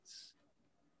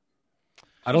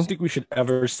I don't think we should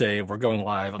ever say we're going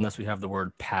live unless we have the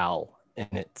word pal in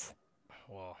it.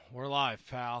 Well, we're live,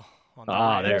 pal, on the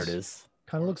Ah, there gram. it Yes. is.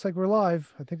 Kind of We're, looks like we're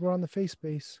live. I think we're on the face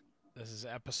space. this is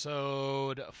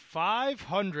episode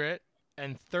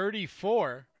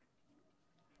 534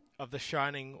 of the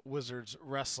Shining Wizards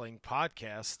Wrestling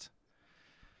Podcast.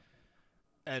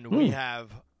 And we Hmm.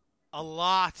 have a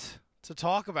lot to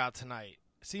talk about tonight.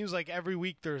 It seems like every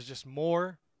week there's just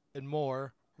more and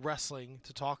more wrestling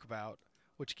to talk about,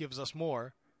 which gives us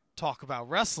more talk about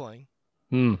wrestling.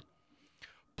 Hmm.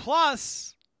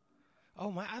 Plus,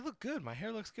 I look good. My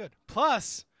hair looks good.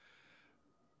 Plus,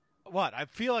 what? I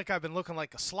feel like I've been looking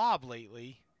like a slob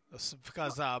lately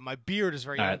because my beard is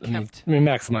very All right, let me unkempt. let me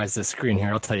maximize this screen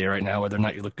here. I'll tell you right now whether or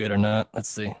not you look good or not. Let's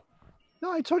see.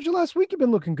 No, I told you last week you've been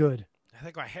looking good. I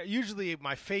think my hair. Usually,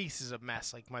 my face is a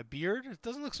mess. Like my beard, it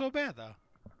doesn't look so bad though.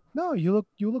 No, you look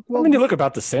I well. mean, you look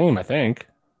about the same, I think.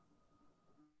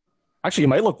 Actually, you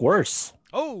might look worse.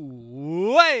 Oh,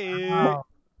 wait. Wow.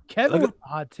 Kevin Look with a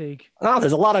hot take. No,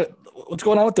 there's a lot of what's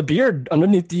going on with the beard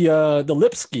underneath the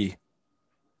lip ski.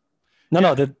 No, Yeah.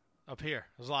 no, the Up here,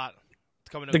 there's a lot. It's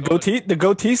coming the and going.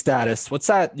 goatee status. What's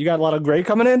that? You got a lot of gray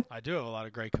coming in? I do have a lot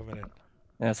of gray coming in.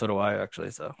 Yeah, so do I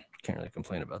actually. So can't really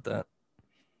complain about that.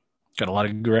 Got a lot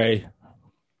of gray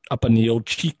up on the old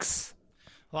cheeks.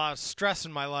 A lot of stress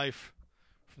in my life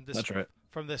from this That's right.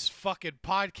 from this fucking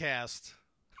podcast.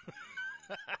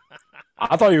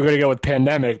 I thought you were gonna go with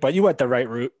pandemic, but you went the right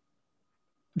route.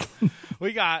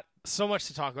 We got so much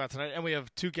to talk about tonight, and we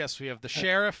have two guests. We have the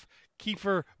sheriff,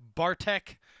 Kiefer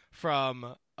Bartek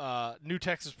from New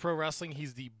Texas Pro Wrestling.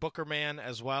 He's the Booker man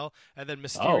as well. And then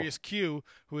Mysterious Q,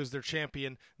 who is their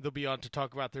champion. They'll be on to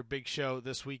talk about their big show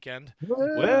this weekend.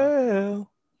 Well,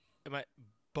 Am I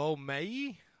Bo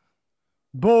May?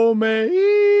 Bomay.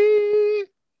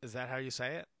 Is that how you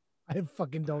say it? I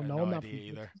fucking I don't have know. no I'm not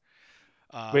idea from either.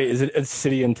 wait, is it a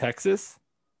city in Texas?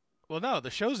 Well, no, the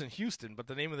show's in Houston, but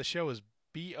the name of the show is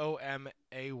Bomaye.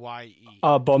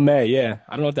 Bomay, yeah.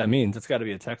 I don't know what that means. It's got to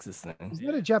be a Texas thing. Isn't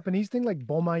that a Japanese thing like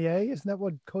Bomaye? Isn't that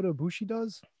what Kota Ibushi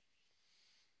does?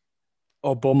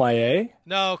 Oh, Bomay.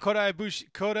 No, Kota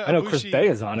Ibushi. I know Chris Bay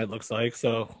is on it. Looks like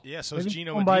so. Yeah, so is Maybe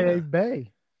Gino Bomaye Medina.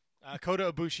 Bay.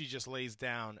 Kota Ibushi just lays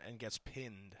down and gets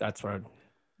pinned. That's where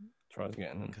I was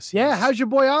getting. Yeah, how's your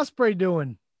boy Osprey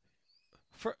doing?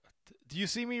 Do you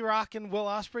see me rocking Will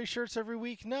Ospreay shirts every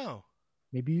week? No.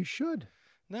 Maybe you should.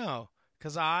 No.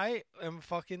 Because I am a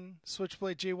fucking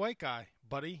Switchblade Jay White guy,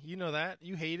 buddy. You know that.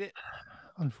 You hate it.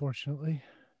 Unfortunately.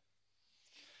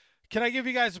 Can I give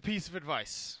you guys a piece of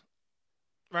advice?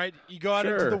 Right? You go out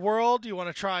into Sure. the world, you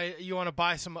want to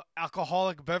buy some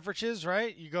alcoholic beverages,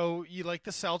 right? You like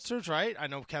the seltzers, right? I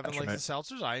know Kevin That's likes right.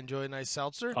 the seltzers. I enjoy a nice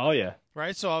seltzer, Oh yeah,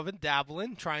 right? So I've been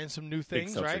dabbling, trying some new big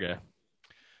things, seltzer right? guy.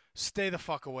 Stay the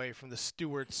fuck away from the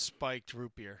Stewart spiked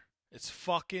root beer. It's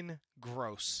fucking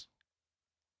gross.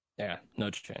 Yeah, no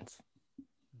chance.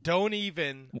 Don't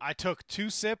even. I took 2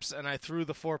 sips and I threw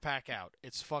the 4-pack out.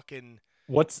 It's fucking.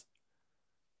 What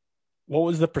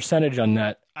was the percentage on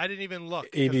that I didn't even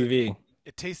look. 'Cause ABV?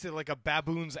 It tasted like a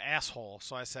baboon's asshole.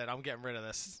 So I said, I'm getting rid of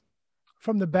this.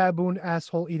 From the baboon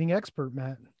asshole eating expert,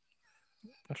 Matt.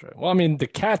 That's right. Well, I mean, the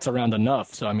cat's around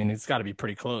enough, so I mean, it's got to be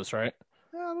pretty close, right?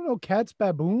 I don't know. Cats,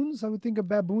 baboons. I would think a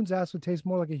baboon's ass would taste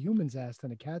more like a human's ass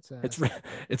than a cat's ass.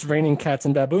 It's raining cats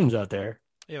and baboons out there.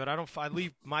 Yeah, but I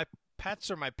leave my pets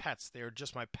are my pets. They are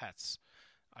just my pets.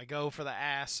 I go for the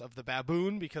ass of the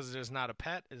baboon because it is not a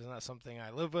pet. It is not something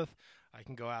I live with. I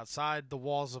can go outside the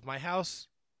walls of my house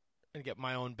and get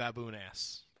my own baboon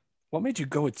ass. What made you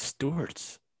go with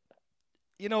Stewart's?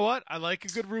 You know what? I like a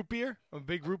good root beer. I'm a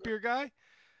big root beer guy.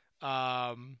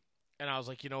 And I was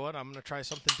like, you know what? I'm going to try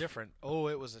something different. Oh,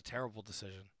 it was a terrible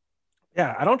decision.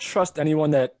 Yeah, I don't trust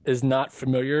anyone that is not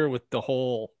familiar with the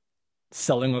whole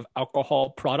selling of alcohol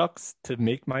products to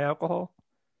make my alcohol.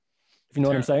 If you know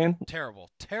what I'm saying? Terrible,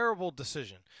 terrible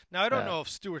decision. Now, I don't Yeah. know if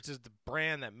Stewart's is the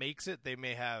brand that makes it. They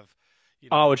may have,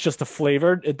 Oh, it's just a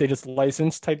flavored. They just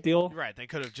licensed type deal. right. They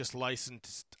could have just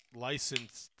licensed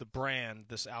the brand,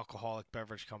 this alcoholic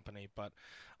beverage company. But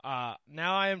now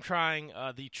I am trying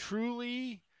the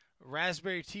Truly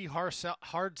Raspberry Tea hard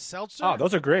seltzer. Oh,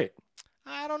 those are great.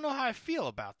 I don't know how I feel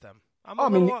about them. I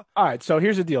mean, all right. So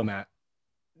here's the deal, Matt.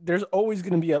 There's always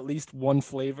going to be at least one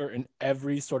flavor in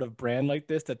every sort of brand like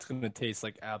this that's going to taste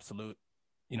like absolute,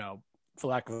 for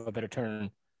lack of a better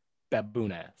term,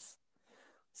 baboon ass.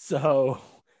 So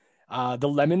the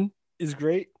lemon is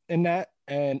great in that.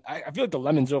 And I feel like the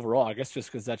lemons overall, I guess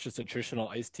just because that's just a traditional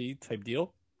iced tea type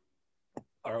deal,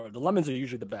 or the lemons are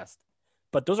usually the best.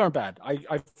 But those aren't bad.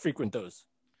 I frequent those.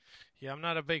 Yeah, I'm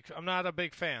not a big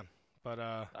fan. But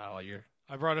Oh, you're.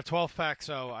 I brought a 12-pack,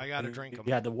 so I got to drink them.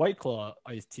 Yeah, the White Claw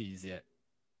iced teas yet.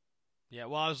 Yeah,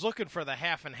 well, I was looking for the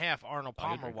half and half Arnold Oh, you're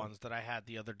Palmer drinking. ones that I had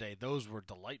the other day. Those were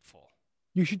delightful.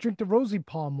 You should drink the Rosy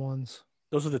Palm ones.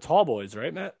 Those are the tall boys,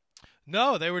 right, Matt?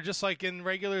 No, they were just like in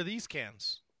regular these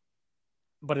cans.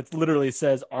 But it literally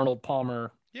says Arnold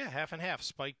Palmer. Yeah, half and half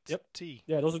spiked Yep. tea.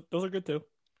 Yeah, those are good too.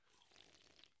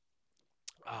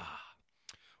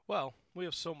 Well, we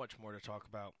have so much more to talk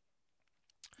about.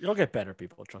 It'll get better,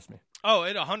 people. Trust me. Oh,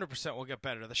 it 100% will get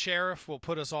better. The sheriff will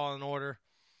put us all in order.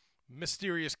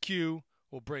 Mysterious Q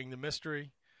will bring the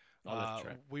mystery. Oh, that's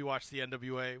right. We watched the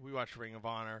NWA. We watched Ring of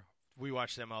Honor. We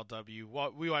watched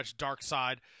MLW. We watched Dark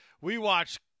Side. We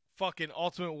watched fucking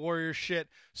Ultimate Warrior shit.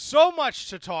 So much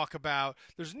to talk about.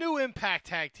 There's new Impact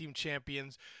Tag Team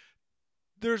Champions.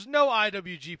 There's no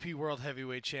IWGP World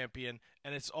Heavyweight Champion.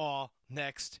 And it's all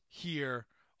next here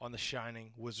on the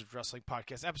Shining Wizards Wrestling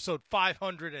Podcast, episode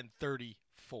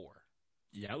 534.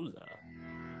 Yowza.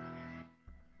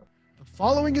 The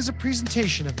following is a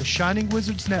presentation of the Shining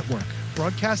Wizards Network,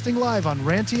 broadcasting live on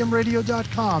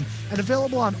rantiumradio.com and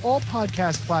available on all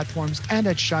podcast platforms and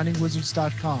at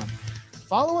shiningwizards.com.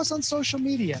 Follow us on social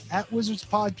media at Wizards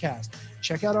Podcast.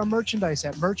 Check out our merchandise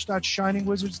at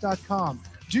merch.shiningwizards.com.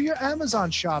 Do your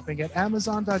Amazon shopping at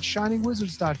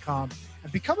amazon.shiningwizards.com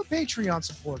and become a Patreon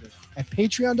supporter at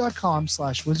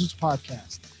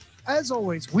patreon.com/wizardspodcast. As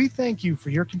always, we thank you for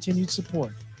your continued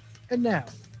support. And now,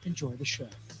 enjoy the show.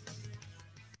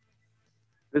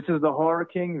 This is the Horror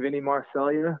King, Vinny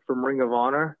Marcellia from Ring of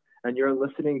Honor, and you're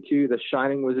listening to the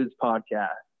Shining Wizards podcast.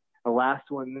 The last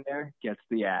one there gets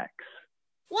the axe.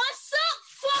 What's up,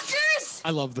 fuckers? I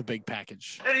love the big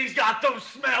package. And he's got those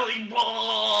smelly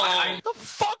balls. The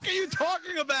fuck are you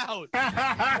talking about?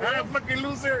 Fucking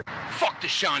loser. Fuck the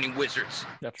Shining Wizards.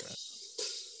 That's right.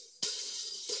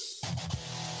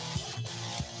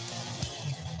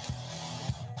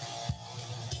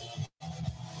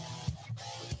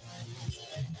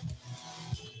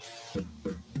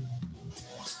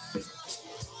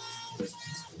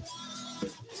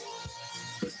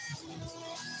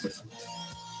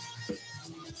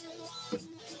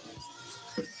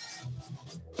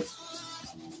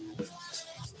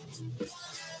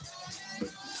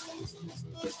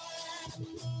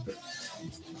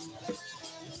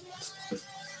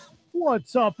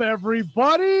 What's up,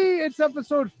 everybody? It's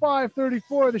episode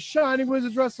 534 of the Shining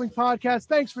Wizards Wrestling Podcast.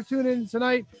 Thanks for tuning in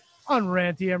tonight on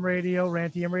Rantium Radio,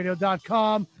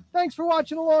 rantiumradio.com. Thanks for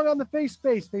watching along on the Face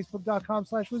Space,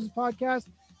 facebook.com/Wizards Podcast.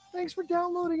 Thanks for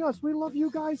downloading us. We love you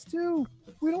guys, too.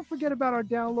 We don't forget about our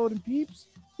downloading peeps.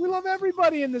 We love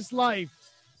everybody in this life.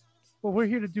 But we're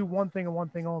here to do one thing and one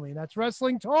thing only, and that's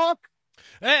wrestling talk.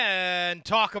 And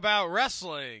talk about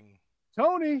wrestling.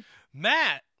 Tony.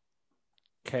 Matt.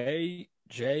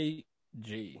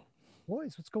 KJG.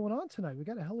 Boys, what's going on tonight? We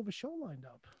got a hell of a show lined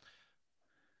up.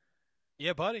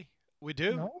 Yeah, buddy. We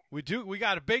do. No? We do. We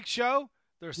got a big show.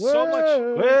 There's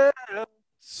Whoa.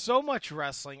 so much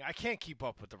wrestling. I can't keep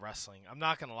up with the wrestling. I'm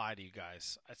not going to lie to you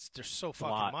guys. There's so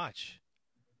fucking lot. much.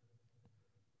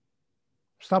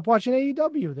 Stop watching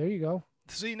AEW. There you go.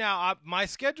 See, now, my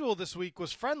schedule this week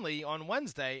was friendly on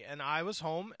Wednesday, and I was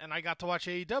home, and I got to watch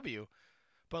AEW.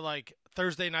 But, like,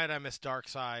 Thursday night, I missed Dark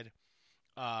Side.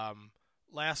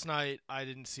 Last night, I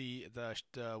didn't see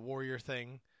the Warrior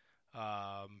thing.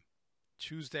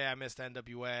 Tuesday, I missed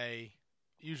NWA.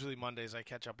 Usually Mondays, I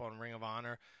catch up on Ring of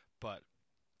Honor. But,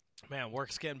 man,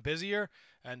 work's getting busier,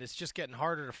 and it's just getting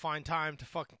harder to find time to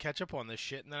fucking catch up on this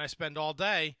shit. And then I spend all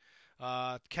day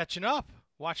catching up,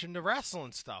 watching the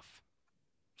wrestling stuff.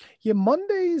 Yeah,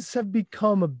 Mondays have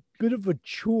become a bit of a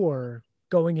chore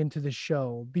going into the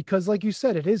show because, like you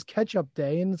said, it is catch-up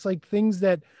day, and it's like things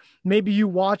that maybe you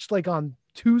watched like on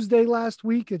Tuesday last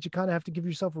week that you kind of have to give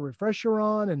yourself a refresher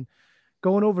on, and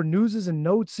going over newses and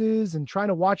noteses and trying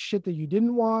to watch shit that you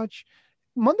didn't watch.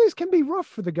 Mondays can be rough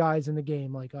for the guys in the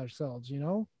game like ourselves, you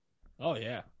know? Oh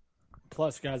yeah.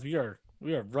 Plus, guys, we are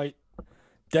right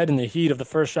dead in the heat of the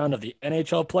first round of the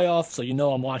NHL playoffs, so you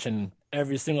know I'm watching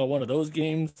every single one of those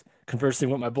games, conversing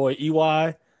with my boy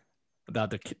EY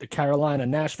about the Carolina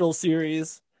Nashville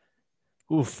series.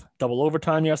 Oof, double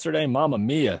overtime yesterday. Mamma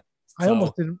mia. I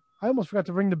almost forgot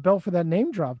to ring the bell for that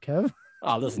name drop, Kev.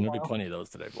 Oh, listen, there'll be plenty of those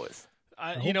today, boys.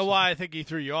 You know why I think he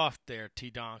threw you off there,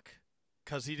 T-Donk?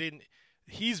 Because he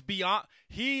has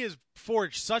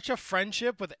forged such a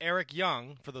friendship with Eric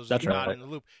Young, for those of you not in the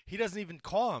loop. He doesn't even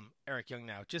call him Eric Young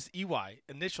now, just EY,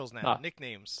 initials now,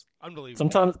 nicknames.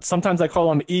 Unbelievable. Sometimes I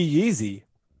call him E-Yeezy.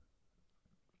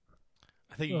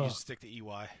 I think you just stick to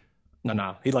EY.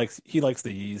 No, he likes the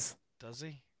Yeez. Does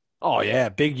he? Oh yeah,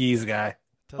 big Yeez guy.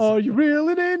 Oh, you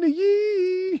reeling in the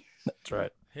Yee? That's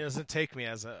right. He doesn't take me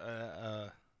as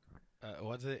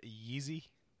what's it? Yeezy?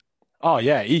 Oh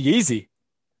yeah, easy.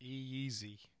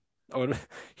 Yeezy. Oh,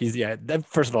 he's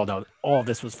first of all, no, all of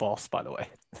this was false, by the way.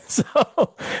 So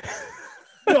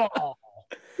No.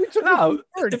 We took no,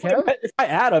 the word, if Kev. I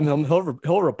add him,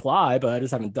 he'll reply, but I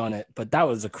just haven't done it. But that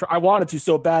was I wanted to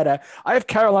so bad. I have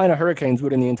Carolina Hurricanes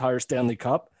winning the entire Stanley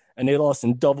Cup, and they lost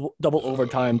in double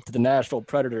overtime to the Nashville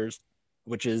Predators,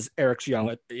 which is Eric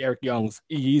Young's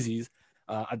Yeezy's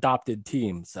adopted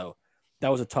team. So that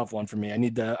was a tough one for me. I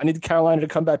need the Carolina to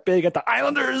come back big at the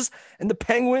Islanders and the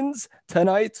Penguins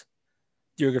tonight.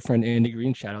 Dear good friend Andy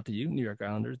Green, shout out to you, New York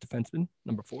Islanders defenseman,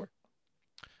 number 4.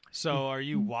 So are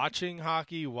you watching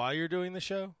hockey while you're doing the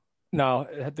show? No,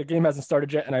 the game hasn't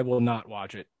started yet, and I will not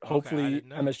watch it. Okay, Hopefully,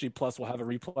 MSG Plus will have a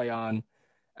replay on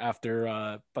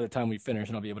after by the time we finish,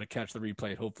 and I'll be able to catch the replay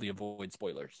and hopefully avoid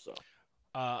spoilers. So,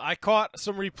 I caught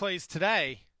some replays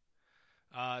today.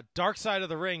 Dark Side of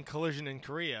the Ring collision in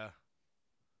Korea.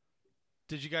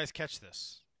 Did you guys catch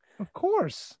this? Of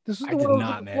course. This is I the did one I was not,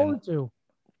 looking man. forward to.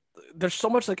 there's so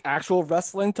much like actual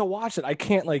wrestling to watch that I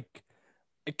can't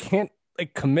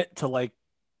commit to like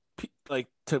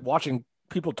to watching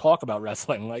people talk about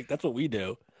wrestling. Like that's what we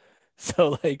do.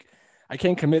 So like I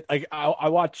can't commit. Like I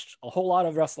watched a whole lot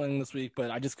of wrestling this week,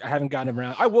 but I haven't gotten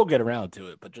around. I will get around to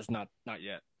it, but just not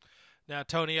yet. Now,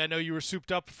 Tony, I know you were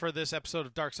souped up for this episode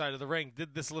of Dark Side of the Ring.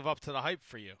 Did this live up to the hype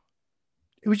for you?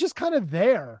 It was just kind of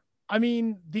there. I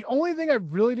mean, the only thing I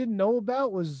really didn't know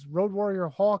about was Road Warrior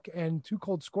Hawk and Too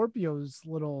Cold Scorpio's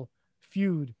little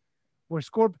feud where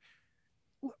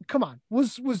come on,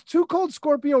 was Too Cold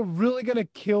Scorpio really going to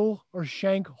kill or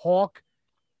shank Hawk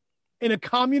in a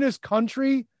communist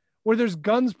country where there's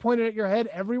guns pointed at your head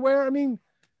everywhere? I mean,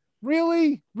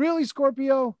 really,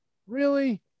 Scorpio,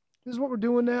 really? This is what we're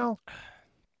doing now?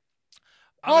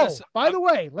 By the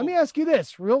way, let me ask you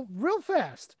this real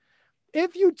fast.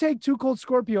 If you take Too Cold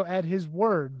Scorpio at his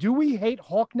word, do we hate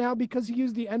Hawk now because he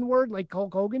used the N-word like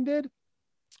Hulk Hogan did?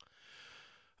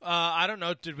 I don't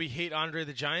know. Did we hate Andre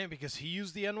the Giant because he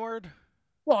used the N-word?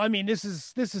 Well, I mean, this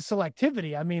is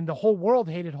selectivity. I mean, the whole world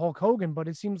hated Hulk Hogan, but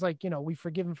it seems like, we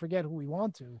forgive and forget who we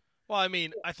want to. Well, I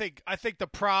mean, I think the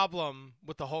problem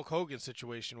with the Hulk Hogan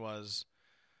situation was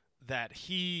that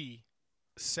he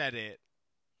said it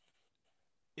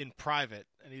in private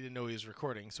and he didn't know he was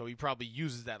recording, so he probably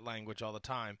uses that language all the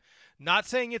time. Not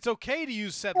saying it's okay to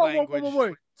use said language.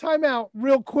 Wait. Time out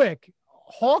real quick.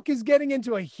 Hawk is getting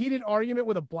into a heated argument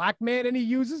with a black man and he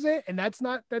uses it, and that's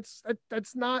not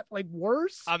like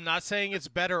worse. I'm not saying it's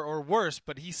better or worse,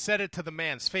 but he said it to the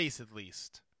man's face at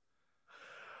least.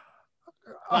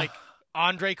 Like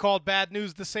Andre called Bad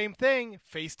News the same thing,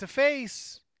 face to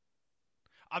face.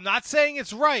 I'm not saying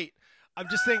it's right. I'm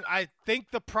just saying I think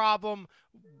the problem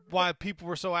why people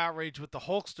were so outraged with the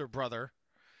Hulkster brother.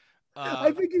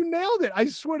 I think you nailed it. I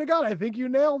swear to God, I think you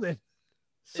nailed it.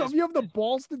 So if you have the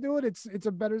balls to do it, it's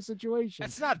a better situation.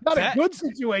 It's not a good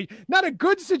situation. Not a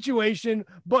good situation,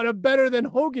 but a better than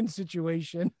Hogan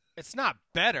situation. It's not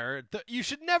better. You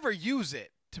should never use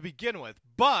it to begin with.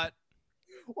 But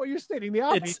well, you're stating the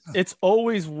obvious. It's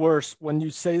always worse when you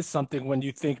say something when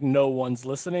you think no one's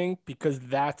listening, because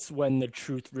that's when the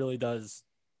truth really does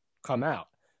come out.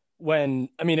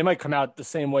 It might come out the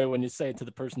same way when you say it to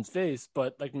the person's face,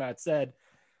 but like Matt said,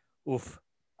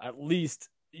 at least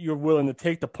you're willing to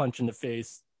take the punch in the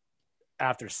face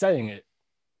after saying it.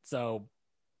 So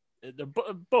they're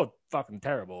both fucking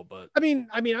terrible. But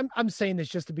I'm saying this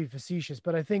just to be facetious,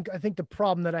 but I think the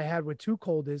problem that I had with Too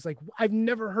Cold is like I've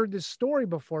never heard this story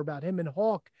before about him and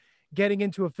Hawk getting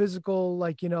into a physical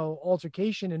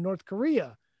altercation in North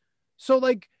Korea. So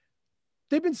like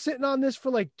they've been sitting on this for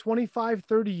like 25,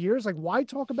 30 years. Like why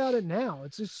talk about it now?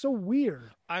 It's just so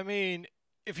weird. I mean,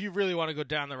 if you really want to go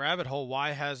down the rabbit hole,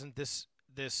 why hasn't this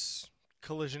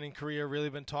collision in Korea really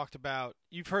been talked about?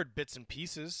 You've heard bits and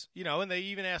pieces, and they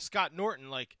even asked Scott Norton,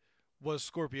 like, was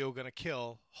Scorpio going to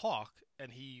kill Hawk?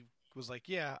 And he was like,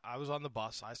 yeah, I was on the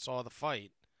bus. I saw the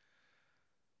fight.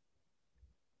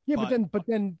 Yeah, but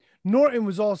then Norton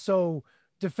was also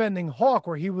defending Hawk,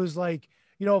 where he was like,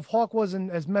 if Hawk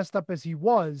wasn't as messed up as he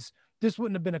was, this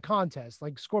wouldn't have been a contest.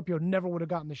 Like Scorpio never would have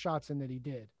gotten the shots in that he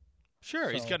did. Sure, so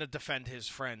he's going to defend his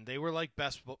friend. They were like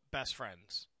best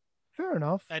friends. Fair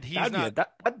enough. And he's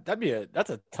that's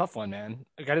a tough one, man.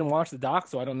 Like I didn't watch the doc,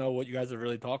 so I don't know what you guys are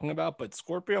really talking about. But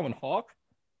Scorpio and Hawk,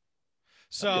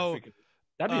 that'd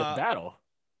be a battle.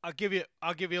 I'll give you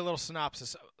a little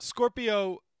synopsis.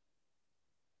 Scorpio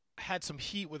had some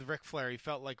heat with Ric Flair. He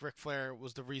felt like Ric Flair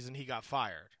was the reason he got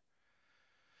fired.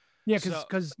 Yeah,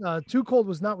 because Too Cold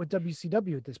was not with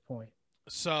WCW at this point.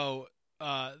 So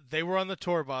they were on the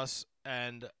tour bus,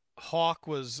 and Hawk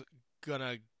was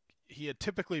he had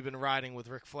typically been riding with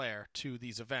Ric Flair to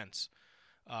these events.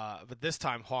 But this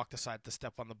time Hawk decided to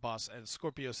step on the bus, and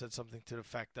Scorpio said something to the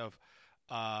effect of,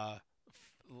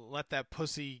 let that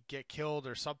pussy get killed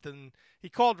or something. He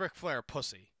called Ric Flair a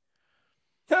pussy.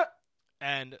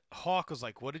 And Hawk was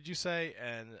like, what did you say?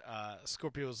 And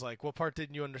Scorpio was like, what part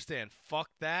didn't you understand? Fuck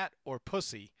that or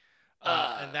pussy?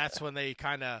 And that's when they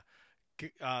kind of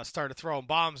started throwing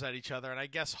bombs at each other. And I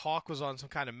guess Hawk was on some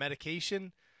kind of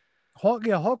medication.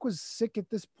 Hawk was sick at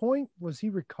this point. Was he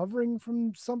recovering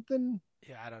from something?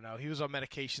 Yeah, I don't know. He was on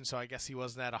medication, so I guess he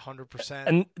wasn't at 100%.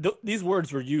 And these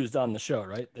words were used on the show,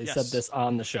 right? They Yes. said this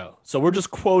on the show. So we're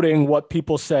just quoting what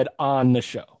people said on the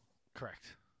show.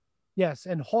 Correct. Yes,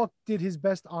 and Hawk did his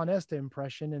best Honesta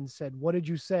impression and said, "What did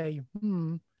you say?"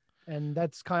 And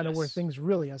that's kind of where Yes. things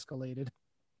really escalated.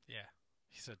 Yeah.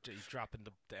 He said he's dropping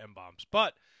the M-bombs.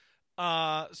 But,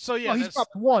 so yeah. Well, he's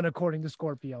dropped one, according to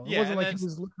Scorpio. It Yeah, wasn't and like he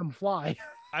was letting them fly.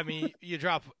 I mean, you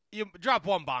drop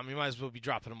one bomb, you might as well be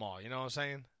dropping them all. You know what I'm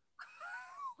saying?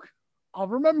 I'll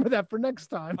remember that for next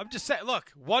time. I'm just saying,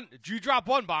 look, you drop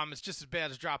one bomb, it's just as bad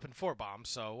as dropping 4 bombs,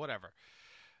 so whatever.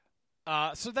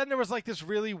 So then there was like this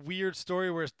really weird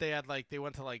story where they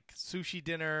went to like sushi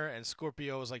dinner, and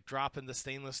Scorpio was like dropping the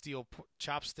stainless steel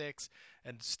chopsticks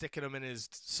and sticking them in his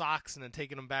socks and then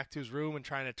taking them back to his room and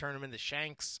trying to turn them into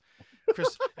shanks.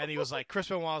 And he was like, Chris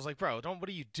Benoit was like, bro, what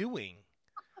are you doing?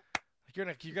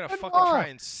 Like, you're gonna fucking try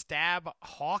and stab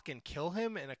Hawk and kill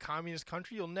him in a communist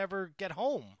country? You'll never get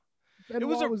home.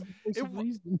 Benoit was the voice of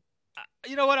reason.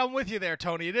 You know what? I'm with you there,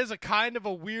 Tony. It is a kind of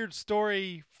a weird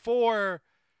story for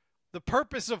the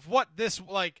purpose of what this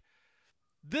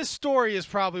story is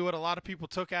probably what a lot of people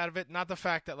took out of it. Not the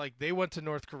fact that like they went to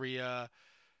North Korea,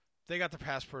 they got their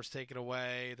passports taken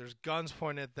away. There's guns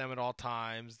pointed at them at all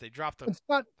times. They dropped the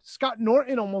Scott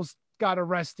Norton almost got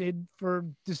arrested for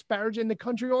disparaging the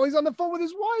country while he's on the phone with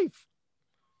his wife.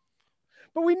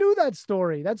 But we knew that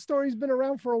story. That story's been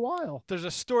around for a while. There's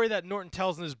a story that Norton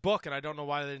tells in his book, and I don't know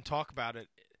why they didn't talk about it.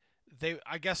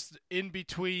 I guess in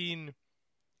between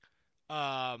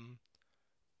the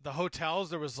hotels,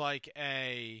 there was like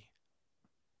a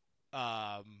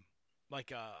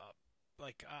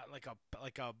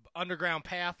underground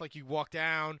path, like you walk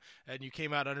down and you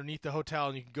came out underneath the hotel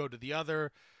and you can go to the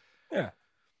other. Yeah.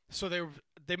 So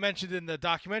they mentioned in the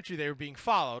documentary they were being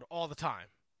followed all the time.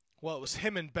 Well, it was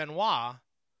him and Benoit,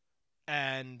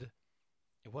 and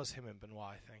it was him and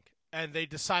Benoit, I think. And they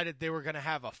decided they were going to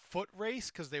have a foot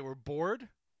race because they were bored.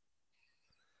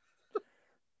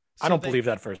 I don't believe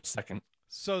that for a second.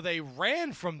 So they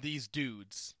ran from these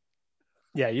dudes.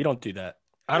 Yeah, you don't do that.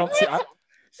 I don't see.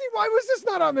 See, why was this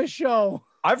not on the show?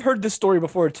 I've heard this story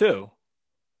before too.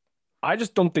 I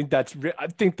just don't think that's real. I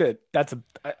think that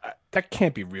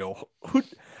can't be real.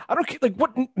 I don't like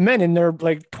what men in their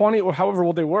like 20 or however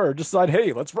old they were decide,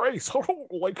 hey, let's race.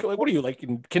 like what are you like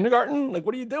in kindergarten? Like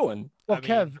what are you doing? Well,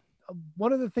 Kev,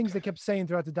 one of the things they kept saying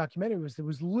throughout the documentary was there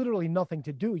was literally nothing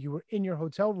to do. You were in your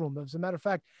hotel room. As a matter of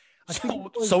fact,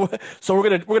 so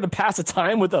we're gonna pass a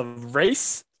time with a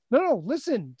race. No,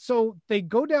 listen. So they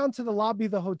go down to the lobby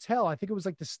of the hotel. I think it was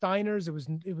like the Steiners.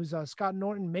 It was Scott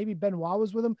Norton. Maybe Benoit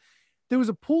was with him. There was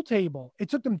a pool table. It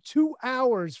took them 2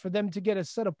 hours for them to get a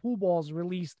set of pool balls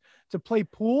released to play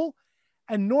pool.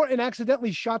 And Norton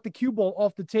accidentally shot the cue ball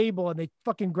off the table, and they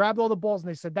fucking grabbed all the balls and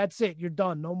they said, "That's it. You're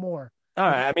done. No more." All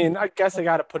right. I mean, I guess I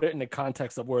got to put it in the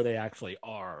context of where they actually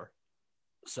are.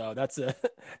 So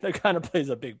that kind of plays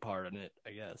a big part in it,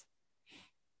 I guess.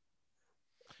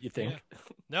 You think? Yeah.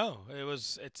 No, it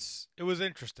was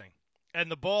interesting,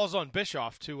 and the ball's on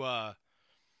Bischoff to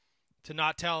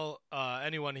not tell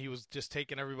anyone he was just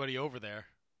taking everybody over there.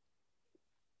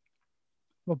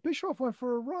 Well, Bischoff went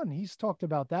for a run. He's talked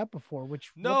about that before.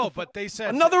 But they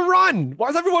said another run. Why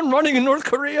is everyone running in North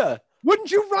Korea?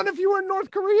 Wouldn't you run if you were in North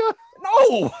Korea?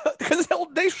 No, because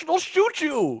they'll shoot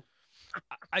you.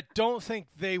 I don't think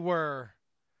they were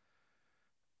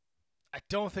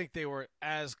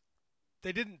as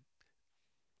they didn't.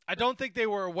 I don't think they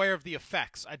were aware of the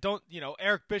effects.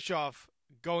 Eric Bischoff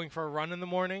going for a run in the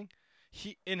morning,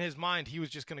 in his mind, he was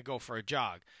just going to go for a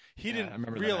jog. He didn't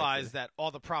realize that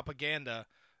all the propaganda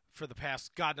for the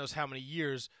past God knows how many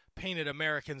years painted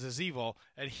Americans as evil.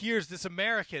 And here's this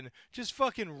American just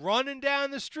fucking running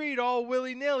down the street all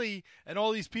willy-nilly, and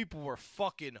all these people were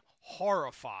fucking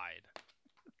horrified.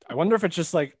 I wonder if it's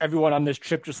just like everyone on this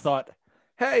trip just thought,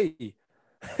 hey,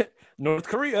 North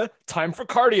Korea, time for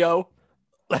cardio.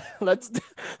 Let's do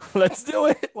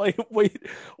it. Like, wait,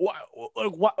 what?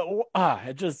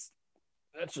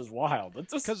 That's just wild.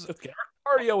 Let's get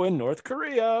cardio in North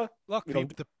Korea. Look,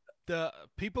 the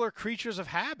people are creatures of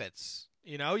habits.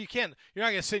 You know, you're not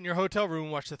going to sit in your hotel room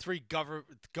and watch the 3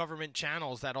 government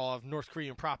channels that all have North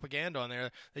Korean propaganda on there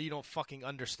that you don't fucking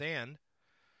understand.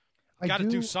 Got to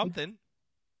do something.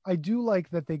 I do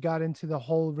like that they got into the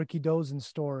whole Ricky Dozen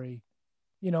story,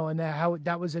 you know, and how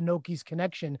that was Inoki's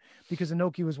connection, because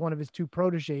Inoki was one of his 2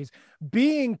 proteges,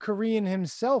 being Korean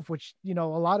himself, which, you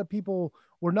know, a lot of people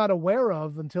were not aware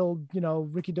of until, you know,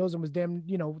 Ricky Dozen was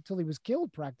until he was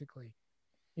killed practically.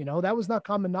 You know, that was not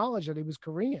common knowledge that he was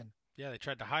Korean. Yeah, they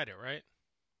tried to hide it, right?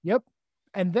 Yep.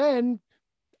 And then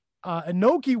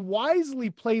Inoki wisely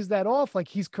plays that off like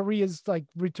he's Korea's like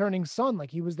returning son,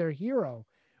 like he was their hero,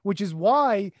 which is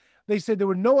why they said there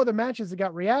were no other matches that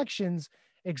got reactions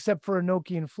except for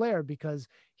Inoki and Flair, because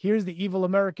here's the evil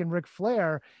American Ric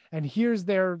Flair, and here's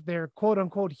their quote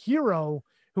unquote hero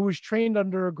who was trained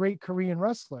under a great Korean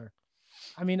wrestler.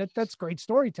 I mean, that's great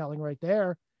storytelling right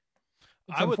there.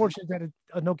 It's unfortunate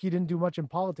that Inoki didn't do much in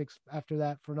politics after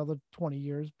that for another 20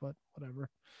 years, but whatever.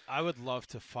 I would love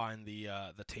to find the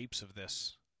tapes of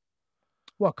this.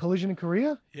 What, Collision in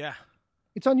Korea? Yeah.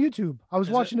 It's on YouTube. I was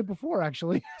watching it before,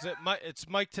 actually. It's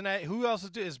Mike Tenay. Who else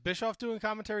is Bischoff doing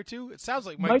commentary too? It sounds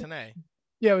like Mike Tenay.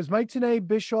 Yeah, it was Mike Tenay,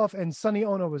 Bischoff, and Sonny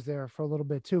Ono was there for a little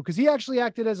bit too, because he actually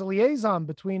acted as a liaison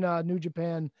between New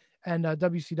Japan and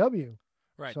WCW.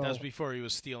 Right, so, that was before he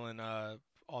was stealing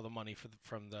all the money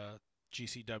from the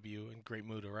GCW and Great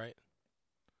Muta, right?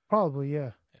 Probably,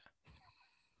 yeah.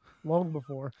 Long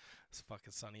before. It's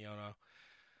fucking Sonny Ono. All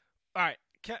right,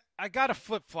 I got a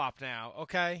flip flop now.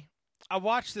 Okay, I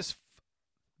watched this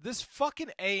fucking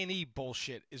A&E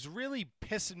bullshit is really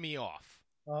pissing me off.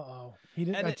 Uh-oh.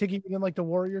 I think he didn't like the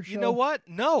Warrior show. You know what?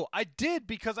 No, I did,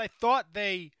 because I thought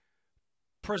they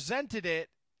presented it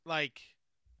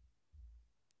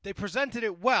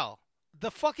well.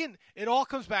 It all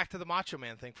comes back to the Macho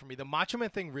Man thing for me. The Macho Man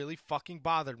thing really fucking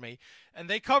bothered me. And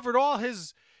they covered all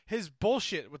his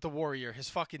bullshit with the Warrior, his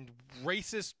fucking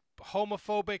racist,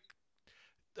 homophobic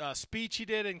speech he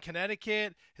did in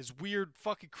Connecticut, his weird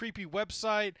fucking creepy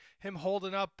website, him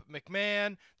holding up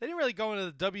McMahon. They didn't really go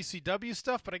into the WCW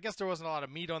stuff, but I guess there wasn't a lot of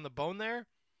meat on the bone there.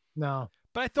 No.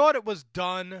 But I thought it was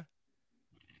done.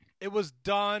 It was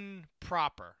done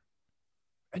proper.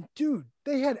 And dude,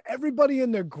 they had everybody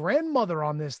and their grandmother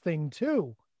on this thing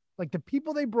too. Like the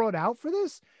people they brought out for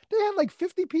this, they had like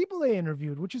 50 people they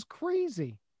interviewed, which is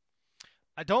crazy.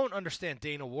 I don't understand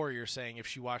Dana Warrior saying if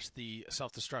she watched the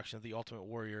self-destruction of the Ultimate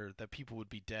Warrior that people would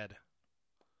be dead.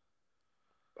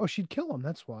 Oh, she'd kill him.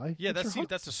 That's why. Yeah,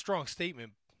 that's a strong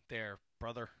statement there,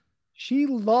 brother. She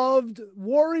loved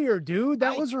Warrior, dude.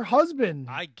 That was her husband.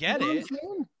 I get it.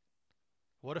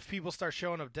 What if people start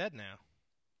showing up dead now?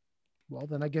 Well,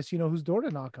 then I guess you know whose door to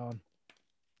knock on.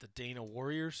 The Dana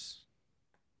Warriors?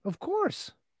 Of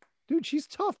course. Dude, she's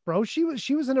tough, bro. She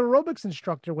was an aerobics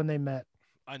instructor when they met.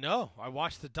 I know. I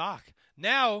watched the doc.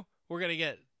 Now we're going to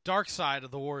get Dark Side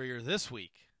of the Warrior this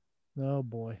week. Oh,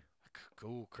 boy.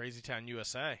 Cool. Crazy Town,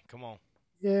 USA. Come on.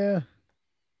 Yeah.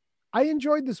 I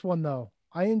enjoyed this one, though.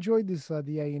 I enjoyed this,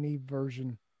 the A&E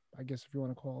version, I guess, if you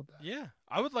want to call it that. Yeah.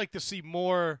 I would like to see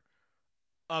more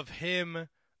of him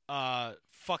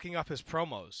fucking up his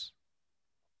promos.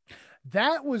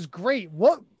 That was great.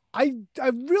 What I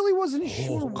really wasn't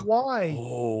sure why.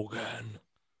 Hogan.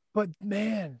 But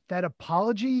man, that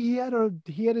apology he had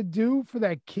to do for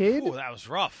that kid. Oh, that was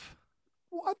rough.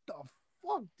 What the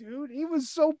fuck, dude? He was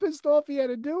so pissed off he had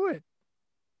to do it.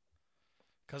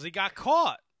 Because he got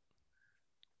caught.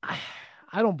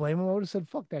 I don't blame him. I would have said,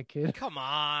 fuck that kid. Come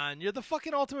on. You're the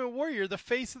fucking Ultimate Warrior, the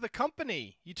face of the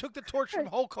company. You took the torch from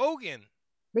Hulk Hogan.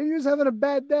 Maybe he was having a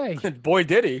bad day. Boy,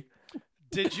 did he.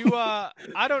 Did you, I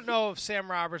don't know if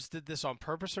Sam Roberts did this on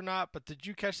purpose or not, but did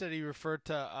you catch that he referred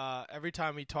to, every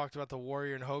time he talked about the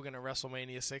Warrior and Hogan at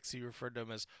WrestleMania 6, he referred to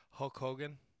him as Hulk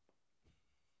Hogan?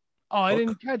 Oh, I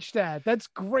didn't catch that. That's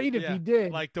great if he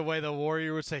did. Like the way the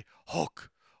Warrior would say, Hulk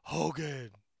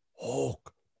Hogan.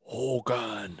 Hulk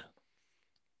Hogan.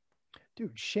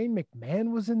 Dude, Shane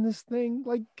McMahon was in this thing.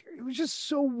 Like, it was just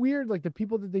so weird, like the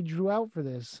people that they drew out for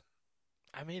this.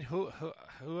 I mean, who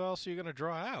else are you going to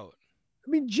draw out? I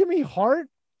mean, Jimmy Hart.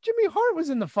 Jimmy Hart was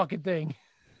in the fucking thing.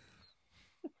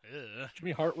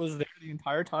 Jimmy Hart was there the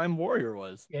entire time Warrior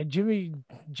was. Yeah, Jimmy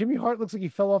Hart looks like he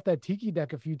fell off that tiki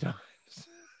deck a few times.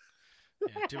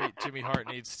 Yeah, Jimmy Hart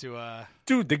needs to.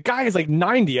 Dude, the guy is like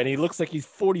 90 and he looks like he's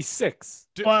 46.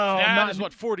 Dude, well, that is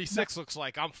what 46 looks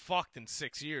like. I'm fucked in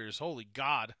 6 years. Holy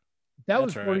God. That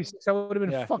was 46. I would have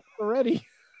been fucked already.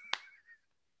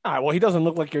 All right, well, he doesn't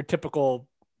look like your typical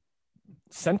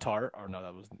centaur. Or no,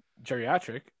 that was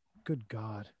geriatric. Good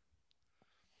God.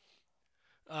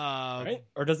 Right?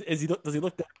 Or does he look that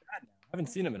bad now? I haven't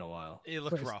seen him in a while. He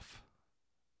looked rough.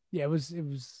 Yeah, it was.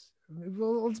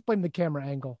 Well, let's blame the camera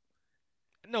angle.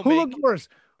 No, Who looked worse?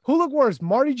 Who looked worse,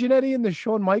 Marty Jannetty in the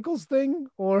Shawn Michaels thing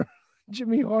or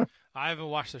Jimmy Hart? I haven't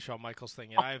watched the Shawn Michaels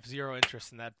thing yet. I have zero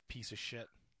interest in that piece of shit.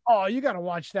 Oh, you got to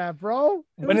watch that, bro.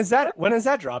 When is that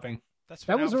dropping? That's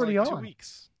That been was out for already like 2 on.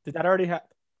 weeks. Did that already happen?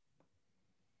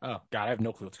 Oh God, I have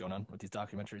no clue what's going on with these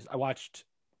documentaries. I watched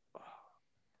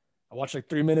like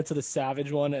 3 minutes of the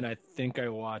Savage one, and I think I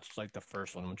watched like the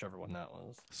first one, whichever one that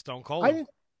was. Stone Cold. I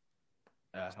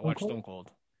watched Cold? Stone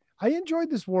Cold. I enjoyed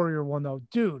this Warrior one though,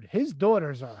 dude. His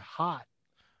daughters are hot.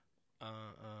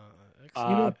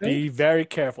 Be very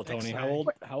careful, Tony. X-Men.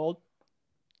 How old?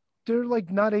 They're like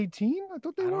not 18. I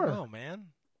thought they I were. don't know, man.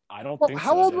 I don't Well, think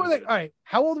how so. old were they? All right.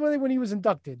 How old were they when he was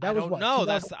inducted? That I was don't what? know.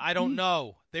 2000? I don't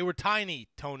know. They were tiny,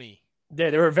 Tony. Yeah,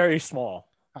 they were very small.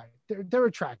 All right. They're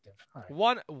attractive. All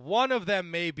right. One of them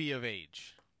may be of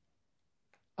age.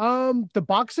 The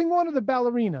boxing one or the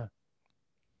ballerina?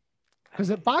 Because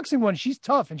the boxing one, she's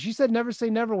tough, and she said never say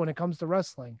never when it comes to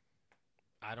wrestling.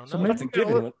 I don't know. So maybe That's a we got a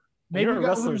given. little- When you're we a got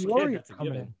wrestler's little kid, Warrior that's a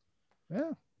coming given. in.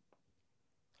 Yeah.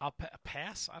 I'll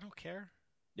pass. I don't care.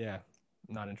 Yeah,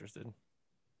 not interested.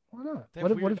 Why not? They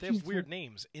have What if they she's have weird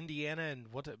names. Indiana and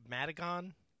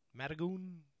Madigan?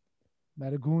 Madigoon?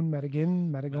 Madigan?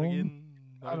 Madigan?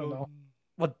 I don't know.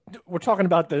 Well, we're talking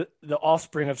about the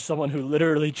offspring of someone who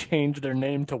literally changed their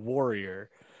name to Warrior.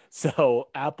 So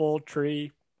Apple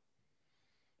Tree.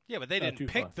 Yeah, but they Not didn't too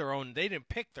pick far. their own. They didn't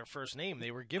pick their first name. They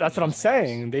were given. That's what I'm those names.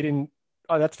 saying. They didn't.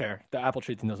 Oh, that's fair. The Apple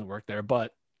Tree thing doesn't work there,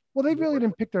 but Well, they really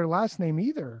didn't pick their last name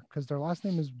either, because their last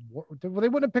name is. Well, they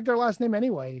wouldn't have picked their last name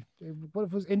anyway. What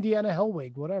if it was Indiana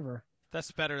Hellwig? Whatever.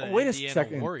 That's better than Wait a Indiana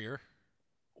second. Warrior.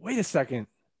 wait a second.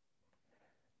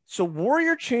 So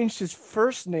Warrior changed his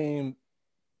first name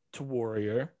to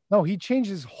Warrior. No, he changed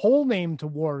his whole name to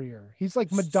Warrior. He's like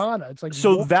Madonna. It's like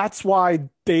So that's why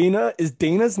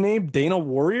Dana's name Dana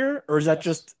Warrior, or is that Yes.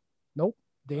 just nope,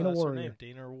 Dana That's her Warrior. name.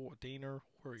 Dana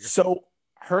Warrior. so?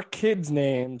 Her kids'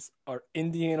 names are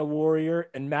Indiana Warrior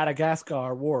and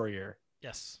Madagascar Warrior.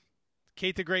 Yes.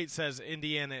 Kate the Great says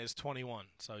Indiana is 21,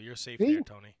 so you're safe See? there,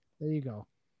 Tony. There you go.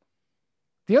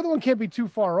 The other one can't be too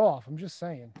far off. I'm just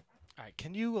saying. All right,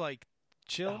 can you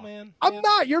chill, man? I'm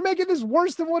not. You're making this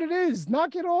worse than what it is.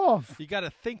 Knock it off. You got to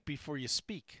think before you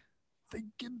speak.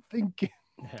 Thinking.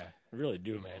 Yeah, I really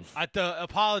do, man. The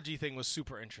apology thing was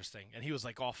super interesting, and he was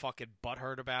like all fucking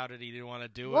butthurt about it. He didn't want to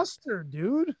do it. Buster,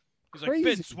 dude. He's Crazy.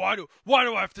 like, Vince, why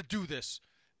do I have to do this?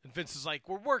 And Vince is like,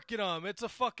 we're working on him. It's a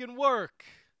fucking work.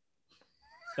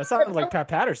 That sounded like Pat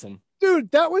Patterson.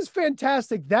 Dude, that was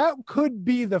fantastic. That could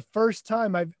be the first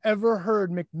time I've ever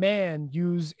heard McMahon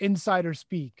use insider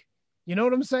speak. You know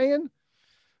what I'm saying?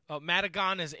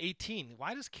 Madigan is 18.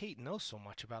 Why does Kate know so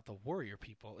much about the Warrior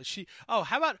people? Is she? Oh,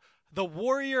 how about the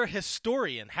Warrior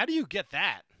historian? How do you get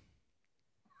that?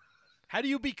 How do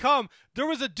you become? There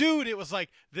was a dude. It was like,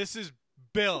 this is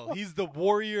Bill. He's the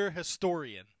Warrior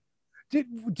historian.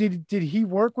 Did he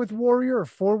work with Warrior or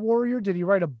for Warrior? Did he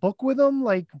write a book with him?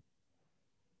 Like,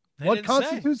 They what didn't say.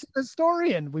 constitutes a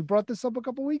historian? We brought this up a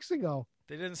couple weeks ago.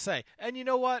 They didn't say. And you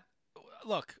know what?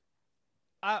 Look,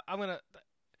 I'm gonna.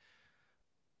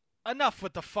 Enough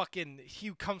with the fucking.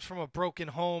 He comes from a broken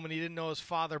home and he didn't know his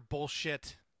father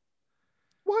bullshit.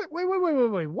 What? Wait.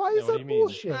 Why Yeah, is what do that you mean?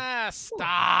 bullshit?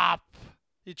 Stop.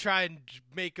 You try and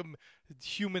make him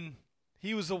human.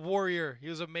 He was a warrior. He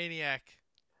was a maniac.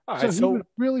 All So right, he so was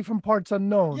really from parts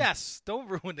unknown. Yes, don't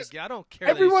ruin the game. I don't care.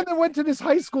 Everyone that went to this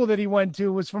high school that he went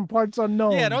to was from parts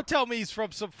unknown. Yeah, don't tell me he's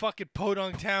from some fucking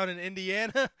podunk town in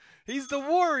Indiana. He's the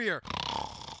warrior.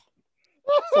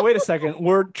 So wait a second.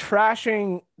 We're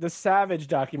trashing the Savage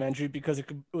documentary because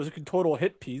it was a total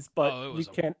hit piece, but Oh, it we was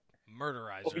a can't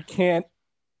Murderizer.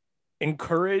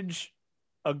 encourage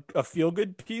a feel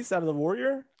good piece out of the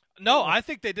Warrior. No, I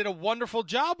think they did a wonderful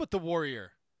job with the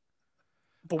warrior.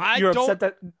 But you're upset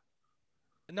that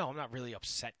No, I'm not really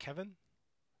upset, Kevin.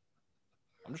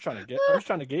 I'm just trying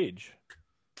to gauge.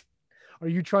 Are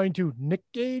you trying to Nick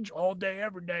Gage all day,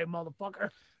 every day, motherfucker?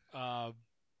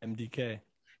 MDK.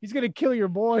 He's gonna kill your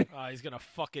boy. He's gonna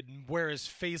fucking wear his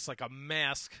face like a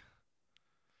mask.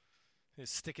 He'll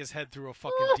stick his head through a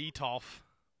fucking detolf.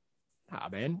 Ah,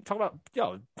 man. Talk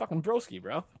about fucking broski,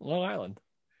 bro. Long Island.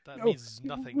 That No, means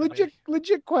nothing. to me.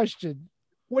 Legit question.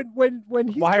 When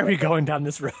he's Why are we going down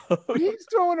this road? he's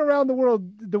throwing around the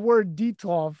word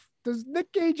detolf, does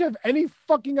Nick Gage have any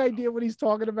fucking idea what he's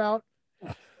talking about?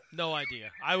 No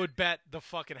idea. I would bet the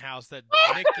fucking house that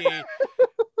Nick Gage.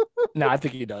 No, I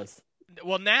think he does.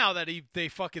 Well, now that they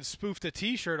fucking spoofed a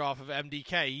T-shirt off of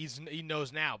MDK, he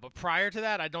knows now. But prior to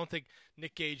that, I don't think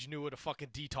Nick Gage knew what a fucking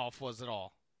detolf was at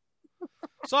all.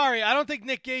 Sorry, I don't think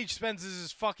Nick Gage spends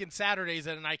his fucking Saturdays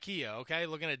at an IKEA, okay?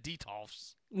 Looking at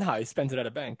Detolfs. No, he spends it at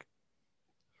a bank.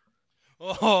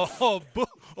 Boo!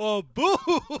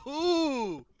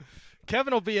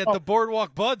 Kevin will be at the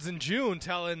Boardwalk Buds in June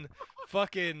telling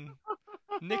fucking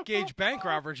Nick Gage bank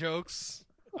robber jokes.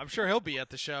 I'm sure he'll be at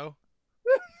the show.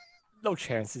 No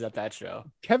chance he's at that show.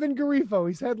 Kevin Garifo,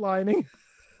 he's headlining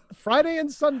Friday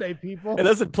and Sunday, people. Hey,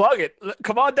 listen, plug it.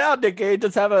 Come on down, Nick Gage.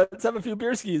 Let's have a few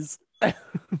beer skis.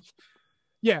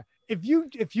 Yeah. If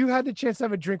you had the chance to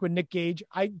have a drink with Nick Gage,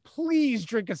 please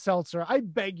drink a seltzer. I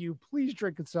beg you, please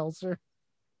drink a seltzer.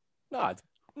 No,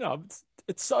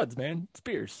 it's suds, man. It's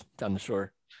beers down the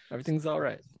shore. Everything's all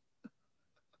right.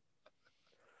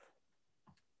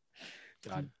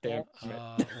 God damn.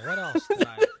 What else did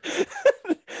I?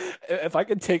 If I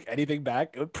could take anything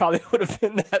back, it probably would have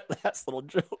been that last little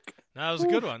joke. No, that was a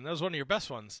good one. That was one of your best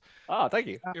ones. Oh, thank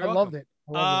you. I loved it.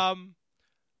 And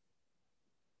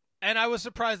I was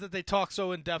surprised that they talked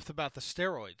so in depth about the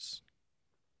steroids.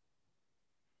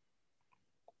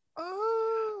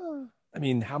 I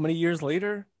mean, how many years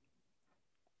later?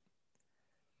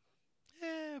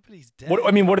 Yeah, but he's dead. What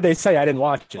did they say? I didn't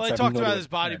watch it. Well, so they I have talked no about idea. his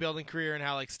bodybuilding career and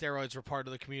how like steroids were part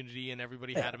of the community and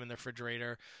everybody had him in the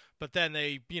refrigerator. But then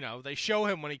they show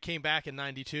him when he came back in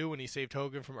 '92 when he saved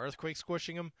Hogan from earthquake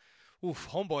squishing him. Oof,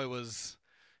 homeboy was.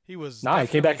 He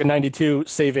came back in '92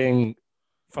 saving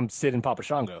from Sid and Papa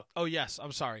Shango. Oh yes,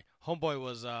 I'm sorry. Homeboy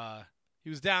was he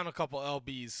was down a couple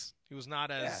lbs. He was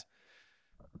not as. Yeah.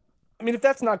 I mean, if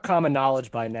that's not common knowledge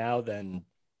by now, then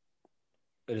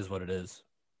it is what it is.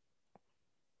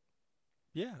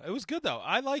 Yeah, it was good though.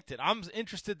 I liked it. I'm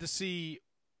interested to see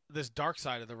this dark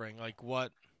side of the ring, like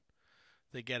what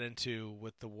they get into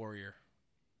with the Warrior.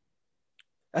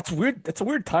 That's weird. That's a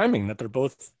weird timing that they're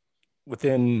both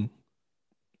within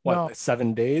like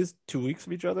 7 days, 2 weeks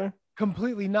of each other.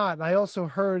 Completely not. And I also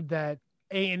heard that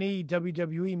A&E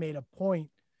WWE made a point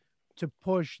to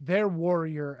push their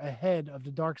Warrior ahead of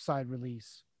the Dark Side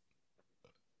release.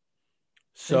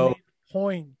 So they made a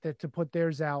point that to put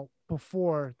theirs out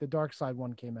before the Dark Side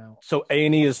one came out. So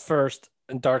A&E is first,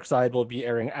 and Dark Side will be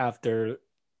airing after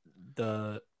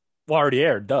already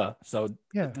aired. Duh. So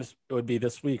yeah, it would be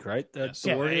this week, right?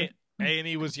 So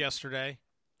A&E was yesterday,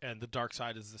 and the Dark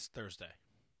Side is this Thursday.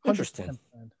 Interesting.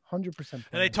 100%. And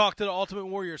they talked to the Ultimate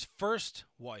Warrior's first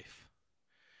wife.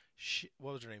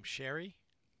 What was her name? Sherry?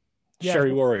 Yeah.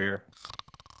 Sherry Warrior.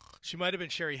 She might have been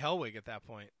Sherry Hellwig at that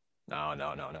point. No.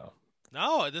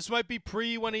 No, this might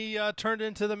be when he turned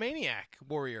into the Maniac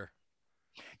Warrior.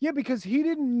 Yeah, because he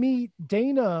didn't meet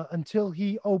Dana until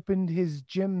he opened his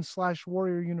gym /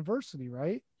 Warrior University,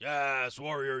 right? Yes,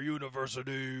 Warrior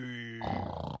University.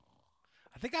 I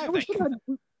think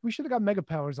we should have got Mega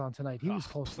Powers on tonight. He was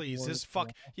close. Please,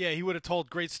 he would have told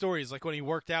great stories like when he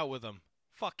worked out with him.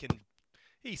 Fucking,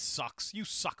 he sucks. You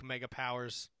suck, Mega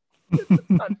Powers.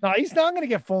 No, he's not going to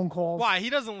get phone calls. Why? He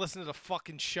doesn't listen to the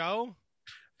fucking show.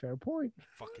 Fair point.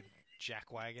 Fucking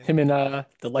jackwagon. Him and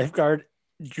the lifeguard,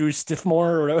 Drew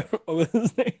Stiffmore, or whatever. What was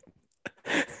his name?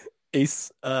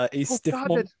 Ace Stiffmore.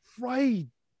 God, that's right.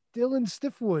 Dylan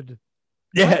Stiffwood.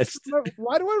 Yes.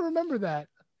 Why do I remember that?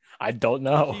 I don't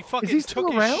know. He fucking Is he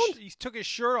still around? He took his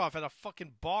shirt off at a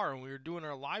fucking bar when we were doing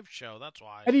our live show. That's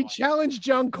why. And he challenged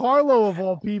Giancarlo of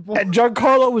all people. And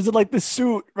Giancarlo was in like the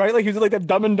suit, right? Like he was in like that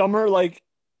Dumb and Dumber, like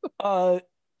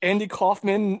Andy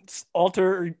Kaufman's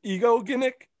alter ego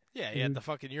gimmick. Yeah, he had the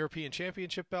fucking European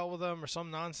Championship belt with him or some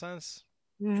nonsense.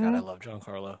 Mm-hmm. God, I love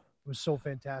Giancarlo. It was so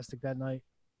fantastic that night.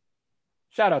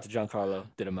 Shout out to Giancarlo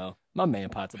Didimo, my man,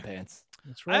 pots and pants.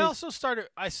 That's right. I also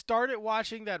started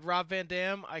watching that Rob Van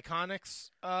Dam Iconics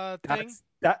thing.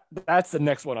 That's the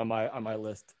next one on my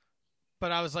list.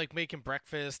 But I was like making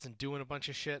breakfast and doing a bunch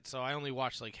of shit, so I only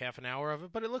watched like half an hour of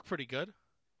it. But it looked pretty good.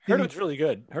 Heard it was really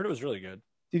good.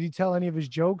 Did he tell any of his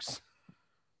jokes?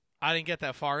 I didn't get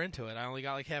that far into it. I only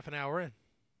got like half an hour in.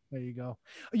 There you go.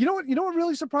 You know what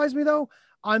really surprised me though?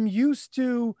 I'm used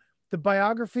to the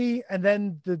biography and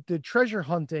then the treasure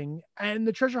hunting, and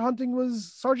the treasure hunting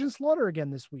was Sergeant Slaughter again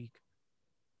this week.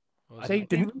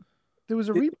 There was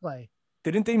a replay.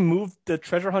 Didn't they move the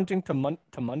treasure hunting to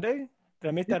Monday? Did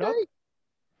I make that up?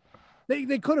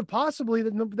 They could have possibly.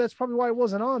 That's probably why it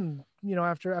wasn't on.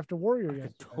 After Warrior. I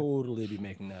could totally be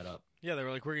making that up. Yeah, they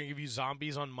were like, we're gonna give you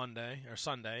zombies on Monday or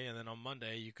Sunday, and then on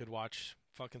Monday you could watch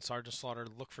fucking Sergeant Slaughter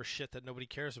look for shit that nobody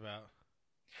cares about.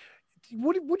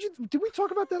 Did we talk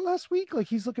about that last week? Like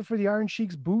he's looking for the Iron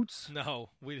Sheik's boots? No,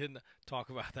 we didn't talk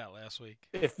about that last week.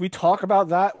 If we talk about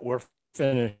that, we're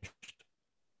finished.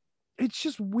 It's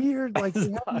just weird. Like they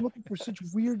have him looking for such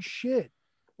weird shit.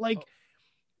 Like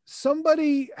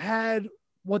somebody had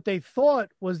what they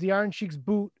thought was the Iron Sheik's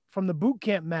boot from the boot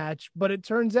camp match, but it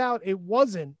turns out it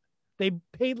wasn't. They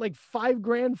paid like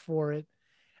 $5,000 for it,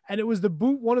 and it was the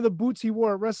boot, one of the boots he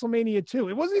wore at WrestleMania 2.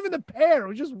 It wasn't even the pair; it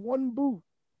was just one boot.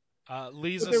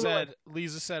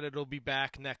 Lisa said it'll be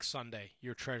back next Sunday.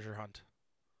 Your treasure hunt.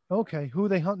 Okay, who are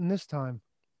they hunting this time?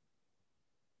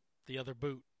 The other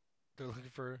boot. They're looking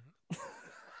for.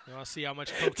 They want to see how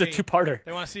much cocaine. It's a two-parter.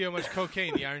 They want to see how much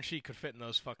cocaine the Iron Sheik could fit in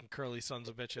those fucking curly sons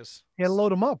of bitches. He had to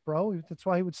load him up, bro. That's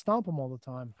why he would stomp him all the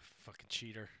time. Fucking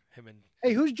cheater. Him and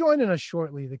Hey, who's joining us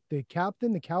shortly? The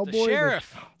captain, the cowboy, the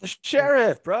sheriff. The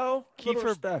sheriff, bro. Little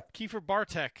respect. Kiefer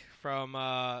Bartek from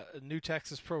New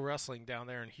Texas Pro Wrestling down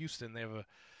there in Houston. They have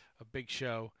a big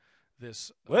show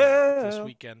this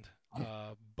weekend.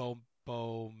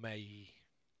 Bombay.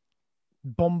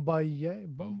 Bombay.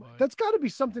 That's got to be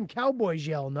something Cowboys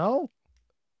yell, no?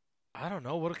 I don't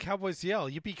know. What do Cowboys yell?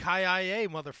 Yippee-ki-yay,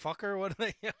 motherfucker. What do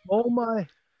they yell? Bombay.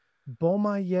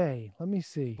 Let me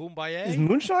see. Boombaye? Is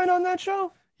Moonshine on that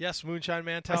show? Yes, Moonshine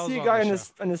Mantel. I see a guy in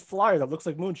this flyer that looks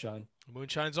like Moonshine.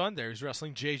 Moonshine's on there. He's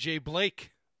wrestling J.J.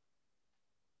 Blake.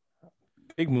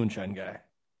 Big Moonshine guy,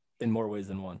 in more ways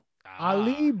than one.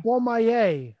 Ali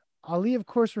Bomaye. Ali, of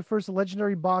course, refers to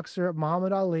legendary boxer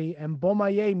Muhammad Ali, and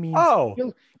Bomaye means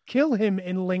kill him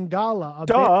in Lingala.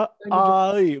 Duh,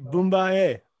 Ali,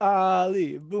 Boombaye,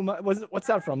 Ali, Boombaye. What's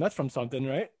that from? That's from something,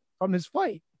 right? From his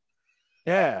fight.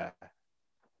 Yeah.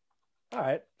 All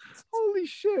right. Holy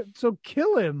shit. So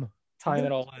kill him. Tying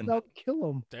it all in. Kill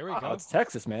him. There we go. It's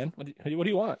Texas, man. What do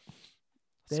you want?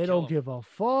 They don't give a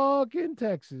fuck in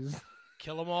Texas.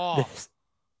 Kill them all.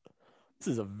 This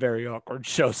is a very awkward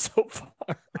show so far.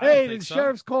 Hey, the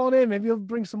sheriff's calling in. Maybe he'll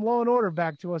bring some law and order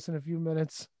back to us in a few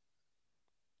minutes.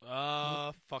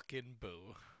 Fucking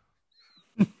boo.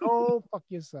 Oh, fuck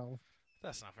yourself.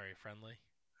 That's not very friendly.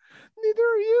 Neither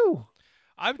are you.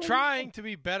 I'm trying to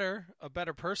be a better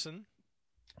person.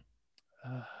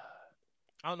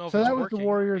 I don't know if so it's that was working. the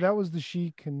Warrior, that was the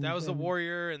Sheik, and that was the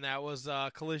Warrior, and that was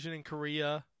Collision in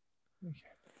Korea.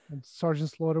 And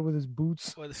Sergeant Slaughter with his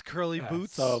boots. With his curly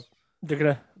boots. So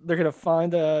they're gonna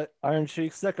find Iron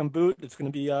Sheik's second boot. It's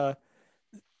gonna be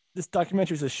this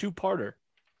documentary is a shoe-parter.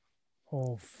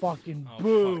 Oh fucking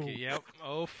boo! Yep.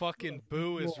 Oh fucking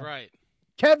boo is right.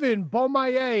 Kevin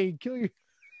Bomaye, kill you.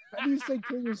 How do you say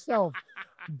kill yourself?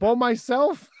 Bo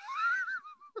myself.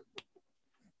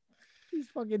 He's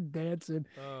fucking dancing.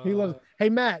 He loves. Hey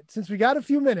Matt, since we got a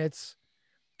few minutes,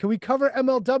 can we cover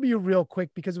MLW real quick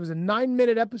because it was a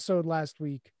 9-minute episode last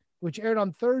week, which aired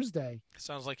on Thursday.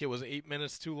 Sounds like it was 8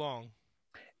 minutes too long.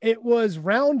 It was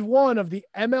round 1 of the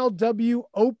MLW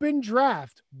Open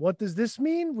Draft. What does this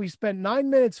mean? We spent 9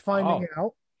 minutes finding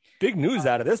out. Big news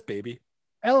out of this, baby.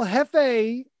 El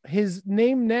Jefe, his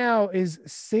name now is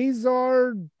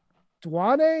Cesar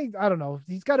Duane. I don't know.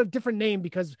 He's got a different name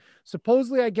because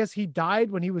supposedly, I guess he died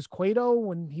when he was Cueto,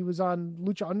 when he was on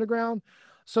Lucha Underground.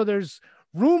 So there's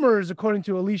rumors, according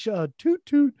to Alicia Toot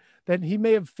Toot, that he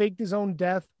may have faked his own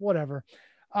death, whatever.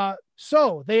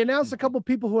 So they announced a couple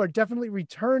people who are definitely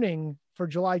returning for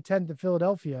July 10th in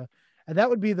Philadelphia. And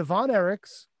that would be the Von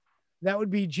Erichs. That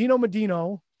would be Gino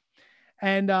Medino.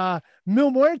 And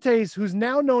Mil Muertes, who's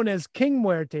now known as King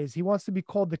Muertes. He wants to be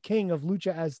called the king of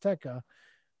Lucha Azteca.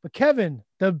 But Kevin,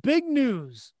 the big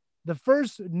news, the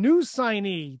first new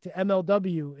signee to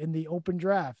MLW in the open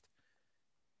draft,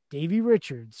 Davey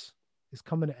Richards is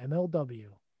coming to MLW.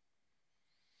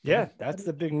 Yeah, that's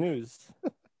the big news.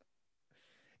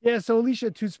 Yeah, so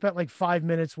Alicia too spent like 5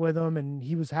 minutes with him, and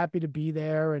he was happy to be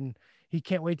there, and he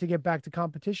can't wait to get back to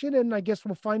competition. And I guess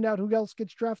we'll find out who else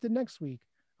gets drafted next week.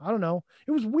 I don't know.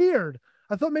 It was weird.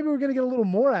 I thought maybe we were going to get a little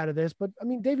more out of this, but I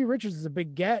mean, Davey Richards is a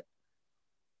big get.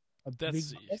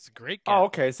 It's a great get. Oh,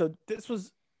 okay. So this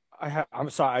was, I'm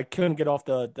sorry, I couldn't get off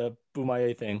the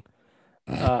Boombaye thing.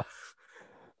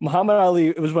 Muhammad Ali,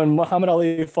 it was when Muhammad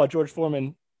Ali fought George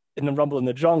Foreman in the Rumble in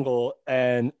the Jungle,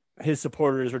 and his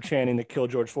supporters were chanting to kill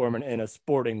George Foreman in a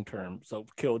sporting term. So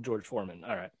kill George Foreman.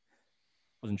 All right.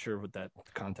 Wasn't sure what that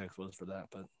context was for that,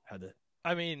 but had to.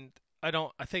 I mean, I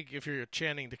think if you're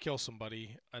chanting to kill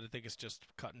somebody, I think it's just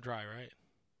cut and dry, right?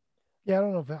 Yeah, I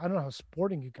don't know how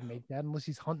sporting you can make that unless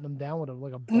he's hunting them down with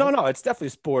a bow. No, it's definitely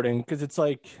sporting because it's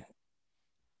like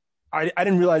I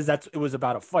didn't realize it was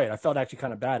about a fight. I felt actually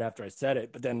kind of bad after I said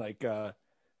it, but then so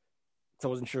I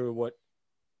wasn't sure what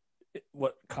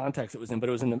context it was in, but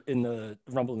it was in the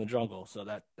Rumble in the Jungle, so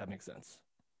that makes sense.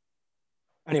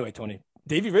 Anyway, Tony,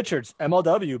 Davey Richards,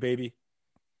 MLW baby.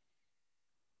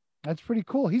 That's pretty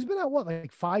cool. He's been out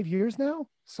like 5 years now,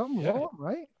 something long,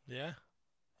 right? Yeah.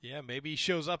 Maybe he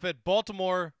shows up at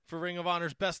Baltimore for Ring of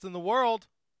Honor's Best in the World.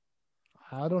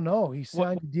 I don't know. He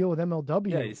signed a deal with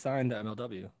MLW. Yeah, he signed to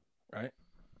MLW, right?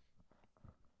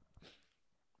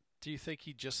 Do you think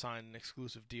he just signed an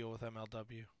exclusive deal with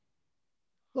MLW?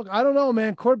 Look, I don't know,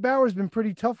 man. Court Bauer's been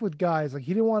pretty tough with guys. Like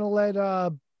he didn't want to let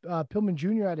Pillman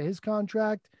Jr. out of his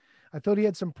contract. I thought he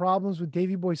had some problems with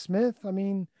Davey Boy Smith. I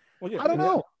mean, Well, yeah, I don't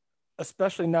know.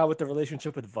 Especially now with the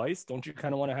relationship with Vice, don't you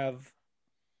kind of want to have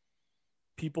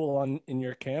people in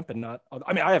your camp and not?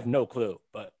 I mean, I have no clue,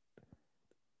 but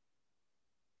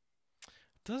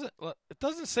It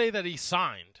doesn't say that he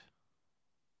signed.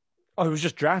 he was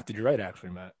just drafted. You're right,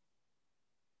 actually, Matt.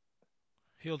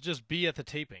 He'll just be at the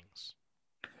tapings.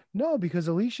 No, because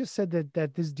Alicia said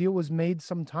that this deal was made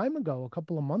some time ago, a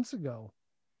couple of months ago.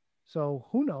 So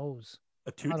who knows? A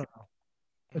I two. don't know.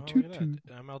 A Oh, look at tutu.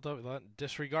 that. MLW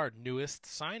disregard newest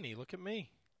signee. Look at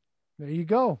me. There you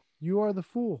go. You are the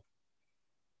fool.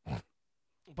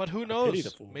 But who pity knows?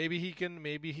 the fool. Maybe he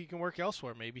can work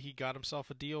elsewhere. Maybe he got himself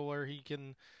a deal where he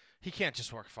can't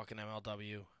just work fucking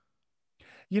MLW.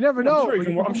 You never know.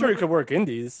 I'm sure he could work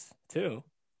indies too.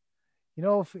 You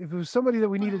know, if it was somebody that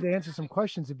we needed to answer some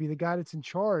questions, it'd be the guy that's in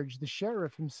charge, the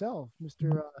sheriff himself,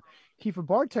 Mr. Kiefer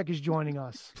Bartek is joining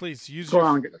us. Please use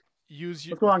What's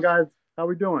your going on, guys? How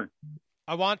we doing?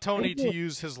 I want Tony to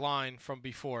use his line from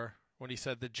before when he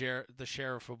said the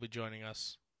sheriff will be joining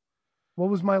us. What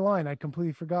was my line? I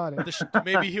completely forgot it.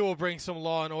 Maybe he will bring some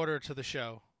law and order to the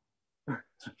show.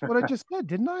 What I just said,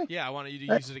 didn't I? Yeah, I wanted you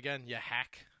to use it again, you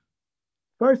hack.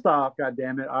 First off, God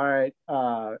damn it. All right.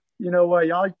 You know what?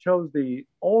 Y'all chose the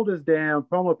oldest damn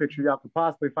promo picture y'all could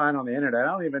possibly find on the internet.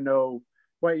 I don't even know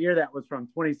what year that was from,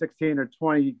 2016 or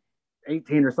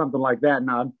 2018 or something like that.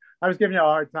 No, I was giving you a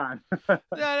hard time.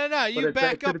 No. You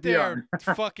back up there,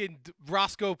 fucking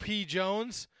Roscoe P.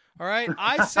 Jones. All right?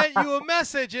 I sent you a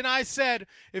message, and I said,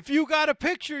 if you got a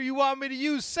picture you want me to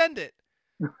use, send it.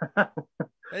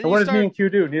 And what does me and Q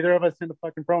do? Neither of us send a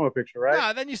fucking promo picture, right?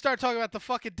 Nah, then you start talking about the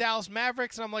fucking Dallas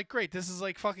Mavericks, and I'm like, great, this is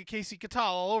like fucking Casey Catal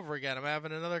all over again. I'm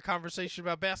having another conversation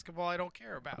about basketball I don't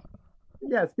care about.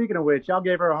 Yeah, speaking of which, y'all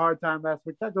gave her a hard time last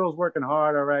week. That girl's working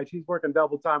hard, all right? She's working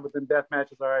double time within death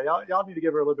matches, all right? Y'all need to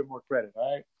give her a little bit more credit,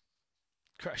 all right?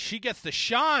 She gets the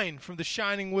shine from the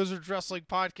Shining Wizards Wrestling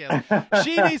podcast.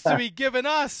 She needs to be giving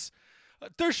us.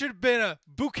 There should have been a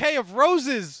bouquet of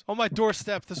roses on my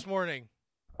doorstep this morning.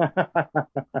 I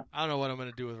don't know what I'm going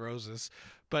to do with roses,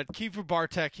 but Kiefer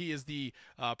Bartek, he is the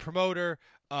promoter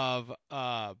of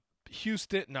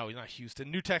Houston. No, not Houston.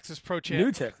 New Texas Pro Champ.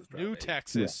 New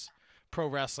Texas Pro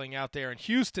Wrestling out there in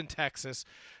Houston, Texas.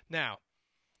 Now,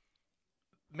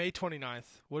 May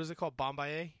 29th. What is it called?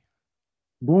 Bomaye?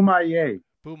 Bomaye.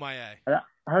 Bomaye. I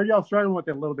heard y'all struggling with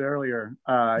it a little bit earlier.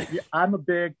 I'm a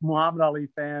big Muhammad Ali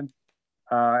fan.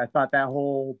 I thought that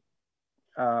whole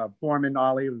Foreman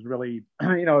Ali was really,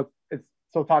 it's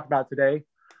so talked about today.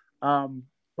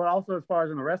 But also as far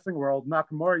as in the wrestling world,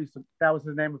 Nakamura, that was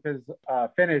his name of his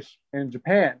finish in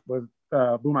Japan, was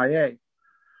Bomaye.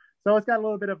 So it's got a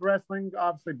little bit of wrestling,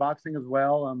 obviously boxing as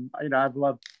well. I've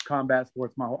loved combat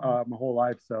sports my whole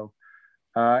life. So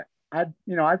I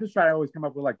just try to always come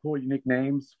up with like cool, unique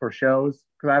names for shows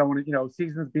because I don't want to,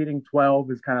 seasons beating 12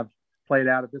 is kind of played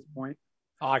out at this point.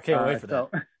 Oh, I can't wait for that.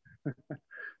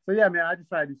 So yeah, man, I just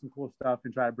try to do some cool stuff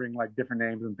and try to bring like different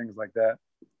names and things like that.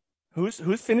 Whose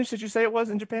finish did you say it was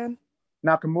in Japan?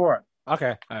 Nakamura.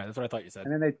 Okay, all right, that's what I thought you said.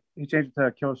 And then he changed it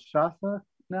to Kinshasa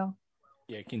now.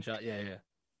 Yeah, Kinshasa. Yeah.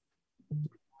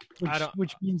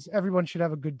 Which means everyone should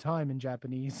have a good time in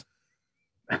Japanese.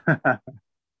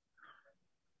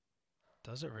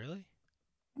 Does it really?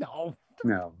 No.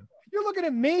 You're looking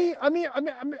at me. I mean,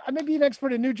 I may be an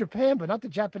expert in New Japan, but not the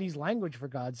Japanese language, for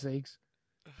God's sakes.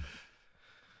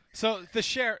 So the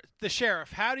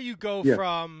sheriff. How do you go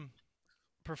from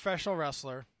professional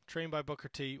wrestler trained by Booker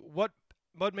T? What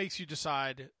makes you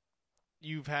decide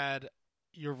you've had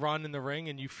your run in the ring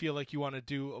and you feel like you want to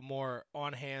do a more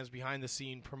on hands, behind the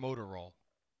scene promoter role?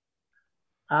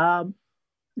 It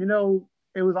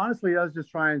was honestly us just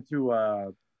trying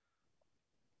to.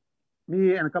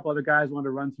 Me and a couple other guys wanted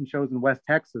to run some shows in West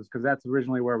Texas because that's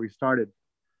originally where we started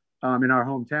in our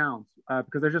hometowns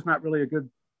because there's just not really a good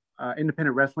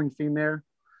independent wrestling scene there.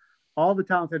 All the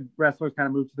talented wrestlers kind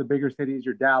of moved to the bigger cities,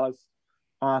 your Dallas,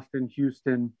 Austin,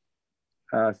 Houston,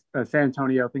 San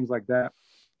Antonio, things like that.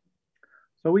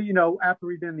 So we, after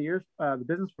we've been in the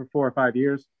business for 4 or 5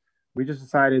 years, we just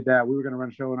decided that we were going to run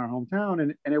a show in our hometown,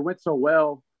 and it went so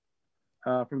well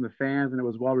from the fans, and it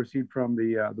was well received from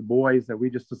the boys that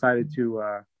we just decided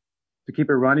to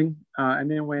keep it running. And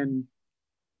then when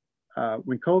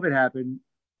COVID happened,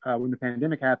 when the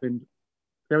pandemic happened,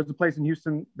 there was a place in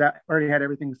Houston that already had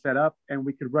everything set up, and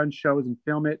we could run shows and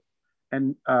film it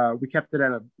and we kept it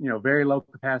at a very low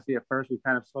capacity at first. We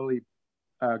kind of slowly,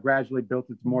 gradually built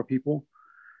it to more people,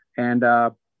 and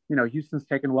Houston's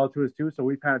taken well to us too. So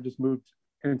we kind of just moved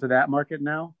into that market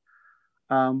now.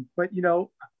 But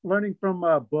learning from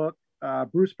a book,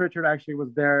 Bruce Pritchard actually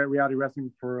was there at Reality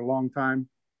Wrestling for a long time,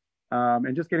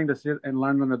 and just getting to sit and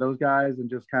learn under those guys and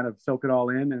just kind of soak it all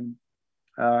in and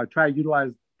try to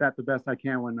utilize that the best I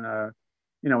can when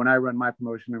when I run my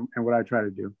promotion and what I try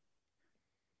to do.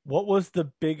 What was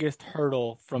the biggest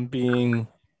hurdle from being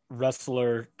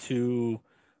wrestler to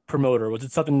promoter? Was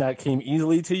it something that came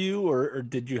easily to you, or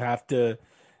did you have to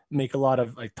make a lot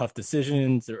of like tough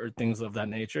decisions or things of that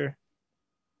nature?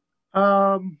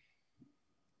 Man,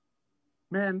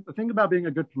 the thing about being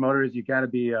a good promoter is you got to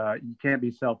be, you can't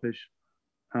be selfish.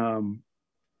 And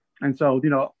so,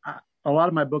 a lot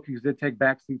of my bookings did take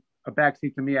a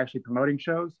backseat to me actually promoting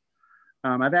shows.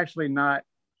 I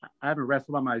haven't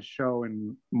wrestled on my show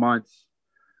in months,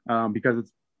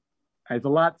 because it's a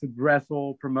lot to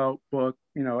wrestle, promote, book,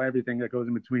 everything that goes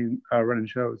in between running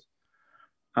shows.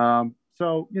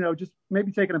 So, just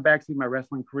maybe taking a backseat in my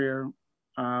wrestling career,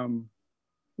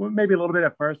 well, maybe a little bit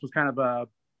at first was kind of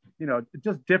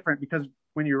just different because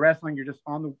when you're wrestling, you're just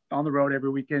on the road every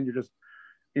weekend. You're just,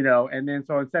 and then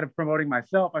so instead of promoting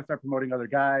myself, I started promoting other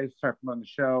guys, started promoting the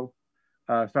show,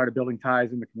 started building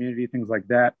ties in the community, things like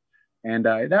that. And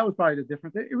that was probably the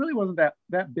difference. It really wasn't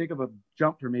that big of a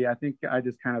jump for me. I think I had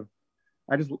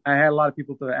a lot of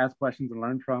people to ask questions and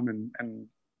learn from, and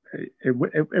it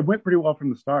went pretty well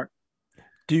from the start.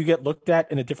 Do you get looked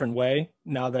at in a different way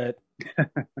now that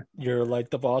you're like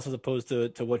the boss as opposed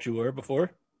to what you were before?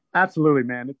 Absolutely,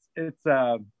 man.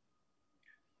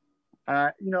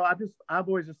 I've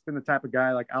always just been the type of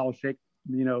guy, like I'll shake,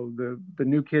 the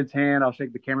new kid's hand. I'll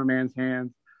shake the cameraman's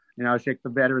hands. I'll shake the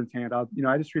veteran's hand. I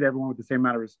just treat everyone with the same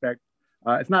amount of respect.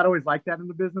 It's not always like that in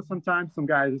the business. Sometimes some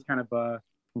guys just kind of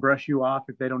brush you off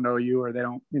if they don't know you or they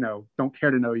don't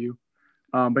care to know you.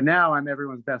 But now I'm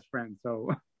everyone's best friend. So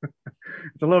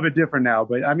it's a little bit different now,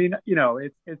 but I mean,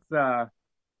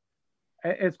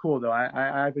 it's cool though.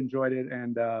 I've enjoyed it,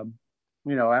 and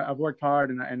I've worked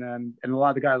hard, and a lot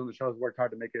of the guys on the show have worked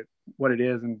hard to make it what it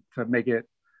is, and to make it,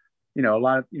 a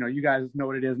lot of you guys know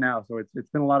what it is now. So it's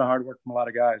been a lot of hard work from a lot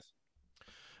of guys.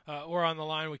 We're on the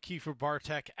line with Kiefer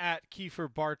Bartek at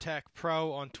Kiefer Bartek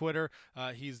Pro on Twitter.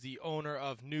 He's the owner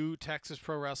of New Texas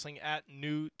Pro Wrestling at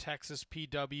New Texas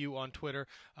PW on Twitter.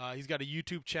 He's got a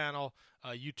YouTube channel,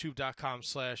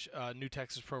 youtube.com/New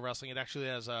Texas Pro Wrestling. It actually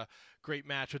has a great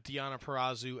match with Deonna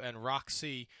Purrazzo and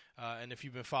Roxy. And if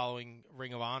you've been following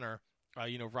Ring of Honor,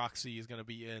 Roxy is going to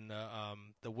be in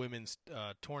the women's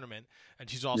tournament, and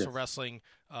she's also wrestling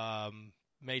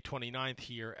May 29th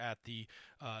here at the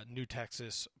New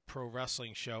Texas Pro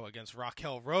Wrestling show against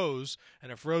Raquel Rose.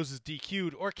 And if Rose is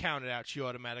DQ'd or counted out, she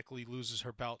automatically loses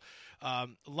her belt. A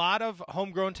lot of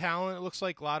homegrown talent, it looks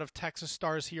like, a lot of Texas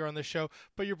stars here on the show,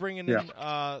 but you're bringing in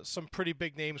some pretty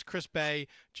big names: Chris Bay,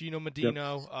 Gino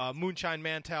Medino, Moonshine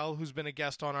Mantel, who's been a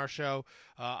guest on our show,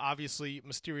 obviously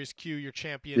Mysterious Q, your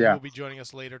champion, who will be joining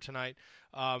us later tonight.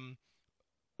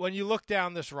 When you look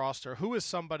down this roster, who is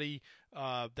somebody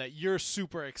that you're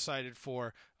super excited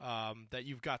for, that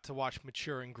you've got to watch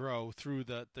mature and grow through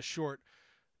the short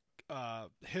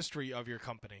history of your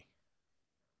company?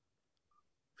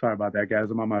 Sorry about that, guys.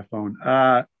 I'm on my phone.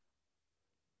 I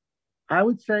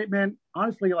would say, man,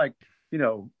 honestly, I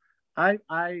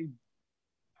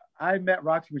met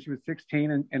Roxy when she was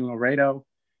 16 in Laredo,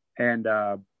 and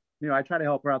I try to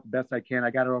help her out the best I can.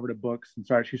 I got her over to books,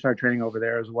 and she started training over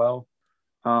there as well.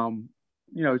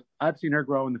 I've seen her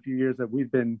grow in the few years that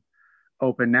we've been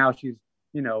open. Now she's,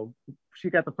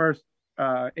 she got the first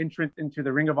entrance into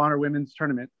the Ring of Honor women's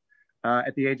tournament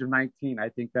at the age of 19. I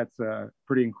think that's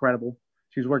pretty incredible.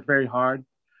 She's worked very hard.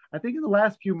 I think in the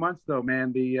last few months, though,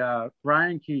 man, the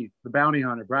Brian Keith, the bounty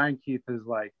hunter, Brian Keith is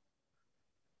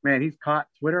man, he's caught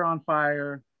Twitter on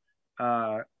fire.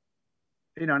 And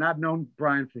I've known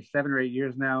Brian for 7 or 8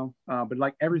 years now,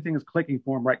 but everything is clicking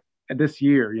for him right this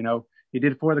year. He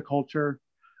did For the Culture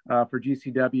for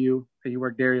GCW. He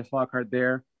worked Darius Lockhart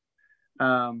there.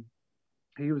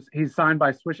 He's signed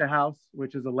by Swishahouse,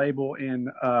 which is a label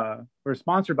or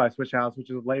sponsored by Swishahouse, which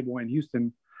is a label in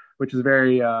Houston, which is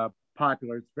very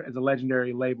popular. It's a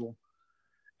legendary label.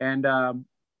 And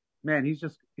man, he's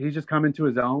just come into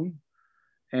his own.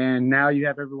 And now you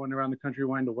have everyone around the country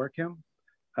wanting to work him.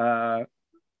 I'll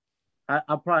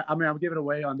give it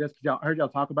away on this because I heard y'all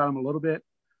talk about him a little bit.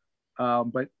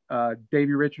 But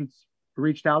Davey Richards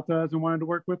reached out to us and wanted to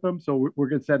work with them, so we're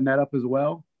good setting that up as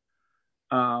well.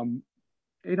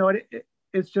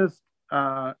 It's just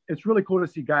it's really cool to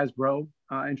see guys grow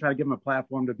and try to give them a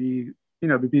platform to be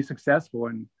be successful.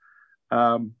 And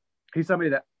he's somebody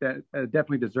that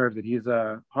definitely deserves it. He's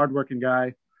a hardworking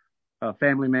guy, a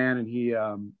family man, and he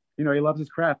loves his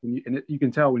craft, and you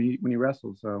can tell when he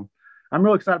wrestles. So I'm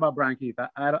really excited about Brian Keith.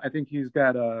 I think he's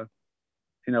got a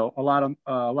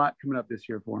lot coming up this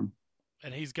year for him.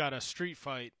 And he's got a street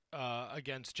fight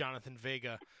against Jonathan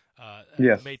Vega at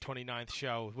Yes. the May 29th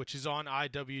show, which is on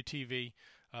IWTV.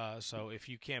 So if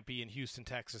you can't be in Houston,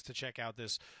 Texas to check out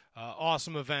this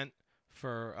awesome event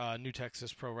for New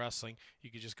Texas Pro Wrestling, you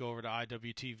could just go over to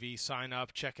IWTV, sign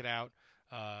up, check it out.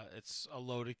 It's a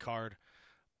loaded card.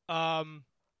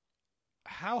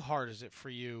 How hard is it for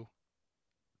you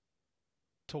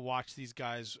to watch these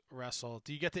guys wrestle?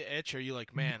 Do you get the itch? Or are you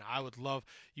like, man, I would love,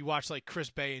 you watch like Chris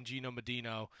Bay and Gino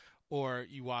Medino, or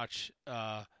you watch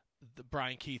the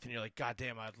Brian Keith and you're like, God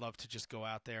damn, I'd love to just go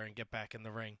out there and get back in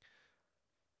the ring?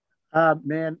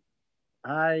 Man,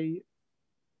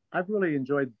 I've really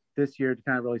enjoyed this year to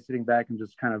kind of really sitting back and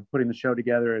just kind of putting the show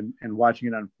together and watching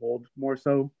it unfold more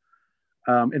so.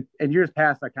 In years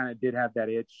past, I kind of did have that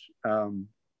itch.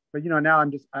 But now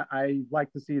I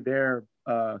like to see their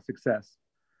success.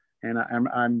 And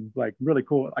I'm like really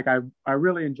cool. Like I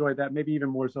really enjoyed that, maybe even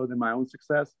more so than my own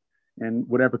success in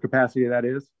whatever capacity that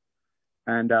is.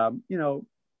 And,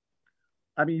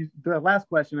 I mean, the last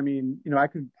question, I mean, I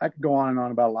could go on and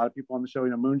on about a lot of people on the show.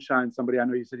 Moonshine, somebody, I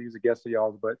know you said he was a guest of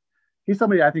y'all's, but he's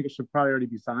somebody I think it should probably already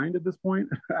be signed at this point.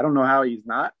 I don't know how he's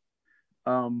not.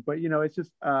 But it's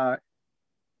just, I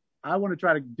want to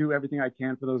try to do everything I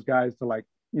can for those guys to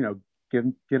get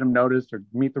them noticed or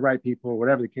meet the right people, or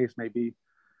whatever the case may be.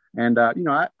 And,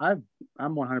 I'm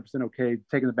 100% okay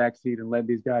taking the back seat and letting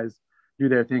these guys do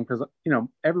their thing. Cause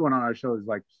everyone on our show is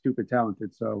like stupid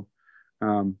talented. So,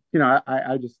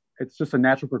 it's just a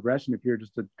natural progression if you're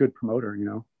just a good promoter,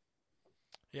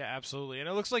 Yeah, absolutely. And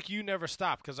it looks like you never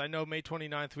stop, because I know May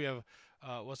 29th we have,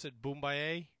 what's it,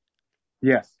 Boombaye?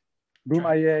 Yes,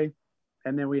 Boombaye.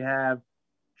 And then we have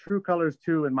True Colors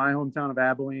 2 in my hometown of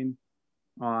Abilene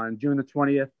on June the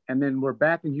 20th. And then we're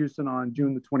back in Houston on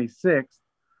June the 26th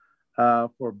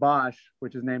for Bosch,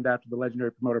 which is named after the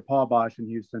legendary promoter Paul Bosch in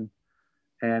Houston.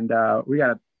 And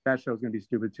that show is going to be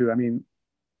stupid too. I mean,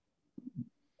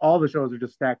 all the shows are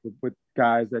just stacked with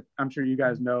guys that I'm sure you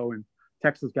guys know, and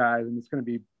Texas guys, and it's going to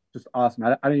be just awesome.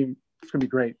 It's going to be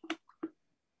great.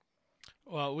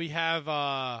 Well, we have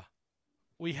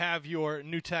your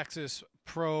New Texas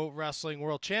Pro Wrestling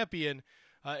World Champion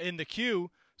in the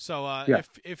queue. So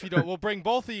if you don't, we'll bring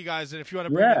both of you guys in. If you want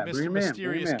to bring in Mr.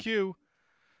 Mysterious Q,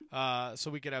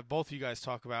 so we could have both of you guys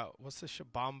talk about what's the show.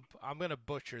 I'm going to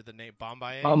butcher the name.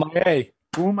 Boombaye.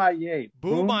 Boombaye.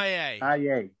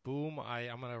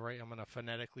 I'm gonna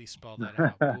phonetically spell that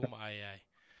out. Boombaye,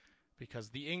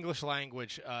 because the English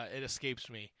language it escapes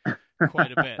me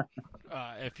quite a bit.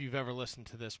 If you've ever listened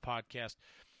to this podcast,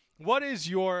 what is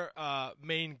your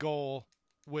main goal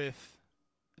with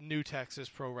New Texas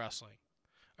Pro Wrestling?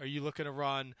 Are you looking to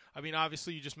run? I mean,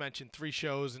 obviously, you just mentioned 3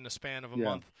 shows in the span of a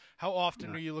month. How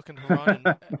often are you looking to run,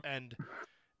 and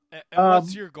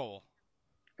what's your goal?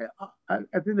 At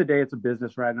the end of the day, it's a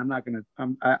business, right? And I'm not going to.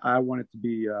 I want it to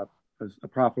be a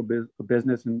profitable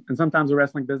business, and sometimes the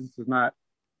wrestling business is not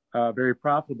very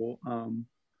profitable.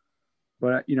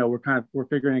 But we're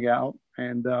figuring it out,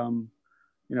 and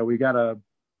we've got a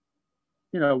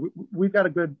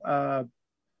good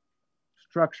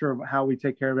structure of how we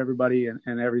take care of everybody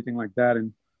and everything like that.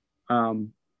 And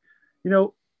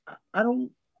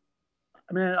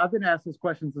I've been asked this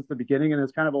question since the beginning, and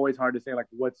it's kind of always hard to say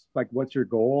what's your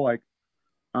goal? I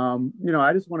want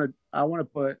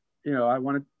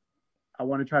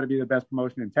to try to be the best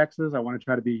promotion in Texas. I want to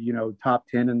try to be, top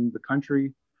 10 in the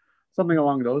country, something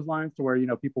along those lines, to where,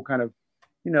 people kind of,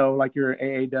 like your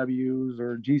AAWs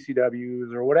or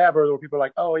GCWs or whatever, where people are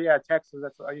like, oh yeah, Texas,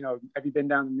 that's, have you been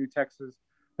down to New Texas?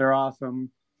 They're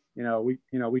awesome.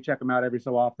 We check them out every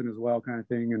so often as well, kind of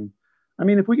thing. And I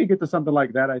mean, if we could get to something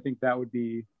like that, I think that would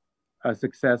be a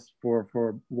success for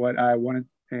what I wanted.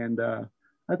 And I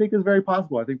think it's very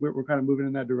possible. I think we're kind of moving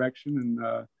in that direction. And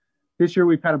this year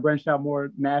we've kind of branched out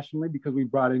more nationally, because we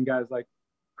brought in guys like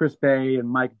Chris Bay and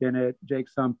Mike Bennett, Jake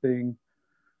Something,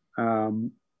 a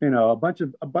bunch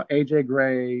of AJ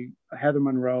Gray, Heather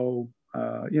Monroe,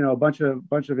 a bunch of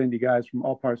indie guys from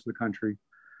all parts of the country.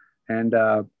 And,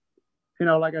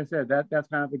 like I said, that's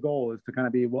kind of the goal, is to kind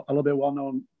of be a little bit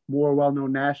more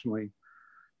well-known nationally.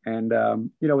 And,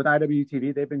 with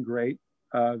IWTV, they've been great.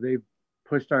 They've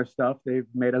pushed our stuff. They've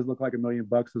made us look like $1 million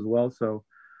as well. So,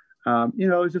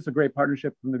 it's just a great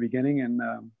partnership from the beginning. And,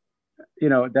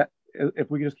 that if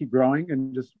we can just keep growing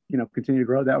and just, continue to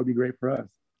grow, that would be great for us.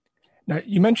 Now,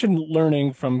 you mentioned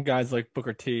learning from guys like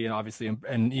Booker T and obviously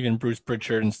and even Bruce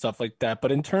Pritchard and stuff like that.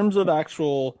 But in terms of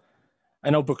actual, I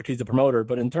know Booker T's a promoter,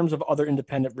 but in terms of other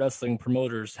independent wrestling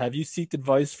promoters, have you sought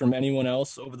advice from anyone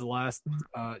else over the last,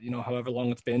 however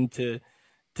long it's been to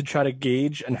try to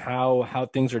gauge and how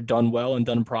things are done well and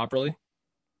done properly?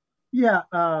 Yeah,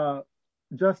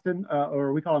 Justin,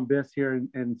 or we call him Biss here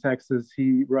in Texas.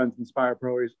 He runs Inspire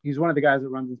Pro. He's one of the guys that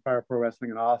runs Inspire Pro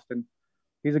Wrestling in Austin.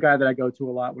 He's a guy that I go to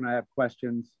a lot when I have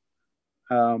questions.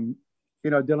 Dylan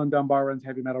Dunbar runs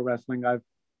Heavy Metal Wrestling. I've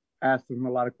asked him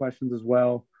a lot of questions as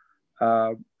well.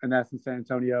 And that's in San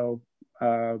Antonio.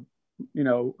 A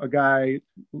guy,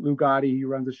 Lou Gotti, he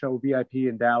runs a show VIP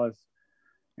in Dallas.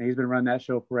 And he's been running that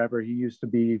show forever. He used to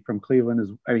be from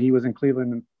Cleveland. He was in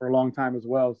Cleveland for a long time as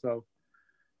well. So,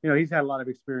 he's had a lot of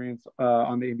experience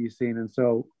on the indie scene. And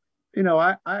so,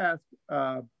 I ask,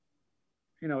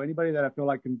 anybody that I feel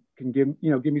like can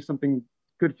give me something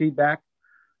good feedback.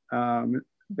 And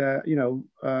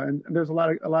there's a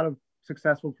lot of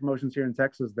successful promotions here in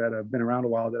Texas that have been around a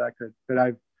while that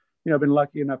I've been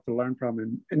lucky enough to learn from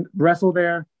and wrestle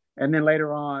there. And then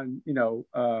later on,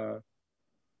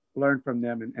 learn from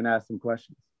them and ask them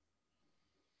questions.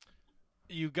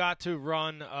 You got to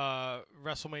run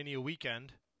WrestleMania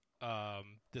weekend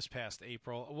this past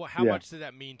April. How much did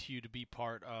that mean to you to be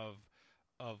part of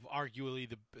arguably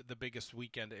the biggest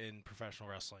weekend in professional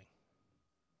wrestling?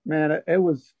 Man, it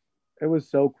was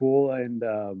so cool. And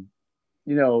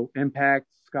Impact,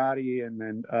 Scotty, and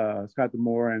then Scott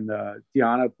D'Amore and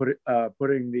Deanna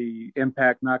putting the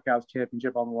Impact Knockouts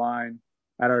Championship on the line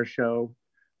at our show,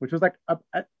 which was like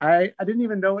I didn't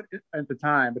even know it at the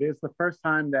time, but it's the first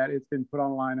time that it's been put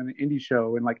online on an indie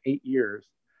show in like 8 years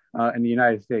in the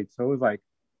United States. So it was like,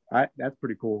 that's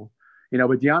pretty cool,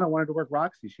 But Deanna wanted to work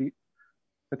Roxy.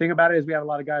 The thing about it is we have a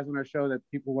lot of guys on our show that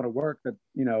people want to work that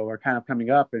are kind of coming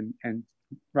up, and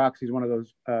Roxy's one of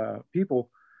those people.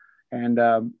 And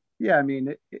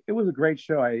it was a great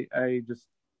show. I just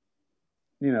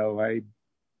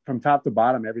from top to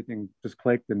bottom everything just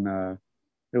clicked, and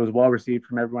it was well received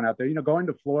from everyone out there. Going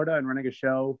to Florida and running a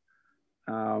show,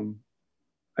 a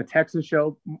Texas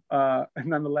show,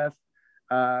 nonetheless.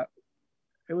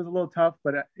 It was a little tough,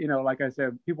 but like I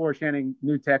said, people were chanting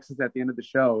 "New Texas" at the end of the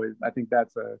show. I think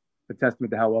that's a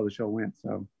testament to how well the show went.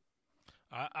 So,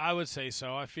 I would say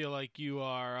so. I feel like you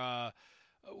are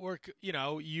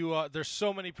there's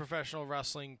so many professional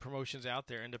wrestling promotions out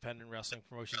there, independent wrestling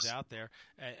promotions out there,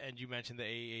 and you mentioned the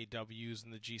AAWs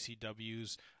and the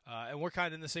GCWs, and we're kind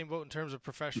of in the same boat in terms of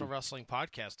professional wrestling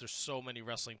podcasts. There's so many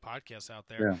wrestling podcasts out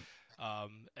there. Yeah.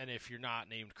 And if you're not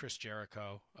named Chris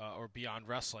Jericho or Beyond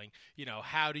Wrestling,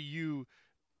 how do you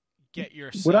get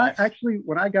yourself?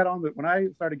 When I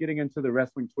started getting into the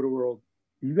wrestling Twitter world,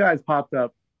 you guys popped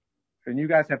up, and you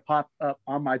guys have popped up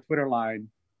on my Twitter line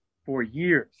for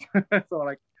years. So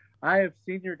like, I have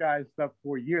seen your guys' stuff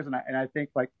for years, and I think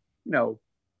I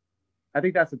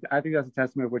think that's a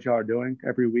testament of what y'all are doing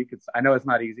every week. I know it's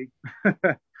not easy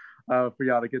for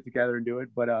y'all to get together and do it,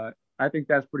 but I think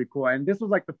that's pretty cool. And this was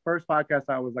like the first podcast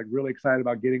I was like really excited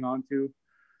about getting onto.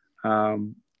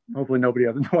 Hopefully no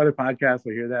other podcasts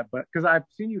will hear that, but because I've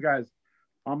seen you guys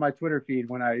on my Twitter feed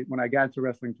when I got into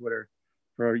wrestling Twitter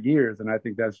for years, and I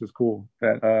think that's just cool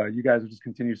that you guys just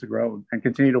continue to grow and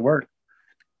continue to work.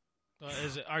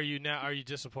 Are you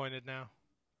disappointed now?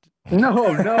 No,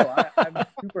 I'm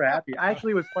super happy.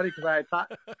 Actually, it was funny because I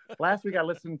thought last week I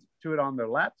listened to it on the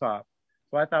laptop.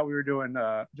 So I thought we were doing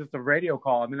just a radio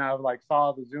call, and then I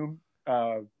saw the Zoom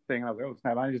thing, and I was like, "Oh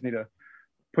snap! I just need to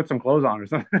put some clothes on or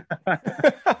something."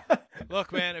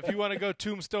 Look, man, if you want to go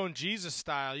Tombstone Jesus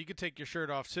style, you could take your shirt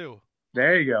off too.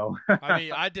 There you go. I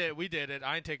mean, we did it.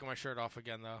 I ain't taking my shirt off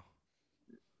again though.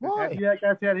 Why? You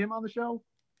guys had him on the show?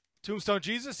 Tombstone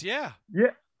Jesus, yeah.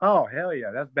 Yeah. Oh hell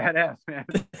yeah, that's badass, man.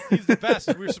 He's the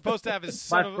best. We were supposed to have his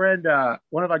son. My friend,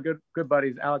 one of our good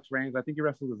buddies, Alex Raines. I think he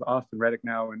wrestles with Austin Reddick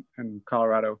now in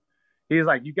Colorado. He's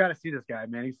like, you got to see this guy,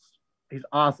 man. He's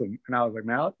awesome. And I was like,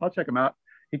 man, I'll check him out.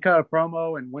 He cut a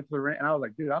promo and went to the ring, and I was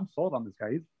like, dude, I'm sold on this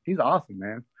guy. He's awesome,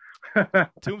 man.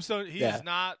 Tombstone, is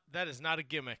not. That is not a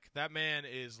gimmick. That man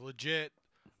is legit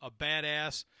a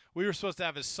badass. We were supposed to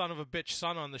have his son of a bitch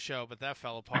son on the show, but that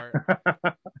fell apart.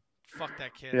 Fuck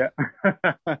that kid. Yeah.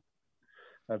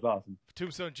 That's awesome.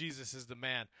 Tombstone Jesus is the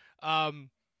man.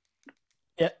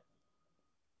 Yeah.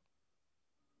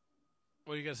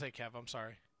 What are you going to say, Kev? I'm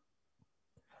sorry.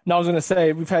 No, I was going to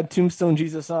say, we've had Tombstone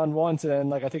Jesus on once,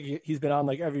 and I think he's been on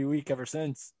like every week ever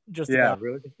since. Just yeah, about.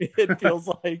 Really? It feels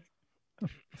like.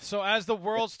 So as the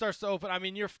world starts to open, I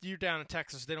mean, you're down in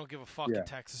Texas. They don't give a fuck Yeah. in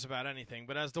Texas about anything.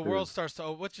 But as the True. world starts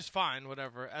to, which is fine,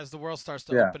 whatever. As the world starts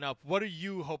to Yeah. open up, what are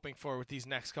you hoping for with these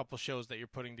next couple shows that you're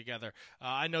putting together?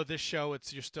 I know this show,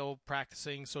 you're still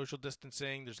practicing social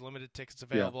distancing. There's limited tickets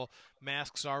available.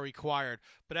 Masks are required.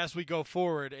 But as we go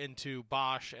forward into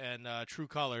Bosch and True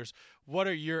Colors, what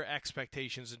are your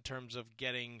expectations in terms of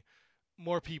getting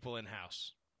more people in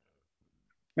house?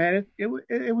 Man, it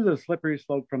was a slippery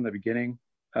slope from the beginning.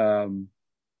 The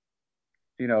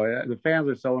fans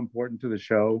are so important to the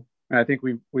show, and I think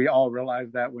we all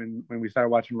realized that when we started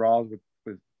watching Raws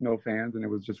with no fans, and it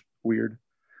was just weird.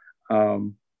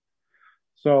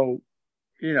 So,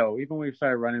 even when we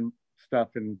started running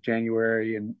stuff in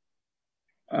January, and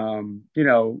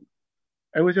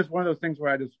it was just one of those things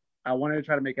where I wanted to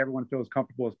try to make everyone feel as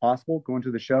comfortable as possible going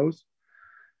to the shows.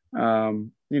 I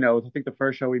think the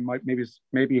first show we might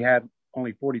maybe had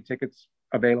only 40 tickets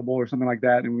available or something like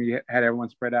that, and we had everyone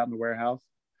spread out in the warehouse.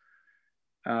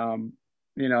 The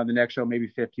next show maybe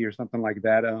 50 or something like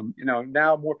that.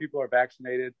 Now more people are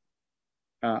vaccinated.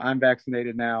 I'm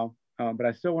vaccinated now, but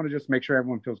I still want to just make sure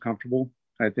everyone feels comfortable.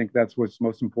 I think that's what's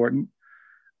most important,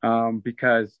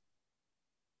 because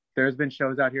there's been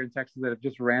shows out here in Texas that have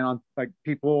just ran on like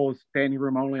people standing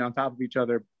room only on top of each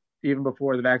other even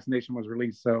before the vaccination was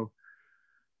released. So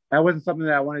that wasn't something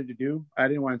that I wanted to do. I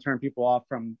didn't want to turn people off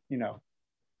from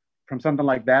something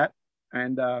like that.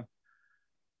 And, I'm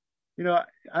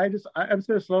just going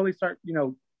to slowly start,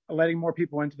 letting more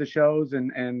people into the shows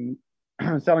and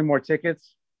selling more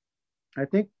tickets. I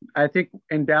think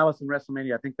in Dallas and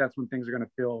WrestleMania, I think that's when things are going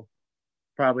to feel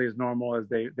probably as normal as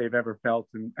they've ever felt,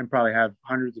 and probably have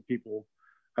hundreds of people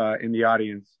in the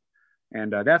audience.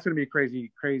 And that's going to be a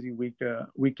crazy, crazy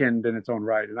weekend in its own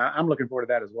right. And I'm looking forward to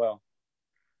that as well.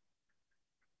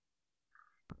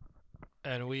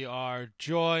 And we are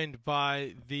joined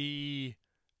by the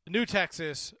New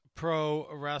Texas Pro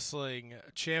Wrestling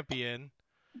Champion.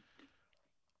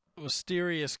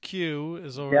 Mysterious Q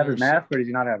is over there. there. Does he have his mask, or does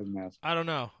he not have his mask? I don't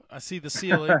know. I see the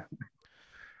ceiling.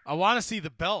 I want to see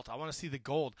the belt. I want to see the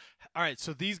gold. All right,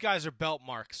 so these guys are belt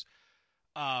marks.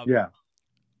 Yeah.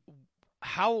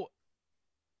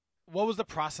 What was the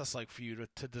process like for you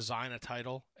to design a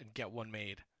title and get one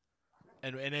made?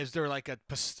 And is there like a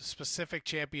specific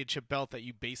championship belt that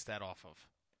you base that off of?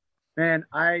 Man,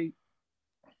 I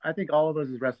think all of us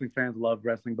as wrestling fans love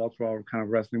wrestling belts. We're all kind of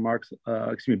wrestling marks,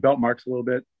 belt marks a little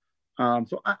bit.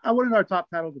 So I wanted our top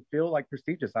title to feel like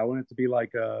prestigious. I wanted it to be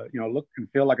like look and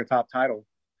feel like a top title.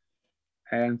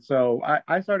 And so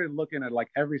I started looking at like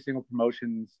every single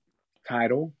promotion's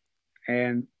title.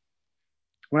 And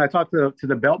when I talked to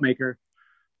the belt maker,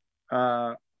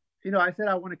 I said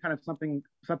I wanted kind of something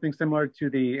similar to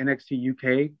the NXT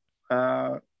UK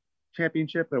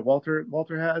championship that Walter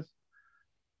has.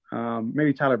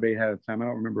 Maybe Tyler Bate had at the time. I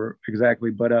don't remember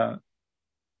exactly, but I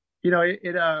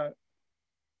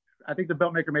think the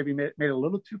belt maker maybe made it a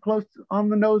little too close on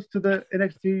the nose to the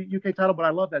NXT UK title, but I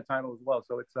love that title as well.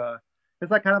 So it's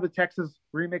like kind of a Texas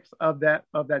remix of that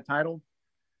title.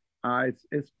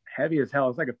 It's heavy as hell.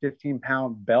 It's like a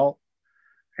 15-pound belt,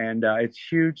 and it's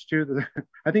huge too.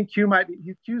 I think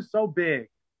Q's so big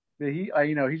that he's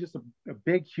just a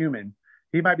big human.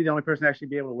 He might be the only person to actually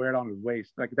be able to wear it on his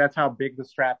waist. Like that's how big the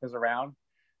strap is around,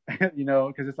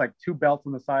 because it's like two belts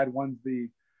on the side. One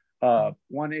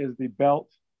is the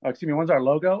belt. One's our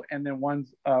logo, and then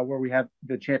one's where we have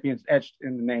the champions etched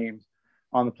in the names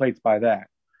on the plates by that.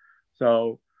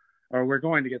 So, or we're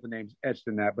going to get the names etched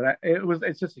in that. But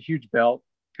it's just a huge belt,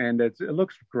 and it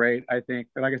looks great. I think,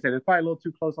 like I said, it's probably a little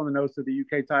too close on the nose to the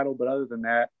UK title, but other than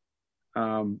that,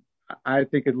 I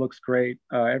think it looks great.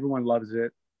 Everyone loves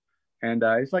it. And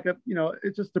it's like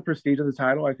it's just the prestige of the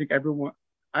title. I think everyone,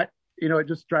 it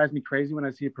just drives me crazy when I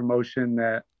see a promotion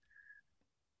that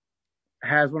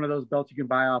has one of those belts you can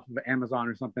buy off of Amazon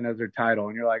or something as their title.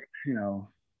 And you're like,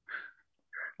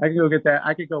 I can go get that.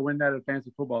 I could go win that at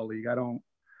Fantasy Football League.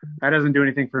 That doesn't do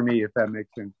anything for me, if that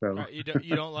makes sense. So you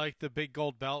don't like the big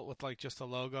gold belt with like just a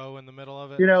logo in the middle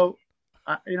of it?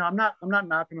 I'm not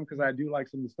knocking them because I do like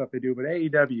some of the stuff they do, but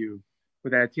AEW,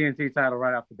 with that TNT title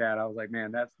right off the bat, I was like,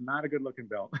 man, that's not a good looking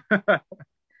belt.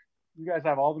 You guys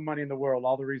have all the money in the world,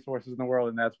 all the resources in the world,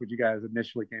 and that's what you guys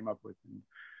initially came up with. And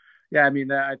yeah, I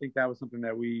mean, I think that was something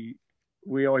that we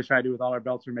always try to do with all our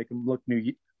belts, or make them look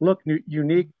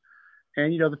unique.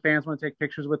 And the fans want to take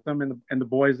pictures with them, and the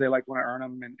boys, they like want to earn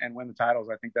them and win the titles.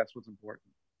 I think that's what's important.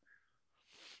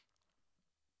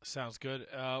 Sounds good.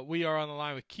 We are on the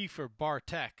line with Kiefer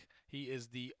Bartek. He is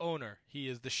the owner. He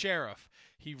is the sheriff.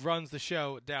 He runs the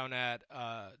show down at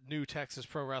New Texas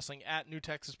Pro Wrestling, at New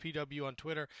Texas PW on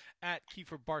Twitter, at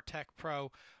Kiefer Bartek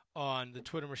Pro on the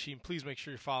Twitter machine. Please make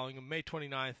sure you're following him. May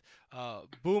 29th,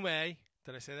 Boom A.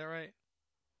 Did I say that right?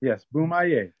 Yes, Boom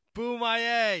Aye. Boom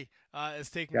IA is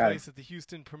taking Got place at the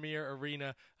Houston Premier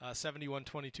Arena,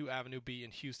 7122 Avenue B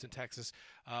in Houston, Texas.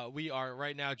 We are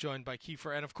right now joined by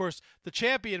Kiefer and, of course, the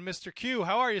champion, Mr. Q.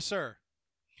 How are you, sir?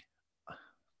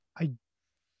 I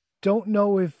don't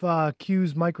know if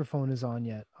Q's microphone is on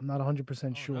yet. I'm not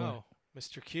 100% sure. No,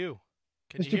 Mr. Q.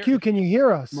 Can you Mr. hear Q, can you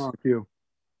hear us? Come on, Q.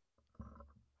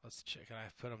 Let's check. Can I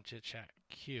put him to chat?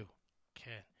 Q,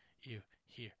 can you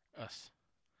hear us?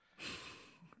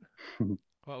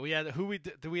 Well, we had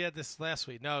we had this last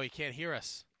week. No, he can't hear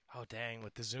us. Oh, dang,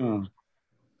 with the Zoom.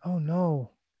 Oh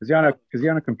no. Is he on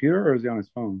a computer or is he on his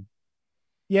phone?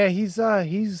 Yeah, he's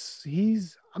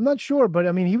I'm not sure, but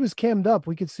I mean he was cammed up.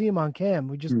 We could see him on cam.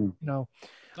 We just Oh,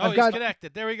 he's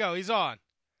connected. There we go. He's on.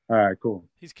 All right, cool.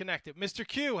 He's connected. Mr.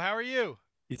 Q, how are you?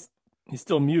 He's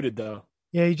still muted though.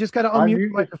 Yeah, you just got to unmute the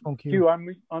microphone, Q. Q,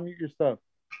 unmute your stuff.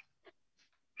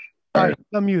 All right,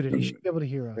 unmuted. He should be able to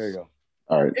hear us. There you go.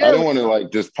 All right. I didn't want to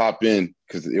just pop in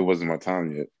because it wasn't my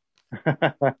time yet.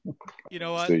 You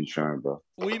know what? Stay trying, bro.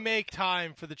 We make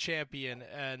time for the champion,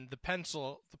 and the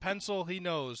pencil. He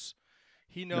knows.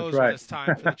 He knows when it's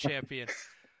time for the champion.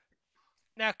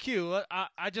 Now, Q,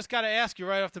 I just got to ask you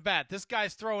right off the bat. This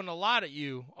guy's throwing a lot at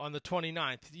you on the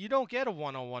 29th. You don't get a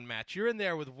one-on-one match. You're in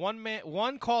there with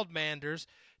one called Manders,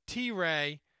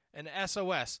 T-Ray, and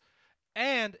SOS.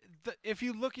 And if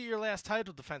you look at your last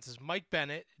title defenses, Mike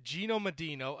Bennett, Gino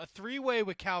Medino, a three-way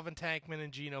with Calvin Tankman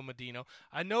and Gino Medino.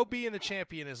 I know being the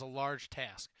champion is a large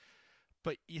task,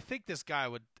 but you think this guy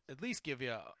would at least give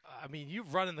you I mean, you're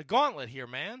running the gauntlet here,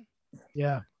 man.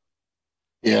 Yeah.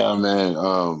 Yeah, man.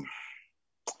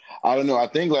 I don't know. I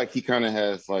think he kind of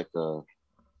has like a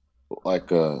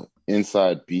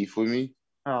inside beef with me.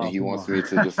 Oh, and he wants me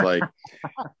to just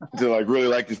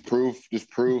really just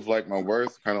prove like my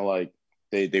worth, kind of like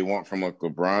they want from like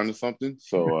LeBron or something.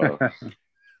 So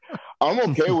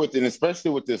I'm okay with it,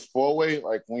 especially with this 4-way.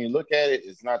 Like when you look at it,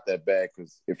 it's not that bad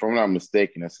because if I'm not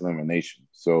mistaken, that's elimination.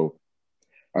 So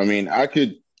I mean, I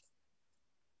could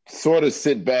sort of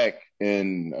sit back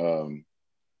and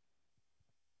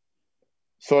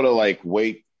sort of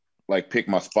wait, pick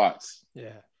my spots.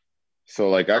 Yeah.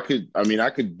 So I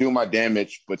could do my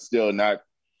damage, but still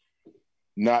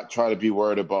not try to be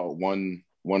worried about one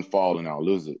fall and I'll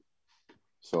lose it.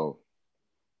 So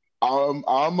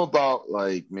I'm about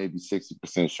maybe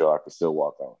 60% sure I could still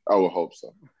walk out. I would hope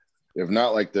so. If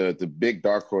not, the big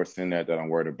dark horse in that I'm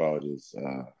worried about is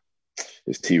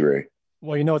T-Ray.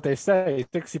 Well, you know what they say,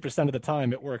 60% of the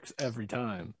time it works every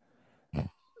time.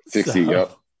 60, so,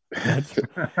 yep. I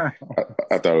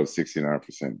thought it was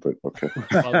 69%, but okay.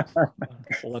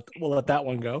 We'll let that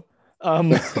one go.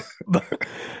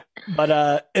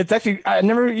 But it's actually, I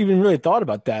never even really thought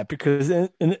about that because in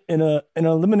an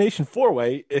elimination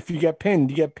 4-way, if you get pinned,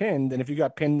 you get pinned, and if you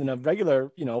got pinned in a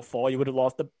regular fall, you would have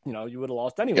lost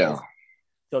anyways. Yeah.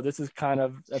 So this is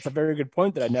that's a very good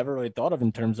point that I never really thought of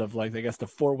in terms of I guess the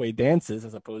 4-way dances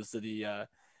as opposed to the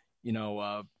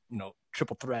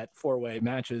triple threat 4-way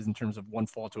matches in terms of one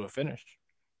fall to a finish.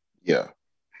 Yeah.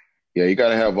 Yeah, you got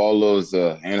to have all those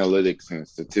analytics and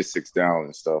statistics down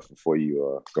and stuff before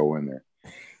you go in there.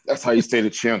 That's how you stay the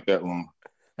champ that long.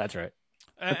 That's right.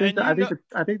 I think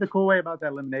the cool way about that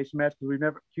elimination match,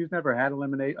 because Q's never had a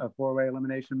 4-way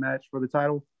elimination match for the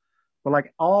title, but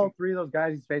all three of those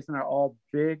guys he's facing are all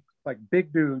big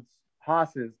dudes,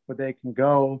 hosses, but they can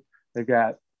go. They've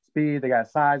got speed, they got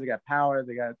size, they got power,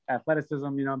 they got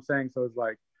athleticism. You know what I'm saying? So it's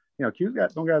Q's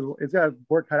got some guys. It's got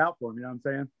work cut out for him. You know what I'm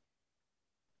saying?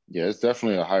 Yeah, it's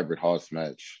definitely a hybrid hoss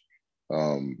match.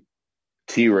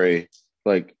 T-Ray,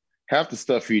 half the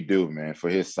stuff he do, man, for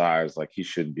his size, he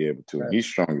shouldn't be able to. Right. He's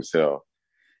strong as hell.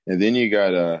 And then you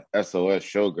got SOS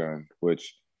Shogun,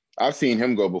 which I've seen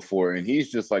him go before, and he's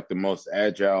just the most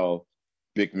agile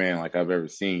big man I've ever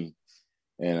seen.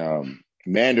 And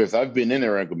Manders, I've been in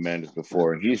the ring with Manders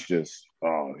before, and he's just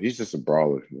a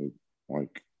brawler.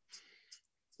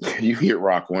 You hit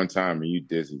rock one time and you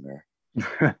dizzy, man.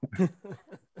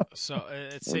 So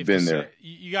it's safe to say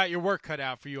you got your work cut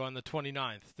out for you on the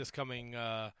 29th, this coming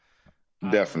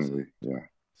definitely, yeah.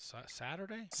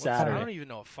 Saturday? Saturday. I don't even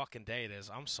know what fucking day it is.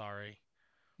 I'm sorry.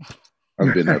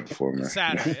 I've been there before, man.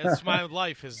 Saturday. It's my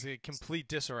life is a complete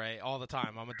disarray all the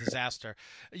time. I'm a disaster.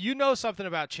 You know something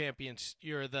about champions.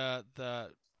 You're the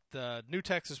New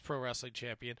Texas Pro Wrestling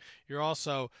champion. You're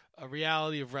also a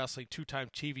Reality of Wrestling 2-time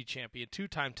TV champion,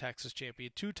 2-time Texas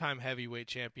champion, 2-time heavyweight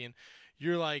champion.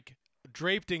 You're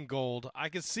draped in gold. I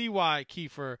can see why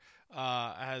Kiefer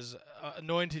has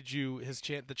anointed you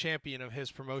the champion of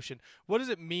his promotion. What does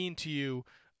it mean to you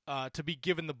to be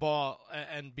given the ball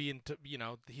and being,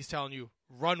 he's telling you,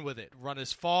 run with it, run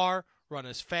as far, run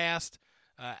as fast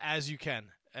as you can,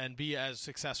 and be as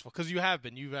successful? Because you have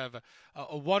been. You have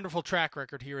a wonderful track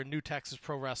record here in New Texas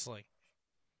Pro Wrestling.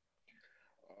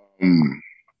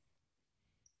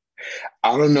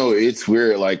 I don't know. It's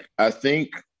weird. Like, I think,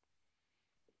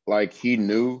 like, he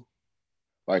knew,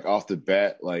 like, off the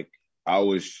bat, like, I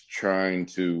was trying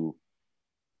to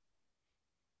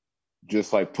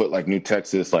just, like, put, like, New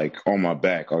Texas, like, on my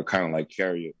back, or kind of, like,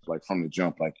 carry it, like, from the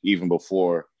jump, like, even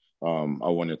before I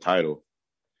won the title.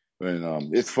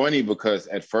 And it's funny because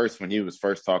at first, when he was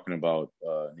first talking about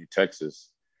New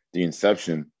Texas, the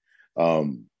inception,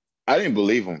 I didn't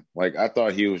believe him. Like, I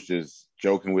thought he was just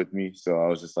joking with me. So I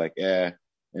was just like, yeah.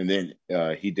 And then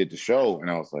he did the show, and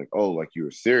I was like, oh, like, you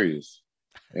were serious.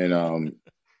 And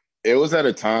it was at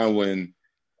a time when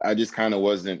I just kind of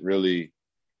wasn't really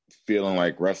feeling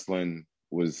like wrestling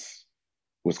was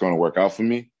going to work out for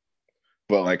me.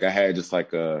 But, like, I had just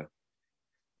like I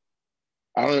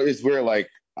don't know, it's weird. Like,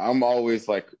 I'm always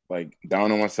like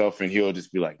down on myself, and he'll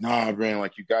just be like, nah, Brandon,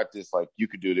 like, you got this. Like, you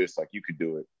could do this. Like, you could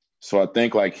do it. So I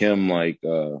think, like, him, like,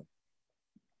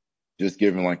 just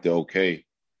giving, like, the okay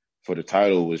for the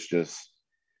title was just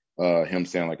him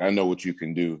saying, like, I know what you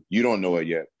can do. You don't know it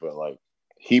yet, but, like,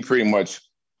 he pretty much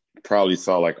probably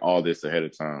saw, like, all this ahead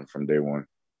of time from day one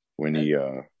when he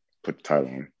put the title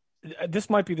on. This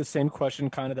might be the same question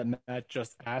kind of that Matt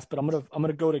just asked, but I'm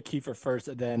gonna go to Kiefer first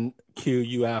and then Q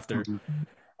you after.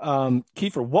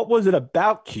 Kiefer, what was it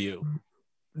about Q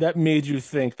that made you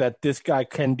think that this guy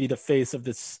can be the face of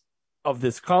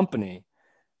this company?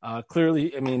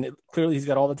 Clearly he's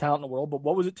got all the talent in the world, but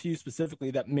what was it to you specifically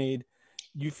that made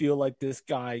you feel like this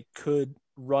guy could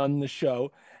run the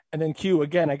show? And then Q,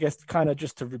 again, I guess kind of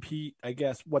just to repeat, I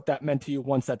guess, what that meant to you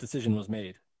once that decision was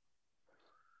made.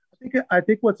 I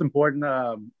think what's important,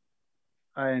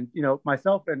 and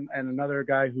myself and another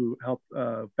guy who helped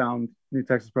found New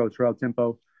Texas Pro, Terrell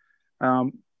Timpo,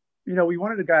 we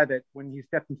wanted a guy that when he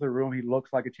stepped into the room, he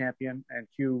looks like a champion, and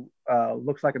Q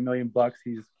looks like $1 million.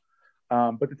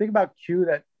 But the thing about Q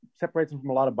that separates him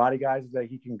from a lot of body guys is that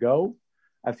he can go.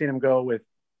 I've seen him go with,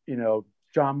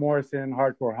 John Morrison,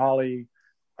 Hardcore Holly,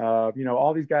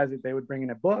 all these guys that they would bring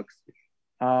in at books.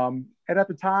 And at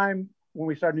the time when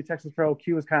we started New Texas Pro,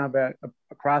 Q was kind of at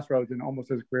a crossroads in almost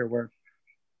his career where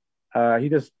he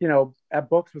just, at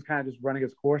books was kind of just running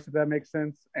his course, if that makes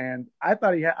sense. And I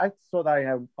saw that he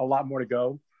had a lot more to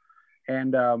go.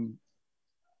 And,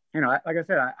 like I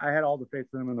said, I had all the faith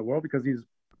in him in the world because he's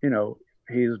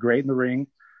great in the ring.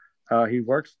 He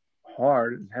works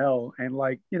hard as hell. And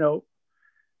I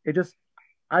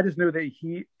just knew that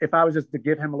if I was just to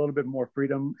give him a little bit more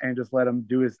freedom and just let him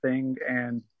do his thing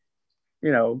and,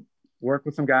 work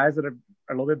with some guys that are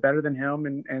a little bit better than him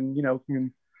and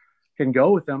can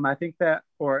go with them, I think that,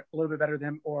 or a little bit better than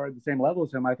him or the same level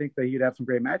as him, I think that he'd have some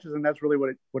great matches. And that's really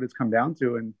what it's come down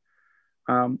to. And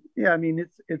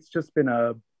it's just been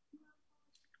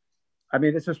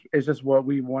it's just what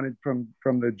we wanted from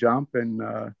the jump. And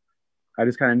I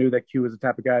just kind of knew that Q was the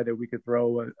type of guy that we could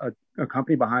throw a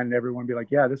company behind and everyone be like,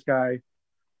 this guy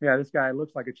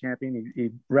looks like a champion.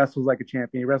 He wrestles like a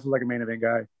champion. He wrestles like a main event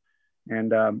guy.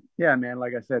 And man,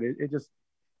 like I said,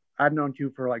 I've known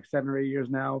Q for like 7 or 8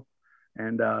 years now.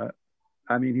 And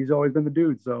he's always been the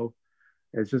dude. So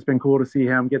it's just been cool to see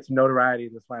him get some notoriety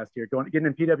this last year, getting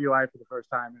in PWI for the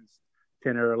first time in his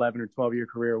 10 or 11 or 12 year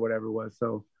career, or whatever it was.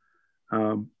 So,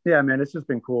 man, it's just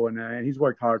been cool. And he's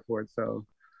worked hard for it. So,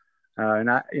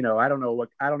 and I don't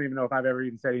even know if I've ever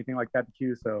even said anything like that to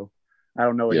Q. So I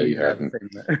don't know what you have to say.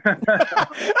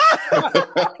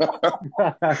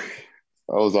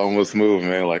 I was almost moved,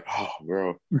 man. Like, oh,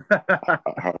 bro,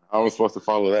 I was supposed to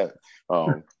follow that.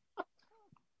 I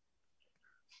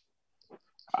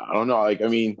don't know. Like,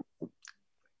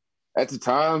 at the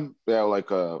time,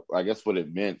 I guess what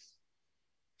it meant.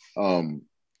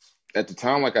 At the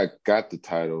time, like, I got the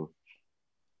title,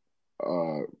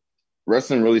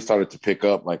 wrestling really started to pick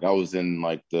up. Like, I was in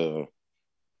this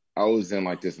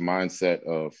mindset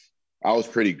of I was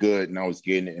pretty good and I was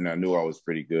getting it and I knew I was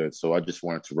pretty good. So I just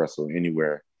wanted to wrestle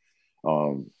anywhere.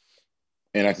 And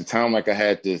at the time, like, I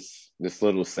had this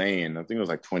little saying, I think it was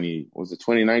like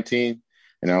 2019?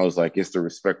 And I was like, it's the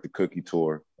Respect the Cookie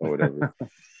tour or whatever.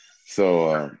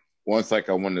 So once, like,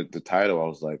 I won the title, I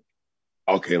was like,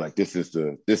 okay, like, this is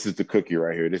the cookie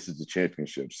right here. This is the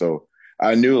championship. So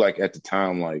I knew, like, at the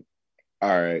time, like,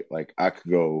 all right, like, I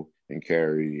could go and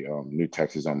carry New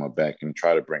Texas on my back and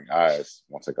try to bring eyes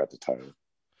once I got the title.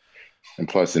 And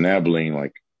plus in Abilene,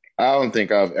 like I don't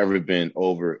think I've ever been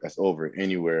over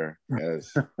anywhere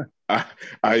as I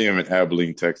am in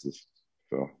Abilene, Texas.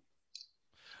 So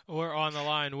we're on the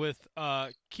line with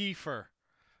Kiefer.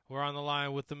 We're on the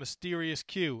line with the Mysterious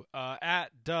Q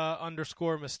at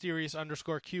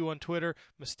 _mysterious_Q on Twitter.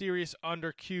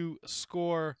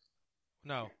 Mysterious_Q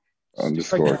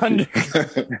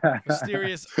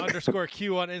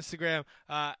Mysterious_Q on Instagram,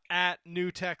 at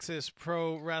New Texas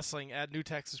Pro Wrestling, at New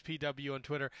Texas PW on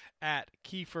Twitter, at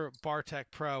Kiefer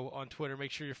Bartek Pro on Twitter.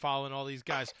 Make sure you're following all these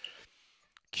guys.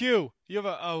 Q, you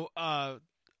have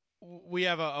we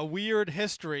have a weird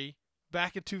history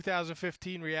back in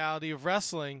 2015 Reality of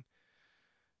Wrestling.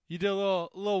 You did a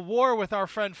little war with our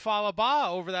friend Falaba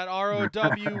over that ROW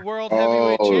World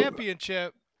Heavyweight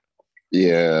Championship.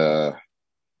 Yeah.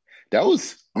 That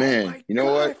was, man, you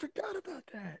know what? I forgot about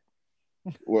that.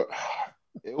 Well,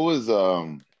 it was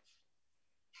that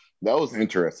was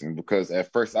interesting because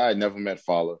at first I had never met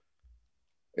Fala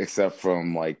except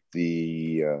from like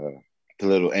the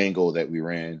little angle that we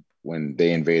ran when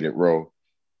they invaded Raw.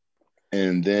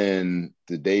 And then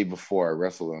the day before I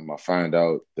wrestled him, I found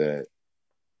out that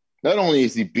not only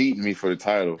is he beating me for the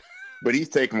title, but he's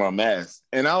taking my mask.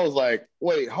 And I was like,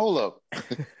 wait, hold up.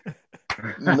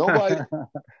 Nobody.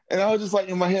 And I was just like,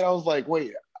 in my head, I was like,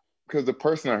 wait, because the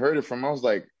person I heard it from, I was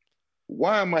like,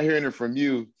 why am I hearing it from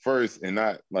you first and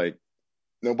not like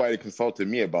nobody consulted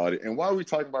me about it? And why are we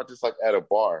talking about this like at a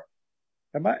bar?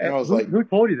 And I was like, who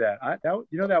told you that?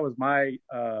 That was my,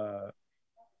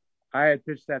 I had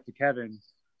pitched that to Kevin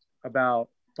about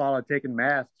Fala taking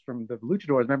masks from the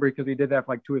luchadors. Remember, because he did that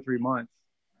for like 2 or 3 months.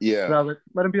 Yeah. So I was like,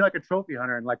 let him be like a trophy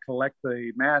hunter and like collect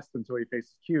the masks until he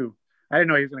faces Q. I didn't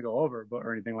know he was going to go over,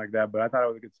 or anything like that. But I thought it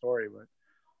was a good story. But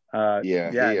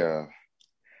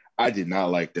I did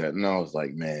not like that, and I was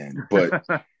like, man. But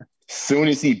soon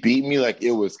as he beat me, like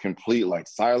it was complete like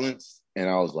silence, and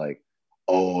I was like,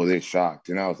 oh, they're shocked,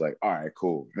 and I was like, all right,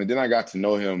 cool. And then I got to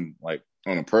know him like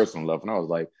on a personal level, and I was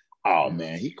like, oh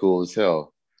man, he cool as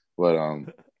hell. But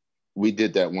we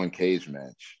did that one cage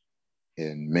match,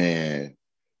 and man,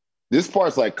 this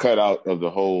part's like cut out of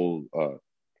the whole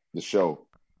the show.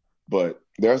 But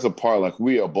there's a part like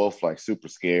we are both like super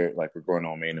scared, like we're going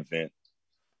on main event,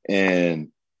 and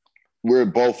we're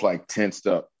both like tensed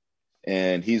up.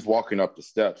 And he's walking up the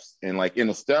steps, and like in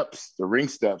the steps, the ring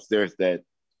steps, there's that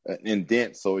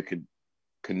indent so it could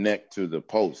connect to the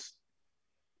post.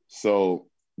 So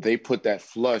they put that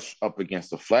flush up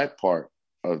against the flat part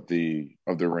of the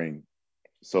ring,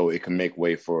 so it can make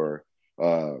way for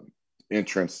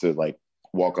entrance to like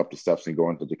walk up the steps and go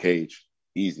into the cage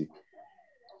easy.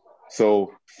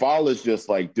 So Fala's just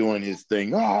like doing his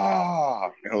thing,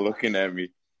 and looking at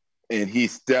me, and he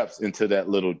steps into that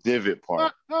little divot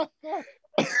part.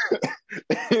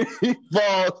 he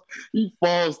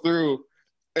falls through,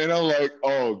 and I'm like,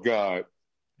 oh God.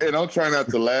 And I'm trying not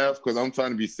to laugh because I'm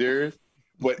trying to be serious,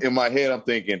 but in my head I'm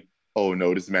thinking, oh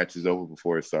no, this match is over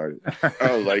before it started.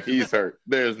 I was like, he's hurt.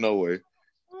 There's no way.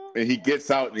 And he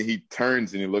gets out and he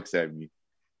turns and he looks at me,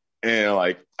 and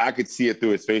like I could see it through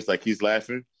his face, like he's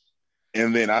laughing.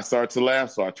 And then I start to laugh,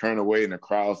 so I turn away, and the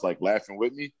crowd's like laughing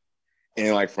with me.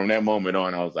 And like from that moment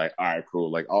on, I was like, all right, cool.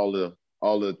 Like all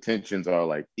the tensions are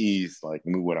like eased. Like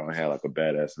we went on and had like a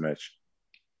badass match.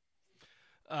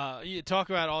 You talk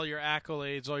about all your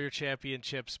accolades, all your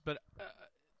championships, but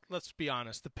let's be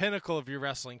honest. The pinnacle of your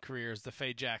wrestling career is the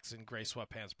Faye Jackson Gray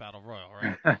Sweatpants Battle Royal,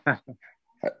 right?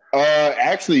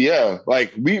 Actually, yeah.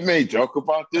 Like we may joke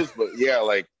about this, but yeah,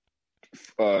 like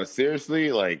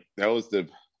seriously, like that was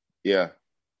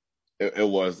it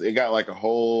was. It got like a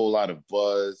whole lot of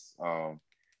buzz.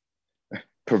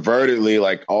 Pervertedly,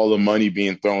 like all the money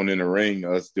being thrown in the ring,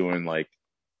 us doing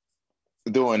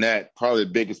that, probably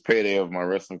the biggest payday of my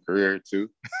wrestling career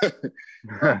too.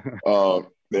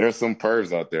 There's some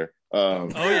pervs out there. Oh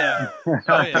yeah.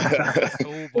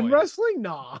 Oh, in wrestling,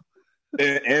 nah.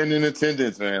 And in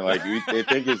attendance, man. Like they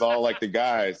think it's all like the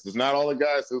guys. It's not all the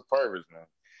guys. It's perverts, man.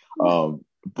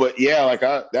 But yeah, like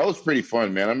that was pretty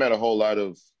fun, man. I met a whole lot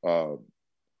of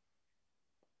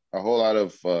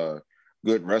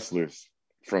good wrestlers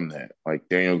from that, like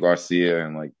Daniel Garcia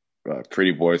and like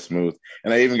Pretty Boy Smooth,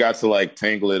 and I even got to like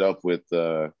tangle it up with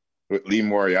Lee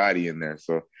Moriarty in there.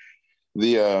 So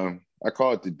I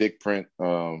call it the Dick Print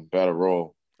Battle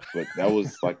Royal, but that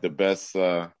was like the best,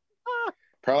 probably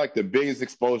like the biggest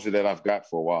exposure that I've got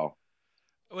for a while.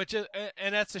 Which is,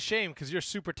 and that's a shame because you're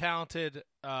super talented.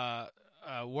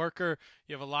 Worker.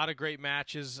 You have a lot of great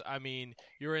matches. I mean,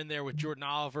 you're in there with Jordan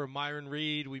Oliver, Myron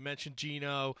Reed. We mentioned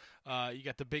Gino. You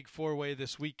got the big 4-way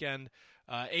this weekend.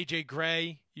 AJ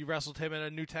Gray, you wrestled him at a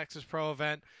New Texas Pro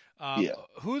event. Yeah.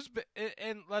 Who's been,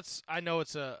 and I know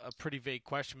it's a pretty vague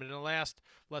question, but in the last,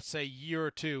 let's say, year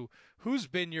or two, who's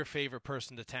been your favorite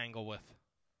person to tangle with?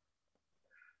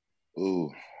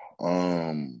 Ooh,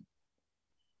 man,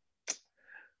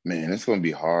 it's gonna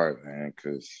be hard, man,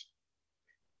 because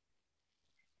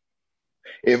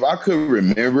if I could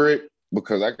remember it,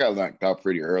 because I got knocked out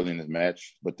pretty early in this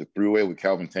match, but the three-way with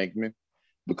Calvin Tankman,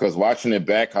 because watching it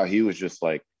back, how he was just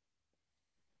like,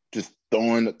 just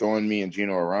throwing me and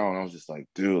Gino around, I was just like,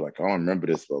 dude, like I don't remember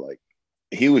this, but like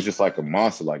he was just like a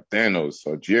monster, like Thanos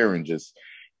or Jiren, just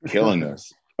killing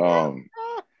us.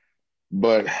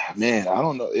 But man, I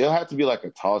don't know. It'll have to be like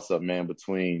a toss-up, man,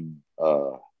 between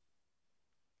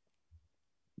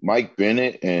Mike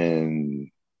Bennett and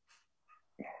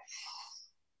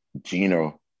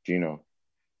Gino Medina.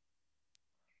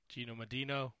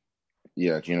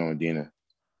 Yeah, Gino Medina.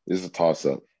 This is a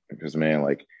toss-up because, man,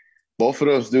 like both of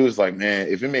those dudes, like, man,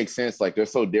 if it makes sense, like they're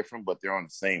so different, but they're on the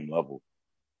same level.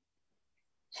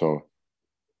 So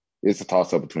it's a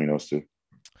toss-up between those two.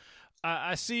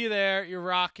 I see you there. You're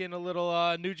rocking a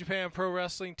little New Japan Pro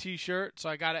Wrestling T-shirt. So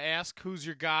I got to ask, who's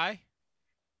your guy?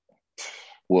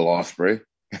 Will Ospreay.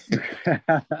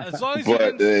 As long as you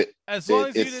didn't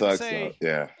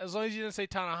say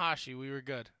Tanahashi, we were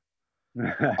good.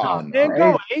 Oh, no.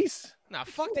 Go Ace. Nah,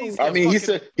 fuck these. I mean, he's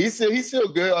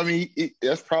still good. I mean,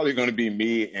 that's probably going to be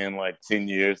me in like 10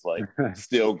 years, like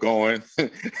still going.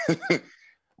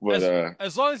 But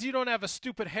as long as you don't have a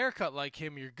stupid haircut like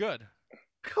him, you're good.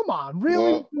 Come on,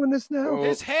 really? We're doing this now?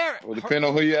 His hair. Well, depending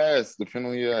on who you ask.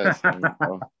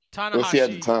 Tanahashi. We'll see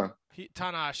at the time.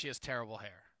 Tanahashi has terrible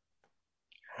hair.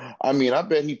 I mean, I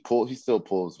bet he still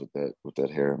pulls with that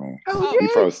hair, man. Oh, he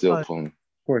probably still pulling. Of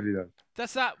course he does.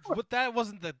 That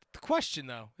wasn't the question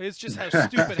though. It's just has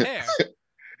stupid hair.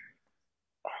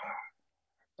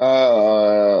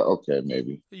 Okay,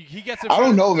 maybe. He gets. I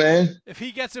don't know, man. If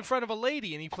he gets in front of a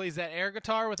lady and he plays that air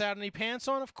guitar without any pants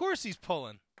on, of course he's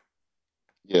pulling.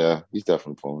 Yeah, he's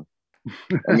definitely pulling.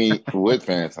 I mean, with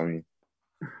pants. I mean,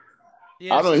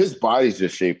 yeah, I don't know. His body's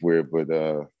just shaped weird, but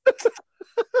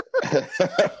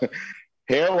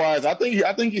hair wise, I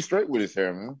think he's straight with his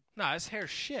hair, man. Nah, his hair's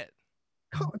shit.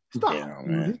 Stop. Yeah,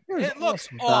 man. It looks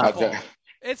awful.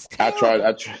 It's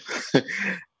terrible.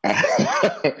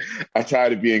 I try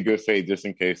to be in good faith just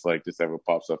in case like this ever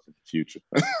pops up in the future.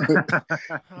 All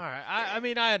right. I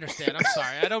mean, I understand. I'm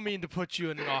sorry. I don't mean to put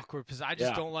you in an awkward position. I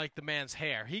just don't like the man's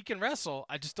hair. He can wrestle.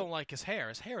 I just don't like his hair.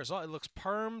 His hair is all. It looks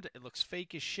permed. It looks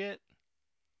fake as shit.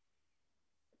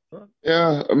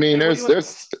 Yeah, I mean, there's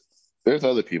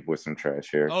other people with some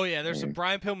trash hair. Oh yeah, there's some.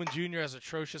 Brian Pillman Jr. has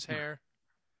atrocious hair.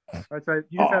 That's right.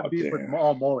 You just have beef with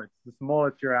all mullets. Just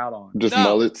mullets you're out on. Just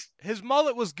mullets. His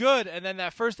mullet was good, and then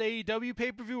that first AEW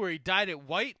pay-per-view where he dyed it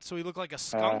white so he looked like a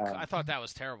skunk, I thought that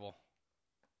was terrible.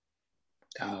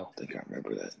 I don't think I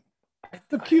remember that.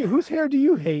 The cute. Whose hair do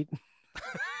you hate?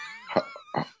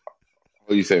 Oh,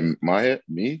 you say my hair?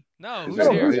 Me? No, whose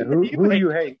hair? Who do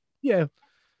you hate? Yeah.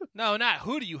 No, not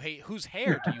who do you hate. Whose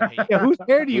hair do you hate? Yeah, whose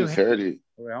hair do you Whose hate? hair do you?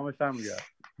 Wait, how much time we got?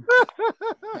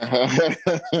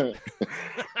 Can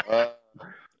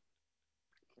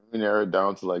we narrow it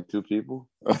down to like two people?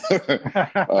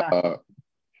 I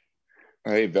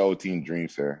hate Velveteen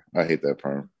Dream's hair. I hate that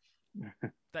perm.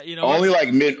 Only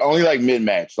like mid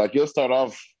match. Like you'll start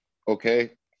off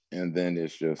okay, and then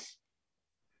it's just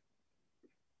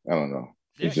I don't know.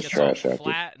 It's just trash after.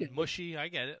 Flat and mushy. I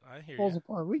get it. I hear Falls you.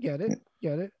 apart. We get it.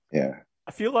 Get it. Yeah.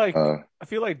 I feel like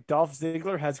Dolph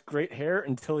Ziggler has great hair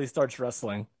until he starts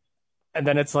wrestling, and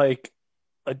then it's like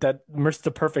that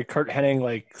Mr. Perfect Kurt Hennig,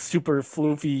 like super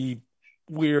floofy,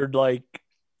 weird, like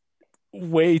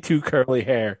way too curly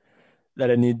hair that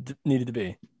it needed to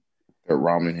be. That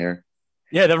ramen hair.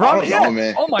 Yeah, the ramen hair.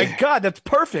 Man. Oh my god, that's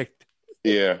perfect.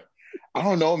 Yeah, I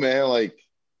don't know, man. Like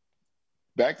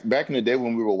back in the day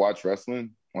when we would watch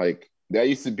wrestling, like that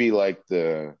used to be like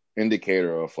the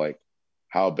indicator of like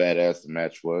how badass the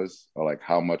match was, or like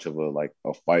how much of a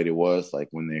fight it was. Like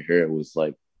when their hair was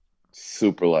like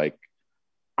super like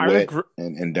wet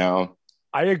and down.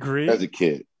 I agree. As a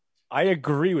kid, I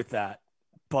agree with that,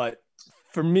 but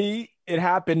for me, it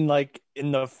happened like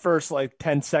in the first like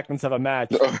 10 seconds of a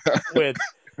match with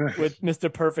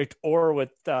Mr. Perfect or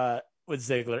with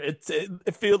Ziggler.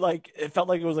 It felt like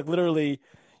it was like literally,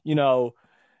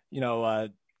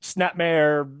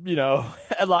 snapmare,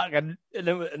 headlock, and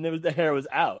then the hair was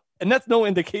out, and that's no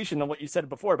indication of what you said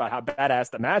before about how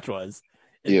badass the match was.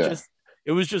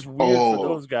 It was just weird for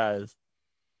those guys.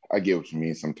 I get what you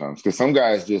mean sometimes, because some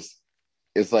guys just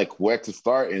it's like wet to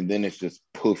start, and then it's just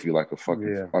poofy like a fucking.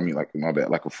 Yeah. I mean, like my bad,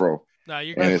 like a fro. No,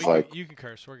 you're good. And it's like you can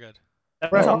curse. We're good.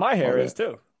 That's how my hair is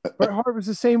too. Bret Hart was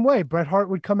the same way. Bret Hart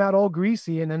would come out all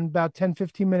greasy, and then about 10,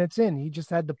 15 minutes in, he just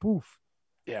had the poof.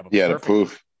 Yeah, but Yeah, the perfect,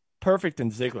 proof. perfect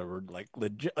and Ziggler were like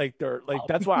legit. Like they're like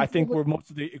that's why I think we're most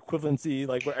of the equivalency.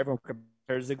 Like where everyone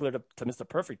compares Ziggler to Mr.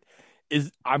 Perfect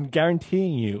is. I'm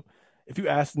guaranteeing you, if you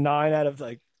ask 9 out of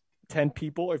like 10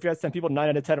 people, or if you ask 10 people, 9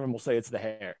 out of 10 of them will say it's the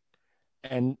hair,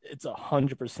 and it's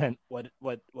 100%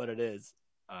 what it is.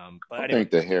 But I anyway,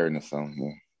 think the hair in the selling.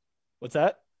 Yeah. what's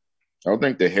that? I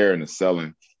think the hair in the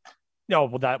selling. No,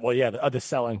 yeah, the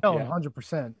selling. No, Yeah,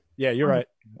 100%. yeah, you're right.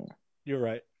 You're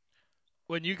right.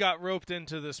 When you got roped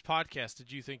into this podcast,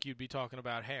 did you think you'd be talking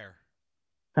about hair?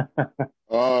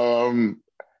 I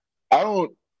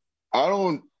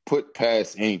don't put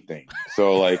past anything.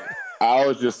 So like I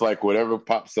was just like whatever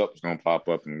pops up is gonna pop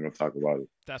up and we're gonna talk about it.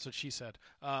 That's what she said.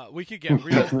 We could get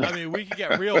real. I mean, we could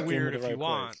get real weird if Right you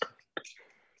want.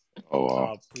 Oh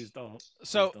wow. Please don't.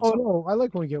 So, Oh, no, I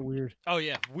like when we get weird. oh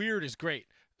yeah, weird is great.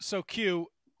 So, Q,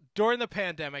 during the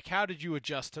pandemic, how did you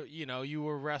adjust to? You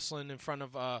were wrestling in front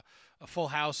of full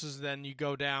houses, then you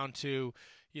go down to,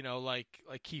 like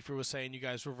Kiefer was saying, you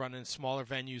guys were running smaller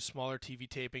venues, smaller TV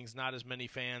tapings, not as many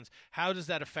fans. How does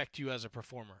that affect you as a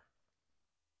performer?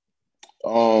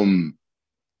 It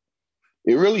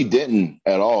really didn't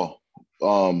at all.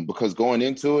 Because going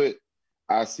into it,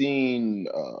 I seen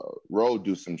Road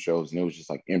do some shows and it was just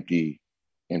like empty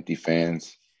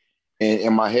fans. And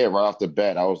in my head, right off the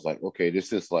bat, I was like, okay,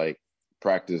 this is like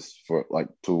practice for like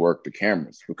to work the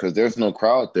cameras because there's no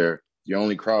crowd there. Your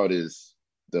only crowd is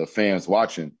the fans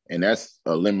watching, and that's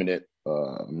a limitless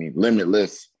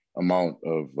amount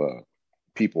of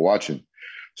people watching.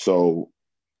 So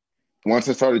once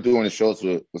I started doing the shows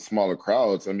with smaller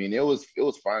crowds, I mean, it was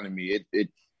fine to me. It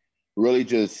really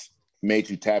just made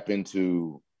you tap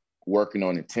into working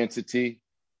on intensity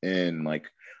and like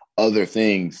other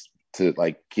things to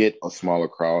like get a smaller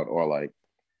crowd or like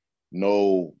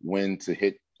know when to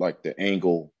hit like the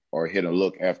angle or hit a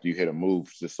look after you hit a move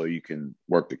just so you can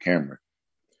work the camera.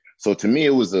 So to me,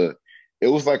 it was like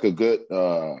a good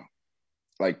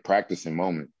like practicing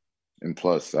moment. And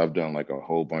plus I've done like a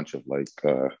whole bunch of like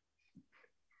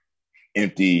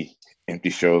empty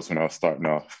shows when I was starting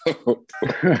off.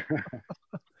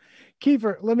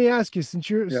 Kiefer, let me ask you, since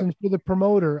you're the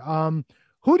promoter,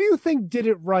 who do you think did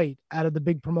it right out of the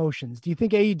big promotions? Do you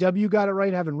think AEW got it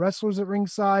right having wrestlers at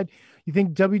ringside? You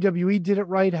think WWE did it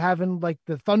right having like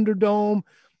the Thunderdome?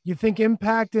 You think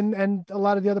Impact and a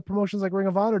lot of the other promotions like Ring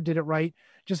of Honor did it right,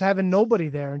 just having nobody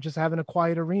there and just having a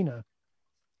quiet arena?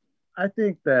 I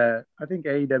think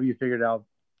AEW figured out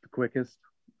the quickest.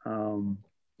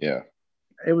 Yeah.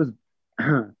 It was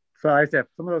so I said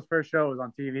some of those first shows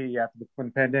on TV when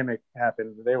the pandemic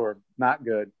happened, they were not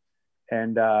good.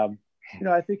 And I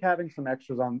think having some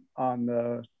extras on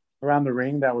the around the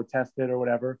ring that were tested or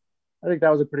whatever, I think that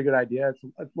was a pretty good idea.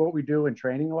 It's what we do in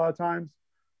training a lot of times.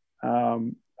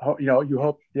 You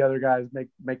hope the other guys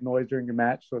make noise during your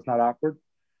match so it's not awkward.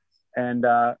 And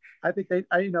I think they've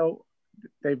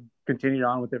continued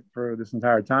on with it for this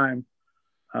entire time.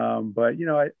 But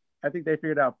I think they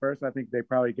figured it out first. I think they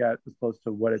probably got as close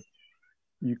to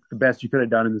the best you could have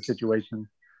done in the situation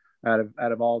out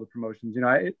of all the promotions.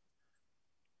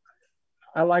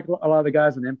 I like a lot of the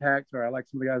guys in Impact, or I like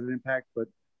some of the guys in Impact, but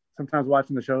sometimes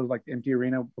watching the shows like the Empty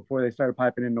Arena before they started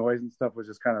piping in noise and stuff was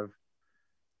just kind of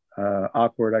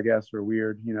awkward, I guess, or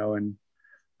weird, and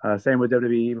same with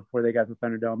WWE before they got the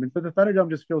Thunderdome. But the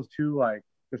Thunderdome just feels too like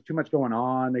there's too much going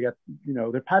on. They got,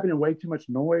 they're piping in way too much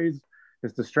noise.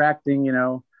 It's distracting,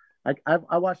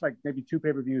 I watched like maybe 2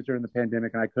 pay-per-views during the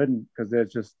pandemic and I couldn't because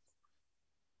it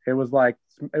was like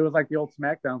the old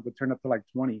SmackDowns would turn up to like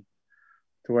 20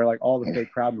 to where like all the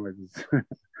fake crowd noises.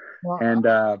 Wow. And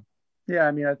I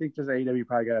think just AEW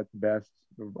probably got the best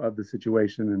of the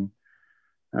situation.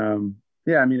 And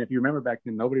if you remember back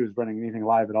then, nobody was running anything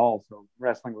live at all. So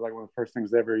wrestling was like one of the first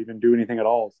things to ever even do anything at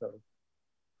all. So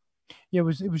yeah, it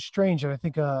was strange. And I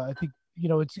think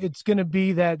it's going to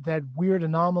be that weird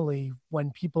anomaly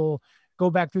when people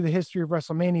go back through the history of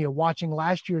WrestleMania, watching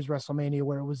last year's WrestleMania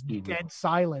where it was dead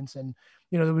silence and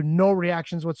there were no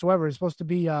reactions whatsoever. It's supposed to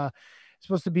be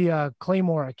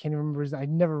Claymore. I can't remember I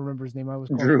never remember his name. I was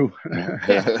Drew.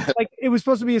 Like it was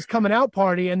supposed to be his coming out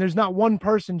party, and there's not one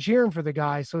person cheering for the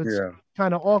guy, so it's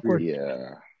kind of awkward.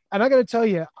 Yeah. And I got to tell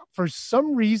you, for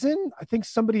some reason, I think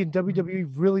somebody in WWE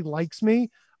really likes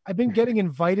me. I've been getting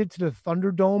invited to the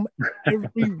Thunderdome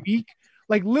every week,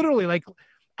 like literally, like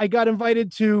I got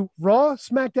invited to Raw,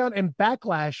 SmackDown, and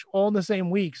Backlash all in the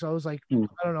same week. So I was like, I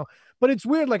don't know, but it's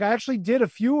weird. Like I actually did a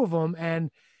few of them,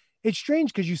 and it's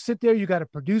strange because you sit there, you got a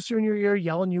producer in your ear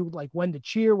yelling you like when to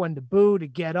cheer, when to boo, to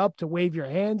get up, to wave your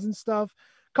hands and stuff.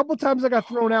 A couple of times I got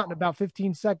thrown out in about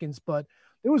 15 seconds, but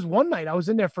there was one night I was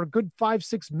in there for a good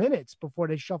 5-6 minutes before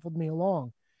they shuffled me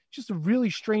along. Just a really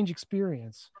strange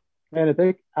experience.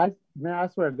 Man, I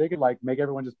swear, if they could like make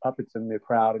everyone just puppets in the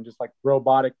crowd and just like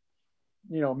robotic,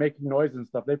 making noise and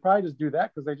stuff, they probably just do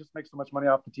that because they just make so much money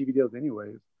off the TV deals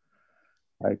anyways.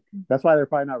 Like that's why they're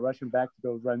probably not rushing back to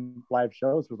go run live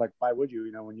shows. Because like, why would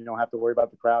you? When you don't have to worry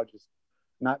about the crowd just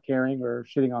not caring or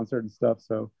shitting on certain stuff.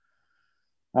 So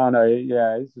I don't know.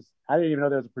 Yeah, it's just I didn't even know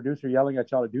there was a producer yelling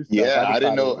at y'all to do stuff. Yeah, I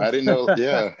didn't know.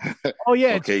 Yeah. Oh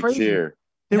yeah, okay, it's crazy. cheer.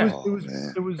 It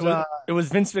was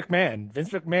Vince McMahon. Vince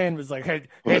McMahon was like, "Hey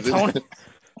Tony,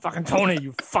 fucking Tony,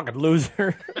 you fucking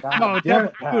loser." No,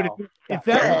 dude, if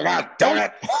that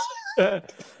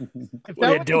what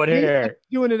are you doing here?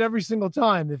 Doing it every single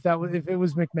time. If it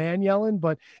was McMahon yelling,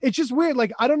 but it's just weird.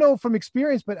 Like I don't know from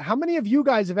experience, but how many of you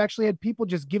guys have actually had people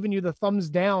just giving you the thumbs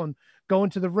down going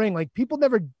to the ring? Like people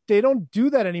they don't do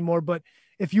that anymore. But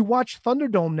if you watch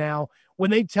Thunderdome now,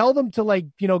 when they tell them to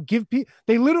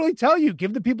they literally tell you,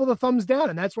 give the people the thumbs down.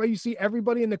 And that's why you see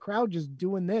everybody in the crowd just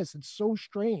doing this. It's so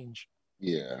strange.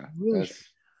 Yeah. Really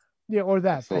or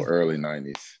that. So early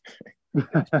 90s.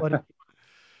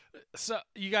 So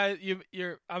you guys,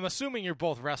 you're I'm assuming you're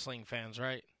both wrestling fans,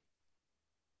 right?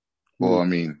 Well, I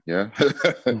mean, yeah.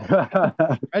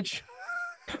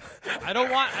 I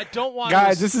don't want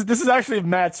guys. This is actually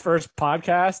Matt's first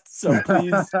podcast, so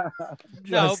please.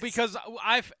 No, because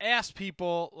I've asked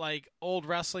people like old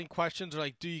wrestling questions, or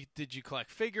like, did you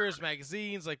collect figures,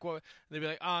 magazines, like what? They'd be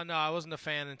like, oh no, I wasn't a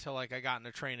fan until like I got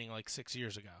into training like 6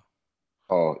 years ago.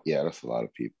 Oh yeah, that's a lot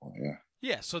of people. Yeah.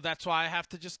 Yeah, so that's why I have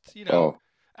to just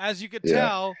as you could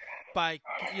tell by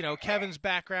Kevin's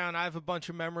background, I have a bunch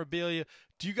of memorabilia.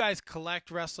 Do you guys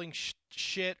collect wrestling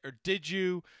shit, or did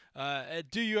you?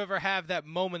 Do you ever have that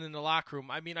moment in the locker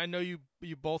room? I mean, I know you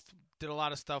both did a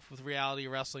lot of stuff with reality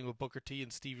wrestling with Booker T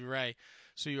and Stevie Ray,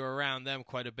 so you were around them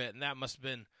quite a bit, and that must have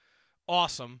been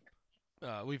awesome.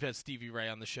 We've had Stevie Ray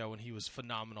on the show, and he was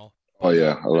phenomenal. Oh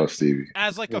yeah, I love Stevie.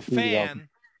 As like a fan,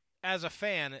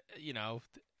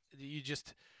 you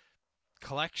just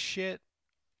collect shit.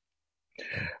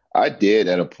 I did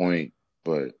at a point,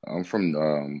 but I'm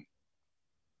from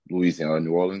Louisiana,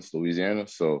 New Orleans, Louisiana,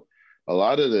 so a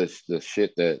lot of the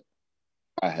shit that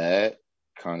I had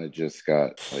kind of just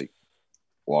got like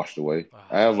washed away. Wow.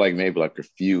 I have like maybe like a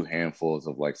few handfuls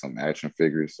of like some action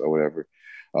figures or whatever,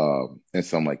 and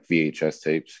some like VHS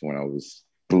tapes when I was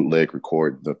bootleg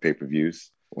record the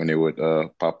pay-per-views when they would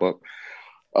pop up.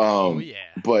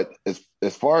 But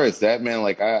as far as that, man,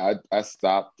 like I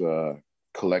stopped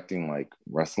collecting like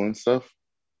wrestling stuff.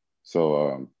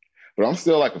 So, but I'm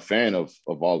still like a fan of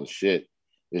all the shit.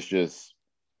 It's just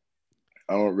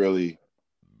I don't really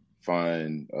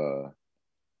find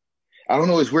I don't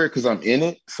know. It's weird because I'm in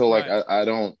it, so like right. I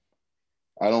don't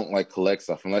like collect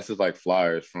stuff unless it's like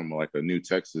flyers from like a New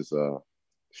Texas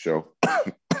show.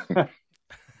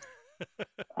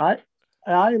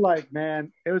 I like,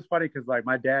 man, it was funny because like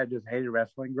my dad just hated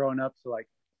wrestling growing up, so like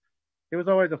it was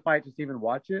always a fight just to even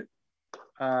watch it.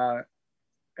 And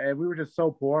we were just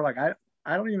so poor. Like I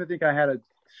don't even think I had a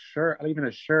shirt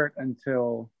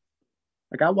until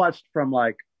like I watched from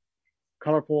like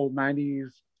colorful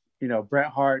 90s, Bret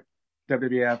Hart,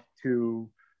 WWF to,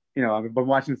 I've been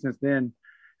watching since then.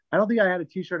 I don't think I had a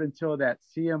t-shirt until that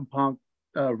CM Punk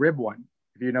rib one.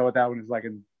 If you know what that one is like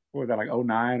what was that, like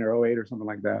 09 or 08 or something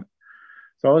like that.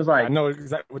 So I was like, I know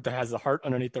exactly what that has the heart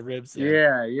underneath the ribs.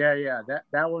 Yeah.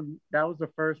 That one, that was the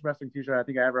first wrestling t-shirt I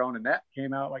think I ever owned. And that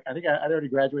came out like, I think I'd already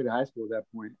graduated high school at that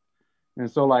point.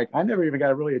 And so like, I never even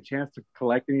got really a chance to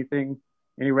collect any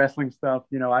wrestling stuff.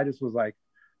 I just was like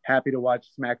happy to watch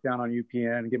SmackDown on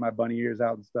UPN and get my bunny ears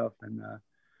out and stuff. And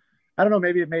I don't know,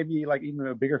 maybe it made me like even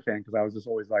a bigger fan because I was just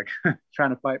always like trying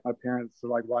to fight my parents to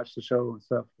like watch the show and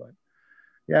stuff. But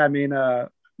yeah, I mean,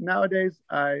 nowadays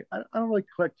I don't really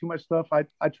collect too much stuff. I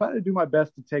try to do my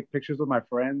best to take pictures with my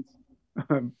friends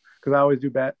because I always do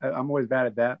bad. I'm always bad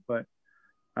at that. But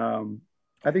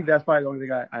I think that's probably the only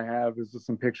thing I have is just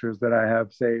some pictures that I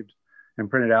have saved and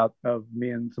printed out of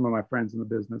me and some of my friends in the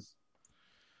business.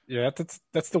 Yeah,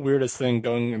 that's the weirdest thing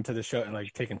going into the show and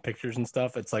like taking pictures and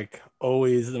stuff. It's like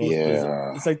always the most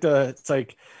bizarre. It's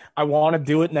like I want to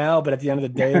do it now, but at the end of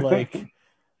the day, like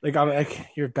I'm like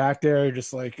you're back there, you're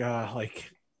just like how's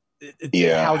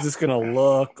this gonna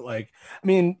look? Like, I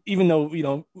mean, even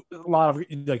though a lot of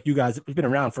like you guys have been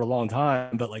around for a long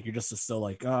time, but like you're just still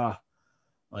like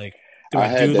like do I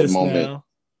had do that this moment. Now?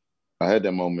 I had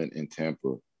that moment in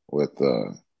Tampa with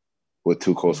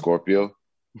Tuco Scorpio.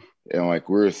 And like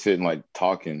we were sitting like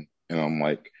talking, and I'm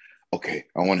like, okay,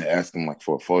 I want to ask him like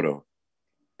for a photo.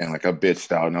 And like I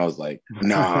bitched out and I was like,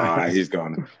 nah, he's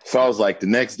gonna. So I was like, the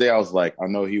next day I was like, I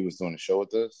know he was doing a show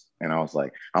with us. And I was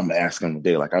like, I'm gonna ask him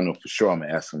today. Like I know for sure I'm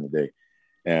gonna ask him today.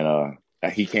 And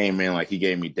he came in, like he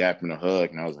gave me dap and a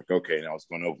hug, and I was like, okay. And I was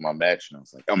going over my match and I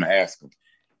was like, I'm gonna ask him.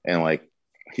 And like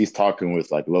he's talking with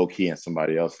like Low Key and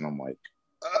somebody else, and I'm like,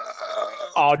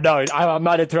 oh no, I'm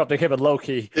not interrupting him with Low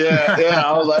Key. yeah.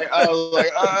 I was like,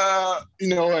 you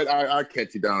know what? I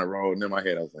catch you down the road. And in my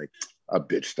head, I was like, I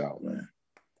bitched out, man.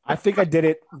 I think I did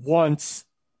it once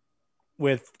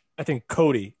with, I think,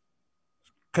 Cody.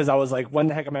 Because I was like, when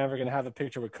the heck am I ever going to have a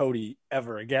picture with Cody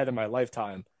ever again in my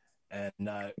lifetime? And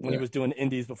when he was doing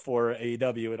indies before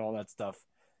AEW and all that stuff.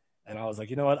 And I was like,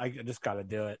 you know what? I just got to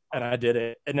do it. And I did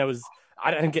it. And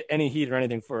I didn't get any heat or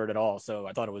anything for it at all. So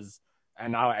I thought it was,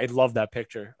 and I love that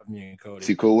picture of me and Cody. Is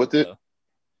he cool with it? So,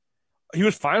 he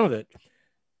was fine with it.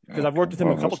 Because I've worked with him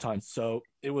a couple times. So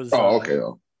it was. Oh, okay.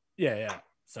 Yeah.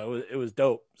 So it was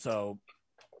dope. So,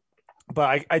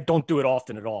 but I don't do it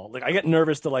often at all. Like I get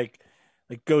nervous to like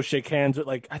go shake hands with,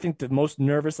 like, I think the most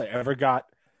nervous I ever got,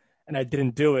 and I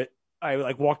didn't do it. I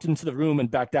like walked into the room and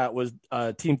backed out was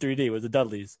Team 3D, was the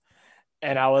Dudleys.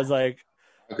 And I was like,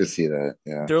 I could see that.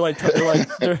 Yeah. They're like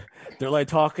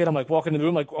talking. I'm like walking in the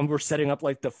room, like we're setting up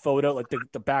like the photo, like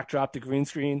the backdrop, the green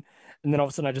screen. And then all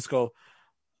of a sudden I just go,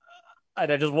 and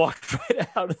I just walked right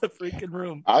out of the freaking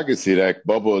room. I could see that.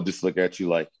 Bubba will just look at you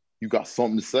like, you got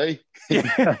something to say?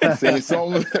 Saying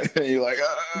something? And you're like,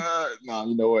 nah,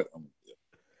 you know what?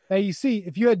 Now, you see,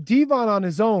 if you had Devon on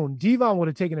his own, Devon would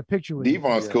have taken a picture with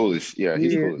Devon's cool as yeah,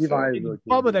 he's cool as Devon is really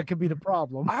cool. Bubba, that could be the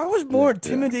problem. I was more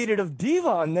intimidated of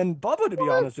Devon than Bubba, to be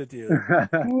honest with you.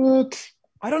 What?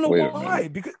 I don't know why.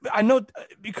 Because I know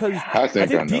I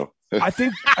think I know. I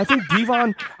think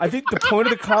Devon. I think the point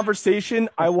of the conversation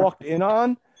I walked in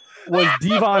on was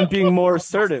Devon being more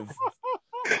assertive.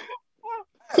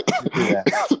 Wait,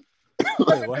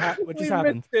 what just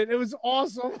happened? It was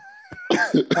awesome.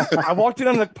 I walked in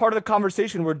on the part of the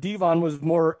conversation where Devon was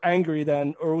more angry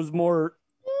or was more.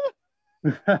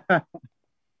 What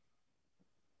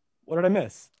did I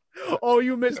miss? Oh,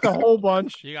 you missed a whole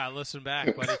bunch. You gotta listen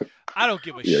back, buddy. I don't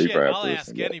give a shit. I'll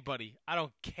ask anybody. I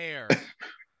don't care.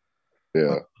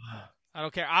 Yeah. I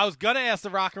don't care. I was gonna ask the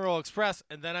Rock and Roll Express,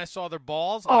 and then I saw their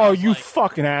balls. Oh, you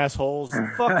fucking assholes!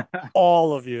 Fuck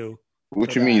all of you.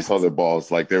 What you mean you saw their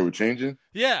balls? Like they were changing?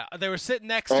 Yeah, they were sitting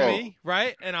next to me,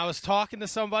 right? And I was talking to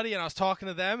somebody, and I was talking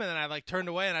to them, and then I like turned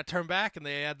away, and I turned back, and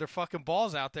they had their fucking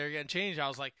balls out there getting changed. I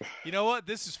was like, you know what?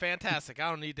 This is fantastic. I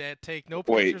don't need to take no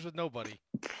pictures with nobody.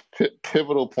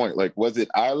 Pivotal point. Like, was it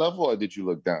eye level, or did you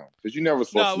look down? Because you never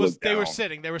supposed to look down. They were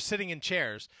sitting. They were sitting in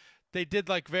chairs. They did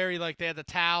like they had the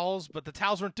towels, but the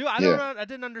towels weren't I don't know. I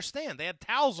didn't understand. They had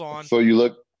towels on. So you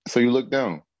look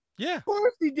down. Yeah. Of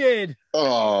course he did.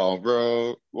 Oh,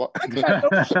 bro.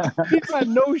 He's got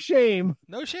no shame.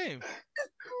 No shame.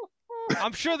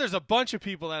 I'm sure there's a bunch of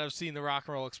people that have seen the Rock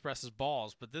and Roll Express's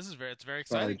balls, but it's very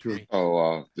exciting for me. Oh,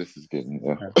 wow. This is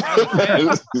getting...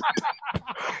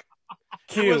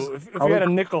 Q, if we had a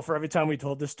nickel for every time we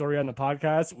told this story on the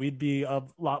podcast, we'd be a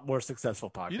lot more successful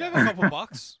podcast. You'd have a couple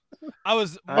bucks. I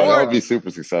would be super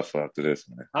successful after this,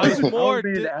 man. I was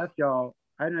meaning to ask y'all.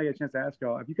 I didn't get a chance to ask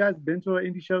y'all. Have you guys been to an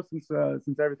indie show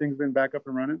since everything's been back up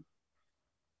and running?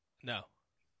 No.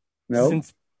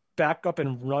 Since back up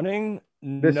and running,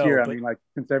 this year. I mean, like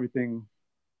since everything.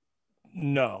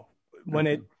 No,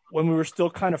 when we were still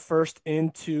kind of first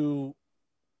into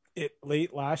it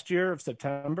late last year of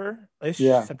September,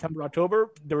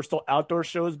 October, there were still outdoor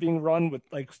shows being run with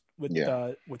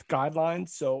guidelines.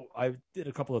 So I did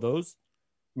a couple of those,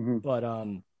 but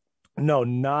no,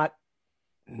 not.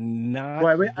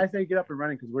 Well, I say get up and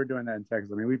running because we're doing that in Texas.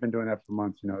 I mean, we've been doing that for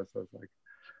months, so it's like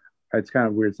it's kind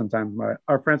of weird sometimes.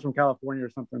 Our friends from California or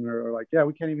something are like, yeah,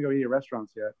 we can't even go eat at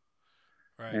restaurants yet.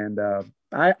 Right. And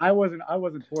I wasn't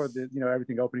for the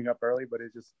everything opening up early, but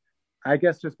it's just I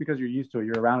guess just because you're used to it,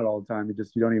 you're around it all the time.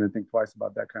 You don't even think twice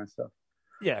about that kind of stuff.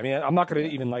 Yeah, I mean, I'm not going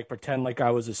to even like pretend like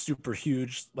I was a super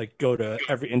huge like go to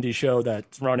every indie show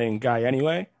that's running guy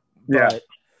anyway. But,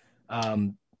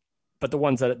 but the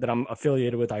ones that I'm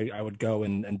affiliated with, I would go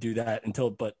and do that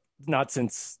but not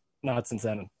since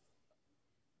then.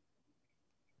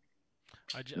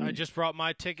 I just brought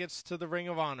my tickets to the Ring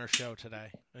of Honor show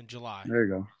today in July. There you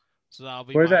go. So that'll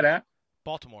be Where's that at?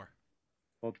 Baltimore.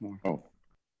 Oh.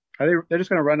 They're just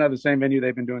going to run out of the same venue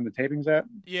they've been doing the tapings at?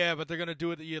 Yeah, but they're going to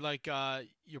do it that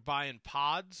you're buying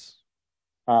pods.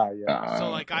 Yeah.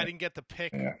 So like I didn't get to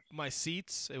pick my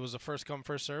seats. It was a first come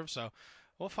first serve, so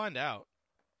we'll find out.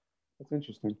 That's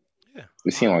interesting. Yeah.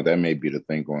 It seems like that may be the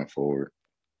thing going forward,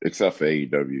 except for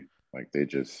AEW. Like they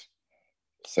just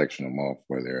section them off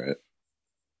where they're at.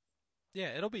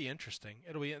 Yeah, it'll be interesting.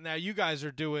 Now you guys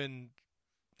are doing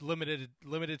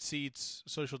limited seats,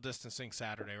 social distancing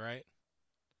Saturday, right?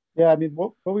 Yeah, I mean,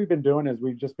 what we've been doing is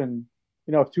we've just been,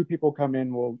 if two people come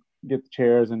in, we'll get the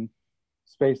chairs and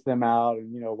space them out,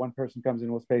 and one person comes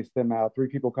in, we'll space them out. Three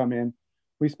people come in,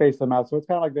 we space them out. So it's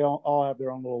kind of like they all have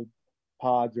their own little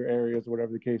pods or areas or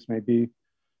whatever the case may be,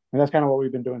 and that's kind of what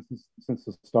we've been doing since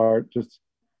the start, just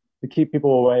to keep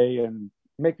people away and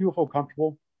make people feel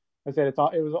comfortable. I said it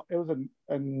was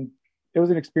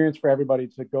an experience for everybody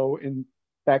to go in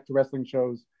back to wrestling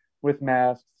shows with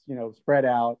masks, spread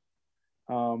out.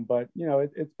 But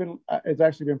it's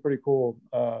actually been pretty cool,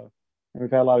 and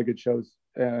we've had a lot of good shows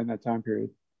in that time period.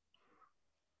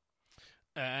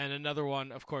 And another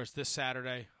one, of course, this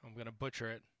Saturday. I'm going to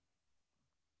butcher it.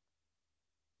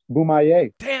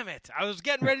 Boomaye. Damn it! I was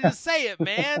getting ready to say it,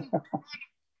 man.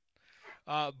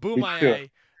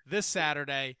 Boomaye this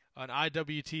Saturday on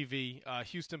IWTV,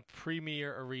 Houston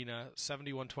Premier Arena,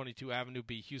 7122 Avenue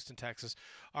B, Houston, Texas.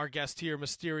 Our guest here,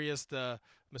 the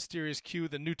Mysterious Q,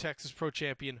 the new Texas Pro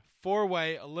Champion,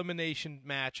 4-way elimination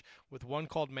match with one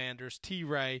called Manders,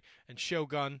 T-Ray, and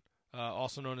Shogun,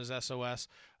 also known as SOS.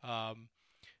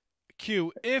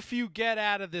 Q, if you get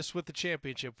out of this with the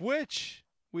championship, which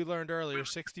we learned earlier,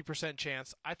 60%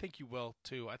 chance, I think you will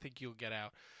too. I think you'll get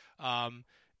out.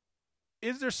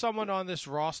 Is there someone on this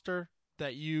roster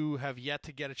that you have yet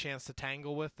to get a chance to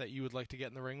tangle with that you would like to get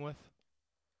in the ring with?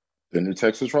 The new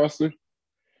Texas roster?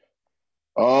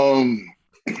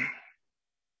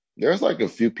 There's like a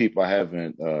few people I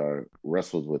haven't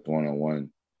wrestled with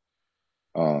one-on-one.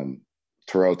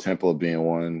 Terrell Temple being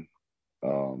one.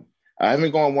 I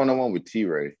haven't gone one-on-one with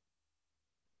T-Ray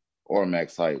or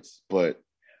Max Heights, but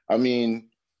I mean,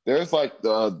 there's like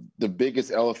the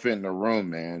biggest elephant in the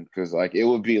room, man, because like it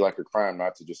would be like a crime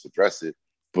not to just address it.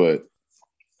 But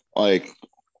like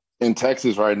in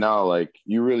Texas right now, like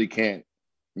you really can't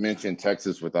mention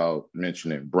Texas without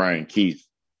mentioning Brian Keith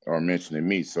or mentioning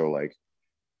me. So like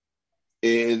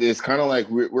it's kind of like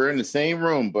we're in the same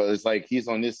room, but it's like he's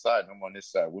on this side and I'm on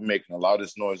this side. We're making the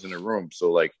loudest noise in the room.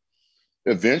 So like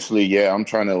eventually, yeah, I'm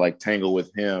trying to like tangle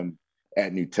with him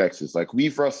at New Texas. Like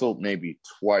we've wrestled maybe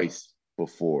twice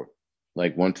before,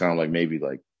 like one time, like maybe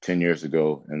like 10 years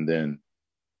ago, and then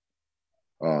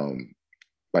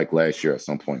like last year at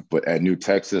some point. But at New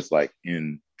Texas, like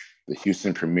in the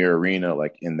Houston Premier Arena,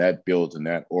 like in that build and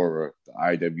that aura, the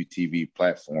IWTV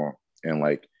platform, and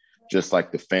like just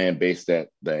like the fan base that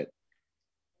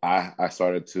I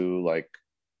started to like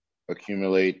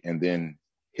accumulate, and then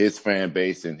his fan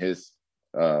base and his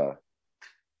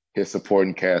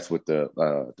supporting cast with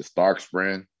the Starks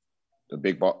brand. The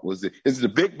big ball is it the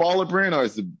Big Baller brand or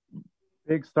is the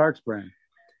Big Starks brand?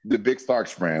 The Big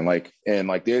Starks brand, like, and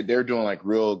like they're doing like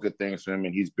real good things for him,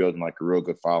 and he's building like a real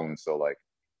good following. So like,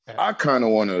 I kind of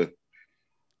want to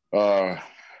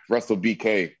wrestle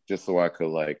BK just so I could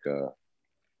like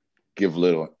give a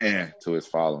little to his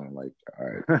following. Like, all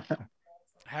right.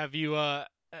 Have you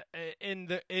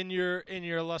in your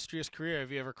illustrious career,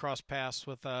 have you ever crossed paths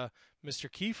with Mr.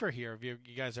 Kiefer here? Have you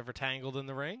guys ever tangled in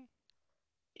the ring?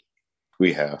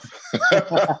 We have.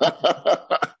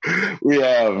 We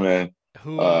have, man.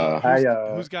 Who's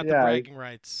got the bragging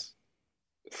rights?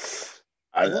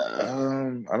 I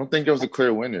don't think there was a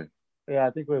clear winner. Yeah,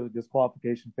 I think it was a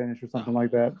disqualification finish or something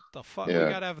like that. The fuck? Yeah. We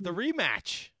gotta have the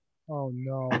rematch. Oh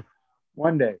no!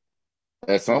 One day.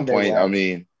 At some point, I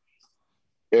mean,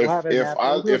 if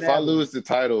I lose the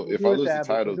title,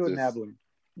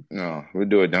 no, we'll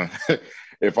do it down.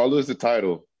 If I lose the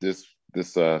title this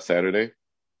Saturday,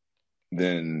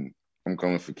 then I'm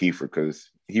coming for Kiefer because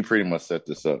he pretty much set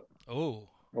this up. Oh,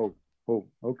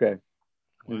 okay.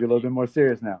 Maybe a little bit more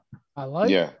serious now. I like.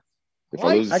 Yeah. If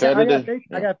I lose Saturday,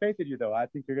 I got faith in you though. I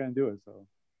think you're gonna do it. So.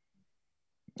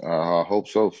 I hope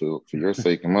so for your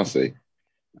sake and my sake.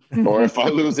 Or if I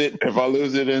lose it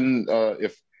in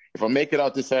if I make it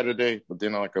out this Saturday, but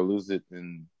then I lose it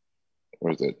in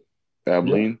where's it?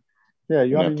 Abilene. Yeah,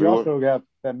 you also got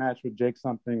that match with Jake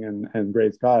something and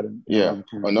Great Scott.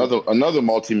 Another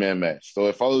multi-man match. So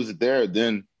if I lose it there,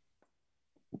 then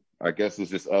I guess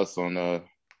it's just us on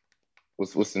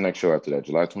what's the next show after that?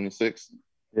 July 26th?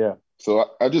 Yeah.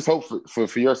 So I just hope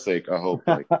for your sake, I hope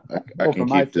like I can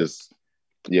keep this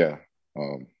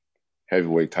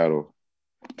heavyweight title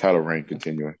reign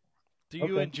continuing. Do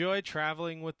you enjoy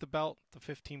traveling with the belt, the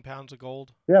 15 pounds of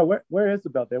gold? Yeah, where is the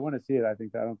belt? They want to see it. I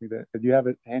don't think that. Do you have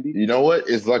it handy? You know what?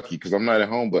 It's lucky because I'm not at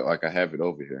home, but like I have it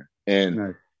over here, and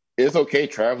nice. It's okay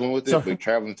traveling with it, but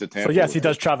traveling to Tampa. So yes, he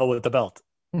does travel with the belt.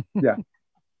 Yeah.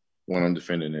 When I'm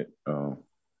defending it,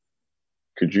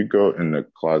 could you go in the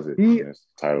closet? He does.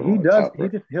 Top,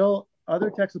 right? He'll other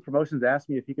Texas promotions ask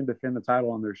me if he can defend the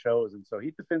title on their shows, and so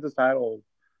he defends his title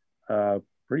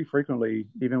pretty frequently,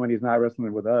 even when he's not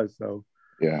wrestling with us. So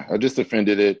yeah, I just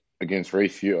defended it against Ray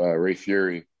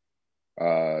Fury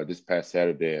this past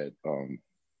Saturday at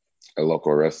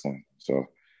local wrestling. So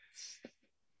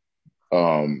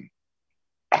I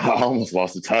almost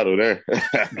lost the title there.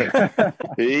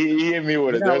 he hit me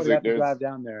with it. We'll have to drive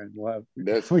down there and we'll have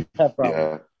problems.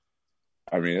 Yeah.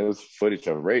 I mean, it was footage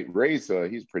of Ray's. He's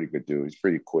a pretty good dude. He's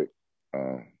pretty quick.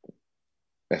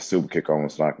 That super kick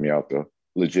almost knocked me out, though.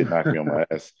 Legit knocked me on my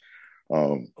ass.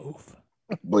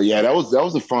 But yeah, that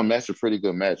was a fun match, a pretty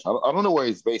good match. I don't know where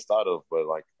he's based out of, but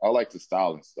like I like the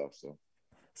style and stuff.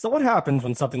 So what happens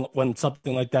when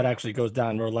something like that actually goes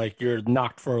down, or like you're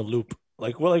knocked for a loop?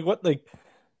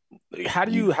 How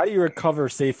do you recover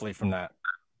safely from that?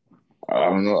 I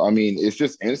don't know. I mean, it's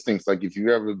just instincts. Like if you've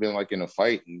ever been like in a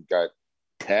fight and got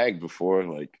tagged before,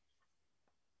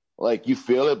 like you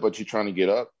feel it, but you're trying to get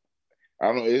up. I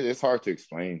don't know. It's hard to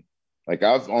explain. Like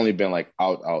I've only been like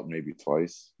out maybe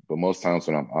twice, but most times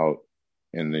when I'm out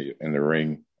in the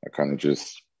ring, I kind of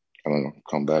just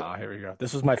come back. Oh, here we go.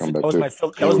 This was my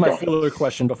filler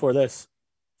question before this.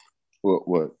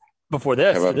 What? Before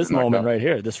this moment right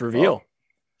here, this reveal.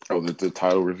 The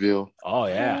title reveal. Oh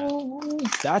yeah,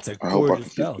 that's a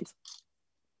gorgeous belt.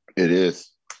 It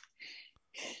is.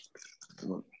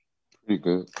 Pretty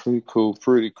good.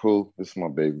 Pretty cool. This is my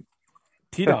baby.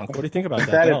 T-Donk, what do you think about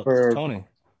that belt, for Tony?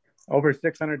 Over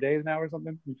 600 days now or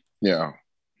something? Yeah.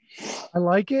 I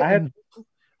like it.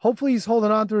 Hopefully he's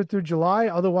holding on through July.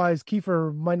 Otherwise,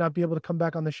 Kiefer might not be able to come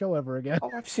back on the show ever again. Oh,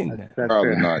 I've seen that.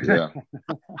 Probably not, yeah.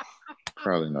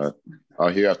 Probably not.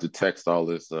 I'll have to text all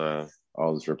this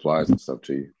replies and stuff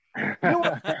to you.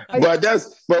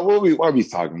 But what we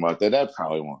talking about that? That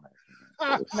probably won't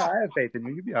happen. No, I have faith in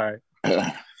you. You'll be all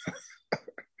right.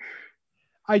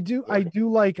 I do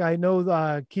like. I know,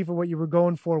 Kiefer, what you were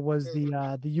going for was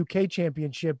the UK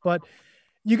championship, but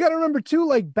you got to remember too,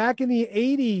 like back in the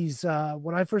 80s,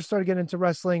 when I first started getting into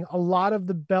wrestling, a lot of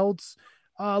the belts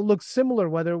looked similar,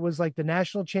 whether it was like the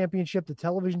national championship, the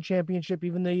television championship,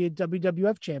 even the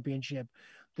WWF championship.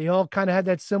 They all kind of had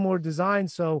that similar design.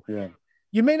 So yeah.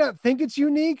 You may not think it's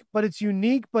unique, but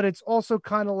it's also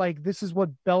kind of like, this is what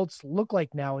belts look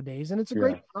like nowadays. And it's a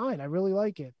great design. I really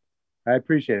like it. I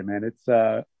appreciate it, man. It's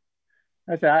I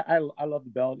love the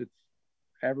belt. It's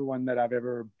everyone that I've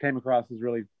ever came across has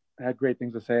really had great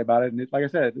things to say about it. And like I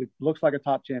said, it looks like a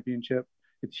top championship.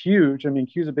 It's huge. I mean,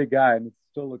 Q's a big guy, and it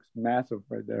still looks massive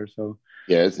right there. So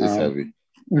yeah, it's heavy.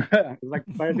 It's like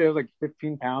it was like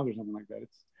 15 pounds or something like that.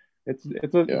 It's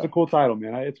a cool title,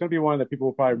 man. It's gonna be one that people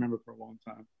will probably remember for a long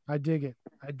time. I dig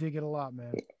it a lot,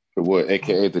 man. What,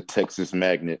 aka the Texas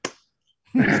Magnet?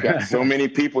 It's got so many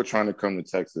people trying to come to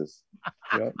Texas.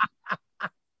 Yep.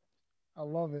 I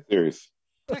love it. Serious.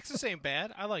 Texas ain't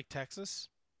bad. I like Texas.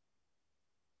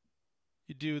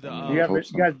 You do the.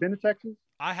 You guys been to Texas?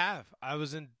 I have. I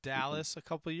was in Dallas a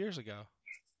couple of years ago.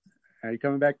 Are you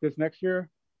coming back this next year?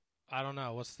 I don't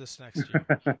know. What's this next year?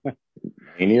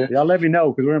 Mania? Y'all let me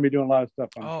know because we're gonna be doing a lot of stuff.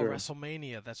 I'm sure.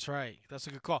 WrestleMania. That's right. That's a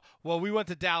good call. Well, we went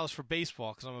to Dallas for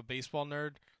baseball because I'm a baseball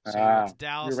nerd. So we went to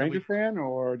Dallas. You're a Ranger fan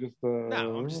or just a?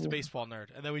 No, I'm just a baseball nerd.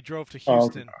 And then we drove to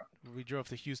Houston. Oh, okay. We drove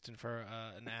to Houston for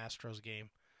an Astros game.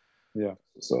 Yeah.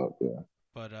 So yeah.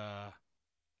 But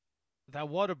that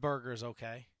Whataburger is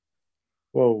okay.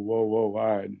 Whoa! All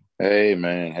right. Hey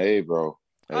man. Hey bro.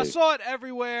 Hey. I saw it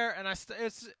everywhere, and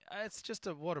it's just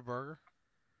a Whataburger.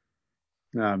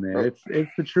 No man,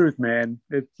 it's the truth, man.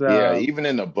 It's yeah. Even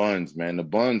in the buns, man, the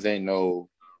buns ain't no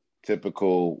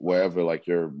typical wherever like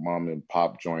your mom and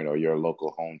pop joint or your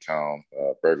local hometown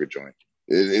burger joint.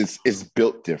 It's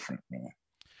built different, man.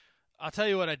 I'll tell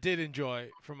you what I did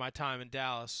enjoy from my time in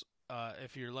Dallas.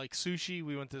 If you're like sushi,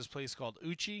 we went to this place called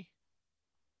Uchi.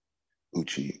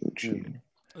 Uchi.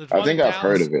 I think I've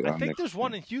heard of it. I think there's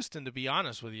one in Houston, to be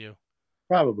honest with you.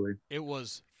 Probably. It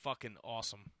was fucking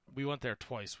awesome. We went there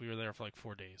twice. We were there for like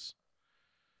 4 days.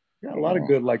 Yeah, a lot of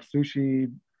good like sushi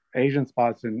Asian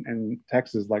spots in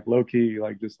Texas, like low key,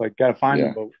 like just like gotta find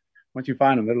them. But once you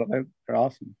find them, they're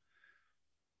awesome.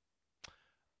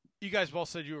 You guys both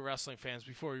said you were wrestling fans.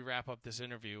 Before we wrap up this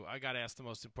interview, I got to ask the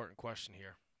most important question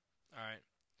here. All right.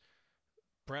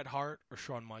 Bret Hart or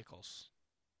Shawn Michaels?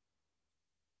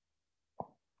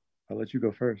 I'll let you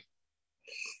go first.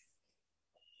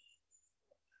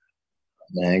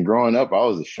 Man, growing up, I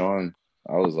was a Shawn.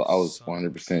 I was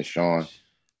 100% Shawn.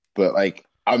 But like,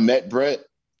 I met Bret,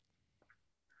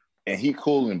 and he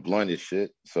cool and blunt as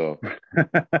shit. So,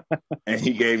 and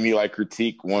he gave me like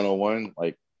critique 101.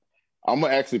 Like, I'm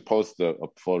gonna actually post a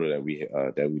photo that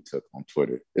we took on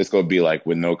Twitter. It's gonna be like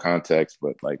with no context,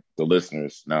 but like the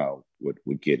listeners now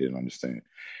would get it and understand.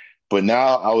 But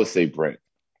now I would say Brett.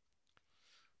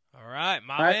 All right,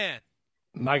 man.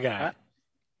 My guy.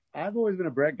 I've always been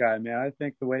a Brett guy, man. I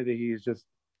think the way that he's just,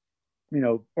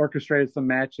 orchestrated some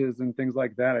matches and things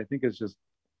like that, I think it's just,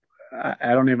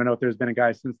 I don't even know if there's been a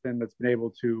guy since then that's been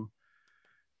able to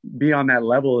be on that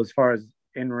level as far as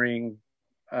in-ring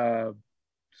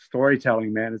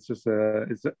storytelling, man. It's just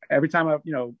it's every time I,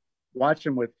 watch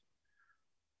him with,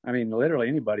 literally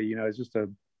anybody, it's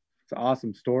an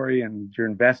awesome story and you're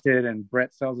invested and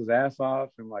Brett sells his ass off.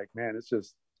 And like, man, it's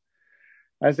just,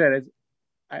 I said,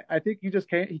 I think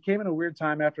he came in a weird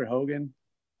time after Hogan.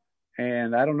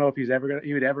 And I don't know if he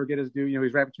would ever get his due.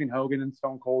 He's right between Hogan and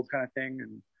Stone Cold kind of thing.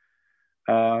 And,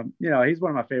 he's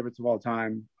one of my favorites of all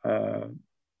time.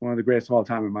 One of the greatest of all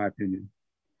time, in my opinion.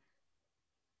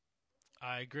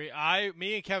 I agree.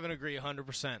 Me and Kevin agree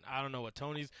 100%. I don't know what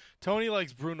Tony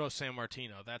likes Bruno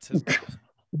Sammartino. That's his guy.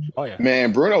 Oh yeah,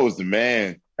 man, Bruno was the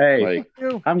man. Hey,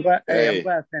 I'm glad. Hey, I'm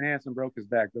glad Stan Hansen broke his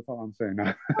back. That's all I'm saying.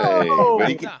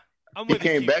 He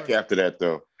came back after that,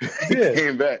 though. He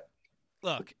came back.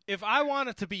 Look, if I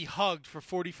wanted to be hugged for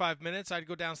 45 minutes, I'd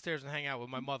go downstairs and hang out with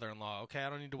my mother-in-law. Okay, I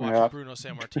don't need to watch a Bruno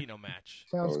Sammartino match.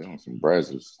 Sounds some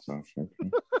Brazzers.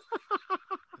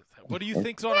 What do you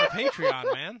think's on our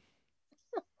Patreon, man?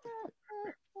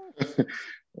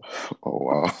 Oh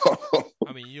wow!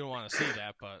 I mean, you don't want to see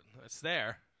that, but it's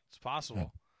there. It's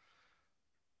possible.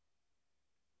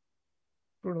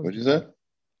 What'd you say?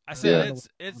 I said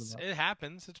it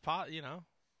happens. It's What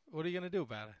are you gonna do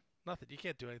about it? Nothing. You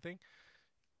can't do anything.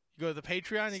 You go to the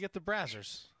Patreon, you get the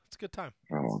Brazzers. It's a good time.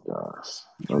 Oh gosh.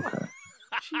 Okay.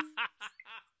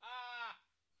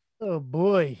 Oh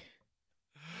boy.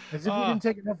 As if we didn't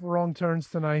take enough wrong turns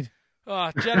tonight.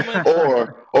 Gentlemen.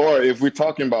 or if we're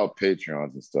talking about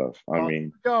Patreons and stuff,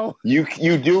 you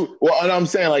do well. And I'm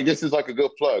saying like this is like a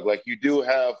good plug. Like you do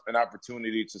have an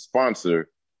opportunity to sponsor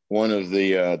one of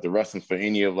the wrestling for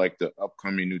any of like the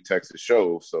upcoming New Texas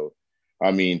shows. So,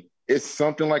 it's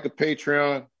something like a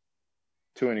Patreon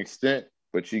to an extent,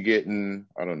 but you're getting,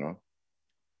 I don't know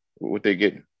what they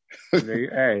getting. they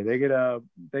get a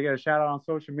shout out on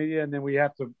social media, and then we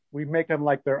make them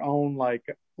like their own like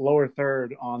lower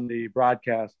third on the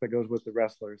broadcast that goes with the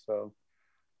wrestler. So,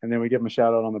 and then we give them a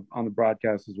shout out on the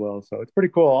broadcast as well. So it's pretty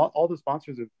cool. All the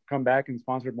sponsors have come back and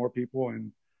sponsored more people,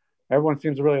 and everyone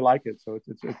seems to really like it. So it's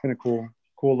been a cool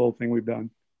little thing we've done.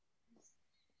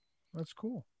 That's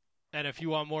cool. And if you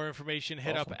want more information,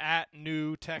 hit up at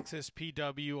New Texas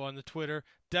PW on the Twitter.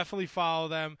 Definitely follow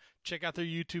them. Check out their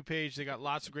YouTube page. They got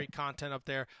lots of great content up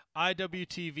there.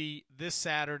 IWTV this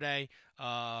Saturday.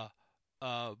 Bombe.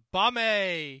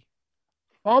 I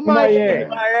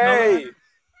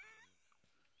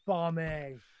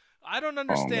don't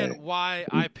understand why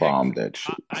I picked. Bombed that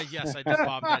shit. Yes, I did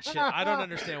bomb that shit. I don't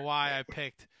understand why I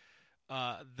picked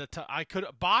I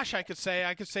could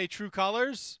say True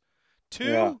Colors 2.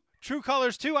 Yeah. True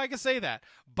Colors 2, I can say that.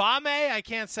 Bombe, I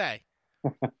can't say.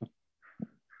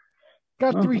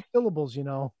 Got 3 syllables,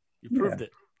 You proved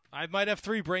it. I might have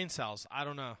 3 brain cells. I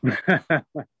don't know.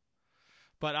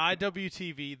 But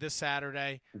IWTV this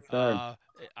Saturday.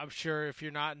 I'm sure if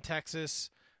you're not in Texas,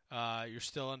 you're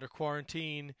still under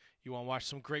quarantine. You want to watch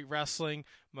some great wrestling.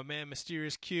 My man,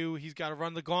 Mysterious Q, he's got to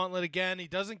run the gauntlet again. He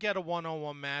doesn't get a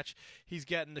one-on-one match. He's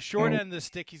getting the short end of the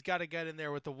stick. He's got to get in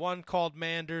there with the one called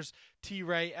Manders,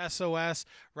 T-Ray, SOS,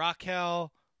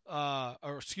 Rachel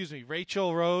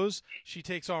Rose. She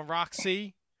takes on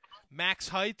Roxy. Max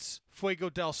Heights, Fuego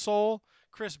del Sol,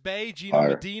 Chris Bay, Gino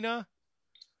Medina.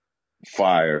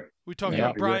 Fire. We talked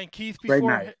about Brian Keith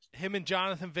before. Him and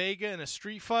Jonathan Vega in a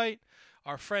street fight.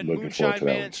 Our friend Moonshine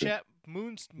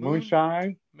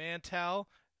Mantel.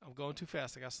 I'm going too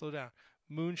fast. I got to slow down.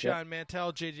 Moonshine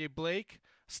Mantel, JJ Blake.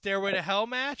 Stairway to Hell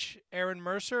match. Aaron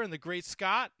Mercer and the Great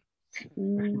Scott.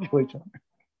 Masha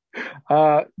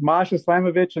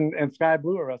Slamovich and Sky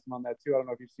Blue are wrestling on that too. I don't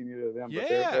know if you've seen either of them. Yeah.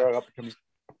 But they're up and coming.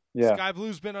 Yeah. Sky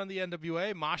Blue's been on the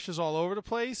NWA. Masha's all over the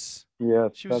place. Yeah,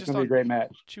 that's going to be a great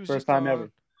match. First time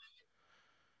ever.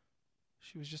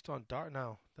 She was just on Dart.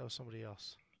 No, that was somebody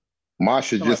else.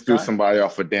 Masha just threw somebody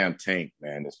off a damn tank,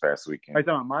 man, this past weekend. Right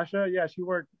on, Masha? Yeah, she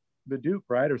worked the Duke,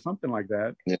 right? Or something like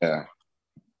that. Yeah.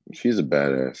 She's a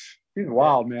badass. She's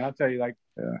wild, man. I'll tell you,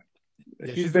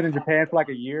 she's been in Japan for like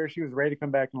a year. She was ready to come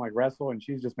back and wrestle, and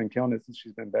she's just been killing it since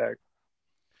she's been back.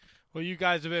 Well, you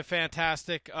guys have been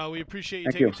fantastic. We appreciate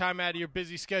you taking time out of your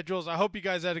busy schedules. I hope you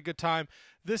guys had a good time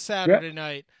this Saturday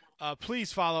night.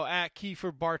 Please follow at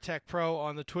Kiefer Bartek Pro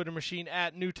on the Twitter machine,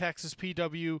 at New Texas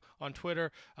PW on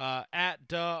Twitter, at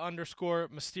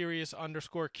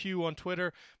 _mysterious_Q on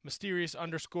Twitter,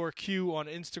 mysterious_Q on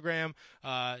Instagram.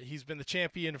 He's been the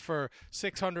champion for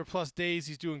 600 plus days.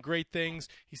 He's doing great things.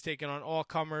 He's taking on all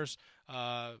comers.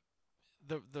 The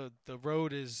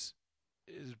road is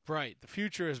bright. The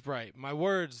future is bright. My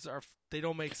words they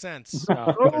don't make sense.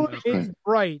 The road is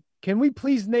bright. Can we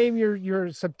please name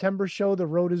your September show "The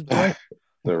Road is Bright"?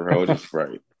 The road is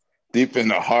bright. Deep in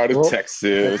the heart of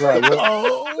Texas. Right.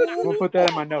 We'll put that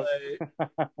in my notes.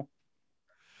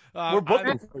 We're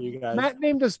booking for you guys. Matt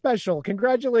named a special.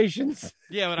 Congratulations.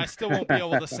 Yeah, but I still won't be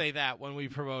able to say that when we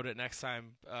promote it next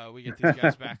time we get these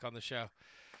guys back on the show.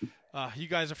 You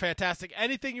guys are fantastic.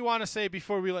 Anything you want to say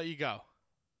before we let you go?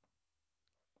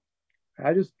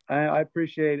 I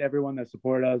appreciate everyone that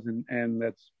supported us and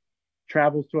that's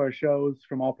travels to our shows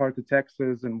from all parts of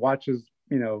Texas and watches,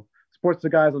 supports the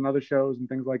guys on other shows and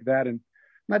things like that. And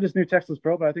not just New Texas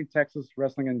Pro, but I think Texas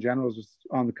wrestling in general is just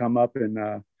on the come up,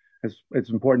 and it's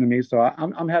important to me. So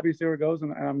I'm happy to see where it goes,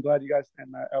 and I'm glad you guys.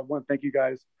 And I want to thank you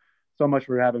guys so much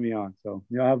for having me on. So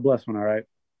y'all have a blessed one. All right.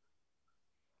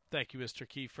 Thank you, Mr.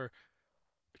 Kiefer.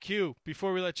 Q,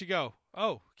 before we let you go.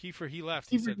 Oh, Kiefer, he left.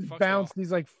 He said, just "Fuck bounced.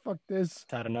 He's like, "Fuck this."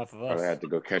 Had enough of I us. had to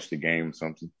go catch the game or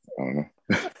something. I don't know.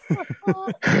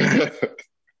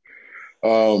 I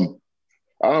don't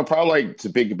know, probably like to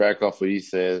piggyback off what he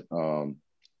said.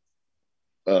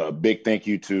 Big thank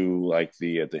you to like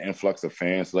the influx of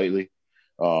fans lately.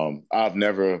 I've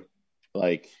never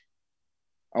I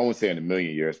won't say in a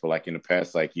million years, but like in the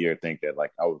past year, think that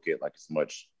like I would get like as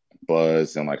much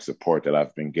buzz and like support that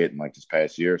I've been getting like this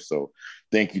past year. So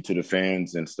thank you to the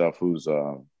fans and stuff who's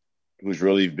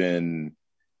really been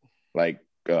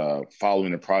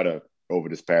following the product over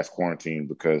this past quarantine,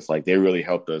 because like they really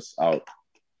helped us out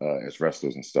as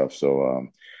wrestlers and stuff. So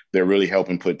they're really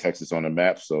helping put Texas on the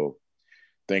map. So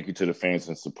thank you to the fans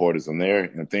and supporters on there,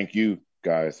 and thank you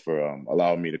guys for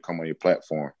allowing me to come on your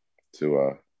platform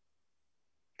to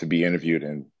be interviewed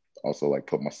and also like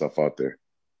put myself out there.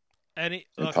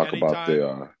 Talk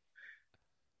about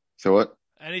so what?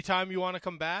 Anytime you want to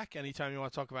come back, anytime you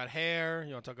want to talk about hair,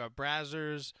 you want to talk about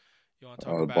brazzers, you want to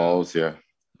talk about balls, yeah.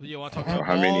 You want to talk about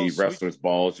how many balls, wrestlers'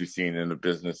 balls you've seen in the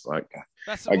business? Like,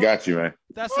 I got you, man.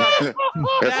 That's not.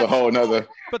 That's a whole nother.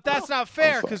 But that's not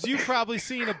fair, because you've probably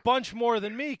seen a bunch more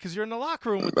than me, because you're in the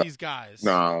locker room with these guys.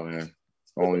 No, man.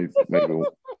 Only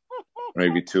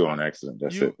maybe two on accident.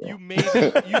 That's it. Bro. You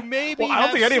maybe. Well, I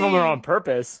don't think any of them are on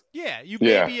purpose. Yeah, you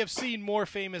maybe have seen more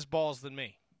famous balls than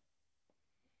me.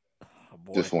 Oh,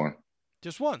 just one.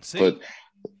 Just one. See. But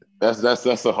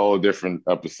that's a whole different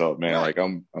episode, man. Right. Like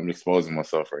I'm exposing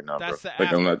myself right now, that's bro.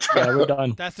 I'm not. Yeah, we're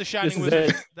done. That's the Shining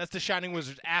Wizards. That's the Shining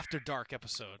Wizards After Dark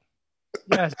episode.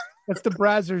 Yes, that's the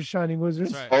Brazzers Shining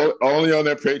Wizards. Right. Only on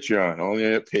their Patreon. Only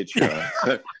on their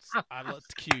Patreon. I love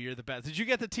Q. You're the best. Did you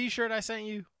get the T-shirt I sent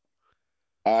you?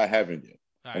 I haven't yet.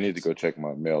 All I need to go check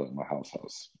my mail at my house.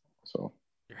 So.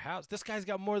 Your house. This guy's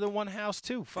got more than one house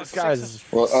too. This guy's.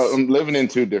 Well, I'm living in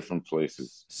two different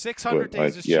places. 600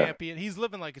 days as champion. He's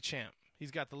living like a champ.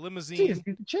 He's got the limousine,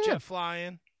 jet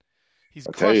flying. He's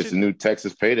I tell you, it's the new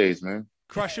Texas paydays, man.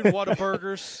 Crushing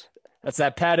Whataburgers. That's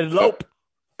that padded lope.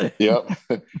 Yep.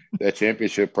 That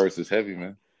championship purse is heavy,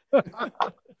 man.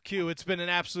 Q, it's been an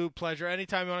absolute pleasure.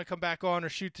 Anytime you want to come back on or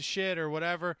shoot the shit or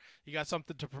whatever, you got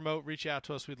something to promote, reach out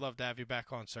to us. We'd love to have you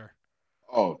back on, sir.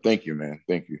 Oh, thank you, man.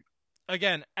 Thank you.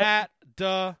 Again, at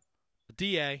the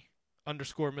DA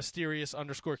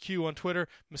 _mysterious_Q on Twitter,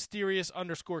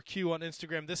 mysterious_Q on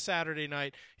Instagram. This Saturday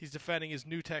night, he's defending his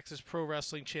New Texas Pro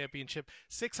Wrestling Championship.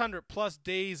 600 plus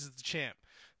days as the champ.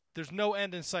 There's no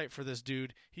end in sight for this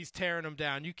dude. He's tearing them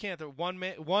down. You can't.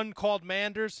 One called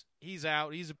Manders, he's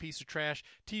out. He's a piece of trash.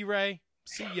 T-Ray,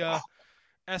 see ya.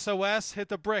 SOS, hit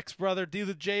the bricks, brother. Do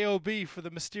the JOB for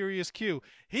the mysterious Q.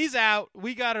 He's out.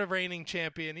 We got a reigning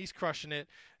champion. He's crushing it.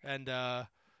 And all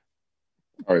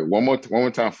right, one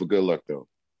more time for good luck though.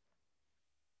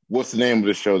 What's the name of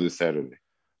the show this Saturday?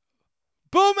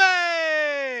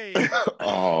 Boomay!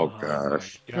 Oh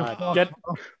gosh. God.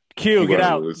 Get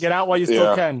out while you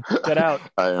still can. Get out.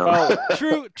 I am.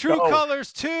 True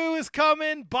Colors 2 is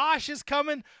coming. Bosch is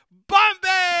coming.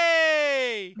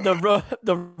 Bombay!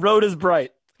 The road is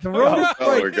bright. The road is Oh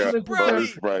my bright. God. The road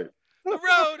is bright. The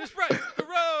road is bright. The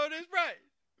road is bright.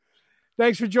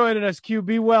 Thanks for joining us, Q.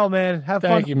 Be well, man. Have fun.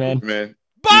 Thank you, man.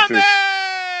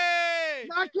 Bombay!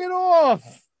 Knock it off.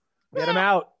 Get him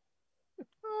out.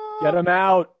 Get him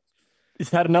out. He's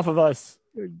had enough of us.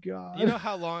 Good God. You know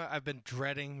how long I've been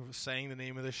dreading saying the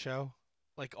name of the show?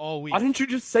 like all week. Why didn't you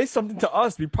just say something to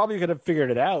us? We probably could have figured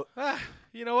it out.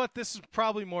 You know what? This is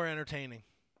probably more entertaining.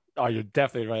 Oh, you're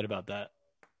definitely right about that.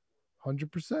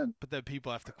 100%. But then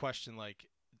people have to question, like,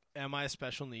 am I a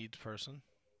special needs person?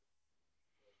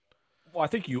 Well, I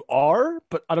think you are,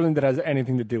 but I don't think that has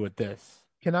anything to do with this.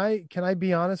 Can I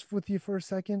be honest with you for a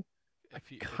second? I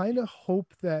kind of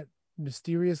hope that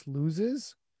Mysterious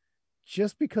loses,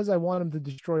 just because I want him to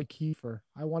destroy Kiefer.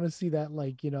 I want to see that,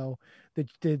 like, you know,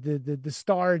 the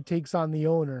star takes on the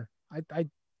owner. Why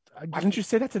didn't you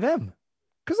say that to them?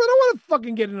 Because I don't want to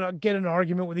fucking get in an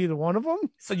argument with either one of them.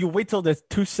 So you wait till there's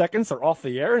 2 seconds are off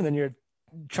the air, and then you're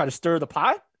trying to stir the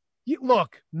pot?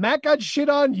 Look, Matt got shit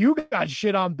on. You got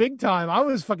shit on big time. I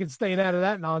was fucking staying out of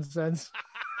that nonsense.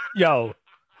 Yo,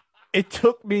 it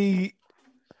took me.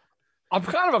 I'm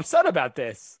kind of upset about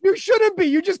this. You shouldn't be.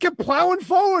 You just kept plowing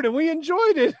forward, and we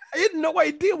enjoyed it. I had no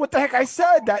idea what the heck I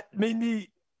said that made me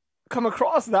come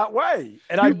across that way.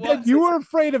 And you were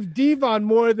afraid of Devon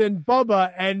more than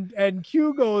Bubba, and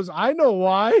Q goes, I know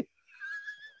why.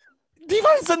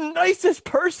 Devon's the nicest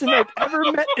person I've ever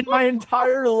met in my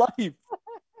entire life.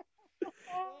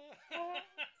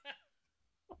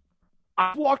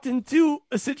 I walked into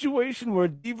a situation where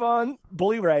Devon,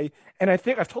 Bully Ray, and I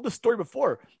think I've told this story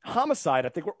before, Homicide, I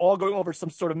think we're all going over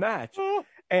some sort of match.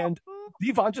 And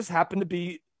Devon just happened to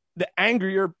be the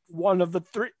angrier one of the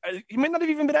three. He may not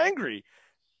have even been angry,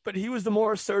 but he was the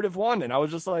more assertive one. And I was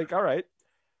just like, all right,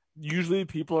 usually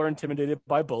people are intimidated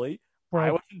by Bully. Right.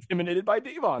 I was intimidated by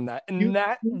Devon. That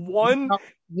one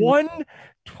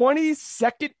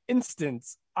 20-second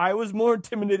instance, I was more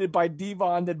intimidated by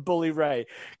Devon than Bully Ray.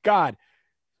 God,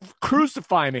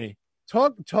 crucify me.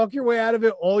 Talk your way out of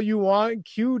it all you want.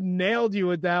 Q nailed you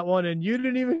with that one, and you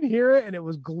didn't even hear it, and it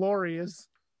was glorious.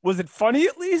 Was it funny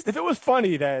at least? If it was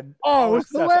funny, then it was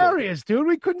hilarious, dude.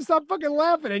 We couldn't stop fucking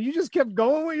laughing, and you just kept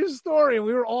going with your story, and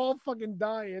we were all fucking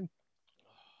dying.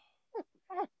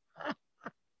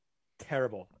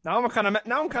 Terrible. I'm gonna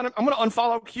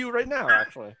unfollow Q right now.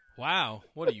 Actually. Wow.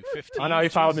 What are you, 15? I know he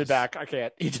followed me back. I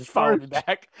can't. He just followed me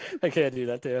back. I can't do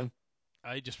that to him.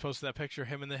 I just posted that picture of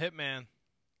him and the Hitman.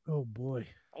 Oh boy.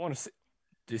 I want to see.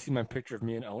 Do you see my picture of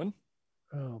me and Owen?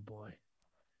 Oh boy.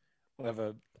 We'll have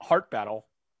a heart battle.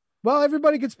 Well,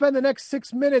 everybody could spend the next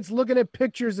 6 minutes looking at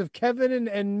pictures of Kevin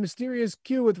and Mysterious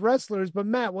Q with wrestlers. But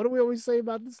Matt, what do we always say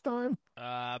about this time?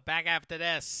 Back after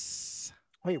this.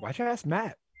 Wait, why'd you ask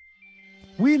Matt?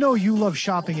 We know you love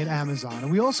shopping at Amazon,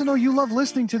 and we also know you love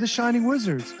listening to The Shining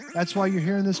Wizards. That's why you're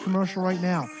hearing this commercial right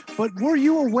now. But were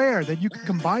you aware that you can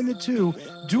combine the two,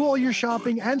 do all your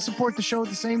shopping, and support the show at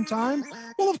the same time?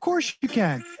 Well, of course you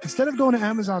can. Instead of going to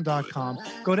Amazon.com,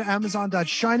 go to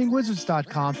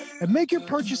Amazon.shiningwizards.com and make your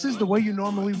purchases the way you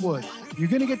normally would. You're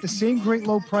going to get the same great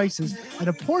low prices, and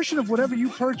a portion of whatever you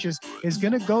purchase is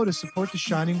going to go to support the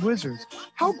Shining Wizards.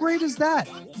 How great is that?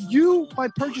 You, by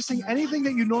purchasing anything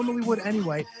that you normally would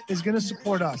anyway, is going to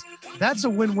support us. That's a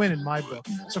win-win in my book.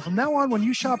 So from now on, when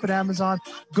you shop at Amazon,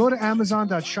 go to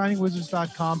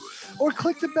Amazon.shiningwizards.com or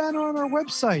click the banner on our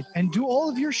website and do all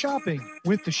of your shopping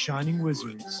with the Shining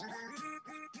Wizards.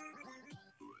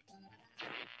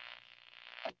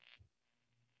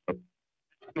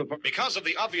 Because of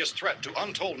the obvious threat to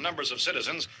untold numbers of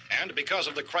citizens and because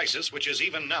of the crisis which is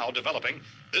even now developing,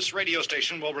 this radio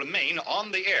station will remain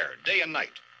on the air day and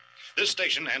night. This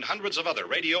station and hundreds of other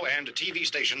radio and TV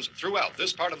stations throughout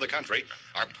this part of the country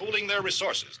are pooling their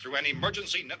resources through an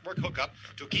emergency network hookup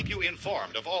to keep you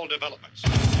informed of all developments.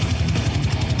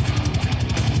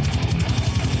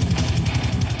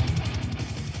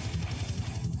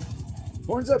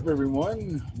 Horns up,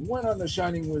 everyone. When on the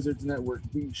Shining Wizards Network,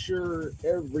 be sure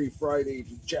every Friday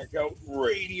to check out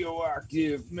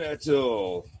Radioactive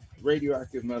Metal.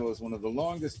 Radioactive Metal is one of the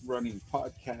longest running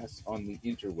podcasts on the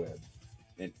interweb.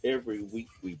 And every week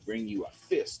we bring you a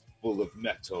fist full of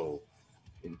metal,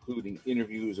 including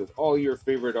interviews with all your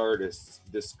favorite artists,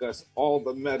 discuss all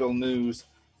the metal news,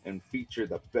 and feature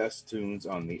the best tunes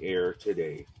on the air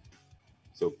today.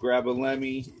 So grab a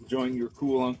Lemmy, join your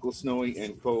cool Uncle Snowy,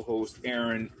 and co-host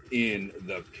Aaron in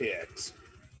the pit.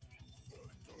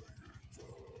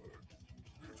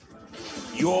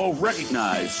 Your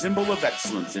recognized symbol of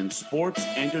excellence in sports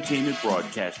entertainment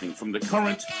broadcasting from the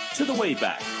current to the way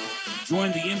back.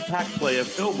 Join the Impact player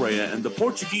Phil Brea and the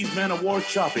Portuguese Man of War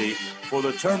Choppy for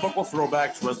the Turnbuckle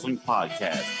Throwbacks Wrestling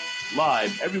Podcast.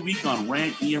 Live every week on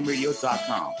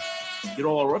rantemradio.com. Get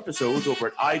all our episodes over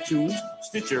at iTunes,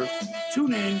 Stitcher,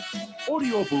 TuneIn,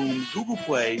 Audio Boom, Google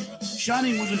Play,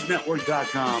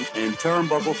 ShiningWizardsNetwork.com, and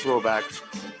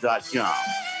TurnbuckleThrowbacks.com.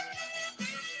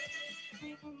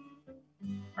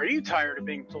 Are you tired of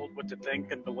being told what to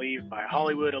think and believe by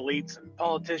Hollywood elites and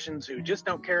politicians who just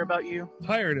don't care about you?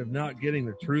 Tired of not getting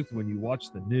the truth when you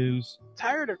watch the news?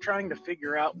 Tired of trying to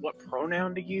figure out what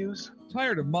pronoun to use?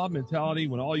 Tired of mob mentality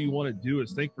when all you want to do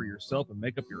is think for yourself and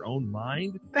make up your own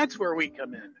mind? That's where we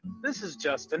come in. This is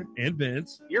Justin. And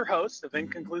Vince. Your host of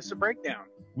Inconclusive Breakdown.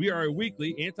 We are a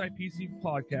weekly anti-PC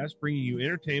podcast bringing you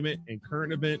entertainment and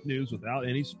current event news without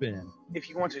any spin. If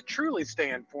you want to truly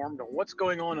stay informed on what's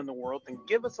going on in the world, then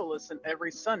give us a listen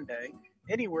every Sunday,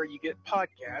 anywhere you get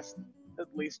podcasts, at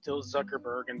least till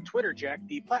Zuckerberg and Twitter Jack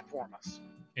deplatform us.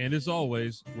 And as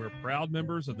always, we're proud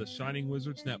members of the Shining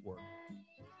Wizards Network.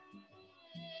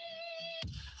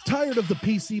 Tired of the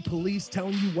PC police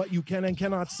telling you what you can and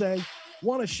cannot say?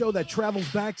 Want a show that travels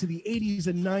back to the 80s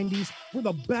and 90s where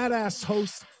the badass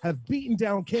hosts have beaten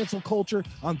down cancel culture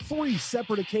on 3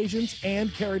 separate occasions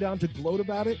and carried on to gloat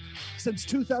about it? Since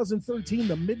 2013,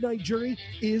 The Midnight Jury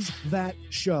is that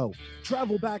show.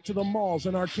 Travel back to the malls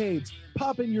and arcades,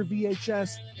 pop in your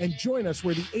VHS, and join us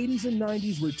where the 80s and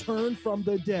 90s return from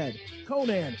the dead.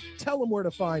 Conan, tell them where to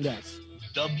find us.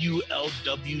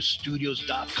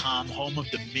 WLWstudios.com, home of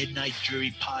the Midnight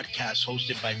Jury podcast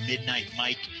hosted by Midnight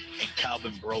Mike and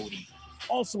Calvin Brody.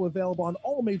 Also available on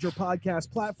all major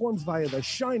podcast platforms via the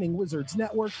Shining Wizards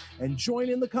Network, and join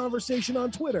in the conversation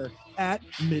on Twitter at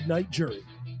Midnight Jury.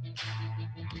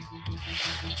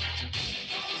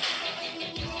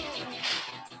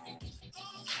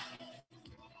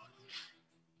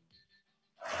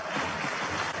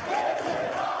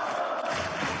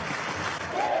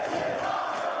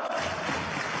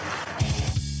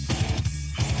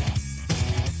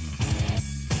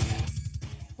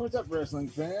 What's up, wrestling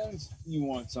fans? You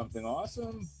want something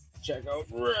awesome? Check out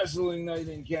Wrestling Night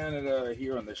in Canada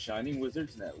here on the Shining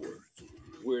Wizards Network.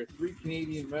 We're 3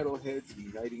 Canadian metalheads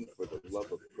uniting for the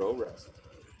love of pro wrestling.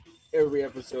 Every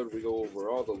episode, we go over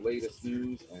all the latest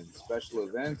news and special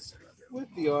events with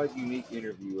the odd unique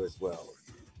interview as well.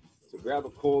 So grab a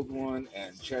cold one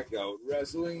and check out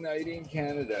Wrestling Night in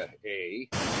Canada, eh?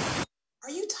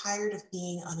 Are you tired of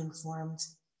being uninformed?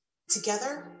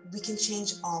 Together, we can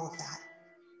change all of that.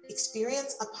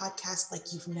 Experience a podcast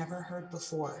like you've never heard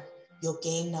before. You'll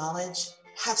gain knowledge,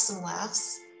 have some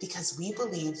laughs, because we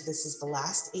believe this is the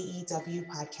last AEW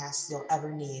podcast you'll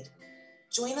ever need.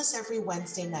 Join us every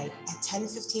Wednesday night at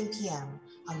 10:15 p.m.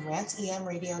 on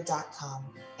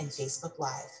rantemradio.com and Facebook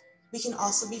Live. We can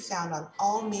also be found on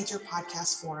all major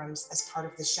podcast forums as part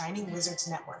of the Shining Wizards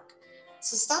Network.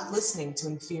 So stop listening to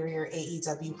inferior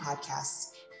AEW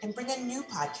podcasts and bring a new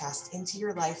podcast into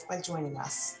your life by joining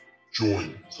us.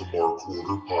 Join the Mark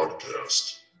Order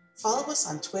Podcast. Follow us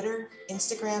on Twitter,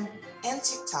 Instagram, and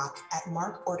TikTok at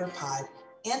Mark Order Pod,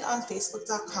 and on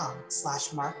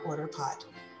Facebook.com/MarkOrderPod.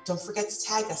 Don't forget to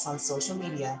tag us on social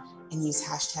media and use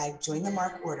hashtag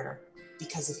 #JoinTheMarkOrder,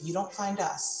 because if you don't find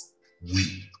us,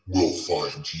 we will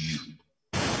find you.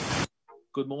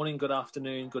 Good morning, good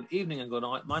afternoon, good evening, and good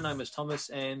night. My name is Thomas,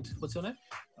 and what's your name?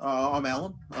 I'm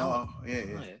Alan. Alan. Oh,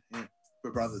 yeah.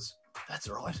 We're brothers. That's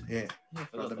right. Yeah.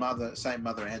 The mother, same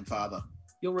mother and father.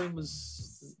 Your room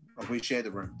was... Oh, we shared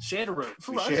a room. Shared a room?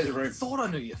 We shared a room. Thought I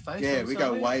knew your face. Yeah, we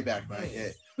go way back, mate. Yeah.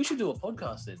 We should do a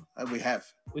podcast then. We have.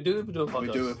 We do a podcast?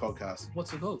 We do a podcast.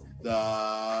 What's it called?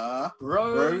 The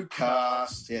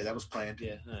Broadcast. Yeah, that was planned.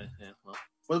 Yeah. Well.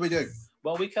 What do we do?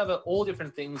 Well, we cover all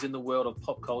different things in the world of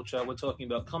pop culture. We're talking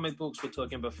about comic books, we're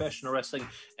talking about professional wrestling,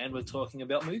 and we're talking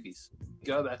about movies.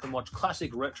 Go back and watch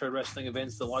classic retro wrestling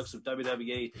events, the likes of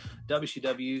WWE,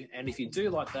 WCW, and if you do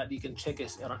like that, you can check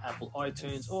us out on Apple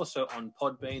iTunes, also on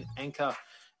Podbean, Anchor,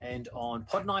 and on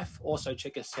Podknife. Also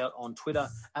check us out on Twitter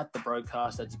at The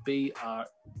Broadcast. That's BROKAST.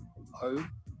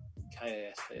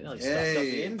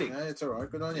 The ending. Yeah, it's all right.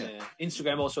 Good on you. Yeah.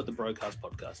 Instagram also at The Broadcast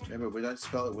Podcast. Remember, we don't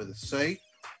spell it with a C.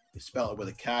 We spell it with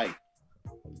a K.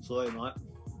 Sorry, mate.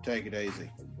 Take it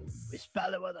easy. We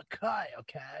spell it with a K,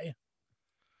 okay?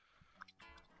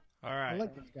 All right. I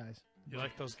like those guys. You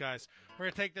like those guys. We're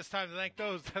going to take this time to thank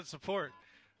those that support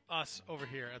us over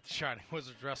here at the Shining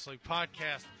Wizards Wrestling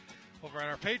Podcast over at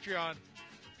our Patreon,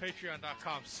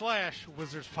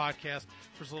 patreon.com/Wizards Podcast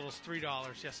for as little as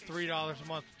 $3. Yes, $3 a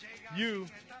month. You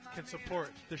can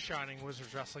support the Shining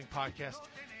Wizards Wrestling Podcast.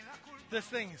 This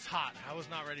thing is hot. I was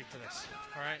not ready for this.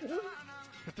 All right?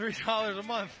 For $3 a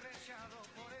month,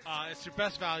 it's your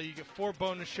best value. You get 4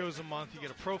 bonus shows a month. You get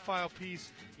a profile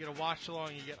piece. You get a watch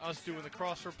along. You get us doing the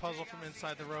crossword puzzle from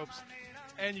Inside the Ropes.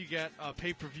 And you get a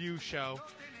pay-per-view show,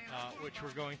 which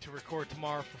we're going to record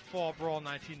tomorrow for Fall Brawl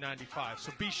 1995.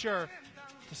 So be sure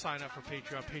to sign up for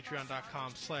Patreon,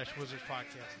 patreon.com/Wizards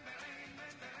Podcast.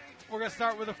 We're going to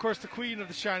start with, of course, the queen of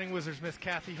the Shining Wizards, Miss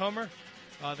Kathy Hummer.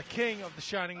 The king of the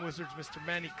Shining Wizards, Mr.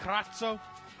 Manny Crazzo.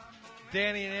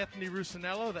 Danny and Anthony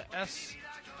Rusinello, the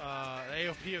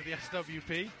AOP of the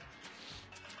SWP.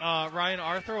 Ryan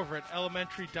Arthur over at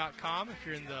elementary.com. If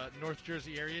you're in the North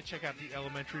Jersey area, check out the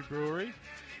Elementary Brewery.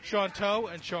 Sean Toe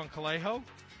and Sean Calejo.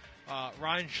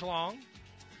 Ryan Schlong.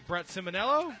 Brett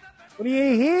Simonello. What do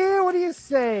you hear? What do you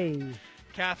say?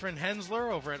 Catherine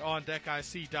Hensler over at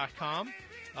ondeckic.com.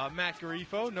 Matt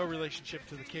Garifo, no relationship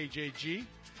to the KJG.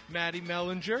 Maddie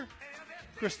Mellinger.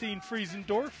 Christine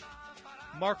Friesendorf.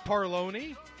 Mark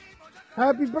Parloni.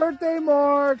 Happy birthday,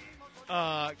 Mark.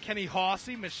 Kenny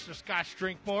Hawsey, Mr. Scotch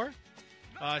Drinkmore.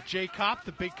 Jay Kopp,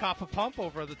 the Big Coppa Pump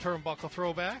over at the Turnbuckle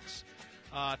Throwbacks.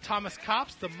 Thomas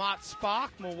Copps, the Mott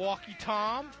Spock, Milwaukee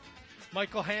Tom.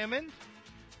 Michael Hammond.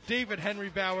 David Henry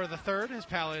Bauer III, his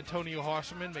pal Antonio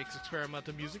Horseman, makes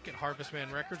experimental music at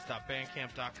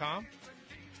harvestmanrecords.bandcamp.com.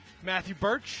 Matthew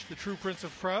Birch, the true Prince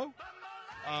of Pro.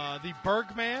 The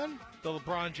Bergman, the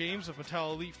LeBron James of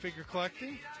Mattel Elite Figure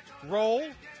Collecting. Roll.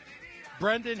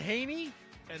 Brendan Haney.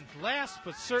 And last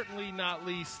but certainly not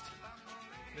least,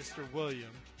 Mr.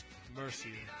 William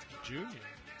Mercier Jr.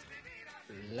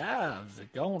 Lives are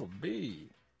going to be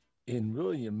in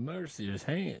William Mercier's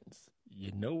hands.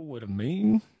 You know what I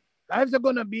mean? Lives are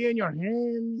going to be in your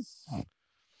hands.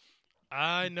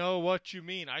 I know what you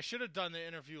mean. I should have done the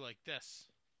interview like this.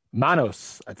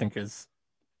 Manos, I think is.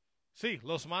 Sí,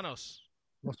 Los Manos.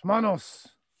 Los Manos.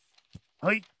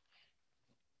 Hey.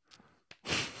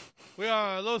 We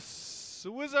are Los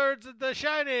Wizards of the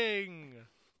Shining.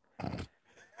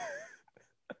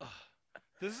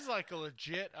 This is like a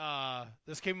legit,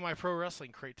 this came in my pro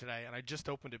wrestling crate today, and I just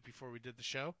opened it before we did the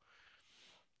show.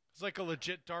 It's like a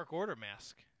legit Dark Order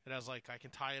mask. It has I can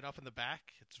tie it up in the back.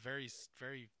 It's very,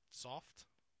 very soft.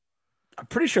 I'm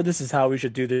pretty sure this is how we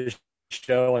should do this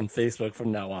show on Facebook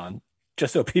from now on,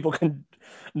 just so people can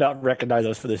not recognize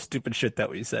us for the stupid shit that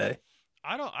we say.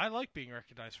 I like being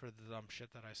recognized for the dumb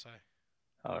shit that I say.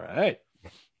 All right.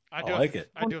 I do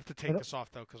have to take this off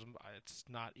though because it's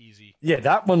not easy. Yeah,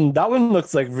 that one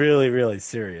looks like really, really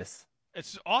serious.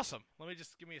 It's awesome.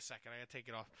 Give me a second. I gotta take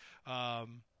it off.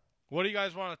 What do you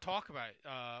guys want to talk about?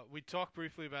 We talked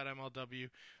briefly about MLW,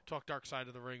 talked Dark Side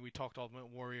of the Ring, we talked Ultimate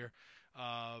Warrior.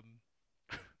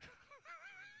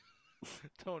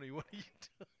 Tony, what are you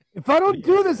doing? If I don't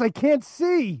do this, I can't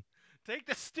see. Take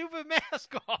the stupid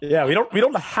mask off. Yeah, we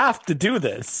don't have to do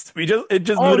this.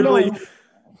 Literally. No.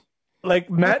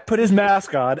 Like Matt put his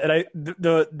mask on, and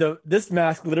this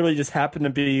mask literally just happened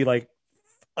to be like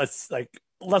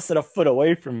less than a foot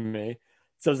away from me,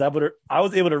 so I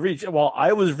was able to reach. While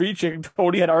I was reaching,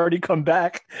 Tony had already come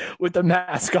back with the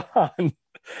mask on,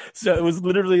 so it was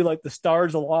literally like the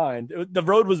stars aligned. The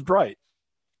road was bright.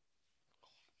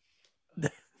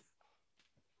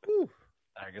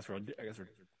 I guess we're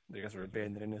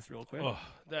abandoning this real quick. Oh,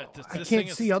 I can't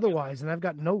see otherwise, and I've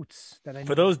got notes that I.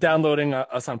 For those downloading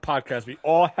us on podcast, we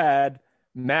all had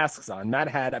masks on. Matt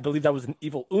had, I believe, that was an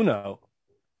Evil Uno.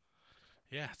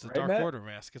 Yeah, it's a right, Dark Matt? Order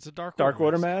mask. It's a Dark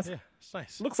Order mask. Yeah, it's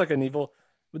nice. Looks like an evil.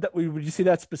 Would you see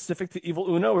that specific to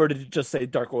Evil Uno, or did it just say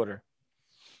Dark Order?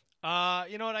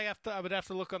 You know what? I would have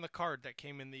to look on the card that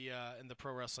came in the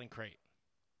pro wrestling crate.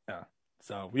 Yeah.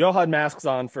 So we all had masks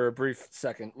on for a brief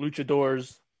second.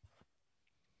 Luchadors.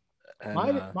 And,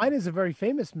 mine is a very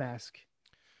famous mask.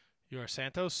 You are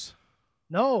Santos?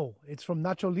 No, it's from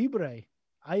Nacho Libre.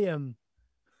 I am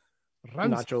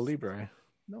Ramses. Nacho Libre.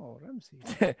 No,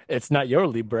 Ramses. It's not your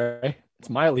Libre.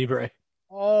 It's my Libre.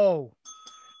 Oh,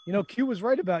 Q was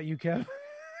right about you, Kev.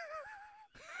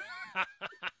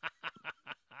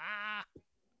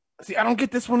 See, I don't get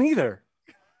this one either.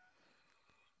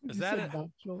 Is that it?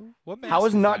 What mask How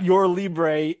is not that? your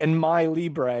Libre and my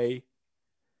Libre?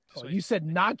 Oh, you said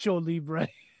Nacho Libre.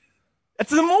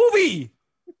 It's a movie.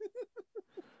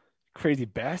 Crazy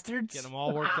bastards. Get them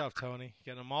all worked up, Tony.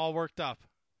 Get them all worked up.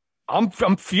 I'm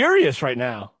furious right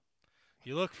now.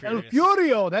 You look furious. El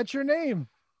Furio, that's your name.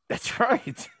 That's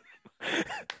right.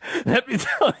 Let me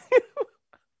tell you.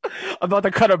 I'm about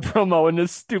to cut a promo in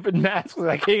this stupid mask because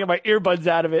I can't get my earbuds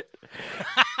out of it.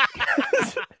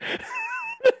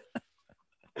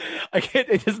 I can't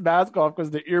take this mask off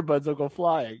because the earbuds will go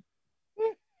flying.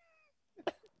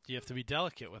 You have to be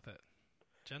delicate with it.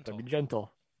 Gentle. Be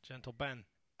gentle. Gentle Ben.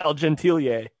 El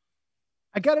Gentilier.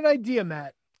 I got an idea,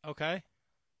 Matt. Okay.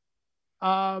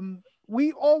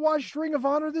 We all watched Ring of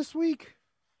Honor this week.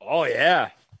 Oh,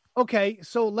 yeah. Okay,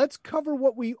 so let's cover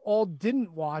what we all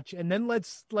didn't watch, and then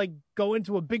let's go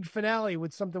into a big finale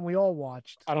with something we all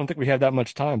watched. I don't think we have that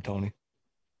much time, Tony.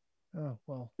 Oh,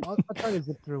 well, I'll try to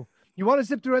zip through. You want to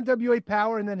zip through NWA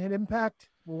Power and then hit Impact?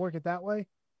 We'll work it that way.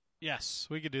 Yes,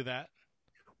 we could do that.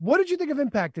 What did you think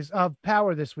of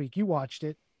Power this week? You watched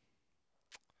it.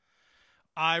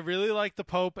 I really like the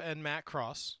Pope and Matt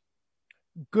Cross.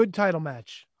 Good title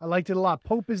match. I liked it a lot.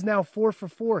 Pope is now 4 for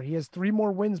 4. He has 3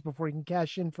 more wins before he can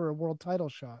cash in for a world title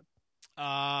shot.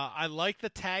 I like the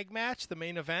tag match, the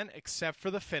main event, except for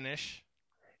the finish.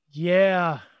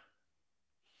 Yeah.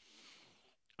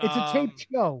 It's a taped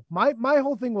show. My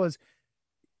whole thing was,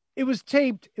 it was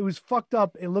taped. It was fucked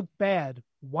up. It looked bad.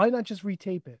 Why not just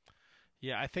retape it?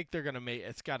 Yeah, I think they're gonna make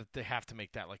they have to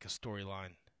make that like a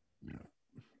storyline.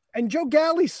 And Joe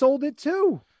Galley sold it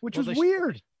too, which was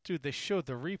weird. Dude, they showed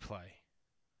the replay.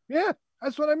 Yeah,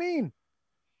 that's what I mean.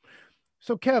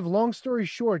 So, Kev, long story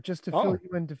short, just to fill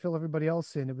you in, to fill everybody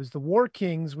else in, it was the War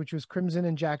Kings, which was Crimson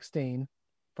and Jack Stain,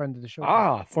 friend of the show.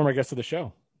 Former guest of the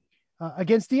show.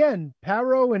 Against the end,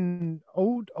 Paro and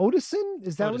Odison?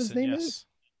 Is that what his name is?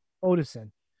 Odison.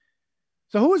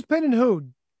 So who was pinning who?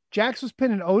 Jax was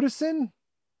pinning Odison?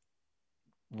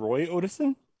 Roy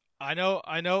Odison? I know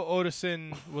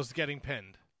Odison was getting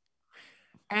pinned.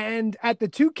 And at the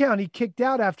 2 count, he kicked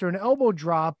out after an elbow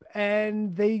drop,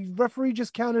 and the referee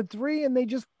just counted 3, and they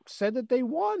just said that they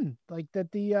won, like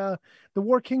that the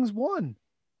War Kings won.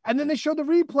 And then they showed the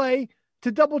replay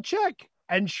to double check,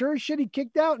 and sure as shit, he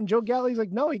kicked out, and Joe Galley's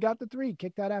like, no, he got the 3,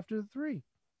 kicked out after the 3.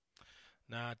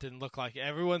 Nah, it didn't look like it.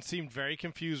 Everyone seemed very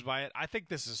confused by it. I think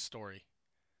this is a story.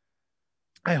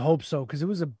 I hope so, because it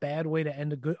was a bad way to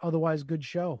end a otherwise good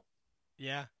show.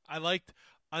 Yeah, I liked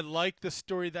the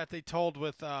story that they told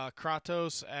with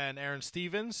Kratos and Aaron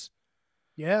Stevens.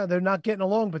 Yeah, they're not getting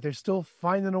along, but they're still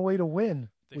finding a way to win,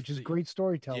 which is great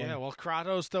storytelling. Yeah, well,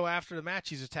 Kratos, though, after the match,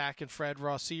 he's attacking Fred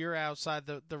Rossier outside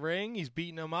the ring. He's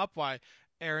beating him up while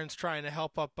Aaron's trying to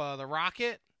help up the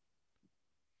Rocket.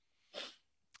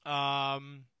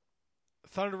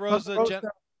 Thunder Rosa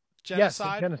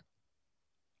Genocide. Yes,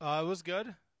 it was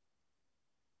good.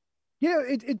 Yeah,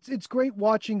 it's great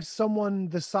watching someone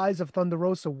the size of Thunder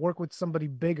Rosa work with somebody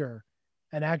bigger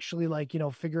and actually,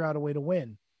 figure out a way to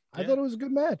win. I thought it was a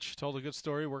good match. Told a good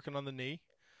story working on the knee.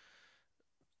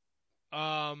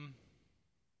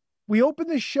 We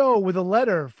opened the show with a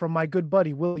letter from my good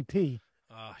buddy, Willie P.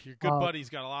 Your good buddy's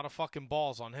got a lot of fucking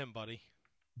balls on him, buddy.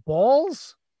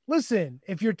 Balls? Listen,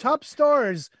 if your top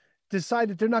stars decide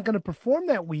that they're not going to perform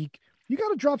that week, you got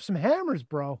to drop some hammers,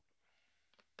 bro.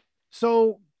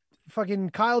 So fucking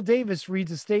Kyle Davis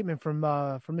reads a statement from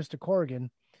Mr. Corrigan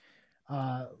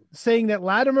saying that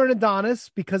Latimer and Adonis,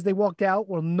 because they walked out,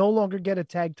 will no longer get a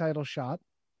tag title shot.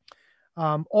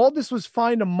 Aldis was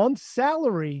fined a month's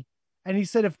salary, and he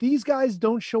said if these guys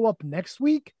don't show up next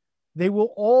week, they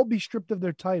will all be stripped of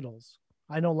their titles.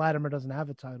 I know Latimer doesn't have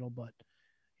a title, but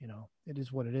it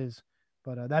is what it is.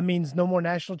 But that means no more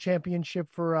national championship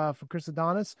for Chris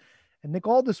Adonis, and Nick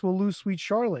Aldis will lose Sweet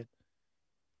Charlotte.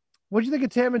 What do you think of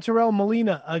Tam and Terrell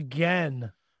Molina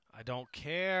again? I don't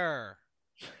care.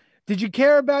 Did you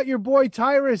care about your boy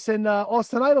Tyrus and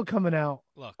Austin Idol coming out?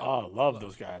 Look, love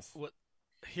those guys.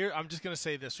 Here, I'm just going to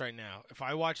say this right now. If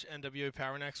I watch NWA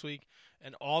Power next week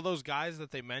and all those guys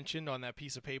that they mentioned on that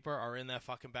piece of paper are in that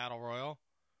fucking Battle Royal,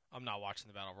 I'm not watching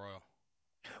the Battle Royal.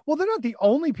 Well, they're not the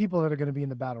only people that are going to be in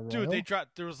the Battle Royal. Dude,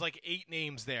 there was like 8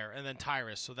 names there, and then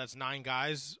Tyrus, so that's 9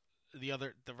 guys.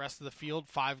 The rest of the field,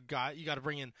 5 guys. You got to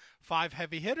bring in 5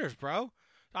 heavy hitters, bro.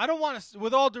 I don't want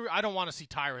to. I don't want to see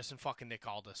Tyrus and fucking Nick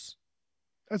Aldis.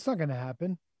 That's not going to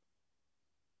happen.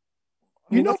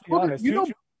 I mean, let's be honest,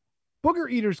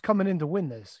 Booger Eater's coming in to win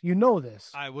this. You know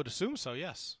this. I would assume so.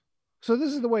 Yes. So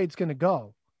this is the way it's going to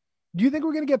go. Do you think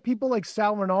we're going to get people like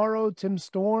Sal Renaro, Tim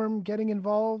Storm getting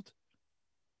involved?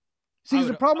 See,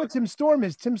 the problem with Tim Storm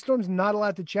is Tim Storm's not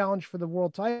allowed to challenge for the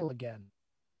world title again,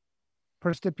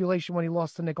 per stipulation when he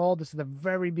lost to Nick Aldis at the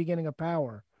very beginning of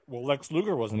Power. Well, Lex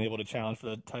Luger wasn't able to challenge for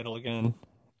the title again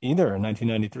either in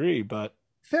 1993, but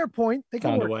fair point. They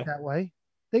can work that way.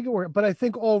 They can work, but I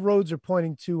think all roads are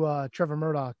pointing to Trevor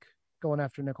Murdoch going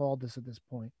after Nick Aldis at this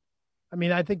point. I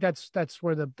mean, I think that's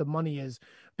where the money is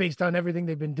based on everything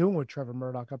they've been doing with Trevor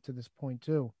Murdoch up to this point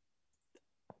too.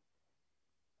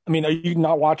 I mean, are you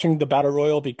not watching the Battle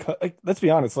Royal? Because, let's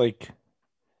be honest, oh,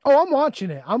 I'm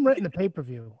watching it. I'm renting the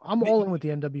pay-per-view. I'm all in with the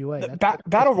NWA.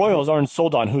 Battle Royals aren't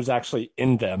sold on who's actually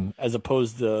in them, as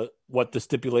opposed to what the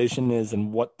stipulation is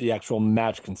and what the actual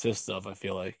match consists of, I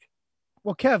feel like.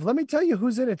 Well, Kev, let me tell you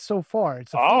who's in it so far.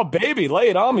 Baby, lay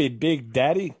it on me, Big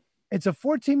Daddy. It's a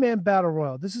 14-man Battle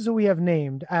Royal. This is who we have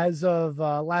named as of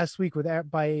last week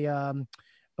by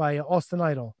Austin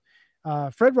Idol.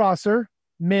 Fred Rosser,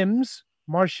 Mims,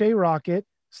 Marche Rocket,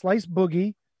 Slice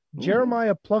Boogie,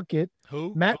 Jeremiah Plunkett,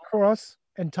 Matt Cross,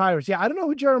 and Tyrus. Yeah, I don't know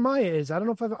who Jeremiah is. I don't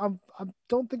know if I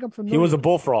don't think I'm familiar. He was a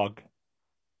bullfrog.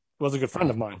 Was a good friend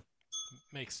of mine.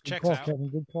 Checks call, out. Kevin.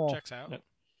 Good call. Checks out.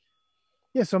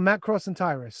 Yeah, so Matt Cross and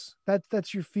Tyrus.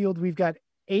 That's your field. We've got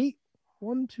 8.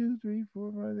 1, 2, 3,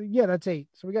 4, 5. Yeah, that's 8.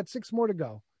 So we got 6 more to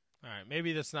go. All right,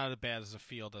 maybe that's not as bad as a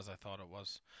field as I thought it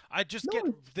was. I just get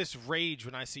this rage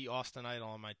when I see Austin Idol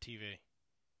on my TV.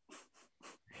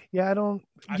 Yeah, I don't.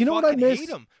 I You know what I fucking miss? hate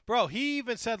him, bro. He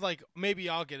even said like, maybe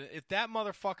I'll get it if that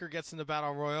motherfucker gets in the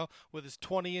battle royal with his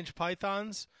 20-inch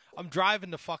pythons. I'm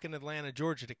driving to fucking Atlanta,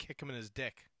 Georgia, to kick him in his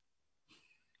dick.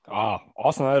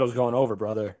 Austin Idol's going over,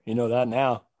 brother. You know that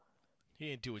now.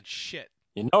 He ain't doing shit.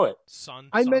 You know it, son.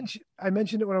 I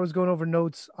mentioned it when I was going over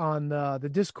notes on the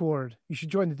Discord. You should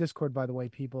join the Discord, by the way,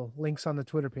 people. Links on the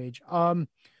Twitter page. It's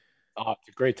a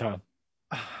great time.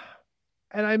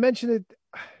 And I mentioned it.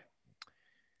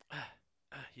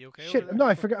 You okay? Shit, no,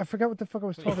 I forgot what the fuck I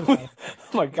was talking about.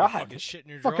 Oh my god! Fucking shit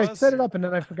in your Fuck, drawers? I set it up and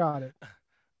then I forgot it.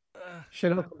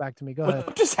 Shit, it'll come back to me. Go ahead.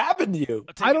 What just happened to you?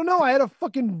 I don't know. I had a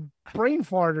fucking brain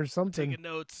fart or something. Taking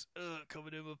notes.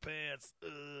 Coming in my pants.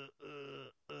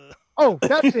 Oh,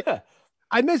 that's it.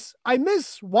 I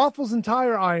miss waffles and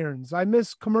tire irons. I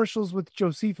miss commercials with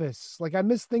Josephus. Like I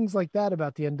miss things like that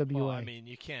about the NWA. Well, I mean,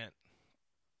 you can't.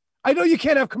 I know you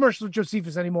can't have commercials with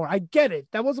Josephus anymore. I get it.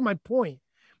 That wasn't my point.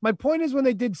 My point is when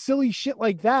they did silly shit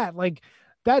like that, like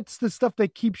that's the stuff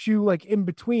that keeps you like in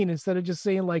between instead of just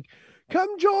saying like,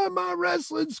 "Come join my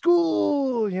wrestling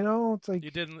school." You know, it's like You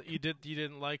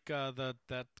didn't like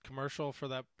that commercial for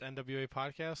that NWA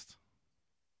podcast?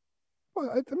 Well,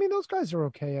 I mean, those guys are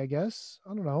okay, I guess.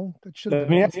 I don't know. That should.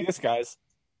 Let me ask you this, guys: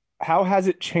 how has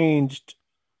it changed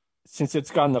since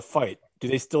it's gotten the fight? Do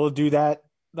they still do that,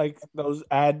 like those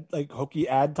hokey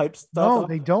ad type stuff? No,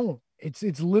 they don't.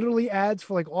 It's literally ads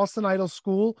for like Austin Idol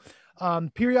School.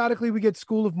 Periodically, we get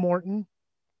School of Morton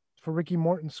for Ricky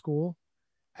Morton's school,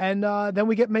 and then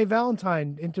we get Mae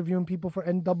Valentine interviewing people for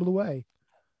NWA.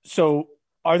 So,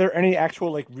 are there any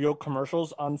actual like real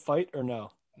commercials on Fight or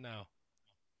no? No.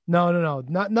 No.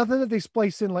 Nothing that they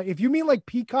splice in. Like if you mean like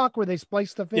Peacock where they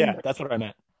splice stuff in. Yeah, that's what I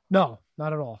meant. No,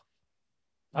 not at all.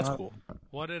 That's cool.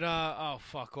 What did what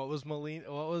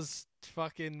was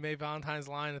fucking Mae Valentine's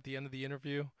line at the end of the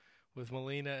interview with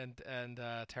Melina and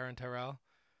Taryn Terrell?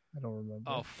 I don't remember.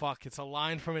 Oh fuck, it's a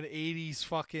line from an 80s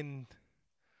fucking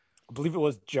I believe it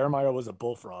was Jeremiah was a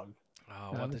bullfrog.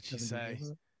 Oh, what did she say?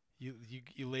 You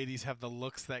ladies have the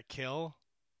looks that kill.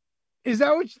 Is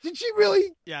that what did she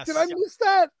really? Yes. Did I miss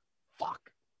that?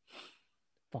 Fuck.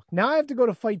 Now I have to go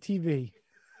to Fight TV.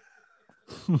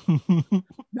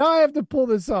 Now I have to pull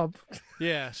this up.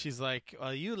 Yeah, she's like,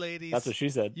 you ladies. That's what she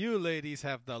said. You ladies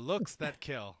have the looks that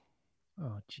kill.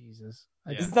 Oh Jesus!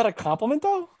 Yeah. Isn't that a compliment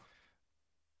though?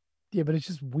 Yeah, but it's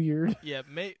just weird. Yeah,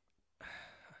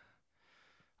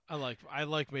 I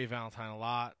like Mae Valentine a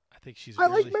lot. I think she's. I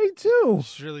like Mae too.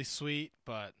 She's really sweet,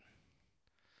 but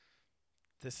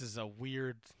this is a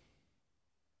weird.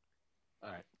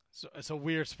 All right. So it's a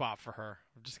weird spot for her.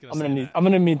 I'm just gonna. I'm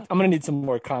gonna need some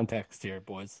more context here,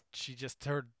 boys.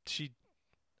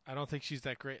 I don't think she's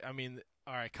that great. I mean,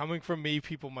 all right, coming from me,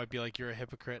 people might be like, "You're a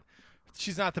hypocrite."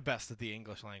 She's not the best at the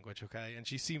English language, okay? And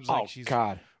she seems like she's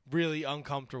really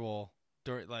uncomfortable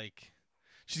during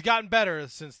she's gotten better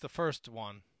since the first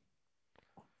one.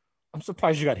 I'm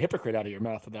surprised you got hypocrite out of your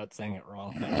mouth without saying it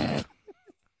wrong.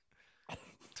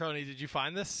 Tony, did you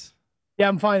find this? Yeah,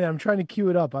 I'm fine. I'm trying to cue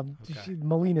it up.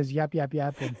 Melina's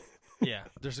yapping. Yeah,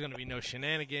 there's gonna be no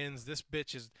shenanigans.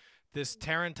 This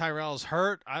Taryn Tyrell's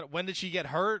hurt. When did she get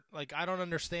hurt? Like, I don't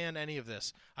understand any of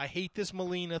this. I hate this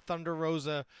Melina Thunder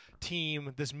Rosa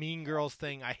team, this Mean Girls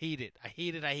thing. I hate it. I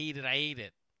hate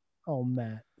it. Oh,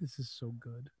 Matt, this is so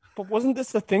good. But wasn't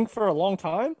this a thing for a long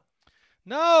time?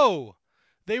 No,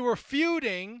 they were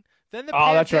feuding. Then the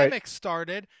pandemic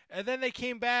started, and then they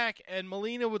came back, and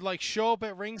Melina would show up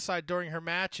at ringside during her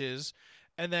matches,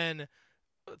 and then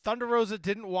Thunder Rosa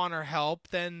didn't want her help.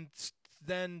 Then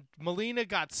Melina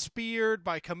got speared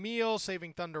by Camille,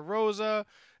 saving Thunder Rosa.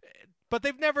 But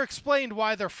they've never explained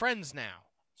why they're friends now.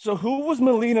 So who was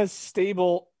Melina's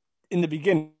stable in the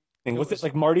beginning? Was it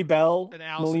like Marty Bell, and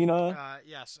Allison, Melina?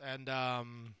 Yes, and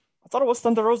I thought it was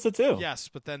Thunder Rosa too. Yes,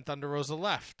 but then Thunder Rosa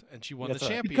left, and she won the right.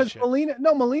 championship. Because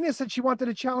Melina said she wanted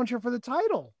to challenge her for the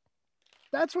title.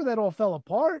 That's where that all fell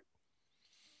apart.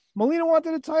 Melina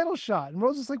wanted a title shot, and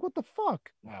Rosa's like, "What the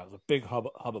fuck?" Nah, it was a big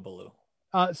hubbubaloo.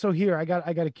 So here I got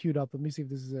it queued up. Let me see if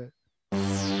this is it.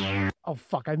 Oh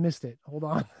fuck, I missed it. Hold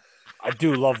on. I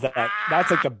do love that.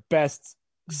 That's like the best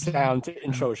sound to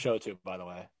intro a show to, by the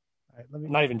way. All right,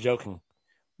 not even joking.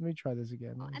 Let me try this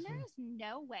again. And there's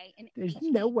no way. There's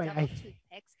no way.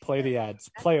 Play the ads.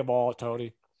 Play them all,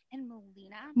 Tony. And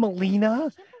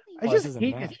Melina? I Oh, just this isn't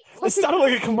hate Matt. it. It sounded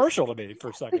like a commercial to me for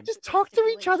a They second. just talk to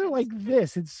each other like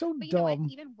this. It's so But you know what? dumb.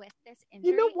 Even with this You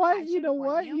injury, know what? I You should know warn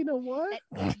what? you You know what?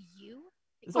 that you,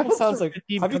 This almost sounds like. Have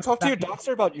you comes talked to your back.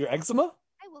 doctor about your eczema?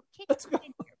 I will kick you in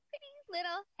your pretty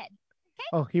little head.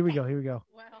 Oh, here we go. Here we go.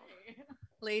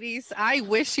 Ladies, I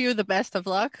wish you the best of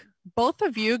luck. Both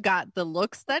of you got the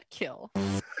looks that kill.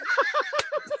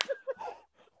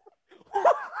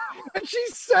 And she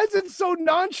says it so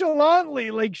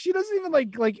nonchalantly, like she doesn't even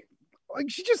like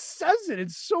she just says it.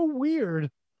 It's so weird.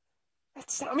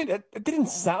 I mean, it didn't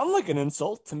sound like an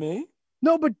insult to me.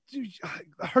 No, but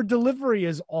her delivery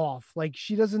is off. Like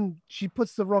she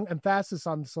puts the wrong emphasis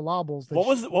on syllables. What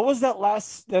was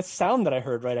that sound that I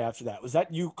heard right after that? Was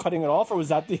that you cutting it off, or was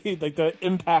that the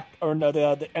impact or no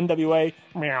the NWA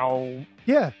meow?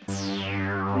 Yeah.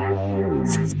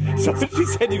 So she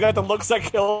said you got the looks that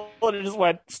kill, and it just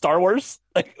went Star Wars.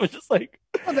 Like it was just like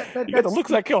you got the looks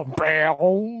that kill. That's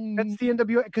the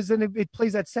NWA, because then it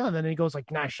plays that sound, and then it goes like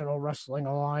National Wrestling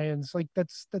Alliance. Like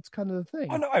that's kind of the thing.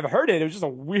 Oh no, I've heard it. It was just a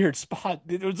weird spot.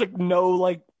 There was like no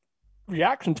like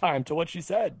reaction time to what she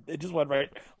said. It just went right.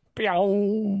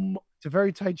 It's a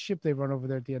very tight ship they run over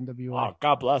there at the NWA. Oh,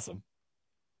 God bless them.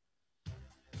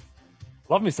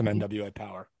 Love me some NWA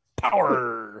power.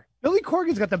 Power. Billy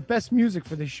Corgan's got the best music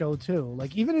for this show too.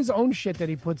 Like even his own shit that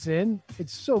he puts in,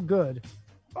 it's so good.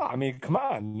 Oh, I mean, come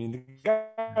on. I mean, the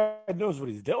guy knows what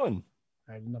he's doing.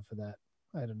 I had enough of that.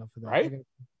 Right? I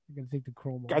gotta take the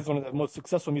chrome off. Guy's one of the most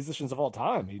successful musicians of all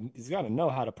time. He's got to know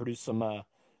how to produce some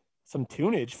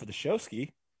tunage for the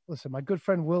showski. Listen, my good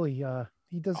friend Willie,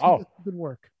 he does good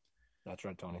work. That's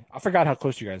right, Tony. I forgot how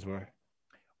close you guys were.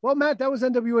 Well, Matt, that was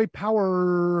NWA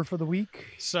Power for the week.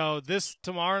 So this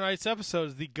tomorrow night's episode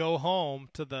is the go home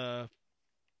to the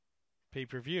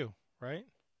pay-per-view, right?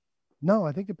 No,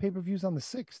 I think the pay-per-view's on the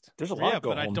 6th. There's a lot of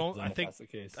go but homes I think that's the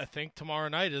case. I think tomorrow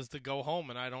night is the go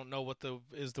home, and I don't know what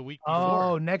is the week before.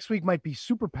 Oh, next week might be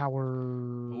Superpower.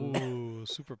 Ooh,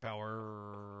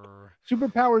 Superpower.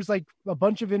 Superpower is like a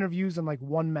bunch of interviews and like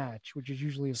one match, which is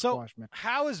usually a squash match.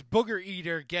 How is Booger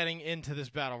Eater getting into this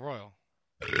battle royal?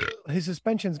 His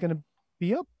suspension is going to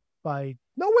be up by.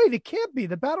 No, wait, it can't be.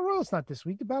 The battle royal's not this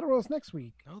week. The battle royal's next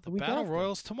week. No, the battle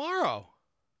royal's tomorrow.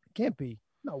 It can't be.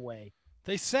 No way.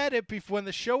 They said it before when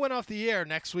the show went off the air.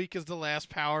 Next week is the last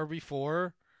Power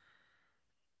before.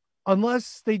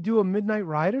 Unless they do a Midnight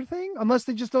Rider thing. Unless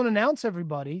they just don't announce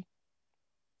everybody.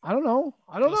 I don't know.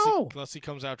 Unless he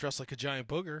comes out dressed like a giant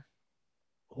booger.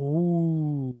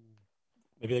 Ooh.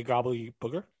 Maybe they gobble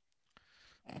booger.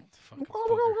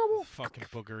 Fucking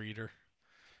Booger Eater.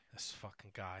 This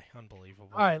fucking guy. Unbelievable.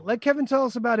 All right, let Kevin tell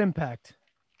us about Impact.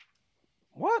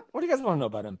 What? What do you guys want to know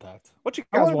about Impact? What you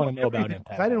guys want to know about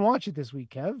Impact? I didn't watch it this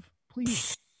week, Kev.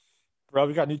 Please. Bro,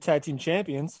 we got new tag team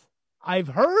champions. I've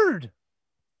heard.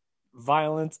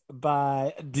 Violent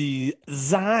by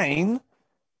Design.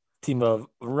 Team of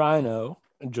Rhino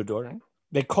and Joe Doring.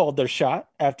 They called their shot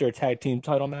after a tag team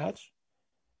title match.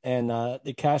 And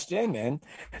they cashed in, man.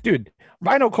 Dude,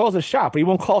 Rhino calls a shot, but he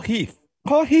won't call Heath.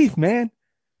 Call Heath, man.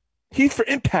 Heath for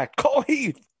Impact. Call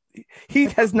Heath.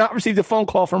 Heath has not received a phone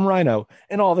call from Rhino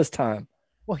in all this time.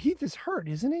 Well, Heath is hurt,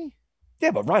 isn't he? Yeah,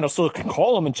 but Rhino still can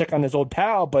call him and check on his old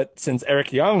pal. But since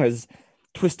Eric Young has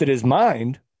twisted his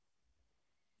mind,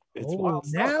 it's wild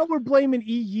stuff. Now we're blaming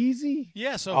E-Yeezy?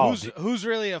 Yeah, so who's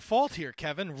really at fault here,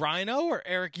 Kevin? Rhino or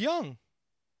Eric Young?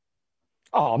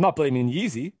 Oh, I'm not blaming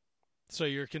Yeezy. So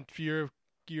you're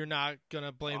not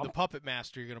gonna blame the puppet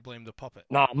master. You're gonna blame the puppet.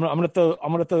 No, I'm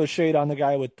gonna throw shade on the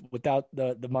guy without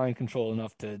the mind control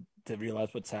enough to realize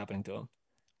what's happening to him.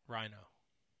 Rhino.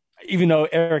 Even though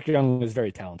Eric Young is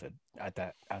very talented at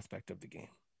that aspect of the game.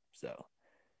 So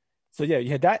yeah,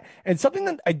 you had that. And something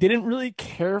that I didn't really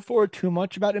care for too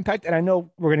much about Impact, and I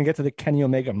know we're going to get to the Kenny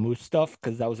Omega Moose stuff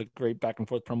because that was a great back and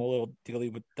forth promo little dealy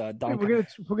with Don. We're going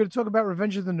to talk about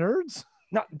Revenge of the Nerds?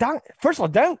 No, first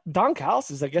of all, Don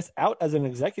Callis is, I guess, out as an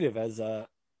executive at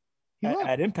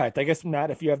Impact. I guess,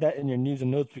 Matt, if you have that in your news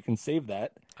and notes, we can save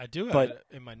that. I do have it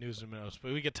in my news and notes,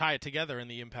 but we could tie it together in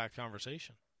the Impact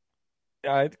conversation.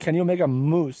 Kenny Omega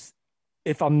Moose,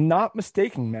 if I'm not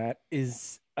mistaken, Matt,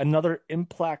 is another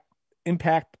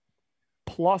Impact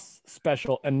Plus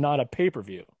special and not a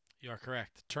pay-per-view. You are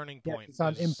correct. Turning Point. It's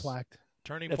on Impact.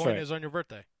 Turning Point is on your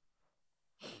birthday.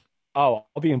 Oh,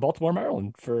 I'll be in Baltimore,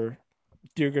 Maryland for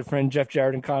dear good friend Jeff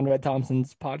Jarrett and Conrad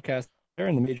Thompson's podcast there,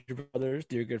 and the Major Brothers,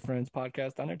 dear good friends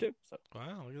podcast on there too. So,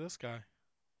 wow, look at this guy.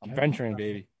 I'm venturing,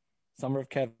 baby. Summer of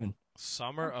Kevin.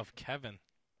 Summer of Kevin.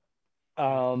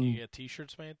 You get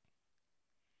T-shirts made?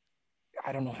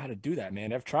 I don't know how to do that,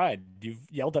 man. I've tried. You've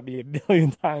yelled at me a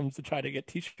million times to try to get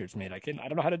T-shirts made. I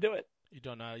don't know how to do it. You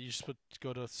don't know. You just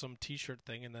go to some T-shirt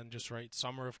thing and then just write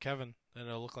 "Summer of Kevin," and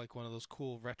it'll look like one of those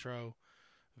cool retro,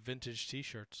 vintage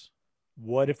T-shirts.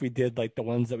 What if we did like the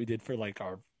ones that we did for like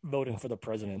our voting for the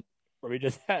president, where we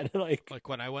just had like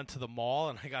when I went to the mall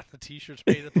and I got the T-shirts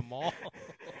made at the mall.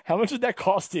 How much did that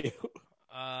cost you?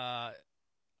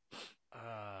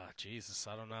 Jesus,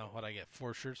 I don't know. What I get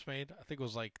 4 shirts made? I think it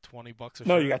was like $20 a shirt.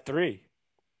 No, you got 3.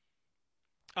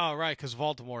 Oh, right, because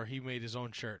Baltimore, he made his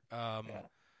own shirt. Yeah,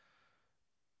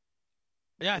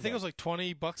 I think it was like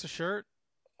 $20 a shirt.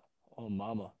 Oh,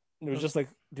 mama! It was just like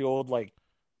the old like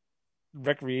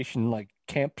recreation like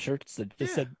camp shirts that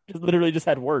just said literally just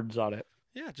had words on it.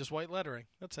 Yeah, just white lettering.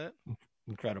 That's it.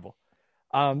 Incredible.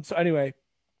 So anyway,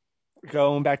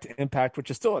 going back to Impact, which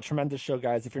is still a tremendous show,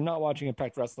 guys. If you're not watching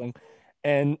Impact Wrestling,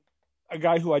 and a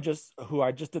guy who I just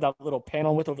did that little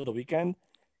panel with over the weekend,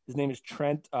 his name is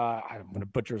Trent. I'm going to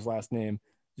butcher his last name,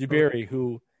 Zuberi,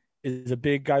 who is a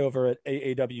big guy over at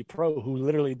AAW Pro, who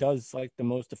literally does like the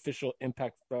most official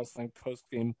Impact Wrestling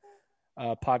post-game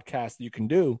podcast you can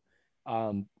do.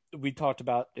 We talked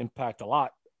about Impact a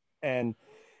lot, and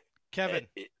Kevin,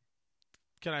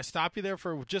 can I stop you there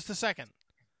for just a second?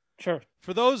 Sure.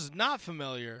 For those not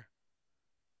familiar,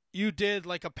 you did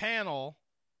like a panel.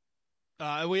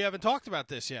 We haven't talked about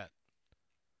this yet.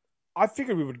 I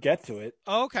figured we would get to it.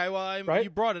 Oh, okay, well, Right? you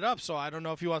brought it up, so I don't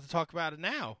know if you want to talk about it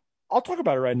now. I'll talk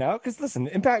about it right now because listen,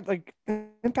 Impact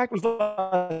was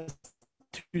last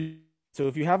Tuesday. So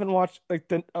if you haven't watched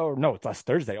it's last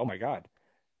Thursday. Oh my God.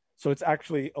 So it's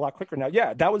actually a lot quicker now.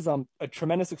 Yeah, that was a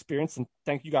tremendous experience, and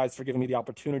thank you guys for giving me the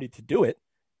opportunity to do it.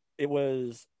 It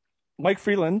was Mike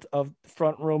Freeland of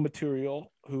Front Row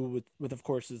Material, who with of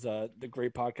course is the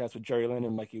great podcast with Jerry Lynn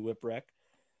and Mikey Whipwreck.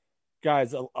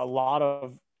 Guys, a lot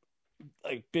of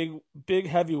like big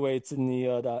heavyweights in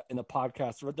the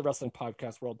podcast, the wrestling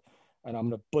podcast world, and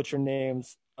I'm gonna butcher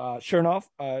names. Chernoff,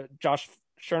 Josh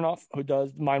Chernoff, who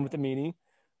does Mind with the Meanie,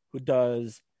 who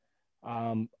does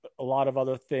a lot of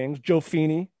other things. Joe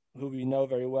Feeney, who we know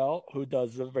very well, who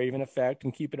does the Raven Effect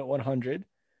and Keeping It 100.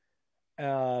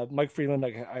 Mike Freeland,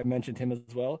 like I mentioned him as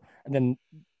well, and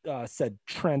then said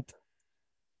Trent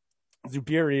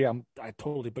Zubiri. I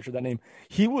totally butchered that name.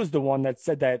 He was the one that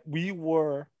said that we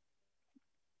were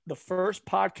the first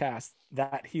podcast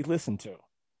that he listened to.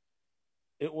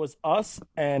 It was us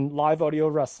and Live Audio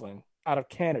Wrestling out of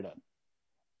Canada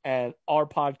and our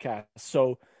podcast.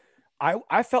 So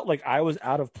I felt like I was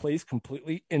out of place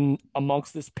completely in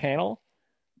amongst this panel,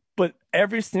 but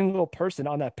every single person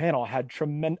on that panel had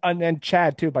tremendous, and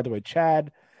Chad too, by the way.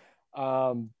 Chad,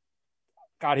 God,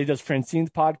 he does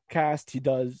Francine's podcast. He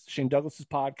does Shane Douglas's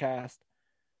podcast.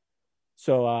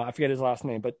 So I forget his last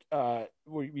name, but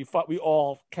we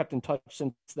all kept in touch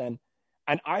since then.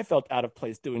 And I felt out of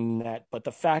place doing that. But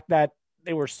the fact that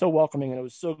they were so welcoming and it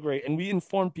was so great, and we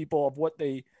informed people of what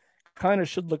they kind of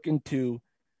should look into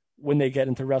when they get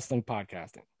into wrestling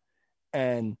podcasting.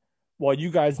 And while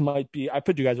you guys might be, I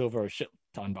put you guys over a shit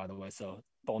ton, by the way, so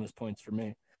bonus points for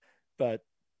me. But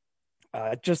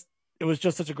it was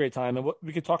just such a great time, and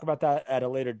we could talk about that at a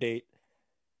later date.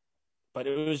 But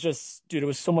it was just, dude, it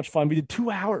was so much fun. We did 2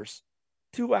 hours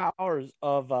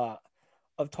of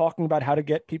talking about how to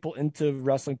get people into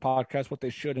wrestling podcasts, what they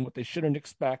should and what they shouldn't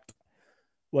expect,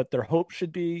 what their hope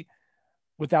should be,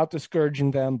 without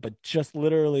discouraging them, but just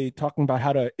literally talking about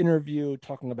how to interview,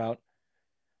 talking about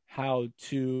how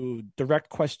to direct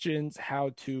questions,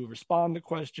 how to respond to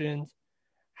questions,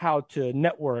 how to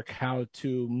network, how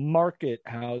to market,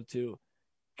 how to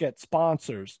get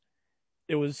sponsors.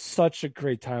 It was such a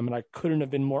great time, and I couldn't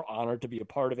have been more honored to be a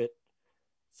part of it.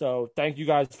 So thank you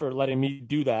guys for letting me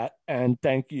do that, and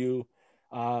thank you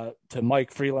to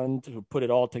Mike Freeland who put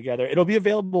it all together. It'll be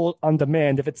available on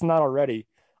demand if it's not already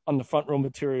on the Front Row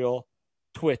Material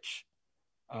Twitch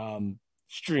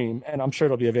stream, and I'm sure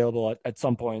it'll be available at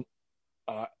some point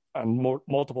on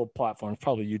multiple platforms,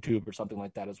 probably YouTube or something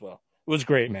like that as well. It was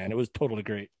great, man. It was totally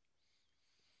great.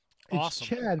 Awesome.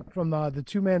 It's Chad from the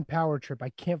Two-Man Power Trip. I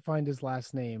can't find his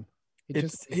last name.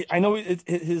 I know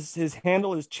his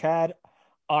handle is Chad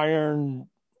Iron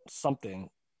something.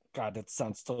 God, that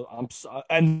sounds so.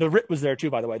 And the Rit was there too,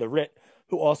 by the way. The Rit,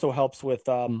 who also helps with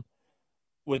the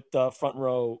Front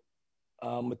Row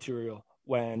Material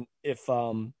when if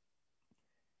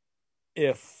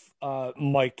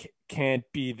Mike can't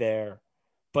be there.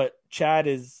 But Chad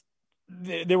is.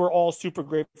 They were all super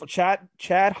grateful. Chad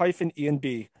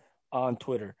 -ENB on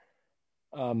Twitter.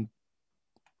 God,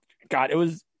 it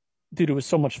was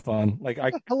so much fun. Like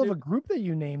That's a hell of a group that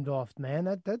you named off,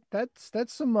 man.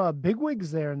 That's some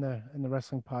bigwigs there in the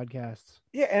wrestling podcasts.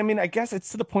 Yeah, I mean, I guess it's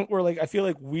to the point where like I feel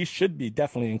like we should be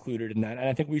definitely included in that, and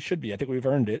I think we should be. I think we've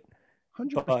earned it.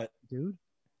 100%, dude.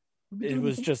 It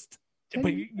was just, 10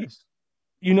 but years.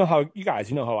 you know how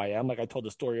I am. Like I told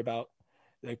the story about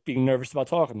like being nervous about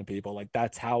talking to people. Like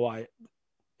that's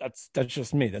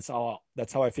just me. That's how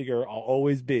I figure I'll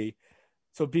always be.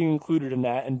 So being included in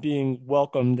that and being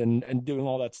welcomed and doing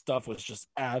all that stuff was just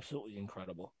absolutely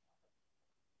incredible.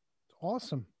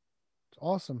 Awesome. It's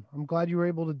awesome. I'm glad you were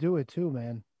able to do it too,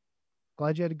 man.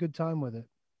 Glad you had a good time with it.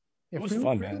 Yeah, It was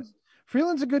fun, man.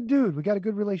 Freeland's a good dude. We got a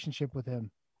good relationship with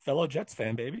him. Fellow Jets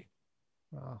fan, baby.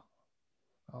 Oh,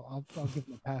 I'll give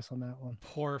him a pass on that one.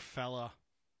 Poor fella.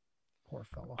 Poor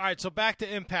fella. All right, so back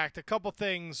to Impact. A couple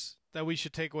things that we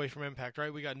should take away from Impact,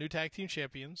 right? We got new tag team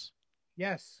champions.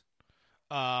 Yes.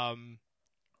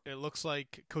 It looks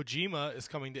like Kojima is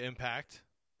coming to Impact.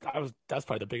 That's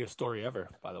probably the biggest story ever,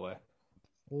 by the way.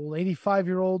 Old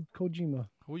 85-year-old Kojima.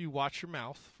 Will you watch your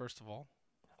mouth, first of all?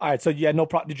 All right, so you had no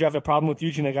problem. Did you have a problem with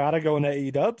Yuji Nagata going to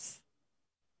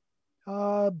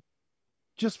AEW?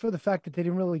 Just for the fact that they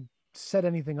didn't really set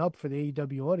anything up for the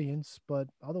AEW audience, but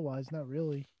otherwise, not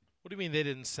really. What do you mean they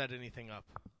didn't set anything up?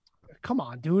 Come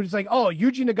on, dude. It's like, oh,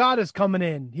 Yuji Nagata's coming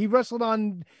in. He wrestled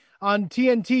on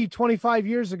TNT 25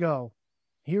 years ago.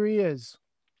 Here he is.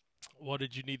 What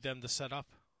did you need them to set up?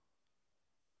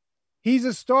 He's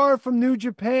a star from New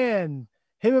Japan.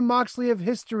 Him and Moxley have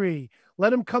history.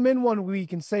 Let him come in one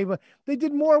week and say, but they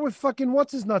did more with fucking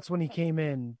what's his nuts when he came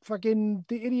in. Fucking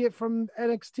the idiot from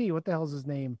NXT. What the hell's his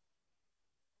name?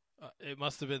 It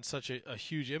must have been such a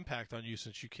huge impact on you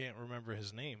since you can't remember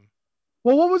his name.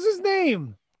 Well, what was his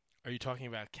name? Are you talking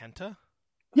about Kenta?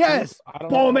 Yes, I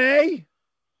don't know. Bome.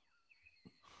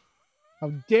 How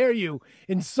dare you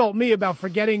insult me about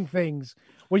forgetting things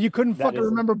when you couldn't That fucking is-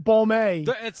 remember Bome?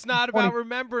 It's not about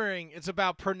remembering. It's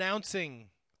about pronouncing.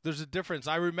 There's a difference.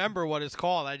 I remember what it's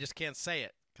called. I just can't say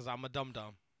it because I'm a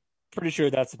dum-dum. Pretty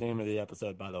sure that's the name of the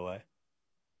episode, by the way.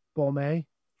 Bome.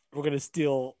 We're going to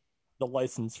steal the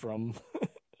license from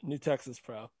New Texas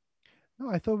Pro. No,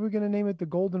 I thought we were gonna name it the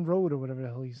Golden Road or whatever the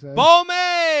hell he said. Bome!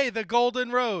 The Golden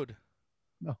Road.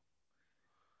 No,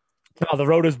 the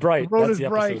road is bright. The road That's is the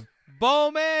bright. episode.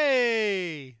 Bome!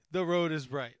 The road is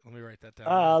bright. Let me write that down.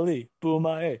 Ali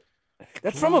Boomae.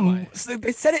 That's from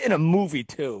they said it in a movie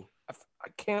too. I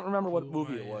can't remember what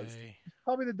movie it was.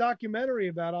 Probably the documentary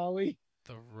about Ali.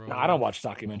 The road. No, I don't watch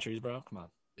documentaries, bro. Come on.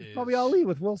 It's probably Ali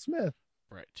with Will Smith.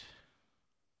 Right.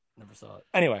 Never saw it.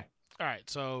 Anyway. All right,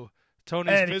 so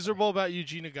Tony's miserable about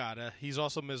Yuji Nagata. He's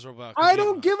also miserable about I Kojima.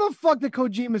 don't give a fuck that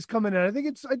Kojima's coming in. I think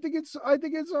it's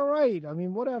all right. I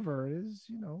mean, whatever it is,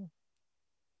 you know.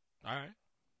 All right.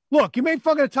 Look, you made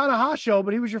fucking a Tanahashi,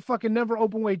 but he was your fucking never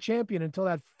openweight champion until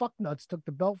that fucknuts took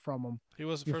the belt from him. He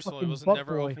was You first of all, he fucking wasn't butt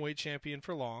never boy. openweight champion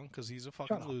for long because he's a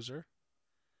fucking up. loser.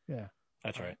 Yeah.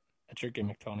 That's right. That's your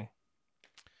gimmick, Tony.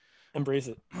 Embrace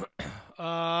it.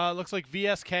 Looks like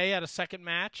VSK had a second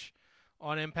match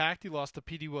on Impact. He lost to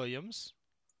P.D. Williams.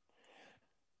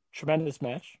 Tremendous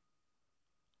match.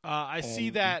 I see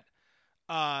that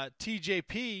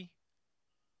TJP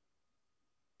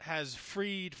has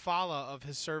freed Fala of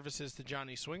his services to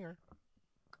Johnny Swinger.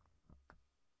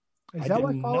 Is I that did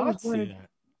why Fowler not was see wearing? that.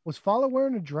 Was Fowler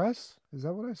wearing a dress? Is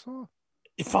that what I saw?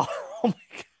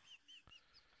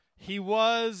 He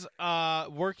was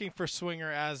working for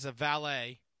Swinger as a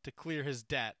valet to clear his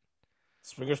debt.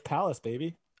 Swinger's Palace,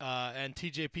 baby. And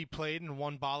TJP played and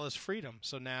won Bala's freedom.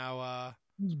 So now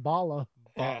Who's Bala?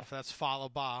 Yeah. if that's Fala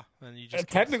Ba, then you just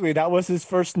Technically, that was his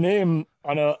first name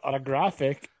on a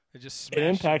graphic. It just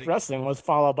in smashed Impact him Wrestling was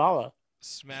Fala Bala.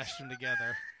 smashed them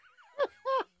together.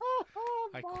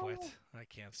 I quit. I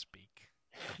can't speak.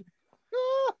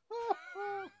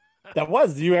 That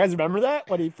was. Do you guys remember that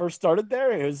when he first started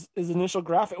there? It was his initial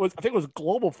graphic. I think it was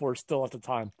Global Force still at the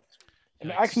time.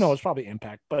 And actually, no, it was probably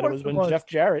Impact, but it course was it when was. Jeff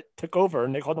Jarrett took over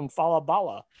and they called him Fala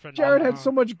Bala. Jared had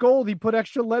so much gold, he put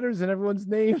extra letters in everyone's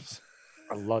names.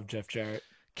 I love Jeff Jarrett.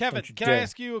 Kevin, Don't you can I dare.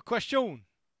 ask you a question?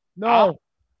 No.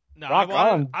 No, Rock I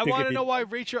on, want to Diggity. know why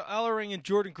Rachel Ellering and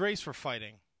Jordan Grace were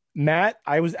fighting. Matt,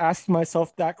 I was asking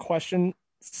myself that question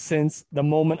since the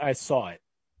moment I saw it.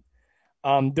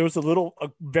 There was a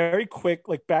very quick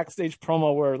like backstage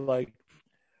promo where like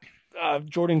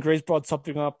Jordan Grace brought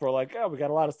something up, or like, oh, we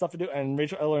got a lot of stuff to do, and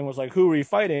Rachel Ellering was like, who are you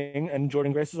fighting? And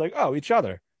Jordan Grace was like, oh, each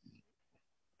other.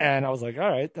 And I was like, all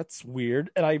right, that's weird.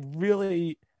 And I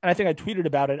think I tweeted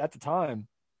about it at the time.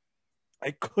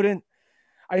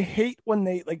 I hate when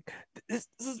they like this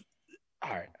is all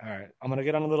right. I'm gonna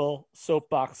get on a little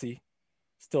soapboxy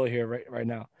still here right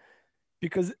now.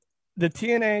 Because the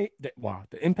TNA, the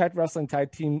Impact Wrestling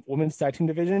Tag Team Women's Tag Team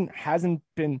Division hasn't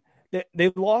been.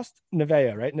 They lost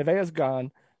Nevaeh, right? Nevaeh's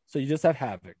gone, so you just have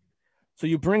Havoc. So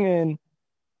you bring in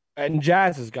and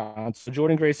Jazz is gone. So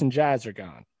Jordan Grace and Jazz are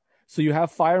gone. So you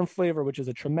have Fire and Flavor, which is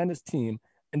a tremendous team.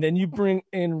 And then you bring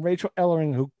in Rachel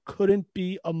Ellering, who couldn't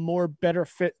be a more better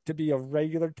fit to be a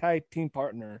regular tag team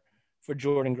partner for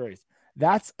Jordan Grace.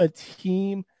 That's a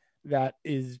team that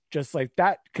is just like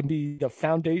that can be the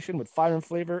foundation with Fire and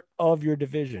Flavor of your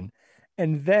division.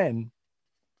 And then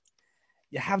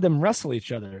you have them wrestle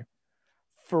each other.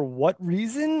 For what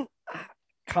reason?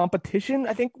 Competition,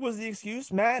 I think, was the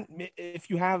excuse, Matt. If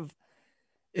you have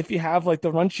like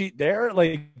the run sheet there,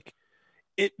 like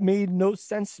it made no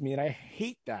sense to me, and I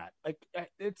hate that. Like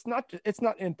it's not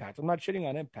Impact. I'm not shitting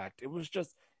on Impact.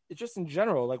 It's just in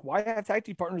general. Like, why have tag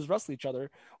team partners wrestle each other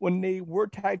when they were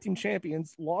tag team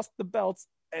champions, lost the belts,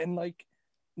 and like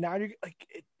now you're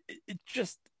like it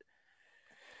just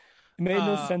made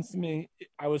no sense to me.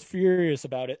 I was furious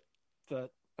about it.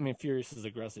 But I mean, furious is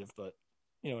aggressive, but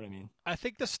you know what I mean. I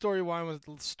think the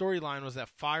storyline was that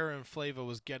Fire and Flavor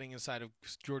was getting inside of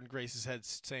Jordan Grace's head,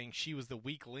 saying she was the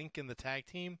weak link in the tag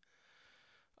team.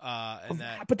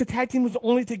 But the tag team was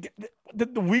only to get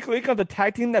the weak link of the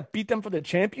tag team that beat them for the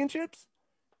championships.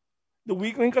 The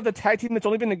weak link of the tag team that's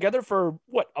only been together for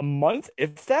what, a month,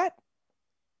 if that.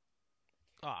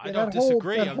 I don't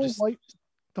disagree.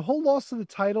 The whole loss of the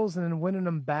titles and then winning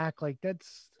them back, like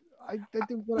that's.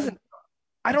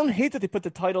 I don't hate that they put the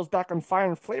titles back on Fire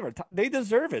and Flavor. They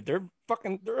deserve it. They're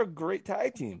a great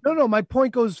tag team. No, my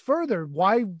point goes further.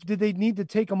 Why did they need to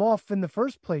take them off in the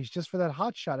first place just for that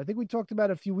hot shot? I think we talked about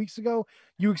it a few weeks ago.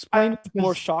 You explained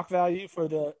more shock value for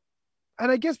the.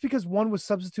 And I guess because one was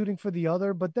substituting for the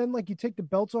other, but then like you take the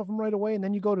belts off them right away and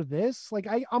then you go to this. Like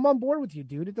I'm on board with you,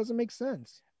 dude. It doesn't make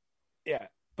sense. Yeah.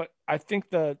 But I think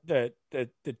the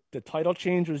title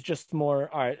change was just more,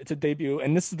 all right, it's a debut.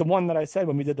 And this is the one that I said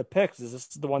when we did the picks, this is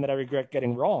the one that I regret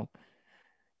getting wrong.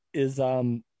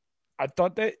 I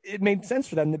thought that it made sense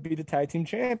for them to be the tag team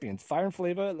champions. Fire and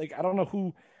Flavor, like, I don't know who,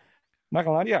 I'm not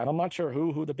gonna lie to you, I'm not sure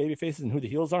who the baby faces and who the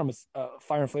heels are.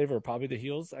 Fire and Flavor are probably the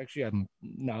heels. Actually, I'm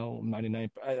 99.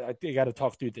 I think I got to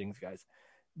talk through things, guys.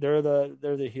 They're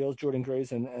the heels. Jordan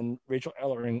Grace and Rachel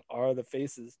Ellering are the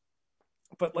faces.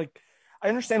 But like, I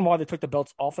understand why they took the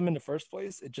belts off them in the first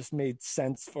place. It just made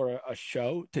sense for a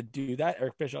show to do that.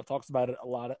 Eric Bischoff talks about it a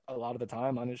lot of the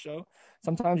time on his show.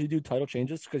 Sometimes you do title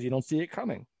changes because you don't see it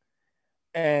coming.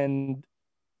 And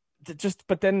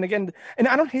but then again, and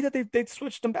I don't hate that they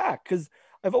switched them back, because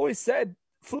I've always said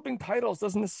flipping titles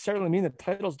doesn't necessarily mean that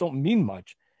titles don't mean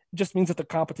much. It just means that the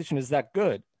competition is that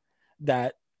good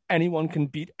that anyone can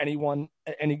beat anyone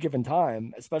at any given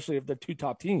time, especially if they're two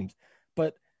top teams.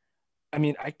 But I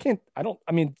mean,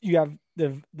 you have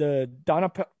the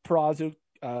Donna Peraza,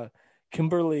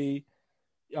 Kimberly,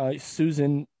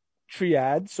 Susan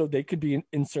triad, so they could be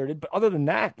inserted. But other than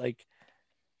that, like,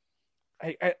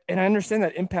 I understand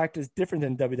that Impact is different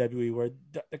than WWE, where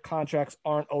the contracts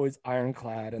aren't always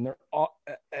ironclad, and they're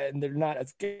not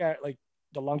as like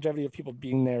the longevity of people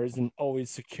being there isn't always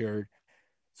secured.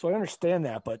 So I understand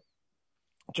that, but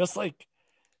just like,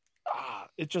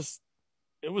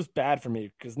 it was bad for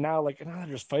me, because now they're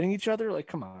just fighting each other. Like,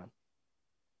 come on.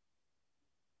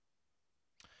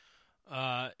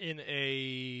 In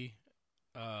a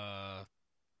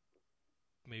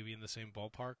maybe in the same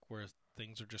ballpark where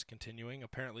things are just continuing.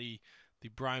 Apparently, the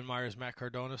Brian Myers Matt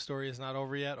Cardona story is not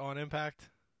over yet on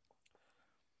Impact.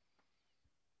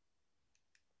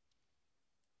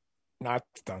 Not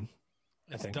done.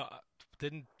 It's done.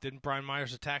 Didn't Brian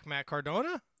Myers attack Matt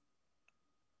Cardona?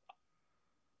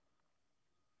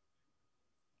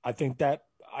 I think that,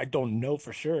 I don't know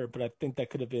for sure, but I think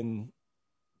that could have been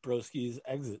Broski's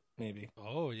exit, maybe.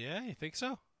 Oh, yeah? You think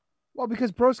so? Well,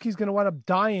 because Broski's going to wind up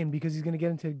dying because he's going to get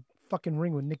into fucking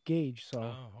ring with Nick Gage. So.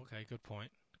 Oh, okay. Good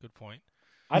point.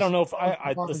 I don't know if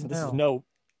I listen, this is no,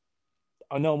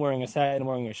 I know I'm wearing a hat and I'm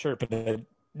wearing a shirt, but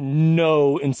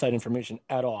no inside information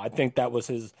at all. I think that was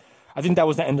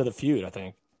the end of the feud, I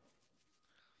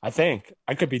think.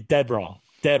 I could be dead wrong.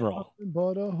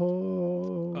 But a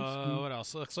horse. What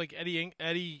else? Looks like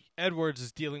Eddie Edwards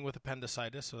is dealing with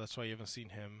appendicitis, so that's why you haven't seen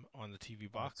him on the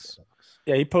TV box.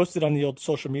 Yeah, he posted on the old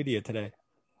social media today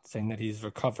saying that he's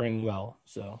recovering well.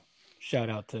 So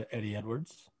shout out to Eddie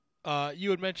Edwards.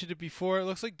 You had mentioned it before. It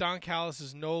looks like Don Callis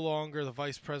is no longer the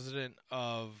vice president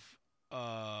of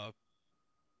or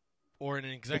an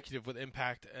executive with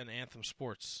Impact and Anthem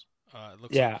Sports. It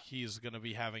looks like he's going to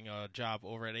be having a job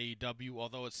over at AEW,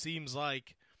 although it seems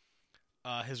like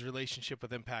his relationship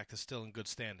with Impact is still in good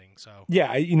standing. So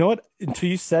yeah, you know what? Until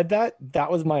you said that,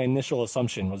 that was my initial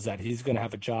assumption, was that he's going to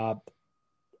have a job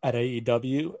at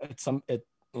AEW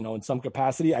in some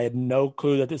capacity. I had no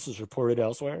clue that this was reported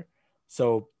elsewhere.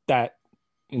 So that,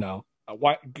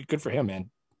 why? Good for him, man.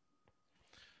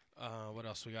 What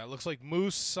else we got? Looks like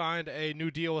Moose signed a new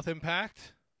deal with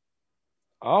Impact.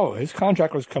 Oh, his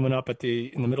contract was coming up in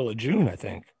the middle of June, I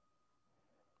think.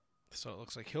 So it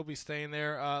looks like he'll be staying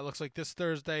there. Looks like this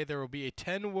Thursday there will be a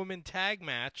 10-woman tag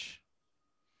match.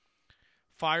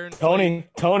 Fire and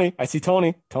Tony, I see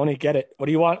Tony. Tony, get it. What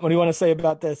do you want? What do you want to say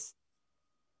about this?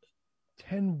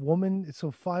 10 woman,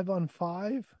 so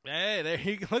 5-on-5. Hey, there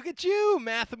you go. Look at you,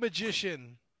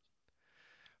 mathematician.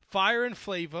 Fire and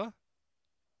Flava.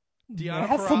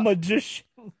 Mathematician.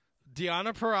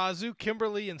 Deanna Purrazzo,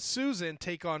 Kimberly, and Susan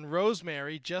take on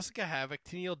Rosemary, Jessica Havoc,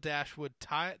 Tennille Dashwood,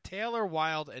 Taylor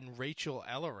Wilde, and Rachel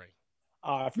Ellering.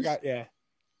 Oh, I forgot. Yeah.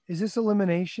 Is this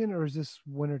elimination or is this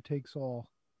winner takes all?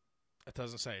 It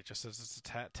doesn't say. It just says it's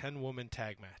a 10-woman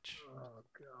tag match. Oh,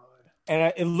 God.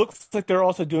 And it looks like they're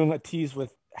also doing a tease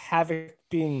with Havoc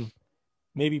being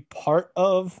maybe part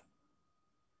of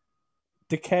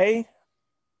Decay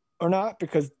or not,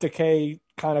 because Decay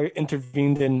kind of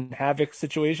intervened in Havoc's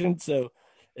situation. So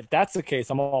if that's the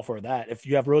case, I'm all for that. If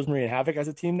you have Rosemary and Havoc as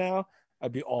a team now,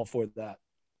 I'd be all for that.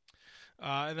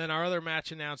 And then our other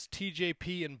match announced,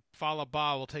 TJP and Fallah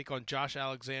Bahh will take on Josh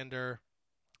Alexander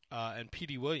and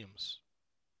Petey Williams.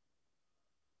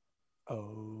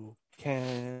 Oh,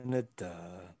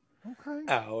 Canada.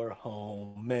 Okay. Our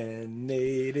home and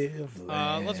native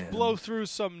land. Let's blow through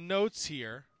some notes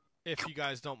here, if you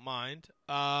guys don't mind.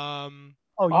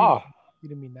 You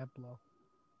didn't mean that blow.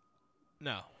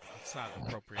 No, it's not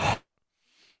appropriate.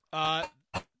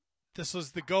 This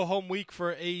was the go-home week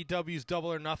for AEW's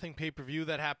Double or Nothing pay-per-view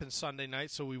that happened Sunday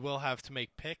night, so we will have to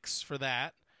make picks for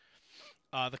that.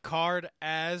 The card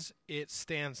as it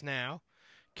stands now: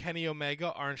 Kenny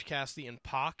Omega, Orange Cassidy, and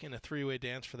Pac in a three-way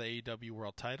dance for the AEW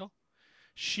World Title.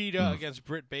 Shida against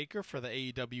Britt Baker for the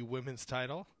AEW Women's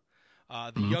Title.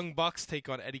 The Young Bucks take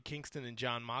on Eddie Kingston and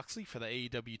Jon Moxley for the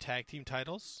AEW Tag Team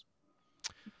titles.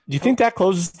 Do you think that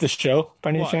closes the show by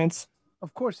any chance?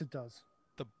 Of course it does.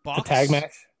 The Bucks? The tag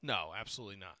match? No,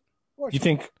 absolutely not. You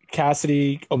think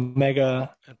Cassidy,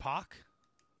 Omega, and Pac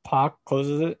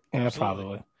closes it? Yeah,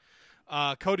 Absolutely.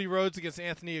 probably. Cody Rhodes against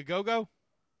Anthony Ogogo.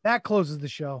 That closes the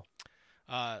show.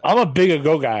 I'm a big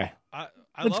Ogo guy.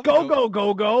 Let's go.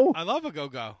 I love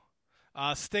Ogogo.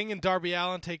 Sting and Darby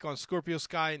Allin take on Scorpio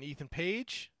Sky and Ethan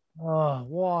Page.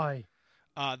 Why?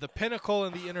 The Pinnacle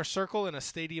and the Inner Circle in a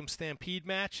Stadium Stampede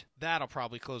match. That'll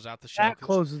probably close out the show. That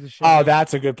closes the show. Oh,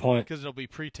 that's a good point. Because it'll be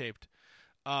pre-taped.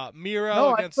 Miro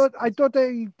No, against I thought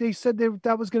they said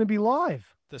that was going to be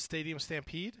live. the Stadium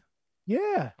Stampede.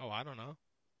 Yeah. Oh, I don't know.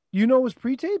 You know it was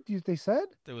pre-taped? They said?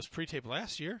 It was pre-taped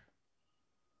last year.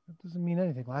 That doesn't mean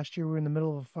anything. Last year we were in the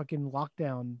middle of a fucking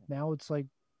lockdown. Now it's like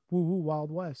woo-hoo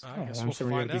Wild West. I guess I'm we'll sure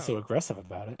we're find going to be out. so aggressive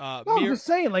about it. No, I'm just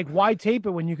saying, like, why tape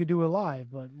it when you could do it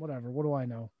live? But whatever. What do I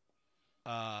know?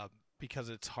 Because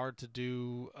it's hard to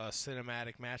do a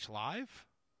cinematic match live.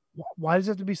 Why does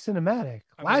it have to be cinematic?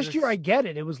 I mean, Last year, it's- I get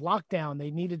it. It was lockdown.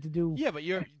 They needed to do Yeah, but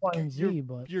X, Y, and Z.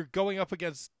 But you're going up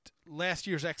against last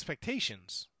year's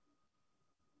expectations.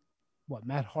 what?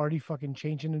 Matt Hardy fucking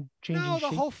changing No,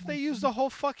 shape? they used the whole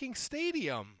fucking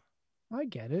stadium. I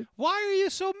get it. Why are you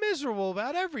so miserable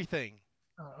about everything?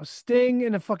 Sting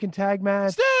in a fucking tag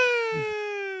match.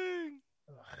 Sting!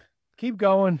 Keep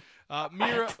going.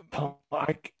 Miro.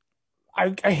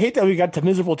 I hate that we got to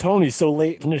miserable Tony so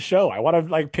late in the show. I want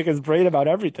to pick his brain about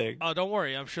everything. Oh, don't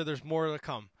worry. I'm sure there's more to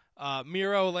come.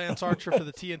 Miro, Lance Archer for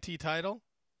the TNT title.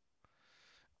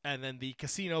 And then the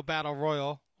Casino Battle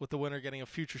Royal with the winner getting a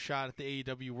future shot at the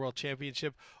AEW World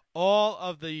Championship. All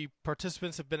of the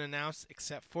participants have been announced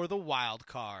except for the wild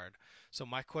card. So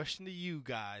my question to you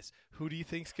guys, who do you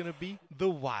think's going to be the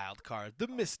wild card, the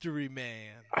mystery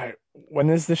man? When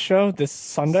is this show? This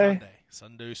Sunday?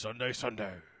 Sunday.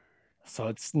 So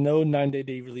it's no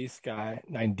 90-day release guy,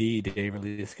 90-day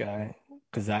release guy,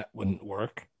 because that wouldn't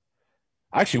work.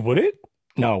 Actually, would it?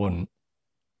 No, it wouldn't.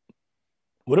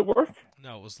 Would it work?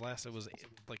 No, it was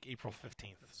like April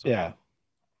 15th. So. Yeah.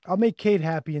 I'll make Kate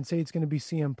happy and say it's going to be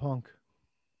CM Punk.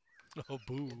 Oh,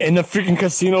 boo. In the freaking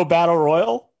Casino Battle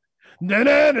Royal? Na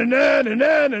na na na na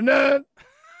na na na.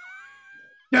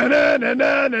 Na na na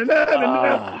na na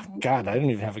na. God, I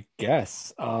didn't even have a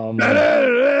guess. Na na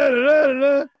na na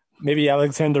na. Maybe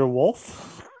Alexander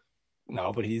Wolf?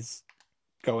 No, but he's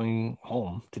going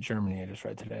home to Germany, I just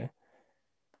read today,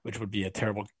 which would be a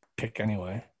terrible pick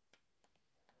anyway.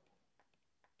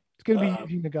 It's going to be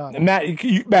Eugene Nagata.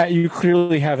 Matt, you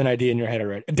clearly have an idea in your head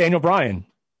already. Daniel Bryan.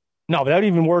 No, but that would be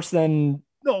even worse than...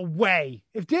 No way.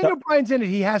 If Daniel Bryan's in it,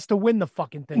 he has to win the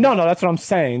fucking thing. No, that's what I'm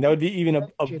saying. That would be even a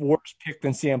worse pick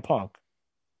than CM Punk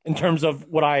in terms of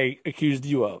what I accused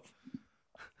you of.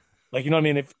 You know what I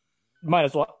mean? If might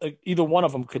as well, either one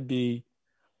of them could be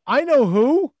I know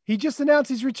who. He just announced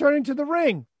he's returning to the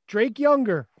ring. Drake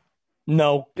Younger.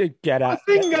 No, get out.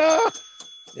 Bazinga!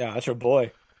 Yeah, that's your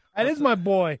boy. That is my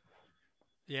boy.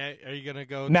 Yeah, are you gonna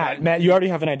go? Matt, you already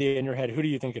have an idea in your head. Who do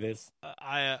you think it is?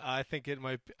 I think it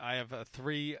might. I have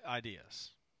 3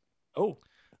 ideas. Oh,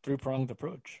 3-pronged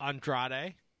approach.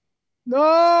 Andrade.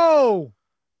 No.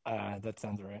 That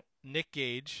sounds right. Nick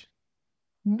Gage.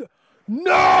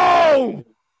 No.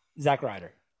 Zack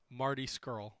Ryder. Marty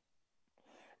Scurll.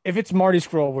 If it's Marty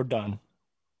Scurll, we're done.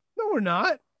 No, we're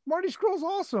not. Marty Scurll's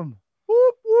awesome.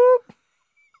 Whoop whoop.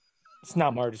 It's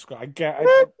not Marty Scurll.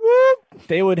 Whoop whoop.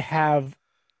 They would have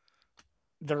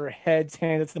their heads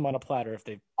handed to them on a platter if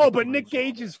they. Oh, but Nick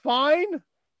Gage is fine.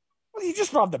 Well, he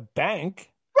just robbed the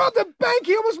bank. Robbed the bank.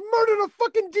 He almost murdered a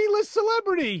fucking D-list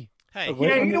celebrity. Hey,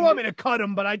 yeah, you don't want me to cut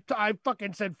him, but I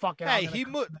fucking said fuck it. Hey,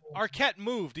 Arquette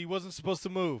moved. He wasn't supposed to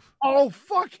move. Oh,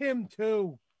 fuck him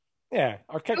too. Yeah,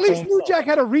 Arquette. At least New Jack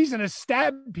had a reason to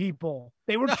stab people.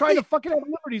 They were trying to fucking have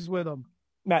liberties with him.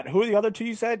 Matt, who are the other two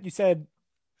you said? You said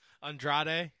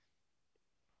Andrade.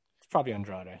 It's probably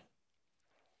Andrade.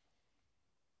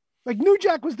 Like New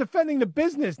Jack was defending the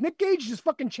business. Nick Gage just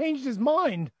fucking changed his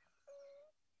mind.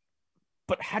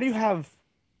 But how do you have?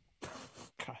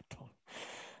 God, don't.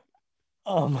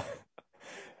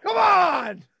 Come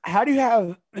on! How do you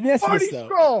have? Let me ask you Marty this though.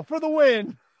 Scurll for the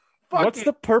win. Fuck What's it.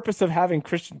 the purpose of having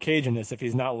Christian Cage in this if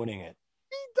he's not winning it?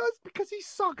 He does because he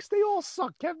sucks. They all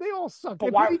suck, Kev. They all suck. But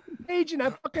They why- put Ethan Page in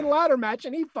that fucking ladder match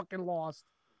and he fucking lost.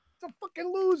 He's a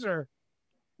fucking loser.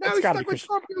 Now It's he's gotta stuck be with Christian.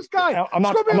 Scorpio's guy. I'm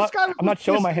not- Scorpio's I'm not- guy was I'm not the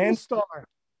showing my single hand. Star.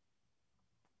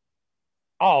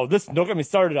 Oh, don't get me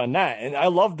started on that. And I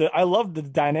love the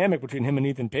dynamic between him and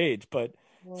Ethan Page, but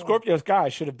Scorpio's guy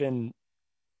should have been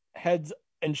heads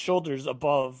and shoulders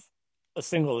above a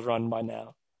singles run by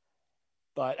now.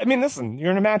 But I mean, listen, you're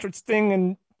in a match with Sting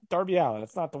and Darby Allin.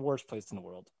 It's not the worst place in the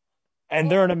world. And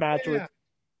they're in a match with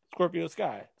Scorpio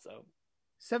Sky. So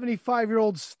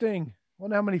 75-year-old Sting.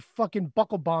 Wonder how many fucking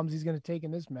buckle bombs he's going to take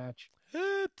in this match.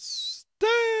 It's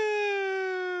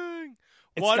Sting.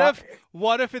 It's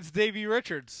What if it's Davey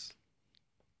Richards?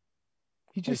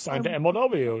 He just signed to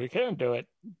MLW. He can't do it.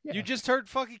 You just heard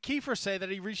fucking Kiefer say that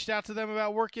he reached out to them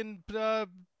about working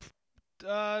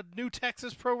New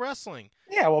Texas Pro Wrestling.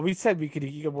 Yeah, well, we said he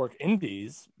could work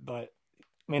indies, but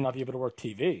may not be able to work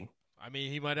TV. I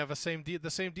mean, he might have the same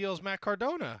deal as Matt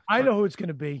Cardona. I know who it's going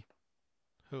to be.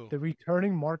 Who? The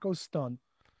returning Marco Stunt.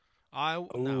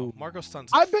 No, Marco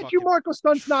Stunt's. I bet you Marco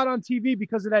Stunt's not on TV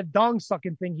because of that dong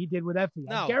sucking thing he did with Effie.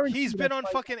 I No, guarantee he's you been that's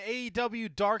on fucking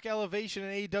AEW Dark Elevation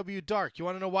and AEW Dark. You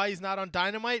want to know why he's not on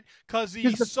Dynamite? Because he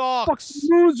He's a sucks. fucking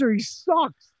loser. He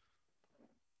sucks.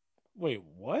 Wait,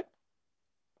 what?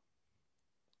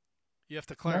 You have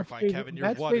to clarify, Matt's Kevin. Your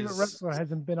Matt's what favorite is? wrestler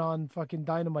hasn't been on fucking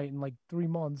Dynamite in like 3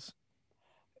 months.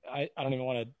 I don't even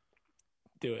want to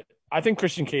do it. I think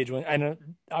Christian Cage wins.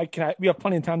 We have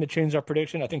plenty of time to change our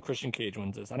prediction. I think Christian Cage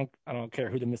wins this. I don't care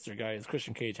who the Mr. Guy is.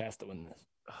 Christian Cage has to win this.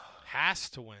 Has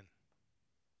to win.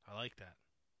 I like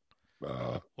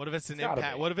that. What if it's an gotta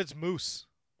Impact? be. What if it's Moose?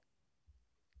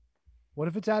 What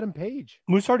if it's Adam Page?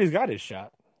 Moose Hardy's got his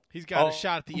shot. He's got a Oh,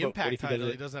 shot at the but what Impact if he does title.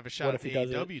 it- He doesn't have a what shot at if the he does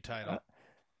it- AEW title.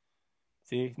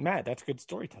 See, Matt, that's good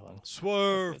storytelling.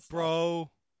 Swerve, bro.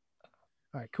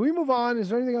 All right, can we move on? Is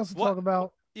there anything else to talk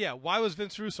about? Yeah, why was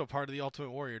Vince Russo part of the Ultimate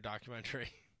Warrior documentary?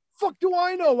 Fuck do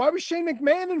I know? Why was Shane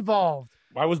McMahon involved?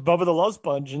 Why was Bubba the Love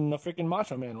Sponge in the freaking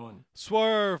Macho Man one?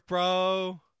 Swerve,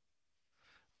 bro.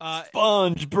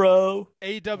 Sponge, bro.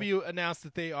 AEW announced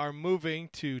that they are moving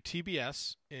to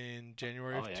TBS in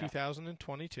January Oh, of yeah.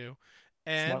 2022.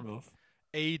 And Smart move.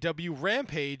 AEW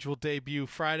Rampage will debut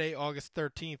Friday, August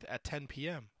 13th at 10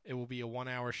 p.m. It will be a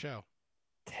 1-hour show.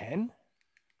 10?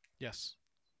 Yes.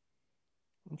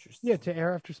 Interesting. Yeah, to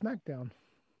air after SmackDown.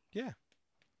 Yeah.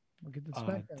 Look at the On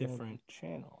SmackDown. a different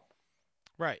channel.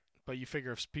 Right. But you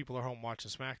figure if people are home watching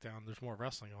SmackDown, there's more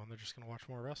wrestling on. They're just going to watch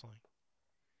more wrestling.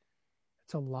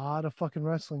 It's a lot of fucking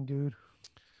wrestling, dude.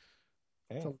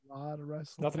 It's Hey, a lot of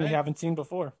wrestling. nothing we haven't seen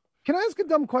before. Can I ask a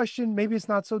dumb question? Maybe it's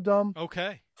not so dumb.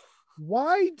 Okay.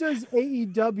 Why does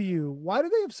AEW, why do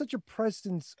they have such a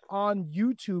presence on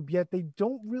YouTube, yet they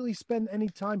don't really spend any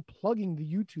time plugging the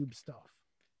YouTube stuff?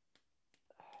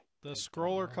 The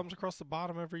scroller comes across the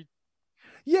bottom every...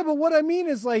 Yeah, but what I mean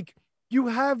is like, you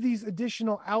have these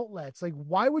additional outlets. Like,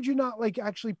 why would you not like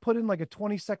actually put in like a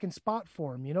 20-second spot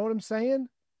for them? You know what I'm saying?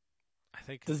 I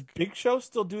think... Does Big Show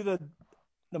still do the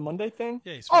Monday thing?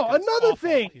 Yeah, he's Oh, fucking another awful.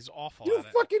 thing. He's awful You at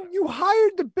it. fucking, you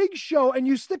hired the Big Show and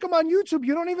you stick him on YouTube.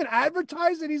 You don't even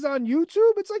advertise that he's on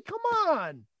YouTube. It's like, come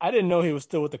on. I didn't know he was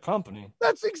still with the company.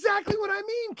 That's exactly what I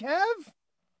mean, Kev.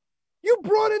 You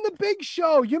brought in the Big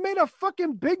Show. You made a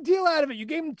fucking big deal out of it. You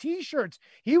gave him T-shirts.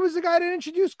 He was the guy that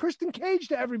introduced Kristen Cage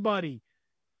to everybody.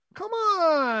 Come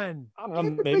on. I don't know,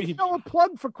 Give the maybe Big he- Show a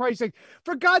plug, for Christ's sake.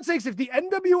 For God's sakes, if the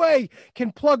NWA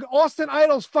can plug Austin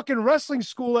Idol's fucking wrestling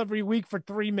school every week for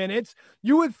 3 minutes,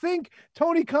 you would think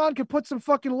Tony Khan could put some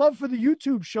fucking love for the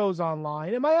YouTube shows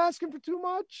online. Am I asking for too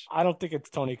much? I don't think it's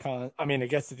Tony Khan. I mean, I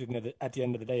guess at the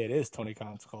end of the day, it is Tony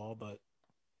Khan's call, but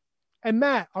And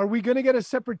Matt, are we going to get a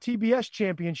separate TBS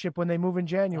championship when they move in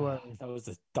January? that was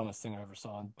the dumbest thing I ever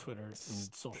saw on Twitter and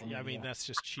social media. Yeah, I mean that's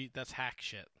just cheat. That's hack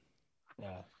shit.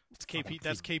 Yeah. It's KP.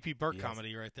 That's KP Burke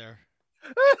comedy right there.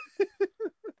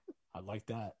 I like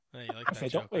that. Yeah, you like that Okay,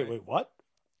 joke, wait, right? wait, what?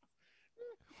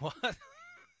 What?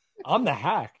 I'm the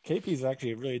hack. KP's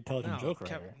actually a really intelligent joke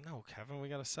writer. No, Kevin, we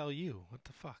gotta sell you. What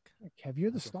the fuck? Kev, you're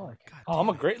the star. Oh, I'm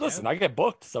a great. Listen, I get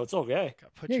booked, so it's okay.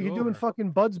 Yeah, you're doing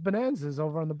fucking Bud's Bonanzas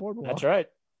over on the boardwalk. That's right.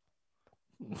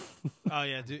 Oh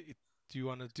yeah. Do you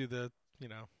want to do the? You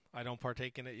know, I don't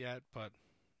partake in it yet, but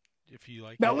if you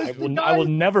like, That it, was I the will, guy- I will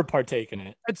never partake in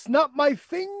it. It's not my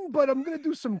thing, but I'm going to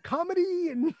do some comedy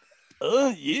and...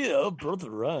 Yeah, brother.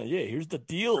 Yeah, here's the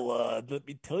deal. Let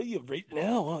me tell you right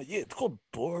now. Yeah, it's called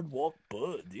Boardwalk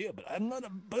Bud. Yeah, but I'm not a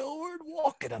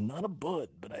boardwalk and I'm not a bud,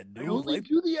 but I I do only like.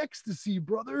 do the ecstasy,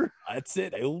 brother. That's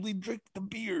it. I only drink the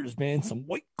beers, man. Some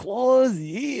White Claws.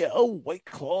 Yeah, White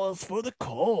Claws for the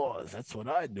cause. That's what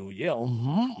I do. Yeah.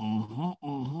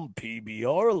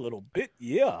 PBR a little bit.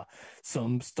 Yeah.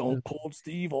 Some Stone Cold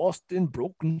Steve Austin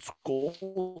Broken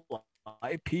Skull.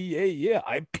 IPA, yeah,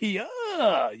 IPA,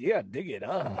 yeah, dig it,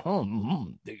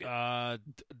 dig it.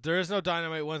 there is no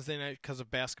Dynamite Wednesday night because of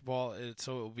basketball,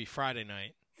 so it will be Friday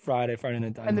night. Friday night. And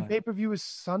the Dynamite. pay-per-view is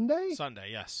Sunday? Sunday,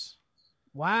 yes.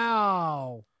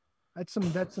 Wow. That's some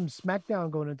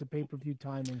SmackDown going into pay-per-view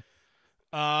timing.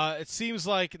 It seems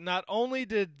like not only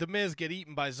did The Miz get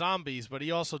eaten by zombies, but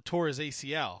he also tore his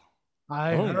ACL.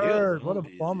 I heard. What a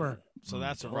bummer. So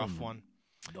that's a rough one.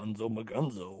 Dunzo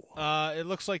Magunzo. It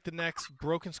looks like the next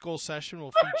Broken Skull session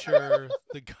will feature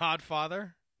The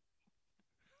Godfather.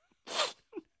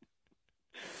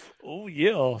 Oh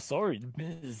yeah, sorry,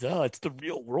 Miz. It's the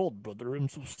real world, brother. I'm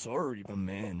so sorry, my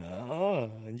man.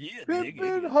 Yeah, dig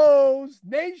Pimpin' it. hoes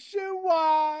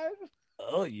nationwide.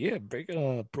 Oh yeah,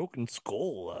 breaking Broken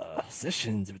Skull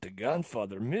sessions with the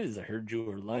Godfather Miz. I heard you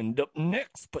were lined up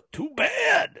next, but too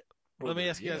bad. Let me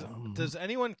ask you guys: does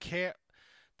anyone care?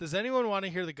 Does anyone want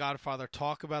to hear The Godfather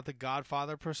talk about the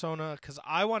Godfather persona? Because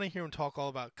I want to hear him talk all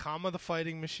about Kama the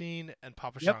Fighting Machine and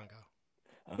Papa Shango.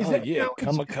 Oh yeah,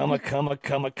 come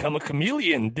a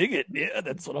chameleon. Dig it. Yeah,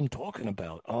 that's what I'm talking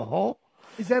about.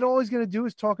 Is that all he's going to do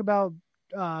is talk about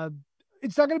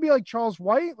it's not going to be like Charles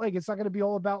White? Like it's not going to be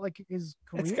all about like his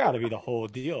career? It's got to be the whole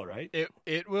deal, right?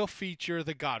 It will feature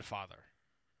The Godfather.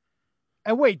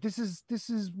 And wait, this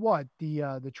is what?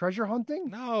 The treasure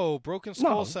hunting? No, Broken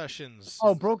Skull sessions.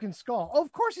 Oh, Broken Skull. Oh,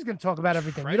 of course he's going to talk about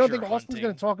everything. You don't think Treasure Austin's hunting.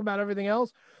 going to talk about everything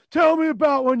else? Tell me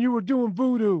about when you were doing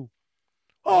voodoo.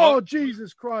 Oh,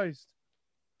 Jesus Christ.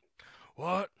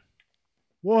 What?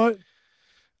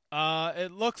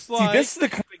 It looks See, like this is the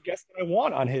kind of guest that I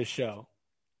want on his show.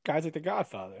 Guys like the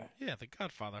Godfather. Yeah, The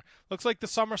Godfather. Looks like the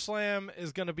SummerSlam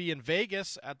is going to be in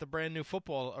Vegas at the brand new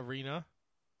football arena.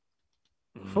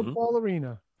 Football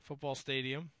arena. Football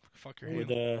stadium. Fuck your Where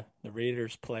hand. the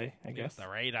Raiders play, I guess. The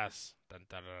Raiders. Dun,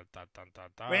 dun, dun, dun, dun,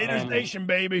 dun. Raiders Nation,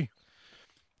 baby.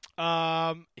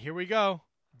 Here we go.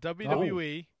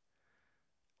 WWE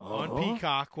on Uh-huh.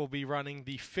 Peacock will be running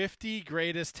the 50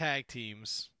 greatest tag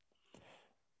teams.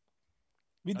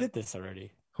 We did this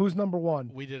already. Who's number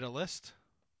one? We did a list.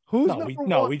 Who's no, number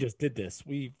no, one? we just did this.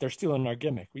 They're stealing our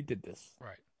gimmick. We did this.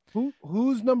 Right.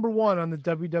 Who's number one on the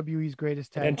WWE's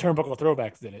greatest tag? And then Turnbuckle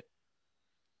Throwbacks did it.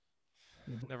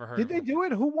 Never heard Did of they them. do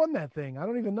it? Who won that thing? I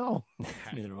don't even know.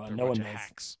 Neither They're one. a No one bunch of knows.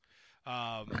 hacks.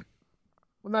 Well,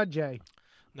 not Jay.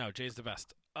 No, Jay's the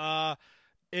best.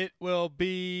 It will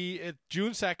be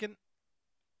June 2nd.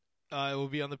 It will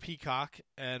be on the Peacock,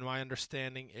 and my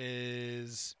understanding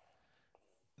is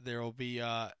there will be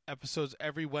episodes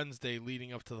every Wednesday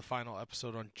leading up to the final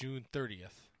episode on June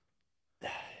 30th.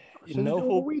 You So know do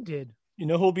who what we did. You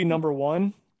know who'll be number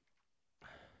one?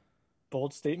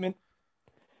 Bold statement.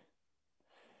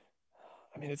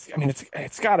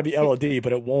 It's got to be LOD,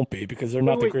 but it won't be because they're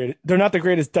not the Wait. greatest. They're not the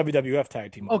greatest WWF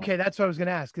tag team. Okay, that's what I was going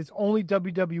to ask. It's only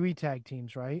WWE tag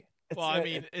teams, right? Well, I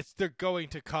mean, they're going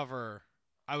to cover.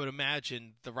 I would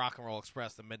imagine the Rock and Roll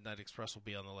Express, the Midnight Express, will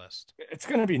be on the list. It's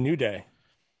going to be New Day.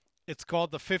 It's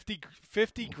called the 50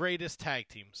 greatest tag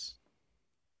teams.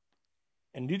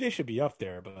 And New Day should be up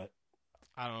there, but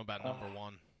I don't know about number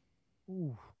one.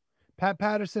 Ooh. Pat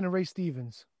Patterson and Ray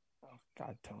Stevens.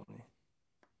 God, Tony.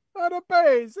 on a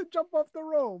base and jump off the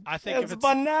rope. I think It's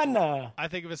banana. I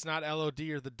think if it's not LOD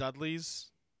or the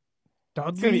Dudleys,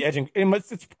 It's gonna be edging.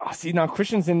 See now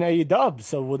Christian's in AEW,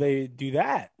 so will they do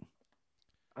that?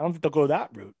 I don't think they'll go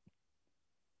that route.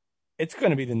 It's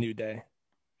gonna be the New Day.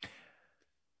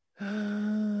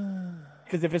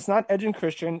 Because if it's not Edge and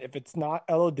Christian, if it's not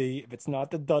LOD, if it's not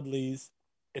the Dudleys,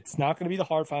 it's not going to be the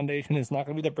Hart Foundation. It's not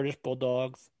going to be the British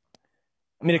Bulldogs.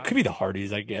 I mean, it could be the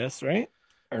Hardys, I guess, right?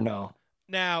 Or no?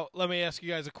 Now, let me ask you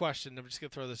guys a question. I'm just gonna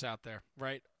throw this out there,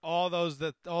 right? All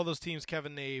those teams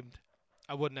Kevin named,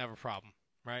 I wouldn't have a problem,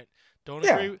 right? Don't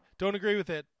agree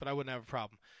with it, but I wouldn't have a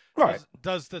problem. Right.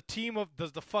 Does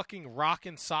the fucking Rock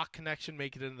and Sock Connection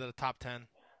make it into the top 10?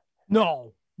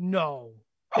 No.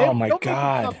 Oh my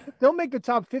God. They'll make the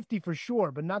top 50 for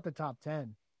sure, but not the top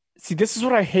 10. See, this is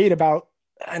what I hate about,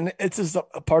 and it's just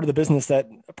a part of the business a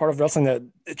part of wrestling that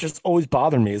it just always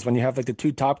bothered me is when you have like the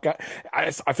two top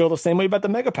guys. I feel the same way about the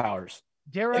Mega Powers.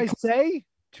 Dare I say,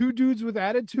 two dudes with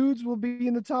attitudes will be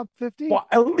in the top 50? Well,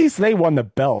 at least they won the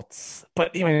belts,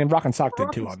 but I mean, Rock and Sock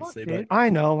did too, Rock and Sock obviously. did. But I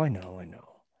know.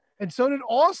 And so did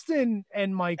Austin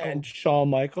and Michael. And Shawn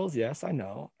Michaels, yes, I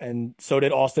know. And so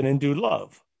did Austin and Dude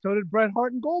Love. So did Bret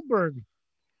Hart and Goldberg.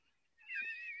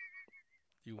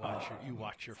 You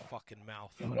watch your fucking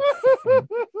mouth. I'm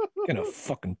gonna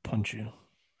fucking punch you.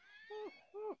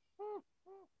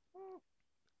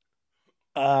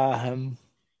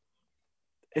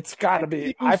 It's gotta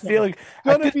be. I feel like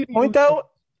at this point, though.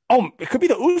 Oh, it could be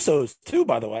the Usos too.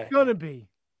 By the way, It's gonna be.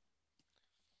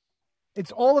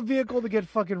 It's all a vehicle to get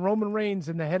fucking Roman Reigns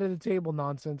and the head of the table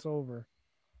nonsense over.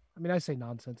 I mean, I say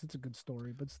nonsense. It's a good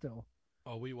story, but still.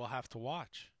 Oh, we will have to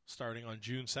watch starting on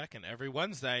June 2nd. Every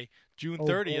Wednesday, June Oh,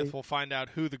 30th, boy. we'll find out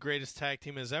who the greatest tag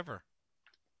team is ever.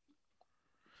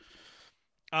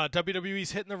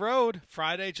 WWE's hitting the road.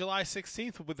 Friday, July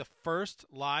 16th will be the first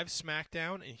live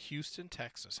SmackDown in Houston,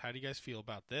 Texas. How do you guys feel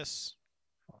about this?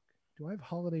 Do I have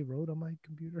Holiday Road on my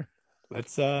computer?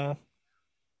 let's. I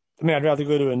mean, I'd rather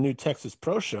go to a new Texas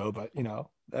Pro show, but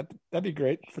that'd be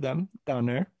great for them down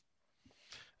there.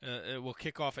 It will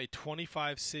kick off a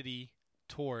 25-city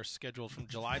tour scheduled from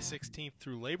July 16th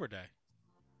through Labor Day.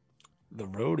 The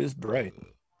road is bright.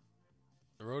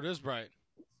 The road is bright.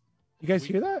 You guys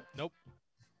hear that? Nope.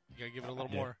 You gotta give it a little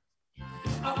more. There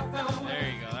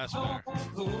you go. That's better.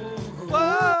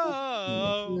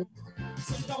 Whoa!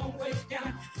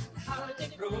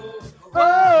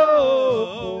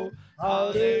 Oh,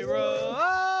 Holiday Road.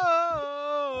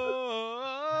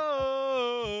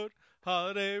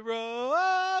 Holiday Road.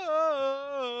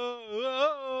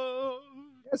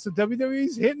 Yeah, so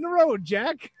WWE's hitting the road,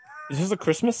 Jack. Is this a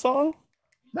Christmas song?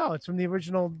 No, it's from the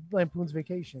original Lampoon's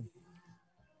Vacation.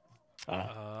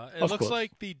 It looks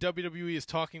like the WWE is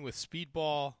talking with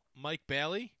Speedball Mike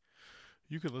Bailey.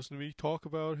 You can listen to me talk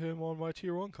about him on my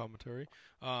Tier 1 commentary.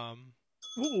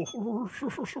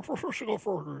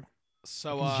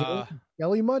 So,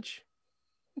 Yelly much?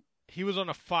 he was on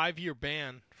a 5-year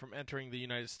ban from entering the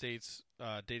United States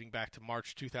dating back to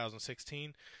March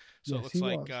 2016. So Yes, it looks he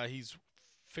like was. he's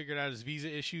figured out his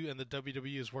visa issue, and the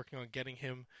WWE is working on getting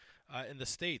him in the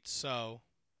States. So,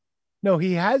 No,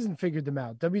 he hasn't figured them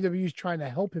out. WWE's trying to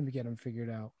help him get them figured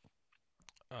out.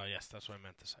 yes, that's what I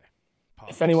meant to say.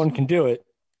 If anyone can do it,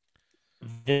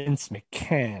 Vince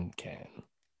McMahon can.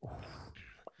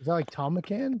 Is that like Tom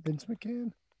McCann? Vince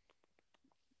McCann?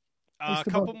 A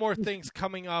couple more things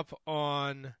coming up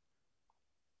on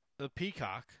the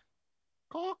Peacock.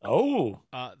 Oh.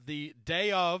 The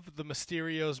day of the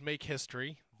Mysterios make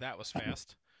history. That was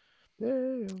fast.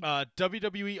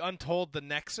 WWE Untold The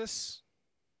Nexus.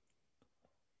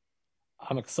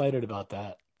 I'm excited about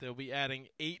that. They'll be adding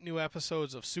 8 new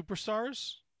episodes of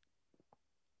Superstars.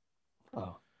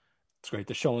 Oh, it's great.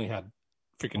 The show only had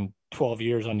freaking 12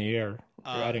 years on the air.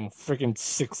 They're adding freaking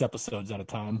 6 episodes at a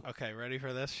time. Okay, ready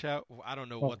for this show? I don't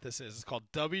know what this is. It's called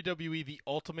WWE The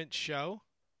Ultimate Show.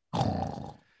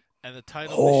 And the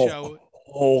title of the show...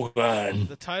 Oh, man.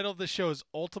 The title of the show is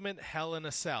Ultimate Hell in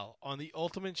a Cell. On the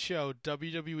Ultimate Show,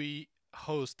 WWE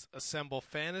hosts assemble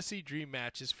fantasy dream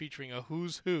matches featuring a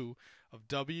who's who of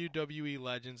WWE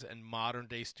legends and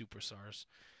modern-day superstars.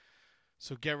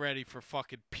 So get ready for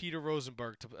fucking Peter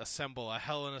Rosenberg to assemble a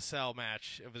Hell in a Cell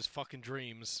match of his fucking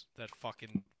dreams. That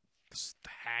fucking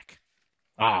hack.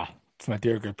 It's my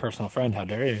dear good personal friend. How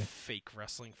dare you? Fake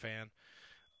wrestling fan.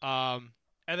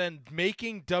 And then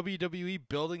making WWE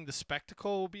Building the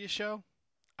Spectacle will be a show.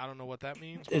 I don't know what that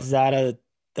means. Is that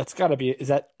that's got to be, is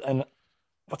that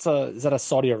a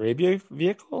Saudi Arabia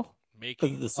vehicle?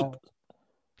 Making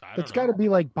It's got to be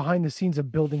like behind the scenes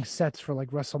of building sets for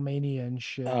like WrestleMania and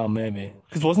shit. Oh, maybe.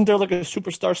 Because wasn't there like a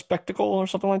Superstar Spectacle or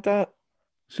something like that?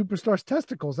 Superstar's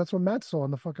testicles. That's what Matt saw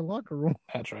in the fucking locker room.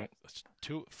 That's right. That's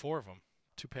four of them,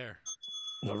 2 pair.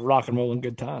 It was a rock and rolling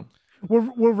good time.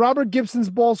 Were Robert Gibson's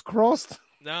balls crossed?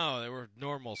 No, they were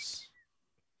normals.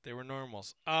 We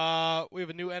have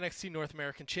a new NXT North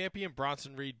American champion.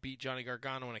 Bronson Reed beat Johnny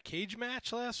Gargano in a cage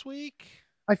match last week.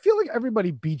 I feel like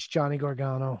everybody beats Johnny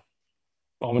Gargano.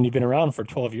 Well, when you've been around for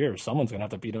 12 years, someone's going to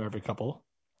have to beat him every couple.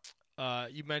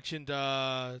 You mentioned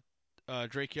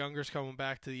Drake Younger's coming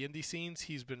back to the indie scenes.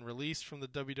 He's been released from the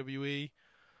WWE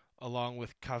along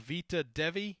with Kavita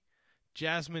Devi,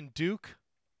 Jasmine Duke,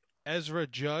 Ezra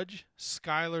Judge,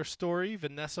 Skylar Story,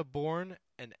 Vanessa Bourne,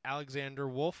 and Alexander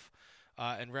Wolf,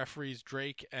 and referees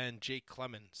Drake and Jake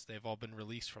Clemens. They've all been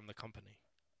released from the company.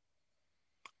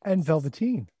 And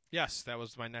Velveteen. Yes, that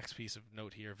was my next piece of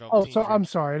note here. Oh, so I'm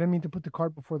sorry. I didn't mean to put the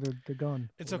cart before the gun.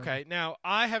 It's okay. Now,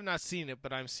 I have not seen it,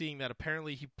 but I'm seeing that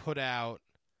apparently he put out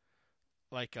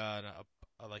like a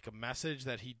message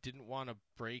that he didn't want to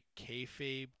break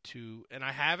kayfabe to, and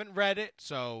I haven't read it,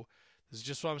 so this is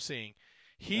just what I'm seeing.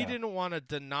 He didn't want to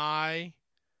deny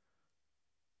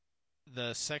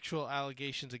the sexual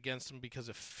allegations against him because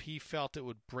if he felt it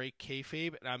would break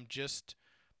kayfabe, and I'm just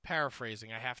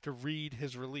paraphrasing. I have to read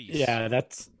his release. Yeah,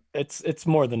 it's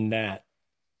more than that.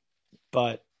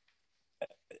 But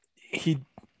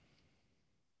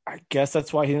I guess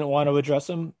that's why he didn't want to address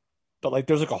him. But like,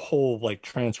 there's like a whole like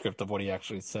transcript of what he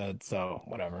actually said. So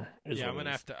whatever. Yeah, I'm gonna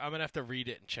have to read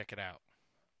it and check it out.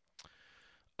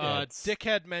 Yeah,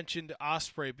 Dickhead mentioned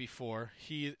Ospreay before.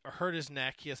 He hurt his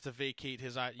neck. He has to vacate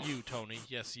his you, Tony.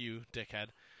 Yes, you, Dickhead.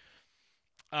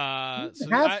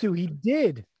 He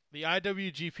did. The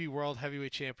IWGP World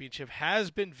Heavyweight Championship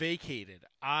has been vacated.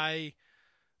 I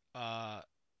have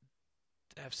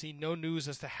seen no news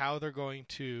as to how they're going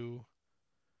to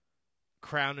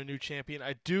crown a new champion.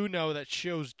 I do know that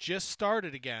shows just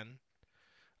started again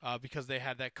because they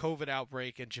had that COVID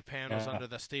outbreak and Japan was under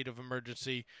the state of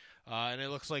emergency. And it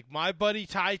looks like my buddy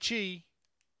Tai Chi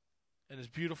and his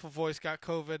beautiful voice got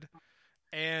COVID,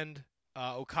 and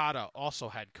Okada also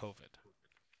had COVID.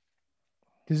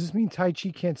 Does this mean Tai Chi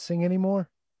can't sing anymore?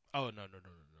 Oh, no.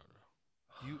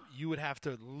 You would have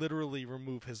to literally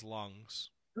remove his lungs.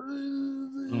 Which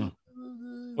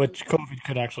COVID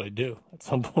could actually do at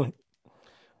some point.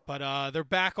 But they're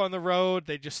back on the road.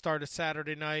 They just started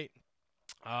Saturday night.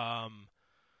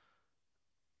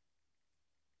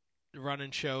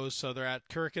 Running shows, so they're at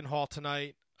Kurikan Hall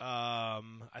tonight. I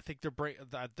think they're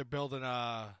building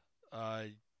the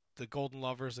Golden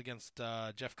Lovers against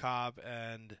Jeff Cobb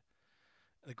and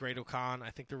the Great O'Khan. I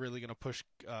think they're really going to push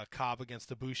Cobb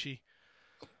against Ibushi.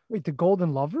 Wait, the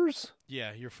Golden Lovers?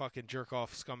 Yeah, your fucking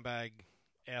jerk-off scumbag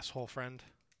asshole friend.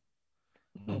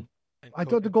 Mm-hmm. I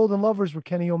thought the Golden Lovers were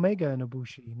Kenny Omega and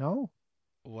Ibushi, no?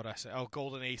 What'd I say? Oh,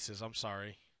 Golden Aces, I'm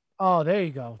sorry. Oh, there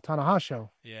you go. Tanahashi.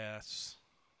 Yeah, it's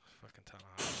fucking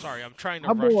Tanahashi. Sorry, I'm trying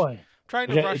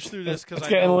to rush through this because it's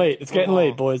getting late. It's getting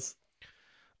late, boys.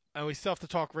 And we still have to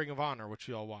talk Ring of Honor, which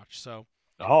we all watch. So.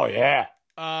 Oh, yeah.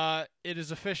 It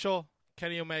is official.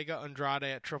 Kenny Omega, Andrade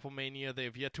at Triple Mania. They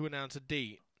have yet to announce a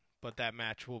date, but that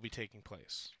match will be taking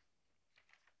place.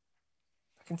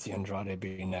 I can see Andrade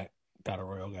being that Battle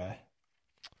Royal guy.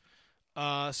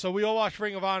 So we all watched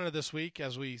Ring of Honor this week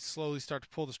as we slowly start to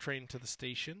pull this train to the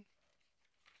station.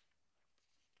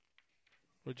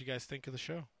 What did you guys think of the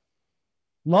show?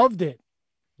 Loved it.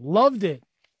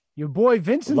 Your boy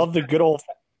Vincent. Love the good old.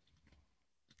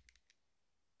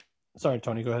 Sorry,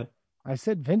 Tony, go ahead. I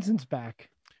said Vincent's back.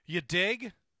 You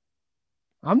dig?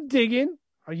 I'm digging.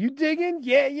 Are you digging?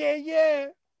 Yeah.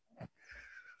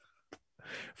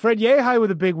 Fred Yehi with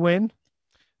a big win.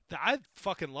 I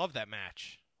fucking love that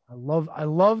match. I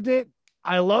loved it.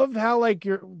 I loved how like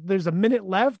there's a minute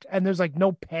left and there's like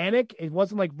no panic. It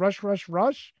wasn't like rush.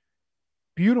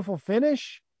 Beautiful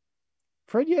finish.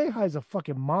 Fred Yehi is a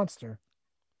fucking monster.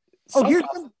 I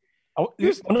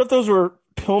wonder if those were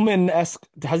Pillman-esque.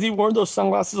 Has he worn those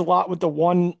sunglasses a lot with the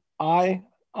one eye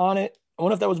on it? I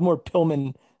wonder if that was more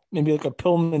Pillman, maybe like a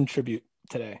Pillman tribute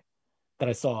today that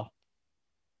I saw.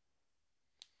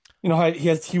 You know how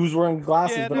he was wearing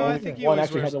glasses, but only one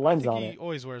actually had the lens on it. He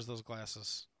always wears those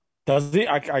glasses. Does he?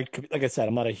 Like I said,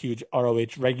 I'm not a huge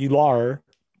ROH regular,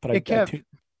 but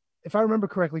if I remember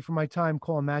correctly from my time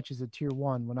calling matches at Tier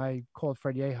 1, when I called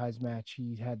Fred Yehi's match,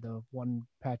 he had the one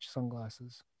patch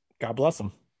sunglasses. God bless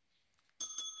him.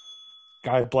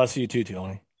 God bless you too,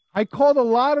 Tony. I called a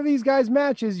lot of these guys'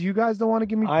 matches. You guys don't want to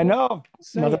give me. I know.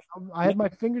 I had my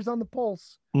fingers on the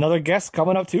pulse. Another guest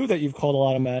coming up too that you've called a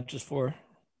lot of matches for.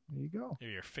 There you go.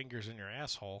 Your fingers in your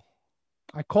asshole.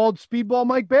 I called Speedball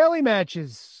Mike Bailey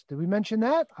matches. Did we mention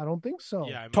that? I don't think so.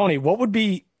 Yeah, Tony, what would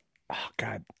be? Oh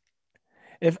God,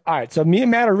 All right, so me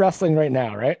and Matt are wrestling right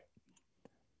now, right?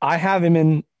 I have him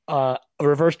in a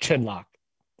reverse chin lock.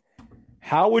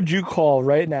 How would you call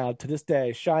right now to this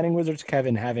day Shining Wizards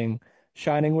Kevin having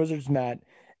Shining Wizards Matt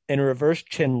in a reverse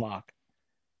chin lock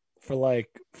for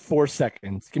like 4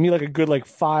 seconds? Give me like a good like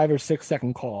 5 or 6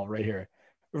 second call right here.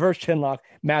 Reverse chin lock.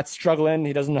 Matt's struggling.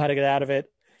 He doesn't know how to get out of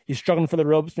it. He's struggling for the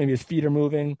ropes. Maybe his feet are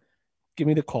moving. Give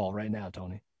me the call right now,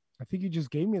 Tony. I think you just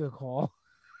gave me the call.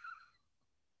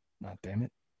 God damn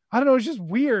it. I don't know. It's just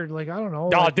weird. Like, I don't know.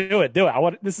 No, Like, do it.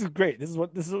 This is great. This is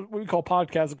what we call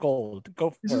podcast gold. Go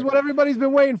for this it. is what everybody's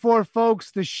been waiting for,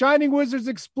 folks. The Shining Wizards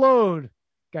explode.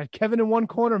 Got Kevin in one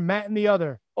corner, Matt in the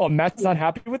other. Oh, Matt's not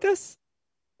happy with this?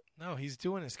 No, he's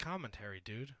doing his commentary,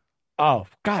 dude. Oh,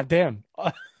 god damn.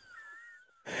 All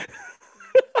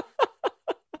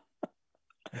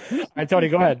right, Tony,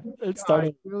 go ahead. Let's start.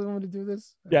 You really want me to do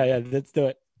this? Yeah, let's do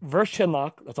it. Reverse chin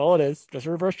lock. That's all it is. Just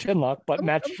a reverse chin lock, but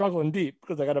Matt's struggling deep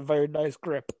because I got a very nice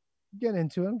grip. I'm getting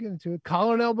into it.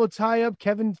 Collar and elbow tie up.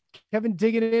 Kevin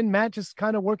digging it in. Matt just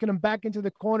kind of working him back into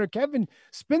the corner. Kevin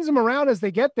spins him around as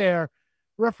they get there.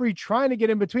 Referee trying to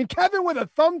get in between. Kevin with a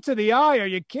thumb to the eye. Are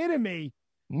you kidding me?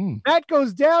 Matt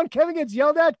goes down. Kevin gets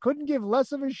yelled at. Couldn't give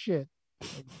less of a shit.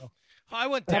 I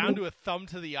went down to a thumb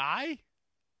to the eye.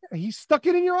 He stuck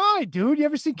it in your eye, dude. You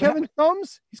ever see Kevin's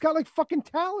thumbs? He's got like fucking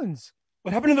talons.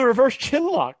 What happened to the reverse chin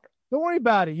lock? Don't worry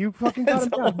about it. You fucking got him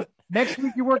down. Next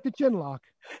week you work the chin lock.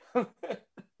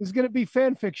 There's going to be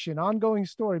fan fiction, ongoing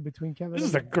story between Kevin. This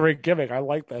is a great gimmick. I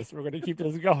like this. We're going to keep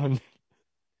this going.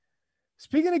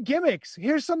 Speaking of gimmicks,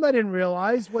 here's something I didn't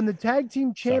realize. When the tag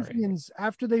team champions,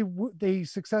 after they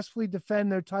successfully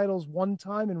defend their titles one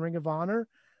time in Ring of Honor,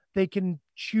 they can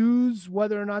choose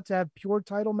whether or not to have pure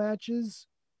title matches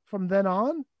from then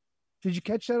on. Did you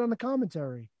catch that on the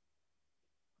commentary?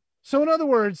 So in other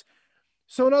words,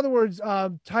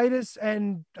 Titus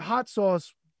and Hot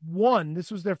Sauce won.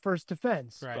 This was their first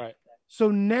defense. Right.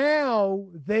 So now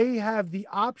they have the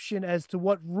option as to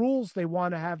what rules they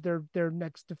want to have their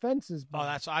next defenses by.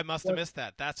 Oh, I must have missed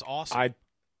that. That's awesome.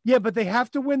 Yeah, but they have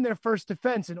to win their first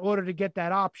defense in order to get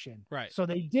that option. Right. So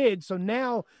they did. So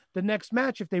now the next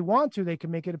match, if they want to, they can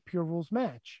make it a pure rules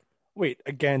match. Wait,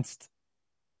 against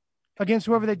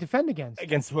whoever they defend against.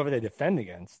 Against whoever they defend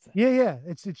against. Yeah.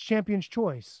 It's champion's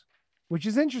choice, which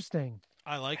is interesting.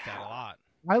 I like that a lot.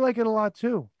 I like it a lot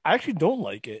too. I actually don't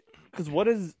like it because what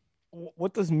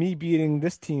does me beating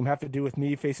this team have to do with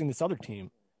me facing this other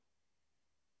team?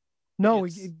 No,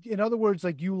 in other words,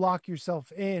 like you lock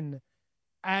yourself in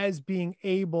as being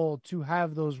able to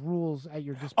have those rules at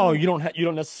your disposal. Oh, you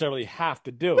don't necessarily have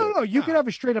to do it. No, you could have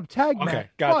a straight up tag match. Okay,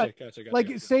 gotcha.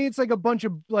 Like, say it's like a bunch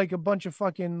of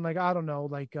fucking, like, I don't know,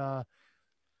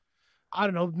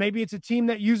 maybe it's a team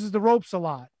that uses the ropes a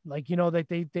lot. Like, that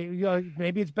they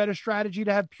maybe it's better strategy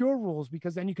to have pure rules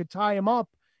because then you could tie them up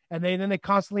and then they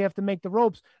constantly have to make the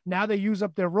ropes. Now they use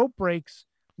up their rope breaks.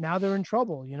 Now they're in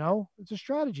trouble. It's a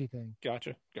strategy thing.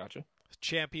 Gotcha.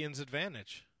 Champion's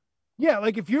advantage. Yeah,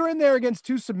 like if you're in there against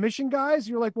two submission guys,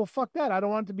 you're like, well, fuck that. I don't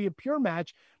want it to be a pure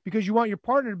match because you want your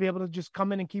partner to be able to just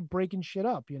come in and keep breaking shit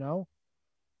up, Yeah,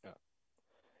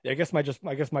 I guess my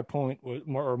point was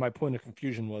more, or my point of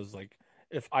confusion was like,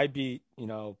 if I beat,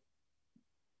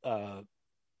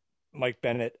 Mike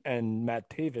Bennett and Matt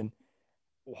Taven,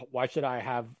 why should I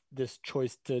have this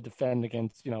choice to defend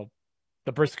against,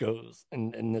 the Briscoes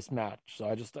in this match? So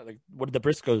I just like, what did the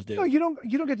Briscoes do? No, you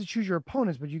don't get to choose your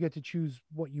opponents, but you get to choose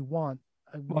what you want.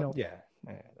 Yeah,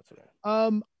 that's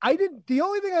what the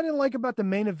only thing I didn't like about the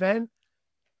main event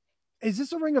is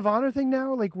this a Ring of Honor thing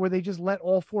now, like where they just let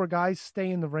all four guys stay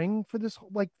in the ring for this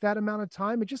like that amount of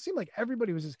time. It just seemed like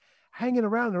everybody was just hanging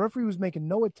around. The referee was making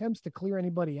no attempts to clear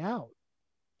anybody out.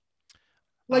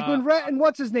 Like when Rhett and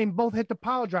what's his name both hit the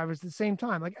pile drivers at the same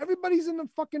time. Like everybody's in the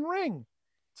fucking ring.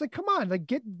 It's like, come on, like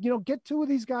get two of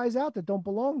these guys out that don't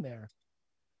belong there.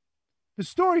 The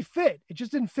story fit. It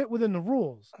just didn't fit within the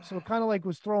rules. So it kind of like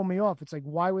was throwing me off. It's like,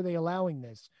 why were they allowing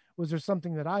this? Was there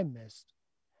something that I missed?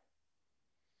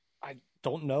 I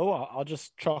don't know. I'll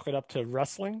just chalk it up to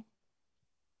wrestling.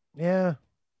 Yeah.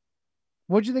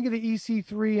 What'd you think of the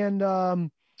EC3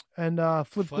 and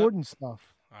Flip Gordon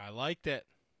stuff? I liked it.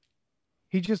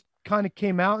 He just kind of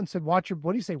came out and said, what do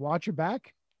you say? Watch your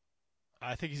back?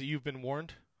 I think you've been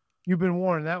warned. You've been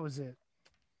warned. That was it.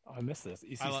 Oh, I missed this.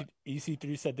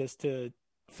 EC3 said this to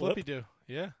Flippy Doo.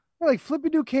 Yeah. Like Flippy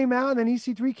Doo came out and then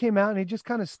EC3 came out and he just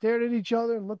kind of stared at each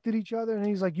other and looked at each other and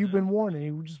he's like, you've been warned. And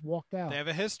he just walked out. They have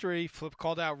a history. Flip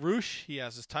called out Roosh. He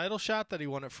has his title shot that he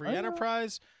won at Free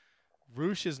Enterprise.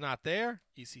 Roosh is not there.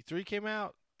 EC3 came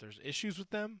out. There's issues with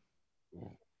them.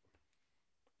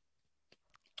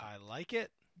 I like it.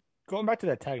 going back to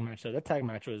that tag match, though, that tag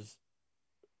match was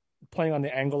playing on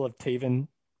the angle of Taven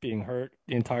being hurt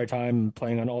the entire time, and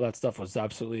playing on all that stuff was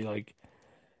absolutely like,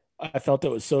 I felt it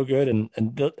was so good,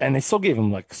 and they still gave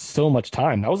him like so much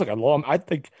time. That was like a long. I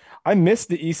think I missed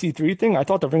the EC3 thing. I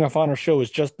thought the Ring of Honor show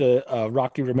was just the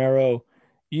Rocky Romero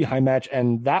Ehai match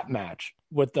and that match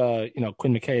with Quinn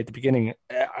McKay at the beginning.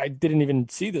 I didn't even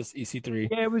see this EC3.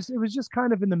 Yeah, it was just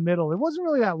kind of in the middle. It wasn't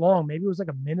really that long. Maybe it was like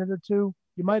a minute or two.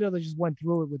 You might have just went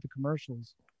through it with the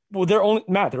commercials. Well, there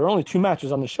are only 2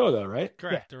 matches on the show, though, right?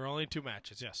 Correct. There are only 2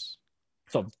 matches. Yes.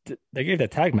 So they gave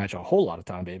that tag match a whole lot of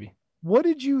time, baby. What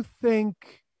did you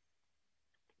think?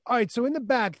 All right, so in the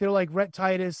back, they're like Rhett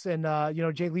Titus and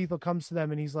Jay Lethal comes to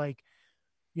them and he's like,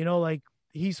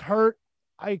 he's hurt.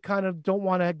 I kind of don't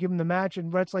want to give him the match.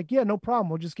 And Rhett's like, yeah, no problem.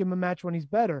 We'll just give him a match when he's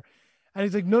better. And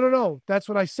he's like, no. That's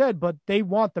what I said, but they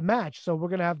want the match, so we're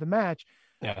gonna have the match.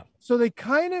 Yeah. So they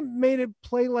kind of made it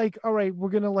play like, all right, we're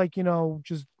gonna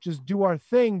just do our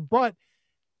thing. But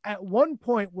at one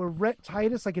point where Rhett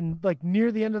Titus,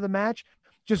 near the end of the match,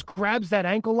 just grabs that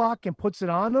ankle lock and puts it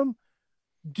on him.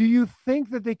 Do you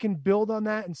think that they can build on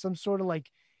that in some sort of like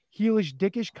heelish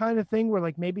dickish kind of thing where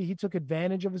like maybe he took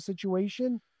advantage of a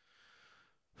situation?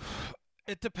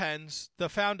 It depends. The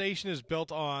foundation is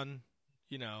built on,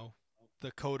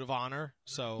 the code of honor.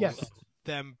 So yes.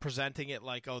 Them presenting it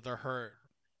like, oh, they're hurt,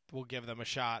 we'll give them a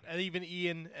shot. And even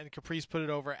Ian and Caprice put it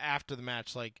over after the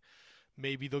match, like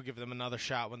maybe they'll give them another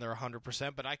shot when they're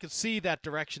 100%. But I could see that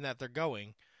direction that they're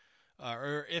going.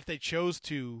 Or if they chose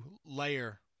to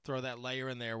throw that layer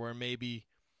in there where maybe,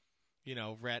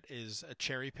 Rhett is a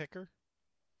cherry picker.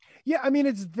 Yeah, I mean,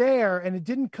 it's there, and it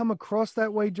didn't come across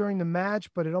that way during the match,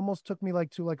 but it almost took me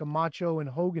to a Macho and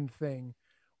Hogan thing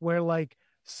where, like,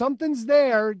 something's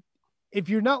there. If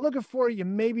you're not looking for it, you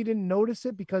maybe didn't notice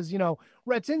it because,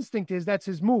 Rhett's instinct is that's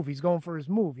his move. He's going for his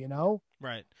move,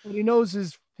 Right. But he knows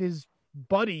his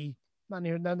buddy, not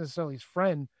necessarily his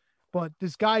friend, but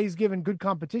this guy he's given good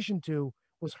competition to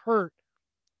was hurt.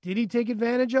 Did he take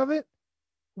advantage of it?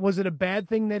 Was it a bad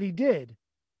thing that he did?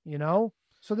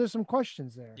 So there's some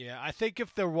questions there. Yeah, I think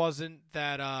if there wasn't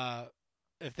that,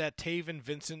 if that Taven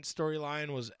Vincent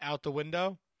storyline was out the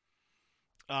window,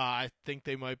 I think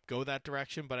they might go that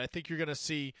direction. But I think you're going to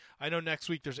see. I know next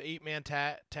week there's 8-man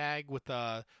tag with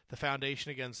the Foundation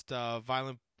against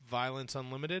Violence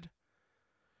Unlimited,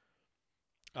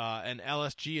 and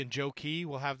LSG and Joe Key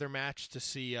will have their match to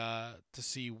see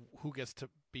who gets to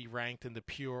be ranked in the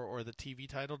pure or the TV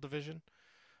title division.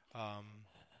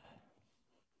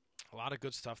 A lot of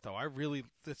good stuff, though.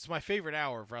 It's my favorite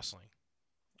hour of wrestling.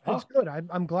 It's good.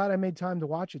 I'm glad I made time to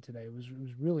watch it today. It was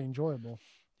really enjoyable.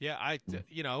 Yeah,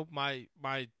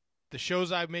 the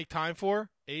shows I make time for,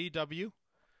 AEW,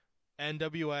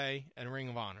 NWA, and Ring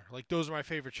of Honor. Like, those are my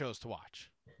favorite shows to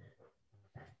watch.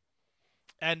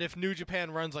 And if New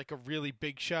Japan runs like a really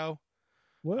big show,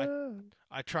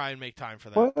 I try and make time for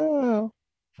that. Wow.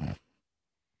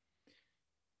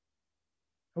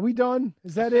 Are we done?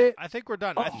 Is that it? I think we're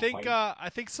done. I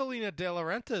think Selena De La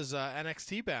Renta's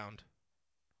NXT bound.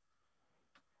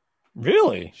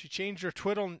 Really? She changed her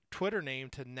Twitter name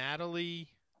to Natalie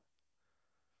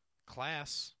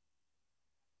Class.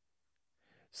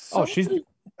 Oh, she's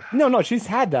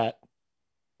had that.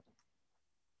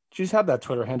 She's had that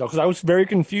Twitter handle because I was very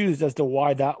confused as to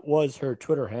why that was her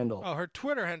Twitter handle. Oh, her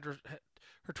Twitter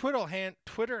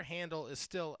handle is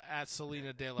still at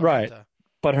Selena De La Renta. Right.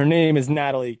 But her name is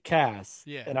Natalie Cass.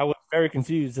 Yeah. And I was very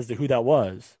confused as to who that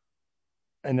was.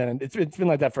 And then it's been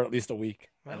like that for at least a week.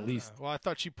 At least. Well, I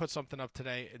thought she put something up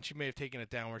today, and she may have taken it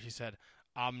down where she said,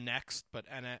 "I'm next," but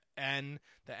the N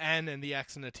and the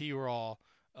X and the T were all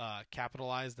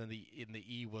capitalized, and the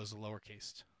E was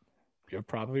lowercase. You're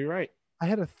probably right. I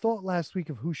had a thought last week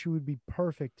of who she would be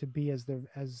perfect to be as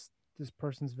this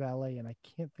person's valet, and I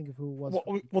can't think of who it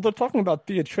was. Well, they're talking about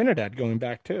Thea Trinidad going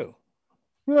back too.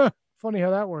 Funny how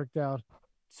that worked out.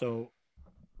 So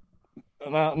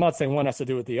I'm not saying one has to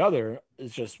do with the other.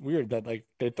 It's just weird that like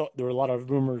they thought there were a lot of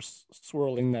rumors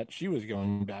swirling that she was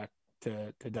going back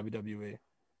to WWE.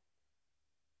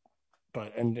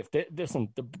 And if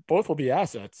both will be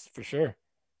assets for sure.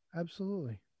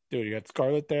 Absolutely. Dude, you got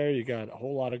Scarlett there. You got a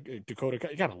whole lot of Dakota.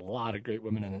 You got a lot of great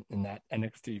women in that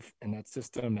NXT in that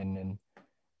system and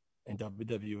in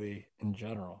WWE in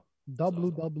general.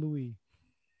 WWE.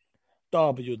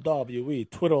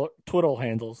 Twiddle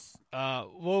handles.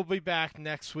 We'll be back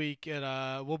next week. It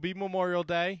will be Memorial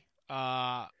Day.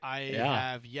 I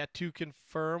have yet to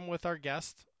confirm with our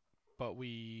guest, but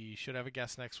we should have a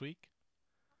guest next week.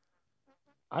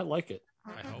 I like it.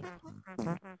 I hope.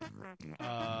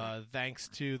 Thanks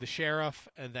to the Sheriff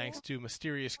and thanks to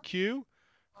Mysterious Q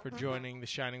for joining the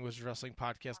Shining Wizards Wrestling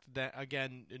podcast.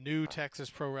 Again, New Texas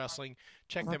Pro Wrestling.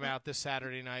 Check them out this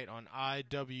Saturday night on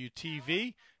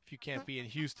IWTV. If you can't be in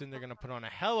Houston, they're going to put on a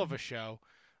hell of a show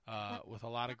with a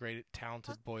lot of great,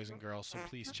 talented boys and girls. So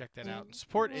please check that out and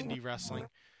support indie wrestling.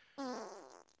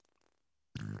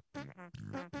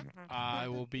 I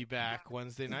will be back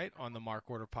Wednesday night on the Mark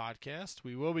Order podcast.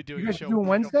 We will be doing a show. Doing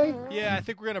Wednesday? Yeah, I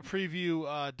think we're going to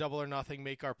preview Double or Nothing,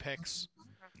 make our picks.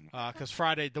 Because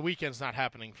Friday, the weekend's not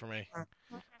happening for me.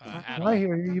 I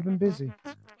hear you. You've been busy.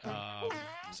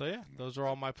 So, yeah, those are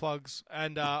all my plugs.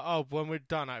 And, when we're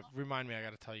done, remind me, I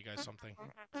got to tell you guys something.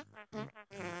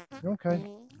 Okay.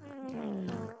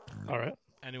 All right.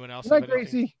 Anyone else? Good night,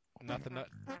 Gracie. Nothing.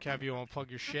 Kev, you want to plug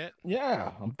your shit?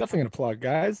 Yeah, I'm definitely going to plug,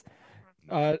 guys.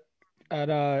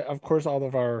 Of course, all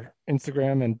of our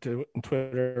Instagram and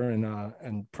Twitter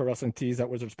and Pro Wrestling Tees at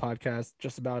Wizards Podcast,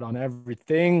 just about on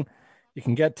everything you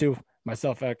can get to.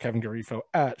 Myself at Kevin Garifo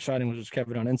at Shining Wizards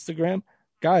Kevin on Instagram.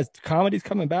 Guys, comedy's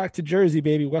coming back to Jersey,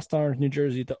 baby. West Orange, New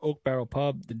Jersey, the Oak Barrel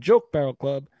Pub, the Joke Barrel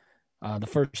Club, the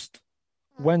first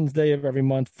Wednesday of every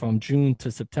month from June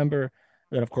to September.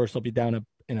 And then, of course, they'll be down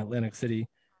in Atlantic City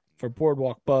for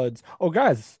Boardwalk Buds. Oh,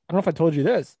 guys, I don't know if I told you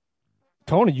this.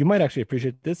 Tony, you might actually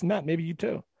appreciate this. Matt, maybe you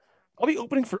too. I'll be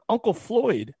opening for Uncle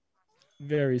Floyd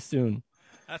very soon.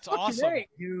 That's awesome. Hey,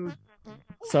 dude.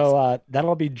 So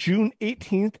that'll be June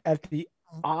 18th at the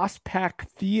OSPAC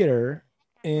Theater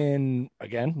in,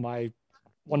 again, my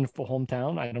wonderful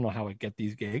hometown. I don't know how I get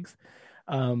these gigs.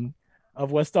 Of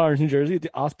West Orange, New Jersey, at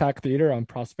the OSPAC Theater on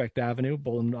Prospect Avenue,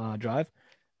 Bowling Drive.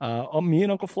 Me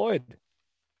and Uncle Floyd.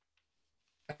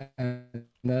 And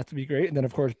that's to be great. And then,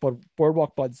 of course,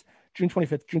 Boardwalk Buds, June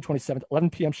 25th, June 27th, 11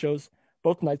 p.m. shows,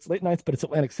 both nights, late nights, but it's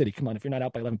Atlantic City. Come on, if you're not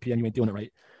out by 11 p.m., you ain't doing it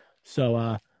right.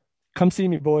 So come see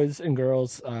me, boys and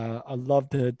girls. I'd love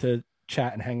to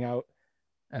chat and hang out.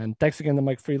 And thanks again to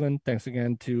Mike Freeland. Thanks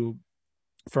again to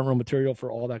Front Row Material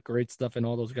for all that great stuff and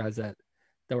all those guys that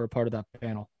were a part of that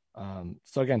panel.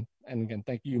 So again,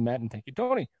 thank you, Matt, and thank you,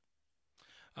 Tony.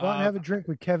 Go out and have a drink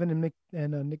with Kevin and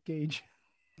Nick Gage.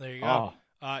 There you go.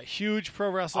 Huge pro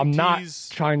wrestling I'm not tees.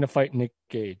 trying to fight Nick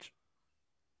Gage.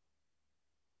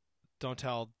 Don't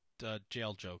tell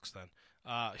jail jokes then.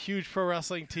 Huge pro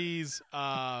wrestling tees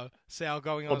sale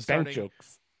going on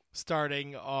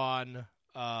starting on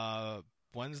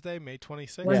Wednesday, May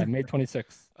 26th. Yeah, May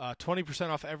 26th. 20%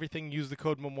 off everything. Use the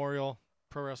code MEMORIAL,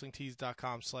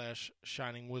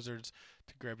 ProWrestlingTees.com/ShiningWizards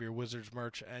to grab your Wizards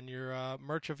merch and your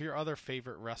merch of your other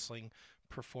favorite wrestling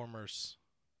performers.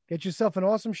 Get yourself an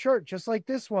awesome shirt, just like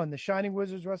this one, the Shining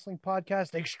Wizards Wrestling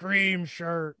Podcast Extreme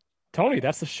shirt. Tony,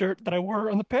 that's the shirt that I wore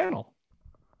on the panel.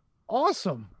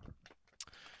 Awesome.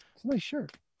 It's a nice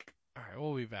shirt. All right,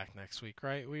 we'll be back next week,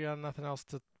 right? We got nothing else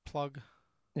to plug?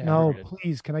 Yeah, no,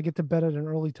 please. Can I get to bed at an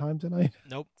early time tonight?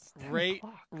 Nope. Rate,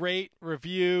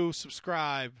 review,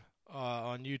 subscribe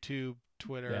on YouTube,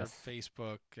 Twitter,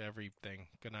 Facebook, everything.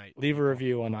 Good night. Leave a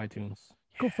review on iTunes.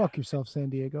 Go fuck yourself, San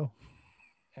Diego.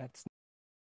 That's